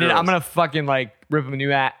guys, four girls. I'm gonna fucking like rip him a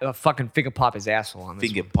new fucking finger pop his asshole on this.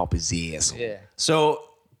 finger pop his ass. One. Yeah. So,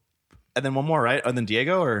 and then one more, right? And then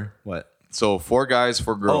Diego or what? So 4 guys,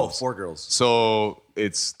 4 girls. 4 girls. So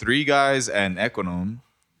it's 3 guys and Econom,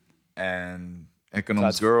 and Econom's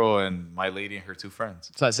that's- girl and my lady and her 2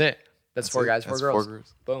 friends. So that's it. That's 4 it. guys, 4 That's girls. 4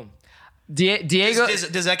 girls. Boom. Diego.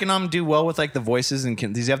 Does Econom do well with like the voices and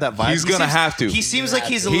does he have that vibe? He's gonna have to. He seems like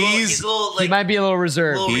he's a He's- little he like might be a little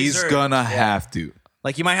reserved. Little- He's reserved. gonna have to.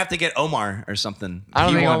 like you might have to get Omar or something. I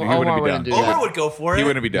don't he think wouldn't- he Omar wouldn't be wouldn't do down. that. Omar would go for it. He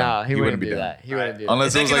wouldn't be down. No, he wouldn't do be down. that. He wouldn't do that.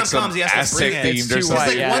 Unless it was like Econom some comes, he has to Aztec bring it. It's themed or too something. white,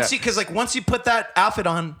 Like yeah. once you, because like once you put that outfit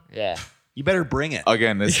on, Yeah. you better bring it.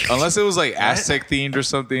 Again, unless it was like Aztec themed or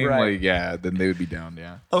something, Right. like yeah, then they would be down.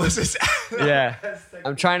 Yeah. Oh, is this? Yeah.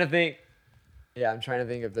 I'm trying to think. Yeah, I'm trying to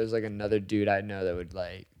think if there's like another dude I know that would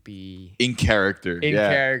like be In character. in yeah.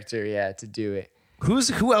 character, yeah, to do it.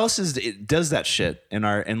 Who else does that shit in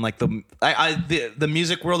our in like the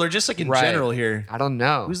music world or just like in Right. general here? I don't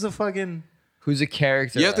know. Who's the fucking? Who's a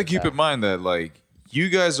character? You have to like keep that? in mind that like you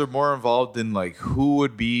guys are more involved in like who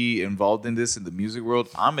would be involved in this in the music world.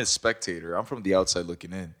 I'm a spectator. I'm from the outside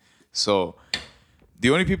looking in. So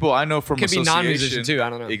the only people I know from Could be association, non-musician, too. I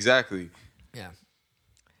don't know. Exactly. Yeah.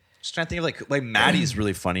 Just trying to think of like Maddie's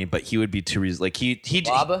really funny, but he would be too like he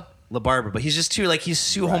Baba? La Barba, but he's just too like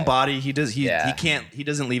he's too homebody. He Yeah. he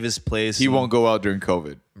doesn't leave his place. He won't go out during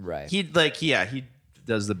COVID. Right. He he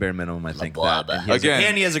does the bare minimum. I think that. Baba. And he has Again,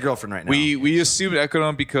 and he has a girlfriend right now. We assumed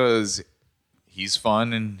Econom because he's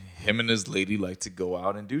fun and him and his lady like to go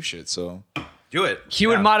out and do shit. So do it. He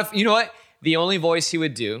would modify. You know what? The only voice he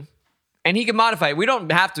would do, and he can modify it. We don't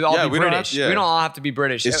have to all Yeah, be we don't have British. to- yeah. We don't all have to be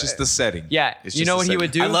British. it's just the setting. Yeah. It's You just know the what he setting.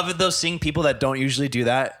 would do? I love it though. Seeing people that don't usually do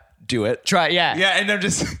that do it. Try. Yeah. Yeah, and I'm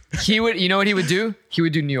just He would. You know what he would do? He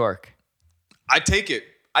would do New York. I take it.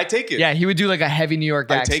 Yeah. He would do like a heavy New York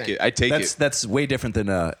I accent. take it. I take it. that's way different than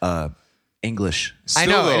English. I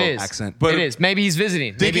know Still, it though, is. accent. But- it is. Maybe he's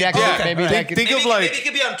visiting. Maybe that Think- could. yeah. Maybe that could. Think of like maybe he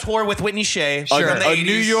could be on tour with Whitney Shea. a, from the a 80s.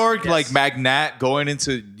 New York Yes. like magnate going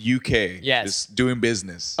into UK, Yes. just doing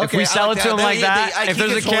business. If we I sell like it to that. him Then like he- that, I- if he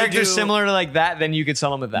there's a can totally character do- similar to like that, then you could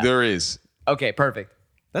sell him with that. There is. Okay, perfect.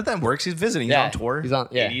 That works. He's visiting. He's Yeah, on tour. he's on-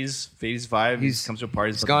 yeah. 80s vibe. He comes to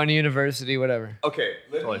parties. He's going to university, whatever. Okay,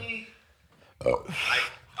 let me.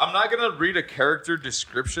 I'm not gonna read a character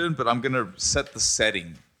description, but I'm gonna set the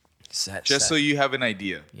setting just so you have an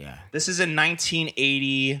idea. Yeah. This is in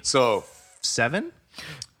 1987. So,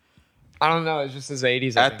 I don't know. It's just his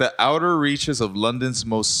 80s. I at think. the outer reaches of London's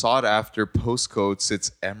most sought-after postcode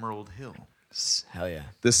sits Emerald Hill, Hell yeah.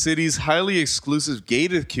 the city's highly exclusive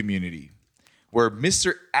gated community, where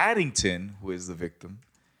Mr. Addington, who is the victim,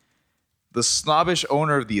 the snobbish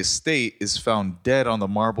owner of the estate, is found dead on the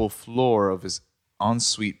marble floor of his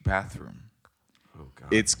ensuite bathroom.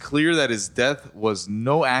 It's clear that his death was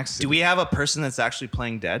no accident. Do we have a person that's actually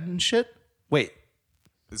playing dead and shit? Wait.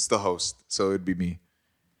 It's the host, so it'd be me.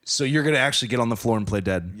 So you're gonna actually get on the floor and play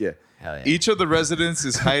dead? Yeah. Hell yeah. Each of the residents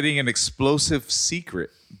is hiding an explosive secret,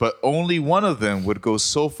 but only one of them would go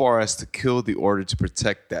so far as to kill the order to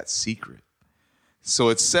protect that secret. So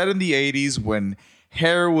it's set in the 80s when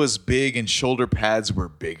hair was big and shoulder pads were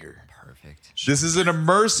bigger. Perfect. This is an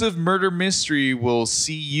immersive murder mystery. Will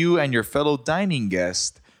see you and your fellow dining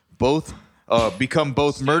guest both become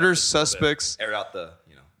both murder suspects. Air out the,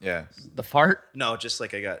 Yeah. The fart? No, just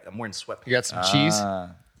like I'm wearing sweatpants. You got some cheese?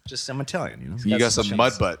 Just I'm Italian, You got some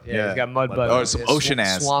mud butt. Yeah, he's got mud butt. Or some Yeah, ocean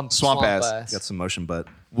ass. Swamp ass. Got some motion butt.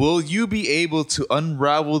 Will you be able to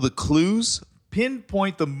unravel the clues,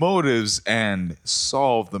 pinpoint the motives, and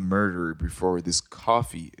solve the murder before this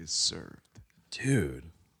coffee is served? Dude.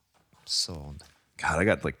 Sold. God, I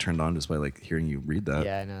got like turned on just by like hearing you read that.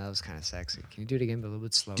 Yeah, I know. That was kind of sexy. Can you do it again, but a little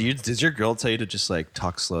bit slower? Does your girl tell you to just like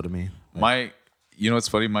talk slow to me? You know what's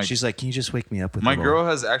funny? She's like, can you just wake me up with My a little-" girl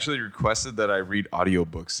has actually requested that I read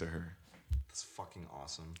audiobooks to her. That's fucking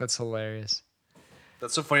awesome. That's hilarious.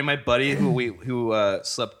 That's so funny. My buddy who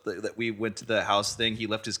slept that we went to the house thing. He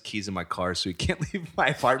left his keys in my car, so he can't leave my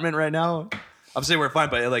apartment right now. I'm saying we're fine,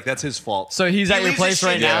 but like that's his fault. So he's at your place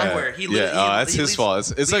right now? Everywhere. That's his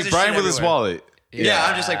fault. It's like his Brian shit with his everywhere. wallet. Yeah,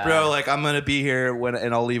 I'm just like, bro, like I'm gonna be here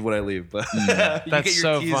and I'll leave when I leave. But you That's get your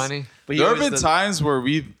so keys. funny. But he There have always been does- times where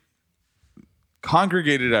we've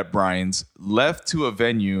congregated at Brian's, left to a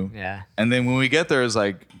venue, Yeah. and then when we get there, it's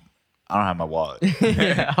like, I don't have my wallet.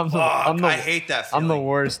 Yeah, I hate that I'm feeling. the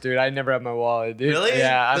worst, dude. I never have my wallet, dude. Really?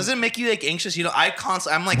 Yeah. I'm- Does it make you like anxious? You know,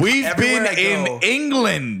 I'm like We've everywhere been I go. in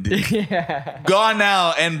England, gone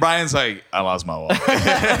now, and Brian's like, I lost my wallet.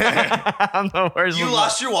 I'm the worst. You with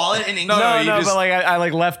lost your wallet in England? No, you no, just- but like I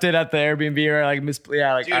like left it at the Airbnb or like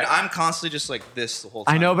like Dude, I'm constantly just like this the whole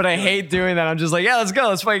I time. know, but I hate doing that. I'm just like, yeah, let's go,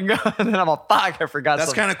 let's fucking go, and then I'm like, fuck, I forgot. That's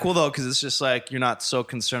something. kind of cool though, because it's just like you're not so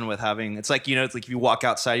concerned with having. It's like it's like if you walk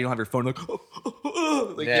outside, you don't have your phone like, like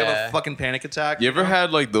you have Yeah. a fucking panic attack. You ever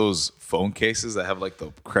had like those phone cases that have like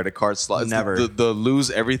the credit card slots? Never. The lose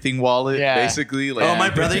everything wallet, Yeah. basically. Like, Oh, my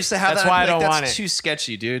brother used to have That's that. why I'd be I like, don't that's want it. too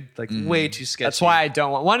sketchy, dude. Like way too sketchy. That's why I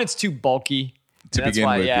don't want. One, it's too bulky To That's begin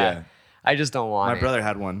why, with, yeah. I just don't want my it. brother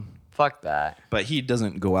had one, Fuck that. but he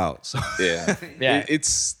doesn't go out. So Yeah. Yeah.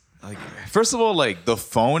 It's like, first of all, like the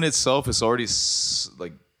phone itself is already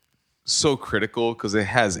like so critical because it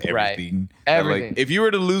has everything. That, Everything. Like, if you were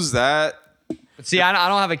to lose that, But see, I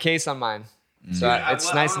don't have a case on mine, so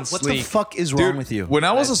it's nice and what sleek. the fuck is dude, wrong with you? when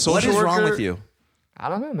I was a what social is wrong worker, with you? I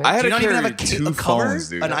don't know, man. I had Do to you not even carry have two a cover? phones,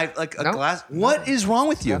 dude. Like a No. glass? What is wrong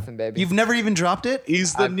with you? Nothing, baby. You've never even dropped it?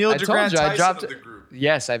 He's the Neil I told deGrasse you, I Tyson dropped of it. the group.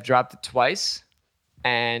 Yes, I've dropped it twice,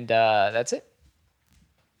 and that's it.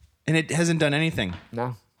 And it hasn't done anything.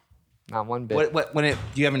 No, not one bit. What do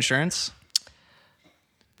you have insurance?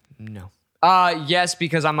 No. Yes,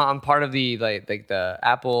 because I'm part of the like the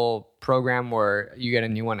Apple program where you get a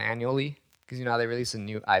new one annually. Because you know how they release a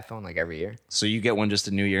new iPhone like every year. So you get one just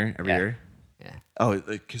a new year every Yeah. year? Yeah. Oh,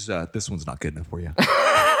 because this one's not good enough for you.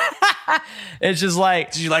 It's just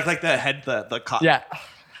like Did you like the head, the cotton? yeah,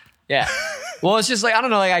 yeah. Well, it's just like I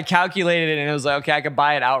don't know. Like I calculated it, and it was like okay, I could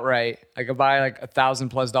buy it outright. I could buy like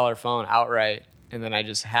 $1,000+ phone outright, and then I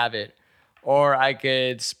just have it, or I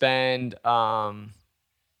could spend.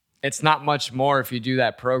 It's not much more if you do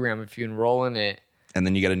that program if you enroll in it. And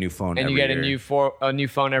then you get a new phone And every you get year. a new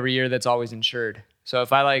phone every year that's always insured. So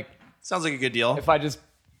if I Sounds like a good deal. if I just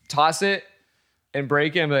toss it and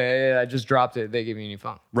break it, I'm like, hey, I just dropped it. They give me a new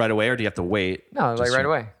phone. Right away, or do you have to wait? No, like Just right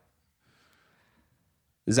away.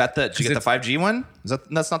 Is that the? Did you get the it's- 5G one?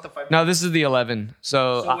 That's not the 5G? No, this is the 11.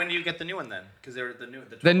 So, So when do you get the new one then? Because they're the new.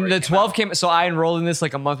 then already the 12 came. So I enrolled in this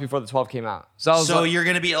like a month before the 12 came out. So I was So like, you're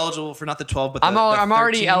gonna be eligible for not the 12, but the, I'm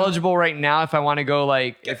already 13? eligible right now. If I want to go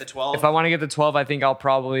like Get the 12? If I want to get the 12, I think I'll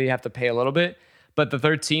probably have to pay a little bit. But the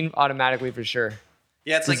 13 automatically for sure.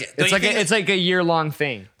 Yeah, it's like It's like a year long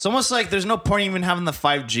thing. It's almost like there's no point even having the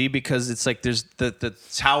 5G because it's like there's the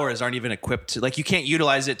towers aren't even equipped to, like, you can't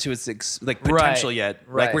utilize it to its potential Right, yet.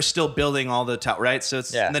 right. Like we're still building all the right. So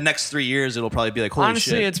it's Yeah. in the next 3 years it'll probably be like holy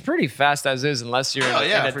Honestly, shit. it's pretty fast as is, unless you're Oh,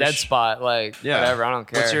 yeah, in a for dead sh- spot. Like whatever, I don't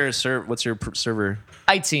care. What's your server?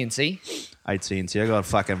 AT&T. AT&T. I got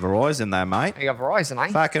fucking Verizon there, mate. I got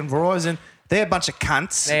Verizon. Fucking Verizon. They're a bunch of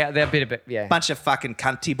cunts. They're a bit, yeah. Bunch of fucking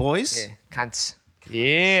cunty boys. Yeah, cunts.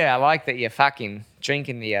 Yeah, I like that you're fucking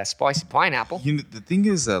drinking the spicy pineapple. The thing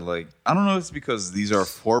is that, like, I don't know if it's because these are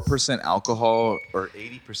 4% alcohol or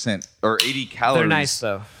 80% or 80 calories. They're nice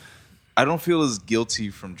though. I don't feel as guilty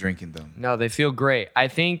from drinking them. No, they feel great. I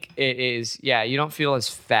think it is. Yeah, you don't feel as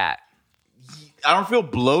fat. I don't feel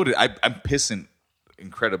bloated. I'm pissing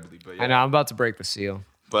incredibly, but yeah. I know. I'm about to break the seal.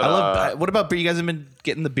 But I love. What about beer? You guys have been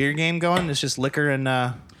getting the beer game going? It's just liquor and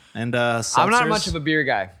seltzers. I'm not much of a beer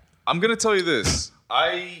guy. I'm gonna tell you this.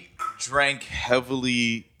 I drank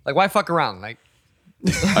heavily. Like, why fuck around? Like,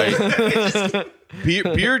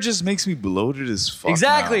 Beer just makes me bloated as fuck.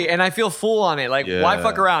 exactly. now. And I feel full on it. Like, Yeah. why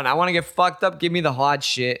fuck around? I want to get fucked up. Give me the hot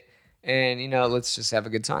shit, and let's just have a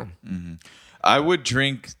good time. I would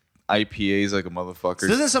drink IPAs like a motherfucker.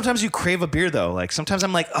 Doesn't sometimes you crave a beer though? Like sometimes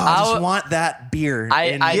I'm like, oh, I I'll- just want that beer. The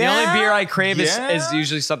only beer I crave yeah. is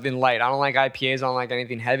usually something light. I don't like IPAs. I don't like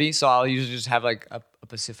anything heavy. So I'll usually just have like a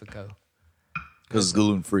Pacifico. Because it's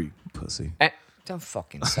gluten free. pussy. Don't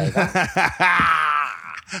fucking say that.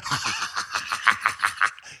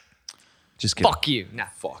 Just kidding. Fuck you. Nah.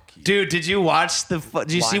 Fuck you. Dude, did you watch the?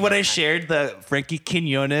 Did you see Why what I not? shared? The Frankie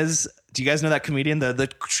Quinones. Do you guys know that comedian? The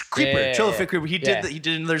creeper, Yeah. Chillafit creeper. He Yeah. did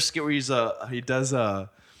another skit where he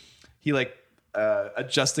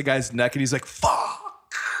adjusts the guy's neck and he's like,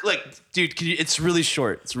 "Fuck!" Like, dude, it's really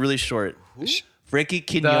short. It's really short. Frankie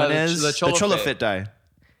Quinones, the the Cholafit. Cholafit guy,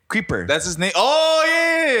 creeper. That's his name. Oh,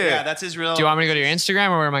 yeah. yeah, that's his real. Do you want me to go to your Instagram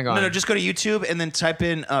or where am I going? No, just go to YouTube and then type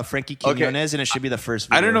in Frankie Quinones and it should be the first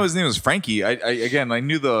video. I didn't know his name was Frankie. I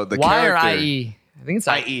knew the Y or character. IE? I think it's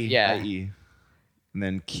IE. Yeah. IE. And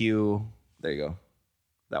then Q. There you go.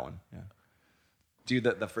 That one. Yeah. Dude,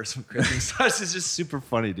 the first one, Chris Massage is just super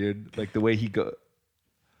funny, dude. Like the way he go.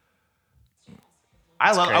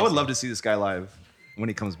 I would crazy. love to see this guy live when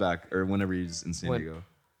he comes back or whenever he's in San When- Diego.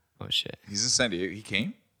 Oh shit. He's in San Diego. He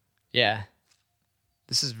came? Yeah.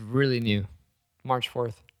 This is really new. March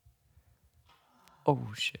 4th. Oh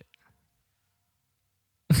shit.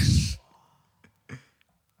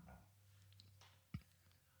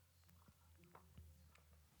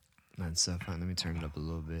 That's so fun. Let me turn it up a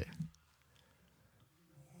little bit.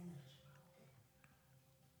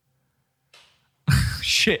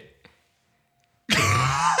 Shit.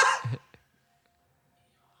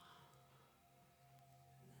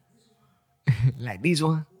 Like these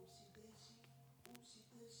one.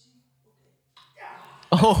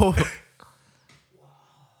 Oh.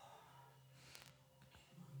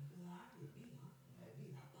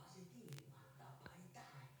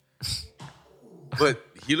 But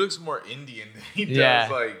he looks more Indian than he Yeah.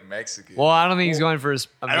 does like Mexican. Well, I don't think he's going for a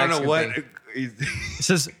I don't know Mexican what. thing. It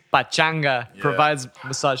says Pachanga provides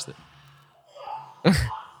massage.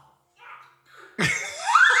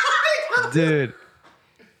 Dude.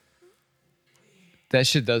 That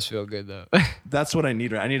shit does feel good though. That's what I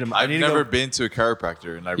need. I need him. I I've need never to go. been to a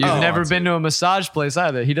chiropractor, and I You've really never want been to a massage place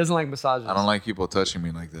either. He doesn't like massages. I don't like people touching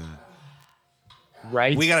me like that.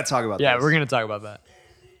 Right? We got to talk about Yeah, this. we're gonna talk about that.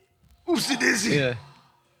 Oopsie daisy. Yeah.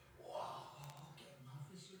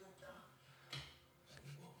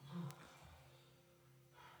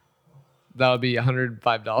 That would be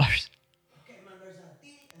 $105.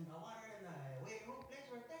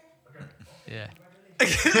 Yeah.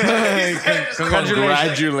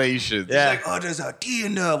 Congratulations. Yeah. Like, oh, there's a tea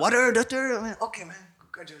in the water, doctor. I'm like, okay, man.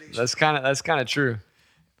 Congratulations. That's kind of true.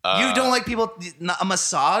 You don't like people a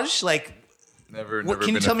massage? Like, Never what, can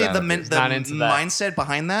been you a tell me fan the, of min, it. the Not into that. mindset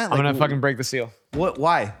behind that? I'm Like, gonna fucking break the seal. what?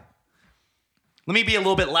 Why? Let me be a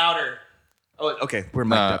little bit louder. Oh, okay. We're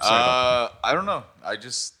mic'd up. Sorry. About I don't know. I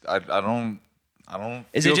don't.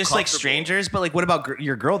 Is feel it just like comfortable. strangers? But like, what about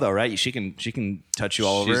your girl though? Right? She can touch you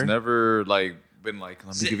all She's over. never like been like,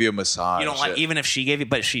 let me give you a massage. You don't like, even if she gave you,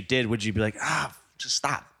 but she did. Would you be like, just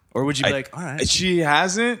stop? Or would you be like, all right? She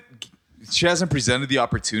hasn't presented the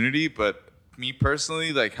opportunity, but me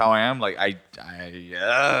personally, like how I am, like I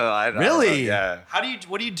don't know, Really? yeah.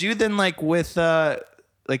 What do you do then? Like with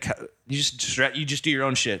like you just stretch, you just do your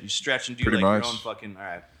own shit. You stretch and do Pretty like much. your own fucking. All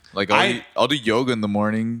right. Like I- I'll do yoga in the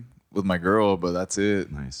morning with my girl, but that's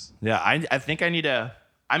it. Nice. Yeah, I think I need to.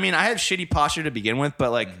 I mean, I have shitty posture to begin with,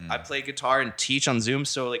 but like I play guitar and teach on Zoom,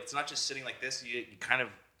 so like it's not just sitting like this. You kind of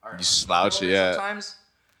are You slouch it, yeah. sometimes.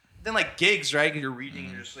 Then like gigs, right? You're reading,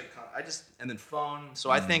 and you're just like and then phone. So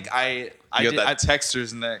I think I You did, got that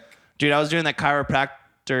texter's neck. dude, I was doing that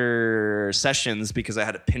chiropractor sessions because I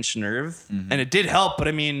had a pinched nerve, and it did help. But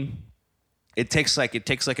I mean, it takes like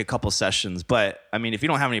a couple sessions. But I mean, if you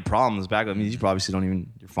don't have any problems back, I mean, you obviously don't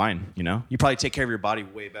even. You're fine. You know, you probably take care of your body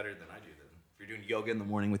way better than I do. Then if you're doing yoga in the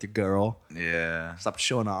morning with your girl, Yeah. stop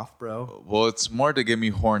showing off, bro. Well, it's more to get me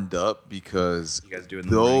horned up because You guys do it in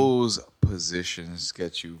the morning? those positions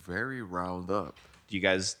get you very riled up.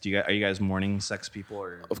 Are you guys morning sex people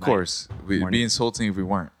or? Of night? course, we'd Morning. be insulting if we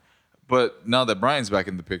weren't. But now that Brian's back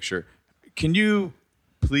in the picture, can you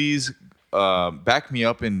please back me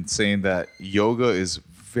up in saying that yoga is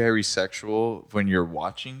very sexual when you're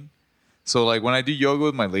watching? So, like, when I do yoga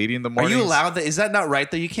with my lady in the Are morning, you allowed that? Is that not right?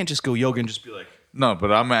 Though you can't just go yoga and just be like. No, but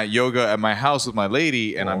I'm at yoga at my house with my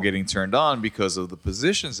lady, and I'm getting turned on because of the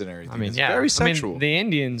positions and everything. I mean, it's yeah. very I sexual. mean, the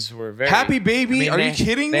Indians were very Happy baby? Are you they-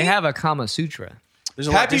 kidding They me? have a Kama Sutra. There's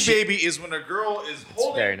a lot. Happy Does she- baby is when a girl is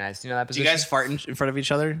holding. Very nice. You know that Do you position? guys fart in front of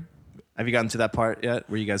each other? Have you gotten to that part yet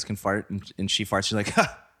where you guys can fart and she farts? You're like,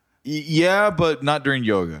 ha. Yeah, but not during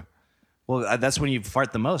yoga. Well, that's when you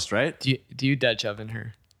fart the most, right? do you Dutch oven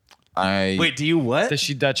her? Wait, do you what? Does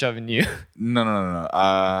she Dutch oven you? No.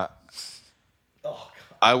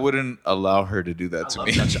 I wouldn't allow her to do that to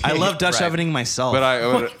me. I love Dutch Right. ovening myself, But I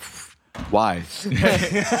would. Why?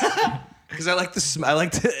 because I like the I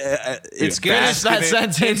like to. It's good. Finish that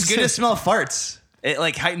sentence. It's good to smell farts. It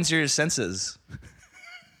like heightens your senses.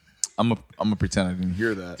 I'm gonna pretend I didn't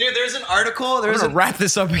hear that. Dude, there's an article. I'm gonna wrap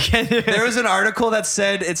this up again. There was an article that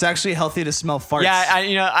said it's actually healthy to smell farts.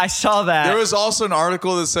 yeah, I saw that. There was also an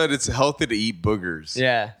article that said it's healthy to eat boogers.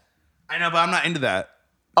 yeah. I know, but I'm not into that.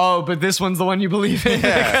 Oh, but this one's the one you believe in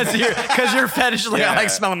because you're fetish. Like, I Yeah. like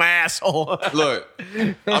smelling my asshole. Look,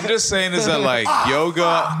 I'm just saying is that like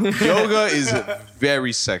yoga is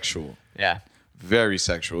very sexual. Yeah, Very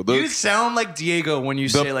sexual. You sound like Diego when you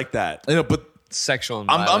say it like that. But sexual. And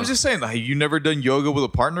I'm violent. just saying, like, you never done yoga with a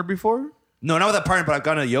partner before? No, not with that partner, but I've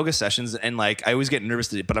gone to yoga sessions and like I always get nervous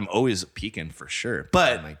to, but I'm always peeking for sure.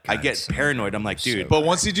 But my God, I get so- paranoid. I'm like, dude, But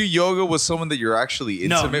once you do yoga with someone that you're actually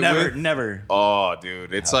no, intimate never, with, never. oh,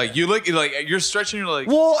 dude, it's like you look like you're stretching. You're like,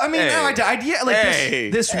 Well, I mean, hey, no, I like hey,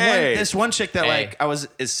 this hey. this one chick that Hey. like I was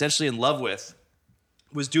essentially in love with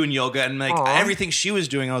was doing yoga and like Aw. everything she was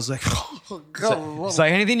doing, I was like, It's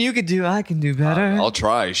like anything you could do, I can do better. I'll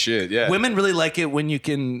try. Shit, yeah. women really like it when you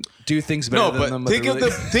can do things better No, than but them. think they're of really-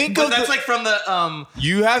 the think But of that's the, like from the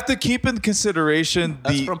you have to keep in consideration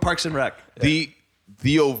that's the from Parks and Rec. the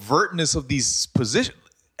overtness of these positions.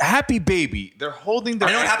 Happy baby, they're holding their.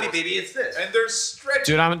 ankles, Baby, it's this. and they're stretching.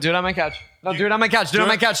 Do it on my couch. No, do it on my couch. Do it on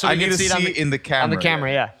my couch so I we need can to see it on see in the camera. on the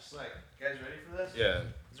camera. Yeah. It's like, guys ready for this? Yeah,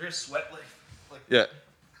 Is there a sweat like yeah.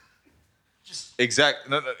 Exact.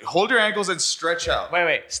 No, hold your ankles and stretch out.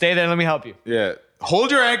 Wait. Stay there. Let me help you. Yeah. Hold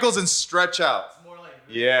your ankles and stretch out. more like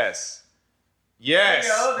Yes. Yes.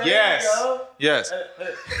 There you Yes. go. Yes.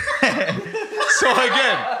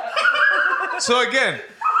 So again,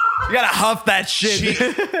 You gotta huff that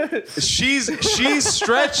shit. she's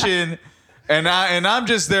stretching, and I'm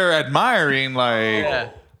just there admiring. Like Yeah.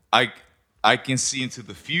 I can see into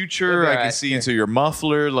the future. It'll be I can alright. see Here. into your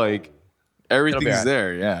muffler. Like everything's alright.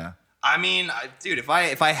 there. Yeah. I mean, dude, if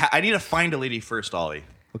I I need to find a lady first, Ollie.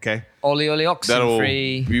 Okay. Oli oxen That'll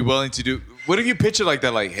free. be willing to do. What if you pitch it like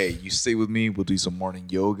that? Like, hey, you stay with me. We'll do some morning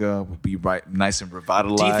yoga. We'll be nice and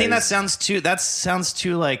revitalized. Do you think that sounds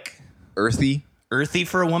too like earthy? earthy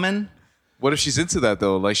for a woman? What if she's into that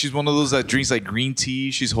though? Like she's one of those that drinks like green tea.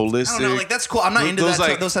 She's holistic. I don't know. Like that's cool. I'm not into Those, that.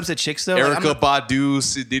 like, Those types of chicks though. Like, I'm Erica not- Badu,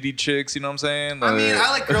 Sididdy chicks. You know what I'm saying? I mean, I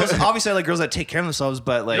like girls. Obviously, I like girls that take care of themselves,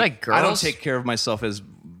 but like, like I don't girls? take care of myself as.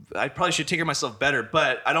 I probably should take care of myself better,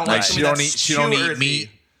 but I don't like like she somebody don't that's eat. She don't too eat earthy. meat.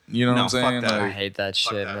 You know No, what I'm fuck saying? that. I Like, hate that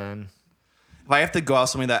shit, that. man. If I have to go out with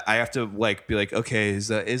somebody that I have to like be like, okay, is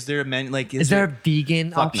there a menu? Like, Is there a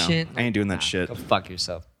vegan Fuck no. option? I ain't doing that shit. Go fuck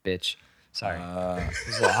yourself, bitch. Sorry. It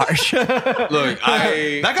was a little harsh. look,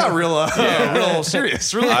 That got real, real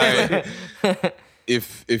serious. Really.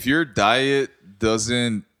 if your diet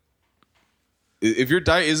doesn't, if your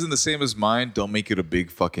diet isn't the same as mine, don't make it a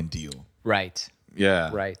big fucking deal. right. Yeah.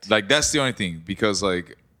 Right. Like that's the only thing because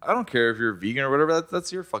like I don't care if you're vegan or whatever.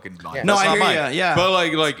 That's your fucking diet. No, That's I not hear mine. ya, yeah. But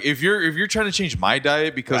like if you're trying to change my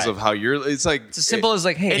diet because Right. of how you're, it's like It's as simple as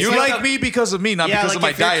like, hey, you like like a- me because of me, not because of my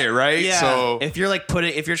if you're- diet, right? Yeah. So if you're like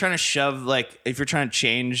if you're trying to shove if you're trying to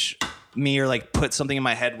change me or like put something in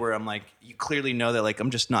my head where I'm like, you clearly know that like I'm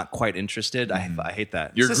just not quite interested. I hate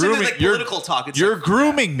that. you're It's the same with, grooming. like, you're political talk. It's you're like,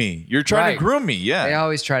 grooming me. You're trying Right. to groom me. Yeah. they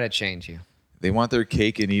always try to change you. They want their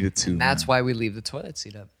cake and eat it too. That's man. why we leave the toilet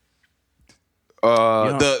seat up.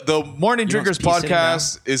 The Morning you don't Drinkers pee sitting down?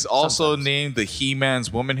 podcast is also named the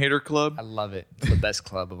He-Man's Woman Hater Club. I love it. It's the best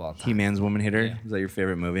club of all time. He-Man's Woman Hitter. Is that your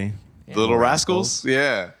favorite movie? Little Rascals.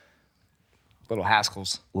 Yeah. Little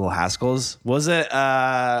Haskell's. Little Haskell's. Was it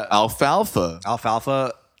Alfalfa.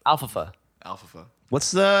 Alfalfa? Alpha. Alfalfa.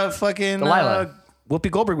 What's the fucking Delilah. Whoopi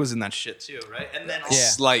Goldberg was in that shit too, right? And then Yeah.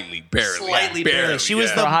 Slightly, barely. Slightly, yeah, barely. She was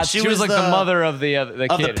yeah. the- She was like the mother of the of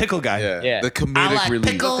kid. the pickle guy. Yeah. Yeah. The comedic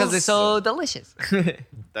relief. Because they're so delicious.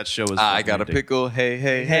 That show was. I got a fucking ridiculous. pickle. Hey,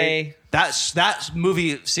 hey, hey. Hey. That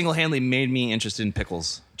movie single-handedly made me interested in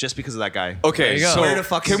pickles just because of that guy. Okay, you go. so Swear to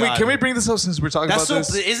fucking can God. we bring this up since we're talking That's about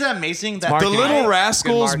so. this? Isn't that amazing? That The marketing. Little Good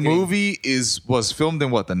Rascals marketing. movie was filmed in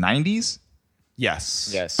what, the 90s? Yes.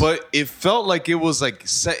 Yes. But it felt like it was like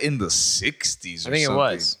set in the 60s. I think it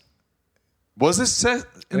was. Was it set I in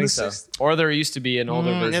the think so. 60s? Or there used to be an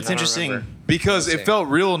older version. That's I don't interesting. remember. Because it felt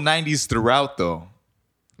real 90s throughout, though.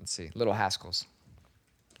 Let's see. Little Haskell's.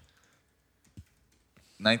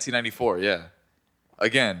 1994, yeah.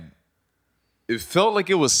 Again, it felt like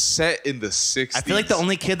it was set in the 60s. I feel like the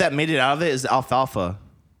only kid that made it out of it is Alfalfa,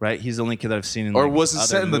 right? He's the only kid that I've seen in. Or like, was it other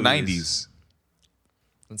set in the movies.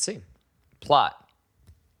 90s? Let's see. Plot.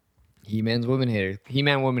 He-Man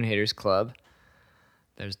Woman Haters Club.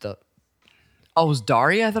 There's the. Oh, it was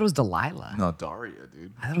Daria? I thought it was Delilah. No, Daria,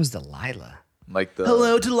 dude. I thought it was Delilah. Like the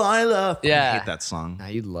Hello, Delilah. Yeah. I hate that song. Nah,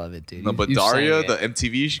 you'd love it, dude. No, but You sang Daria, it. the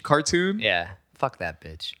MTV cartoon. Yeah. Fuck that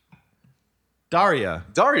bitch. Daria.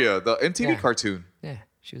 Daria, the MTV Yeah. cartoon. Yeah.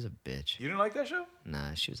 She was a bitch. You didn't like that show?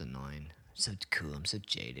 Nah, she was annoying. I'm so cool. I'm so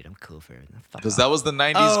jaded. I'm cool for everything. Fuck Because off. that was the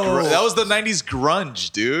 90s. Oh. That was the 90s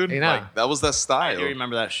grunge, dude. You know. Like, that was that I style. do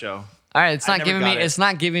remember that show. All right, it's I not never giving me. got it. It's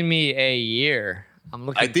not giving me a year. I'm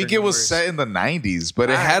looking. I think for it was numbers. set in the 90s, but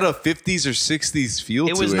it had a 50s or 60s feel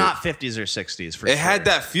to It it. was not 50s or 60s for It sure. had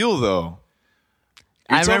that feel, though.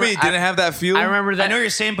 You I told me remember- it didn't have that feel? I remember I that. know what you're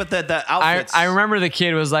saying, but the I, outfits. I remember the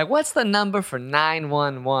kid was like, "What's the number for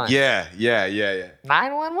 911?" Yeah.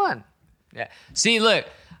 911. Yeah. See, look,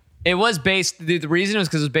 it was based. The reason was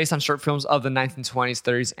because it was based on short films of the 1920s,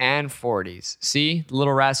 30s, and 40s. See,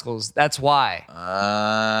 Little Rascals. That's why.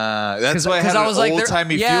 That's why it had I an was like,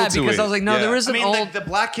 old-timey yeah, feel to because it. I was like, no, Yeah. there is I an mean, old. the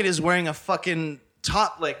black kid is wearing a fucking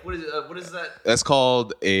top. Like what is that? That's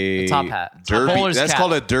called a top hat. derby. Bowler's That's cap.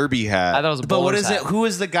 called a derby hat. I thought it was a But what bowler's is hat. it? Who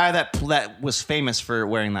is the guy that was famous for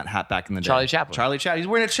wearing that hat back in the day? Charlie Chaplin. Charlie Chaplin. He's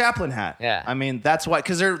wearing a Chaplin hat. Yeah. I mean, that's why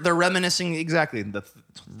because they're reminiscing exactly the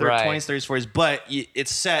Right. 20s, 30s, 40s. But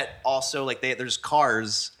it's set also like there's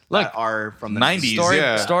cars Look, that are from the 90s. story,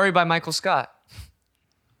 yeah. story by Michael Scott,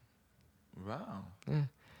 Wow.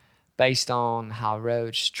 based on Hal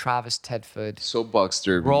Roach, Travis Tedford, Soapbox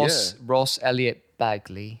derby. Ross Elliott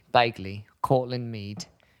Bagley, Cortland Mead,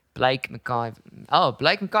 Blake McIver. Oh,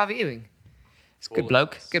 Blake McIver Ewing. It's a good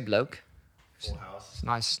bloke. Good bloke. It's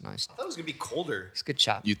nice. I thought it was gonna be colder It's a good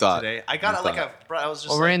chap. You thought. today. I got You it like thought. bro, I was just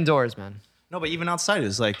Well, we're like, indoors, man. no, but even outside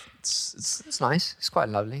it's like it's It's nice. It's quite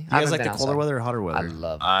lovely. you guys like the colder weather or hotter weather? I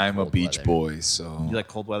love. I'm a cold beach weather. boy, so You like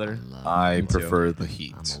cold weather? I Me too. prefer the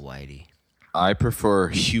heat. I'm a whitey. I prefer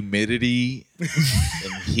humidity and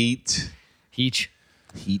heat. Heat.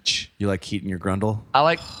 Heat. You like heat in your grundle? I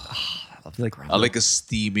like. You like I like a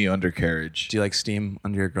steamy undercarriage. Do you like steam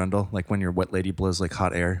under your grundle? Like when your wet lady blows like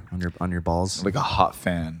hot air on your balls? Like a hot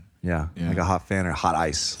fan. Yeah, Yeah. like a hot fan or hot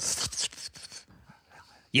ice.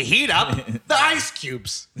 You heat up the ice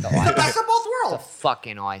cubes. The best of both worlds.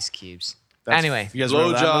 Fucking ice cubes. Anyway, You guys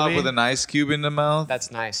remember that Blowjob movie? with an ice cube in the mouth.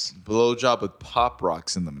 that's nice. Blowjob with pop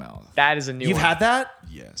rocks in the mouth. That is a new You've one. had that?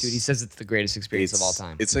 Yes. Dude, he says it's the greatest experience of all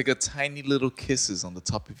time. It's like a tiny little kisses on the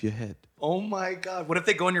top of your head. Oh my god! What if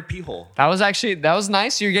they go in your pee hole? That was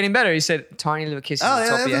nice. You're getting better. He said tiny little kisses on the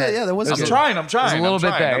top of your head. that was I'm good. trying. There's a little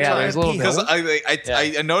bit there. Yeah, there's a little bit. Because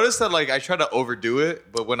Yeah. I noticed that like I try to overdo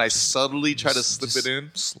it, but when I subtly try to slip it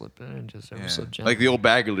in, Slip it in just ever yeah. so gently. like the old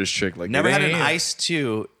Baggerless trick. Like Never it had ain't- an ice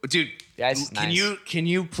too, dude. The ice is can nice.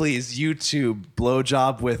 you please YouTube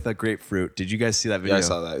blowjob with a grapefruit? Did you guys see that video? Yeah, I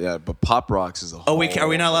saw that. Yeah, but Pop Rocks is a. Oh, are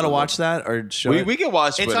we not allowed to watch that or show We, it? we can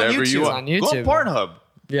watch It's on whatever YouTube. you It's want. on YouTube. Go on Pornhub.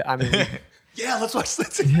 Yeah, I mean, Yeah, let's watch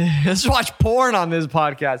that. let's watch porn on this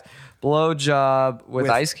podcast. Blowjob with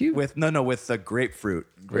ice cube. With with the grapefruit.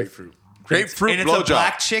 Grapefruit. Grapefruit and it's a blowjob.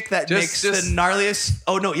 black chick that Just- makes the gnarliest.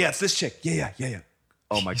 Oh no, yeah, it's this chick. Yeah.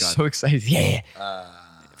 Oh my god. So excited. Yeah.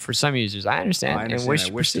 For some users, I understand, I understand. and wish I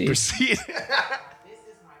to wish to proceed. proceed. This is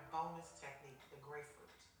my bonus technique, the grapefruit.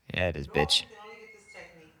 Yeah, it is, Normally, bitch. you can only get this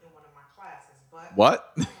technique in one of my classes, but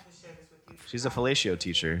What? I have to share this with you. She's a fellatio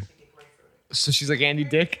teacher. To get grapefruited. So she's like Andy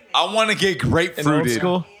Dick I want to get in old grapefruited.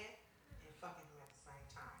 school. And fucking him at the same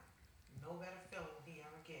time. No better feeling will he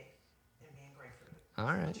ever get than being grapefruited. All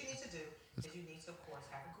right. What you need to do is you need to, of course,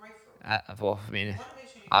 have a grapefruit. Well, I mean, You wanna make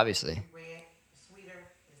sure you obviously. get red, sweeter,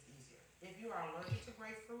 it's easier. If you are allergic to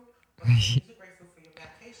grapefruit, or you use a grapefruit for your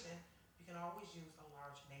medication, you can always use a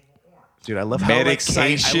large navel orange. Dude, I love how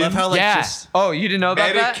Medication? I love how like yeah. just Oh, you didn't know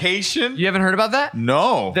about that? Medication? You haven't heard about that?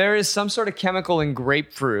 No. There is some sort of chemical in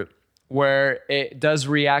grapefruit where it does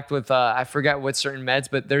react with I forget what certain meds,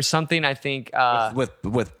 but there's something I think with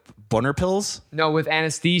boner pills. no, with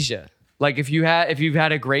anesthesia. Like if you've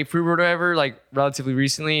had a grapefruit or whatever, like relatively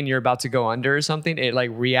recently, and you're about to go under or something, it like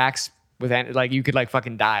reacts with like you could like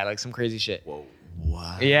fucking die, like some crazy shit. Whoa.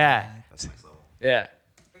 What? Yeah. That's next level. Yeah.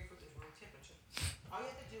 Grapefruit is room temperature. All you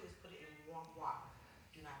have to do is put it in warm water.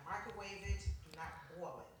 Do not microwave it. Do not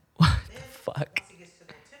boil it. What Then, the fuck? once it gets to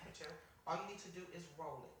that temperature, all you need to do is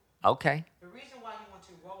roll it. Okay. The reason why you want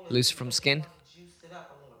to roll it Loose is from because skin? you want to juice it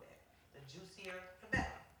up a little bit. The juicier, the better.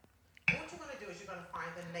 And what you're going to do is you're going to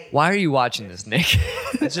find the navel. Why are you watching this, Nick?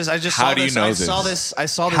 I just How saw do you this. know I this? saw this. I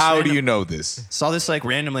saw this. How do random- you know this? Saw this like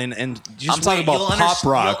randomly, and just I'm talking wait, about you'll Pop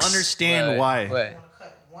Rocks. You'll understand Wait, why. wait. You want to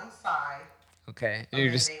cut one side Okay. of You're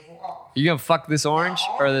the just navel off. you gonna fuck this orange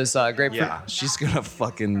or this grapefruit? Yeah, she's gonna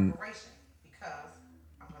fucking. Because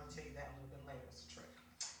I'm going to tell you that a little bit later. It's a trick.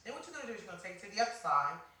 Then what you're going to do is you're going to take it to the other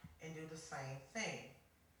side and do the same thing.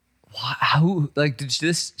 How? Like, did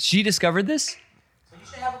she discovered this? So you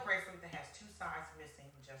should have a grapefruit that has two sides missing,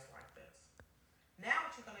 just like this. Now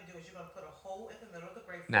what you're going to do is you're going to put a hole in the middle of the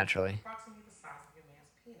grapefruit. Naturally. Approximately the size of your man's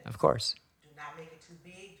penis. Of course. Do not make it too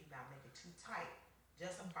big. Do not make it too tight.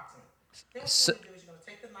 Just approximately. Then what So- you're going to do is you're going to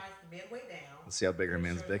take the knife midway down. Let's see how big her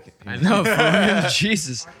man's dick is. I know. For real.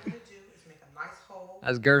 Jesus. All you're going to do is make a nice hole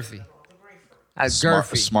That's in girthy. the middle of the grapefruit. That's Smart,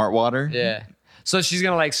 girthy. smart water? Yeah. So she's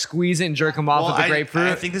gonna like squeeze it and jerk him off with the grapefruit.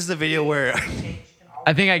 I think this is the video where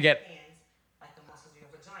I think I get. Hands like the muscles of your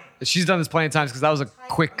vagina. She's done this plenty of times because that was a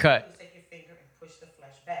quick cut. All you do is take your finger and push the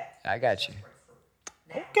flesh back. I got you.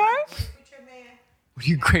 Now, Okay. grapefruit your man, What do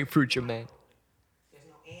you grapefruit your man? there's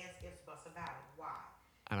no ands, ifs, buts about it. Why?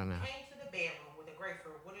 I don't know. Came to the bedroom with a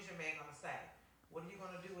grapefruit. What is your man gonna say? What are you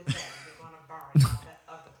gonna do with that? You're gonna burn all that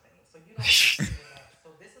other thing. So you don't do that. So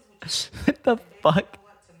this is what you do. What the And then fuck? You know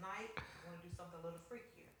what? Tonight, I want to do something a little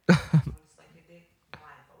freakier. I'm gonna suck your dick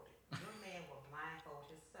blindfolded. Your man will blindfold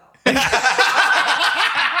himself.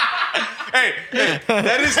 Hey,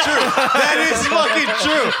 that is true. That is fucking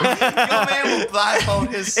true. your man will blindfold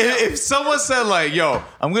his. If someone said like, "Yo,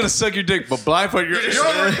 I'm gonna suck your dick, but blindfold your,"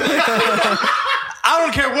 I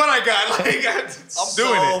don't care what I got. Like, I'm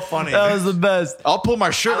doing it. funny. That was the best. I'll pull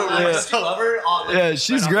my shirt over. Yeah,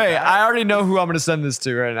 she's great. I already know who I'm gonna send this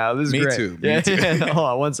to right now. This is Me great. too, me Yeah, too. yeah. Hold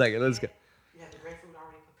on, 1 second. Let's go. You have the grapefruit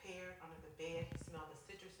already prepared under the bed. You smell the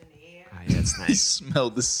citrus in the air. Yeah, it's I nice. smell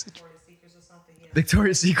this. Victoria's Secrets or something. Yeah.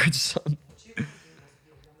 Victoria's Secret son. What you're gonna do is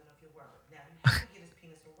be a woman of your word. Now you have to get his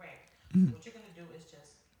penis erect. What you're gonna do is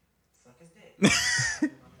just suck his dick. That's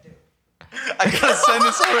what you're gonna do. I gotta send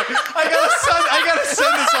this already. I gotta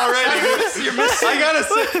send this already. You're missing. I gotta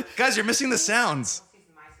say, guys, you're missing the sounds. Once he's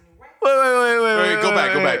nice and erect, Wait, go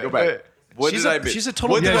back. wait. What She's did a- I miss? she's a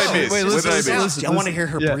total What did bitch. I miss? Wait, What listen, did I listen, miss? listen. I want to hear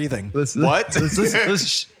her Yeah. breathing. Listen. What? Listen.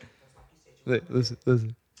 Shh. Wait,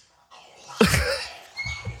 listen.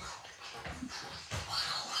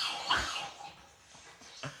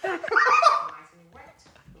 nice and erect.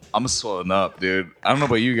 I'm swelling up, dude. I don't know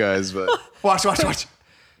about you guys, but Watch. You're gonna twist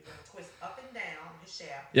up and down his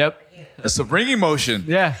shaft. Yep. The head. it's a ringing motion.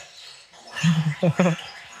 Yeah. They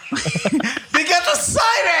got the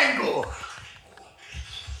side angle. Now,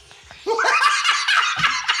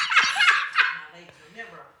 ladies,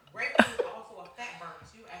 remember, grapefruit is also a fat burner, so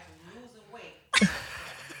you're actually losing weight. Once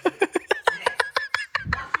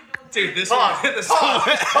you're doing Dude, this This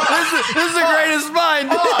is the greatest find.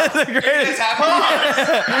 The greatest.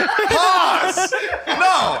 Pause.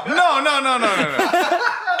 No.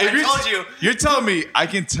 If you're, told you. You're telling me I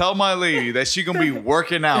can tell my lady that she gonna be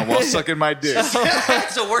working out while sucking my dick.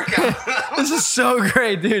 It's a workout. This is so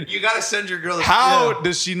great, dude. You gotta send your girl. How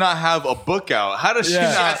does she not have a book out? How does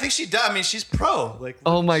Yeah. she I not? think she does. I mean, she's pro. Like,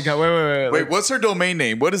 Oh my god. Wait. Wait, what's her domain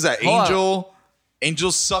name? What is that? Hold on.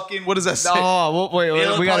 Angel sucking? What does that say? Oh, wait.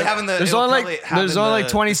 It'll We probably got. have in the- There's it'll only probably like have there's in only the-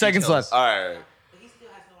 like 20 the seconds details. left. All right. But he still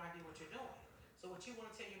has no idea what you're doing. So what you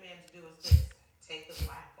want to tell your man to do is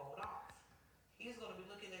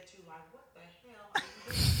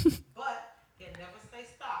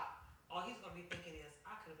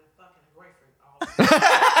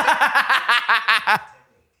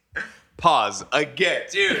Pause again,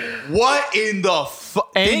 dude. What in the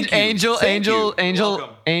fuck? Angels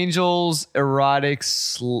erotic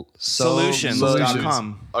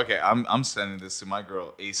Solutions.com. Okay, I'm sending this to my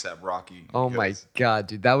girl ASAP Rocky. Oh my because god,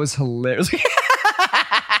 dude, that was hilarious.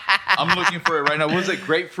 I'm looking for it right now. What is it?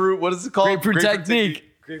 Grapefruit? What is it called? Grapefruit technique.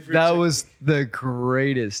 Grapefruit That technique. was the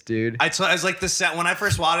greatest, dude. I was like the set when I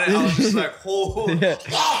first watched it. I was just like, oh.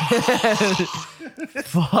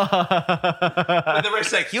 But the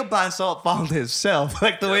rest like he'll blind salt fall to himself.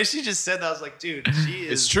 Like the way she just said that, I was like, dude, she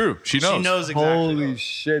is. It's true. She knows. She knows exactly. Holy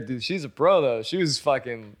shit, dude. She's a pro though. She was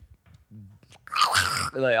fucking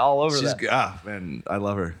like all over She's that. man, I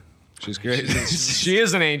love her. She's great. She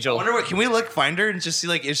is an I angel. wonder what. Can we find her and just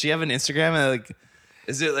see if she have an Instagram and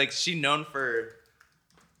is it she known for?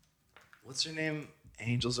 What's her name?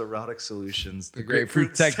 Angels Erotic Solutions. The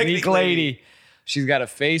grapefruit technique lady. She's got a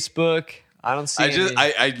Facebook. I don't see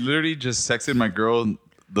I literally just texted my girl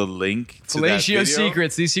the link to that Fellatio video.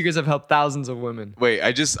 secrets. These secrets have helped thousands of women. Wait,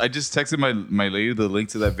 I just texted my lady the link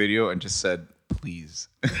to that video and just said, please.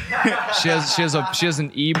 She has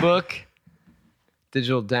an ebook,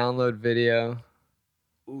 digital download video.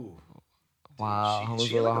 Ooh. Wow, that was a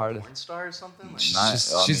She little like hard. a porn star or something?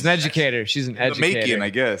 She's an educator. She's an The educator. making, I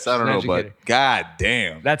guess. I don't She's know, an but educator. god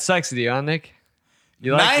damn. That's sexy to you, huh, Nick?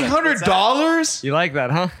 You like that? $900 You like that,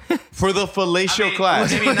 huh? for the fellatio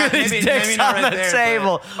class. Maybe not, These maybe dicks not on right the there,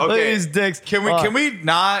 table. Look at Okay. these dicks. Can we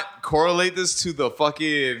not correlate this to the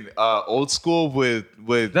fucking old school with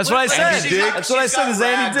That's what I said. Andy Dick? That's what I said. Is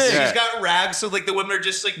Andy Dick Yeah. She's got rags, so the women are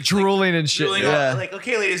just drooling and shit? drooling Yeah. out,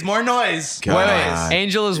 okay, ladies, more noise. God. More Wait, noise.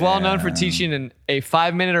 Angel is well known for teaching a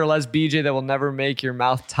 5-minute or less BJ that will never make your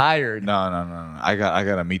mouth tired. No. I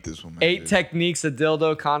gotta meet this woman. 8 dude. techniques: a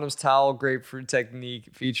dildo, condoms, towel, grapefruit technique,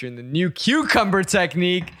 featuring the new cucumber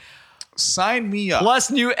technique, Sign me up.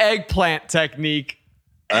 plus new eggplant technique.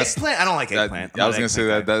 Eggplant? I don't like That- eggplant. I was gonna say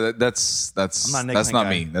that's I'm not an that's eggplant not guy.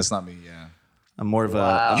 me. That's not me. Yeah. I'm more of a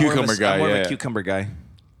Wow. Cucumber guy, I'm more of yeah. a cucumber guy.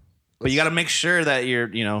 But you got to make sure that you're,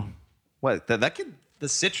 what that could the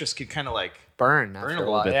citrus could kind of Burn a after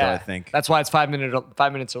little while, bit, though, yeah. I think. That's why it's 5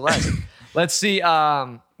 minutes or less. Let's see.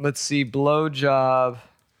 Blowjob,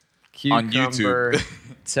 cucumber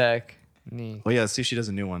technique, Oh yeah, let's see if she does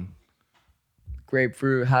a new one.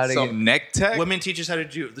 grapefruit. How to get? Some neck tech. women teach us how to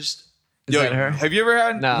do. Just Is that her? Have you ever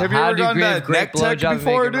had? No. Have you How ever do gotten that grape neck tech blowjob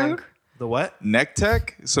before, make your dude? mind- The what? Neck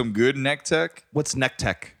tech. Some good neck tech. What's neck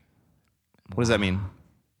tech? What does that mean?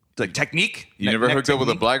 like technique. You never hooked up with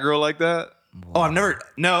a black girl like that? Oh, I've never.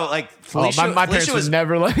 No, Felicia. my parents Felicia would was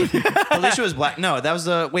never let me. Felicia was black. No, that was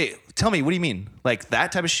the. Wait, tell me. What do you mean? Like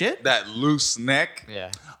that type of shit? That loose neck.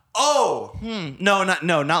 Yeah. Oh, no, not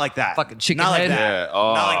like that. Fucking chicken Not like head. that. Yeah.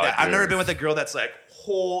 Oh, Not like that. I've dude. never been with a girl that's like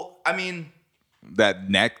whole. I mean, That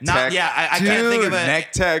neck not. tech. Yeah, I can't think of Dude, a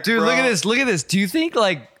neck tech. Dude, bro. look at this. Look at this. Do you think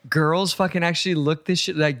like girls fucking actually look this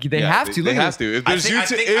shit? Like they Yeah, have to. They Look at have this. to. If I there's think, I YouTube,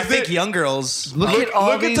 think, if I think they- young girls. Look at all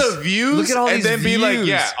look these. at the views. Look at all and these then views. be like,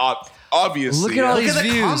 yeah, obviously. Look at all yeah. these Look at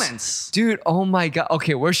the views. comments. Dude, oh my god.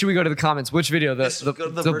 Okay, where should we go to the comments? Which video? Go to the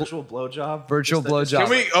the virtual blowjob. virtual blowjob. Can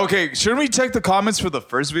we? Okay, shouldn't we check the comments for the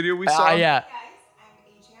first video we saw? Yeah. Guys,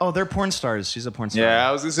 I'm AJ. Oh, they're porn stars. She's a porn star. Yeah,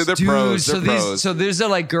 I was gonna say they're Dude, pros. so They're pros. these are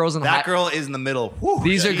like girls in That high. girl is in the middle. Whew,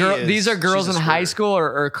 These are she these are girls she's in a high squirter. school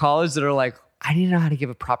or college that are like, I didn't know how to give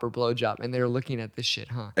a proper blowjob, and they're looking at this shit,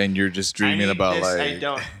 huh? and you're just I dreaming need about this, like. I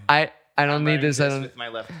don't. I don't need this. I don't. with my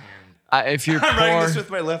left hand. If you're I'm writing poor, this with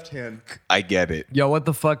my left hand. I get it. yo, what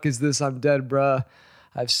the fuck is this? I'm dead, bruh.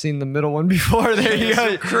 I've seen the middle one before. There you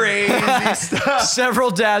go. Crazy stuff.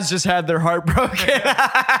 Several dads just had their heart broken.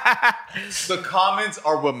 The comments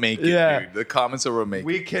are what make it, Yeah. dude. The comments are what make it.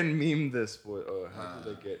 We can meme this. Boy. Oh, how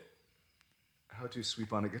did I get? How to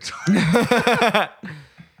sweep on a guitar?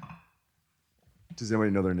 Does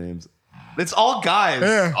anybody know their names? It's all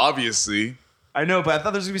guys. Obviously. I know, but I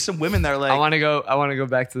thought there's gonna be some women that are like. I want to go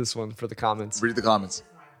back to this one for the comments. Read the comments.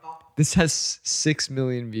 This has 6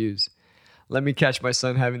 million views. Let me catch my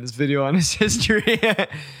son having this video on his history.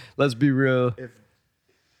 Let's be real.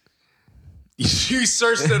 You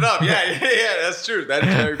searched it up. Yeah, that's true. That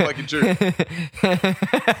is very fucking true.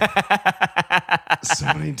 So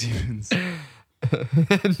many demons.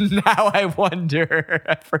 Now I wonder.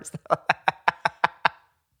 At first,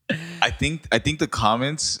 I think the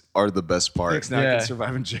comments are the best part. Thanks, now I Yeah. can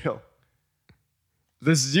survive in jail.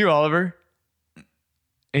 this is you, Oliver.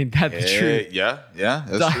 Ain't that the truth? Yeah,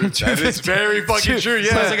 that's true. That is very fucking true.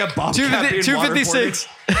 Yeah. Sounds like a bobcat being 256.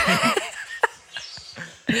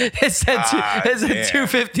 It said, it said damn.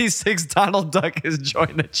 256. Donald Duck has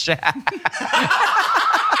joined the chat.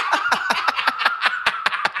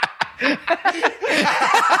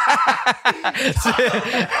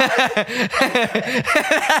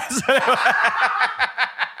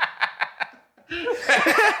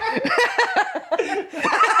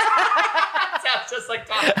 Sounds just like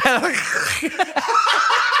Tom.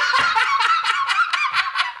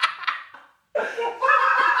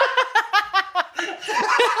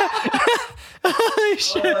 Holy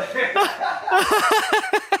shit.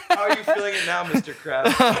 How are you feeling it now, Mr.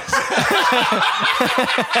 Krabs?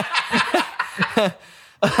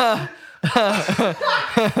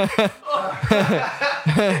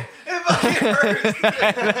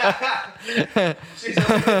 She's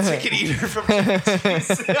a chicken eater from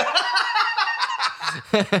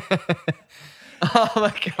Oh,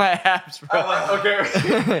 look at my abs, bro.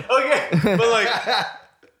 Okay, but like,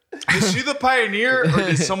 is she the pioneer, or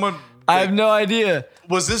did someone? I have no idea.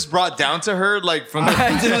 Was this brought down to her, like from the?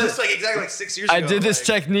 I did this like exactly like 6 years ago. I did this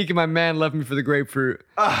technique and my man left me for the grapefruit.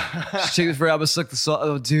 She took it for I suck the salt.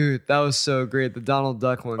 Oh, dude, that was so great. The Donald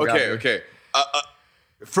Duck one. got Okay, me. okay.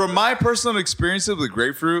 From my personal experiences with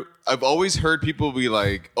grapefruit, I've always heard people be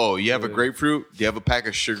like, "Oh, you have a grapefruit? Do you have a pack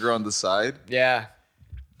of sugar on the side?" Yeah.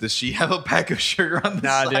 Does she have a pack of sugar on the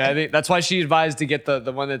Nah, side? dude. I think that's why she advised to get the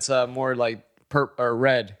one that's more like or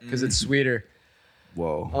red because it's sweeter.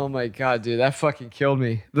 Whoa. Oh my god, dude, that fucking killed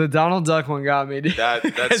me. The Donald Duck one got me, dude. That's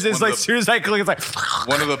It's just like as soon as I click, it's like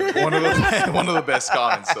one of the best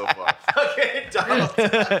comments so far. Okay, Donald.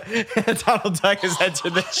 Donald Duck has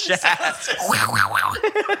entered the chat.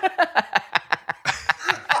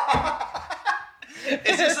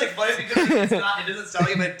 It's just like funny because it's not. It doesn't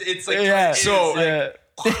sound like it's like. Yeah. So- yeah.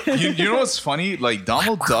 You know what's funny? Like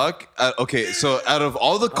Donald Duck. Okay, so out of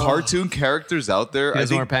all the cartoon characters out there, He I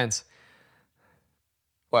doesn't wear think pants.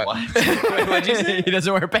 What? What'd you say? He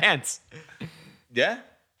doesn't wear pants. yeah.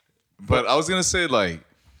 But I was gonna say like,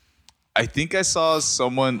 I think I saw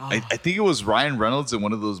someone. I think it was Ryan Reynolds in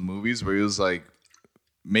one of those movies where he was like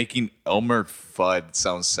making Elmer Fudd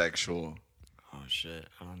sound sexual. Oh shit,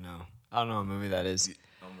 I don't know. I don't know what movie that is.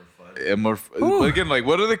 Elmer, but again, like,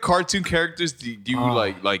 what other cartoon characters do you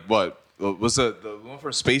like? Like what? Was the one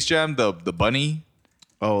from Space Jam? The bunny?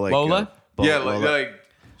 Oh, like Lola? Yeah, like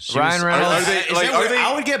Ryan Reynolds. Are they like? Are they?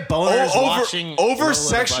 I would get boners watching over Lola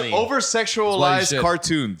the Bunny. over sexualized shit.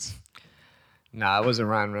 cartoons. Nah, it wasn't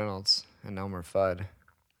Ryan Reynolds and Elmer Fudd. It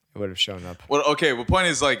would have shown up. Well, okay. Well, point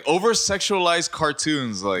is like over sexualized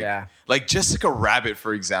cartoons, like Yeah. like Jessica Rabbit,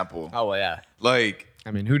 for example. Oh well, yeah. Like,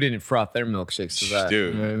 I mean, who didn't froth their milkshakes to that?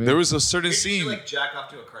 dude, You know what I mean? there was a certain scene. like jack off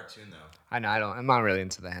to a cartoon though. I know. I'm not really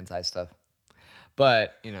into the hentai stuff,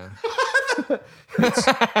 but you know,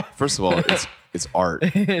 First of all, it's art.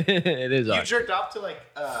 it is You art. jerked off to like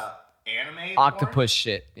anime. Octopus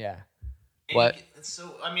shit. Yeah. What?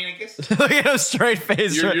 So I mean, I guess. Look at him straight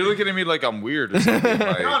face. You're looking at me like I'm weird or something.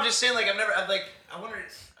 Like, No, I'm just saying. Like I wonder.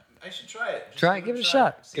 I should try it. Just Try it. Give it a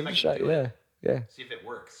shot. Give it a shot. Yeah. Yeah. See if it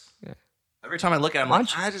works. Yeah. Every time I look at it, I'm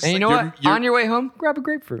Munch. like, I just. And you know you're- what? you're- On your way home, grab a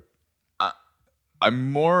grapefruit.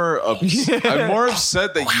 I'm more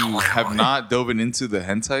upset that you have not dove into the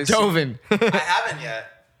hentai. scene. Dovin. I haven't yet.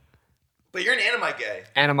 But you're an anime gay.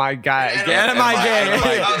 Anime guy. Anime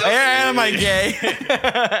Anime gay.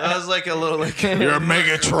 That was like a little like. You're a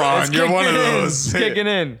Megatron. You're one of those. It's kicking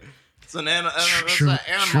in. It's an anime.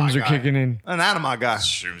 Shrooms are kicking in. An anime guy.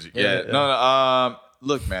 Yeah. No.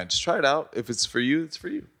 Look, man. Just try it out. If it's for you, it's for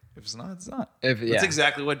you. If it's not, it's not. If, yeah. That's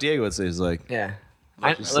exactly what Diego would say. He's like, Yeah.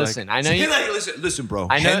 Listen, I know He's you. like, listen, bro.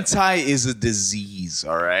 I know. Hentai is a disease,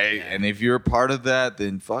 all right? And if you're a part of that,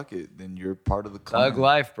 then fuck it. Then you're part of the Thug clan.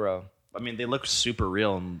 life, bro. I mean, they look super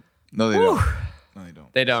real. And No, they don't. No, they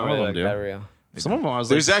don't. They don't Some of really them look do. that real. some of them I was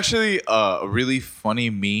like, There's actually a really funny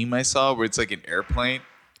meme I saw where it's like an airplane.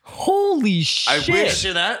 Holy shit! wish-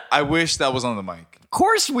 hear that? I wish that was on the mic. Of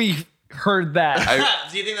course we heard that.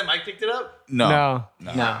 Do you think that Mike picked it up? No.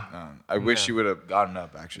 No. I wish you would have gotten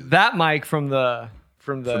up, actually. That mic from the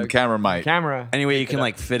From the camera mic. camera. Anyway, you can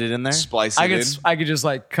like fit it in there. Splice it I in. could just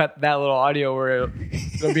like cut that little audio where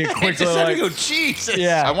it'll be a quick Just little had to like, go, Jesus.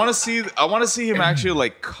 yeah. I want to see him actually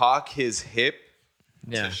like cock his hip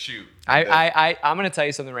yeah. to shoot. I'm gonna tell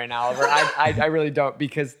you something right now, Oliver. I really don't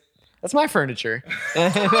because that's my furniture.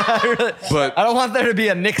 But I don't want there to be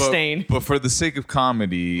a Nick stain. But for the sake of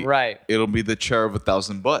comedy, Right. it'll be the chair of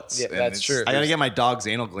 1,000 butts. Yeah, And that's it's- true. I gotta get my dog's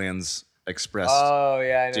anal glands expressed. Oh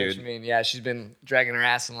yeah, I know Dude. what you mean. Yeah, she's been dragging her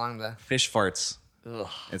ass along the. Fish farts. Ugh,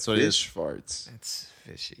 That's what it is. Fish farts. it's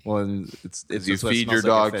fishy. Well, it's You that's what it feed your smells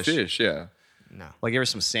dog like a fish, yeah. No. Like give her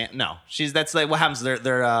some sand. No, that's like what happens. They're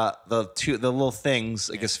the little things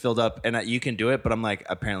it gets filled up, and you can do it, but I'm like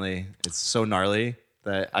apparently it's so gnarly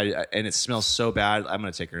that and it smells so bad. I'm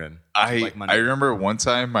gonna take her in. I Like Monday. remember one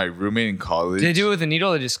time my roommate in college. Did they do it with a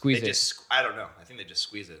needle or just squeeze They it? just, I don't know. I think they just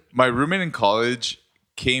squeeze it. My roommate in college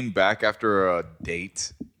came back after a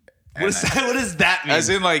date. What does that mean? As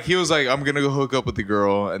in, like, he was like, I'm gonna go hook up with the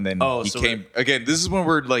girl, and then Oh, he so came again. This is when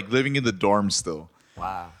we're like living in the dorm still,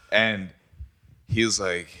 Wow. and he was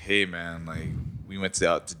like, "Hey, man, like, we went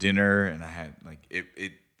out to dinner, and I had like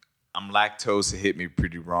I'm lactose. It hit me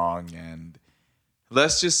pretty wrong, and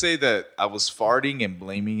let's just say that I was farting and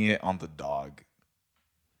blaming it on the dog.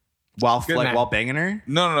 while man. while banging her.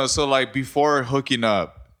 No. So like before hooking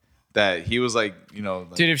up, that he was like,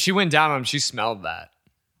 like, Dude, if she went down on him, she smelled that.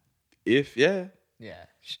 yeah, Yeah.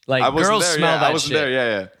 Like, I wasn't girls there. smell Yeah, that I wasn't shit. there.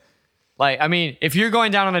 Yeah. Like, I mean, if you're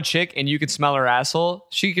going down on a chick and you could smell her asshole,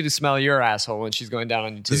 she could smell your asshole when she's going down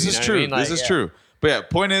on you too. This you is know what I true. mean? Like, This is yeah. true. But yeah,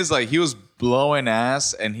 point is, like, he was blowing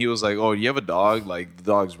ass, and he was like, "Oh, you have a dog? Like, the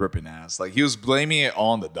dog's ripping ass." Like, he was blaming it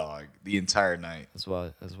on the dog the entire night. As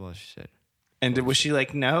well she should. And was she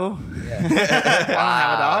like, no?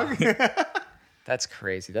 Wow. That's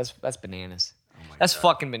crazy. That's bananas. That's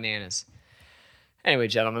fucking bananas. Anyway,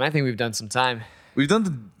 gentlemen, I think we've done some time. We've done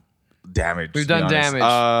the damage. We've to be done honest.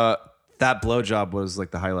 damage. That blowjob was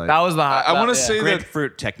like the highlight. That was the I want to say that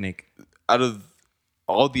Grapefruit technique. out of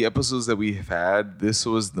all the episodes that we have had, this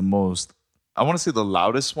was the most. I want to say the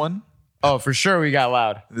loudest one. Oh, for sure we got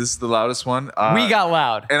loud. This is the loudest one. We got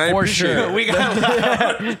loud. and I for appreciate sure. it. We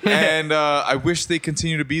got and I wish they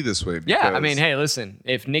continue to be this way. Yeah, I because mean, hey, listen,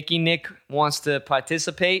 if Nick wants to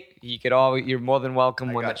participate, you're more than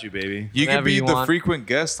welcome. I got you, baby. you could whenever be you the want. frequent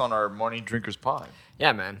guest on our Morning Drinkers pod.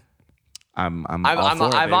 Yeah, man. I'm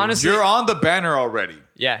I've honestly, You're on the banner already.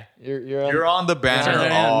 yeah, you're You're on the banner.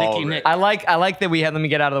 Yeah, Nicky already. Nick. I like that we had. Let me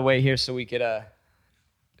get out of the way here so we could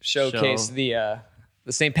showcase Show.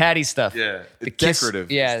 the St. Patty's stuff. Yeah, the it's decorative.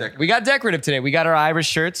 It's Yeah, decorative. we got decorative today. We got our Irish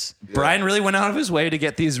shirts, Brian really went out of his way to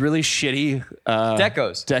get these really shitty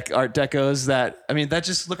decos. art decos that, I mean, that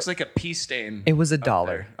just looks like a pee stain. It was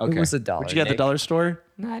 $1. Okay. It was $1. Would you get at the Nick. dollar store?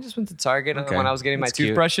 No, I just went to Target Okay. when I was getting my That's cute.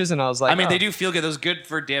 toothbrushes, and I was like, I mean, oh. they do feel good. Those good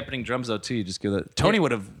for dampening drums, though, too. You just give that. Tony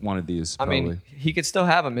would have wanted these. I Probably. mean, he could still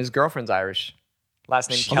have them. His girlfriend's Irish. Last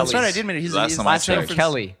name Oh, Kelly. that's right. I did admit it. His Last time I Last name checked.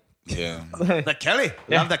 Kelly. Yeah. The Kelly.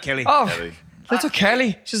 Love the Kelly. Oh, Kelly. little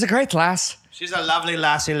Kelly. She's a great lass. She's a lovely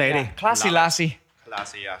lassie lady. Classy Love lassie. it.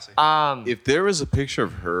 Lassie, yassie. If there was a picture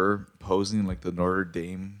of her posing like the Notre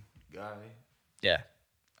Dame guy, Yeah.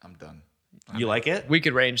 I'm done. You like it? We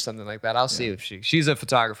could range something like that. I'll see if she's a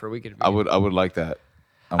photographer. We could. I would like that.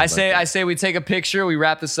 I say we take a picture. We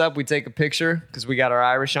wrap this up. We take a picture because we got our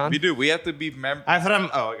Irish on. We do. We have to be. I thought I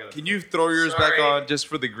got it. Can you throw yours back Sorry. on just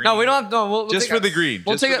for the green? No, we don't have. No, we'll Just take for the green.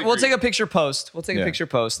 We'll Just take for a the we'll green. take a picture post. We'll take Yeah. a picture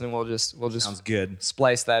post, and then we'll just Sounds good.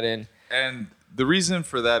 splice that in. And the reason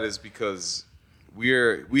for that is because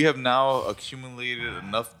we have now accumulated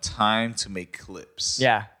enough time to make clips.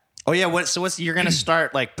 Yeah. Oh, yeah. What's you're going to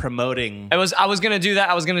start like promoting? I was gonna do that.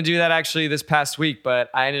 I was gonna do that actually this past week, but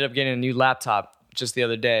I ended up getting a new laptop just the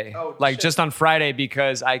other day. Oh, like shit. just on Friday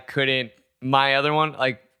because I couldn't. My other one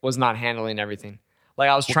like was not handling everything. Like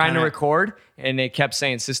I was trying to kinda- record and it kept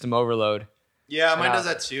saying system overload. Yeah, mine Yeah. does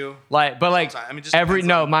that too. Like, but like Sometimes. I mean, it just every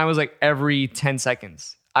depends on- mine was like every 10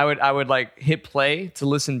 seconds. I would like hit play to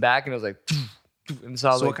listen back, and it was like, and so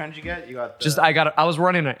I was So like, what kind did you get? You got the, just I was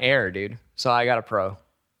running an Air, dude. So I got a Pro.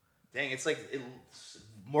 dang. It's like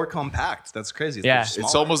more compact. That's crazy. Yeah. much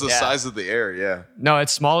It's smaller. almost the Yeah. size of the Air. Yeah. No,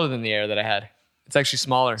 it's smaller than the Air that I had. It's actually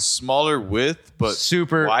smaller. Smaller width, but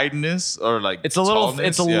Super- wideness or like It's a little tallness,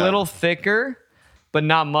 it's a yeah. little thicker, but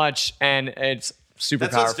not much, and it's super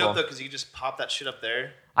That's what's powerful. dope though, because you can just pop that shit up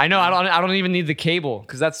there. I know. I don't even need the cable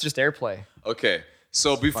because that's just AirPlay. Okay.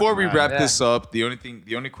 So before we wrap Yeah. this up, the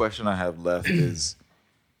only question I have left is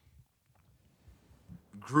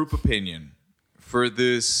group opinion for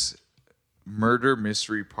this murder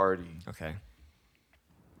mystery party. Okay.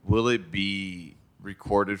 Will it be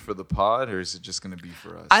recorded for the pod, or is it just going to be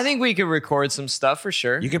for us? I think we could record some stuff for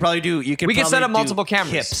sure. You could probably do. You could. We could set probably up do multiple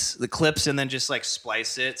cameras. the clips, and then just like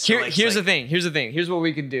splice it. So, like, Here's like, the thing. Here's what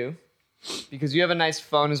we can do. Because you have a nice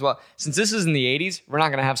phone as well. Since this is in the 80s, we're not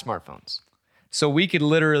going to have smartphones. So we could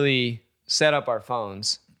literally set up our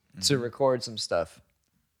phones to record some stuff.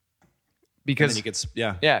 And Because then you could.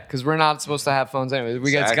 Yeah. yeah, because we're not supposed to have phones anyway.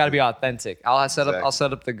 It's got to Exactly. be authentic. I'll set Exactly.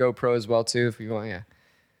 up the GoPro as well too if you want. Yeah.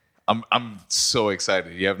 I'm so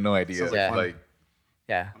excited. You have no idea. like fun. Like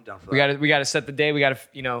Yeah. I'm down for we that. got to set the day. We got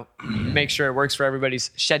to make sure it works for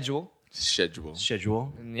everybody's schedule. schedule.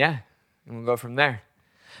 Schedule. And yeah, and we'll go from there.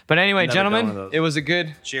 But anyway, Never done one of gentlemen, those. it was a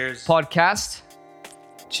good Cheers. podcast.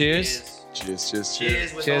 Cheers. Cheers, cheers, cheers.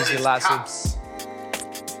 Cheers with Cheers, all you these lassie. cups.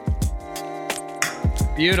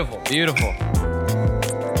 Beautiful, beautiful.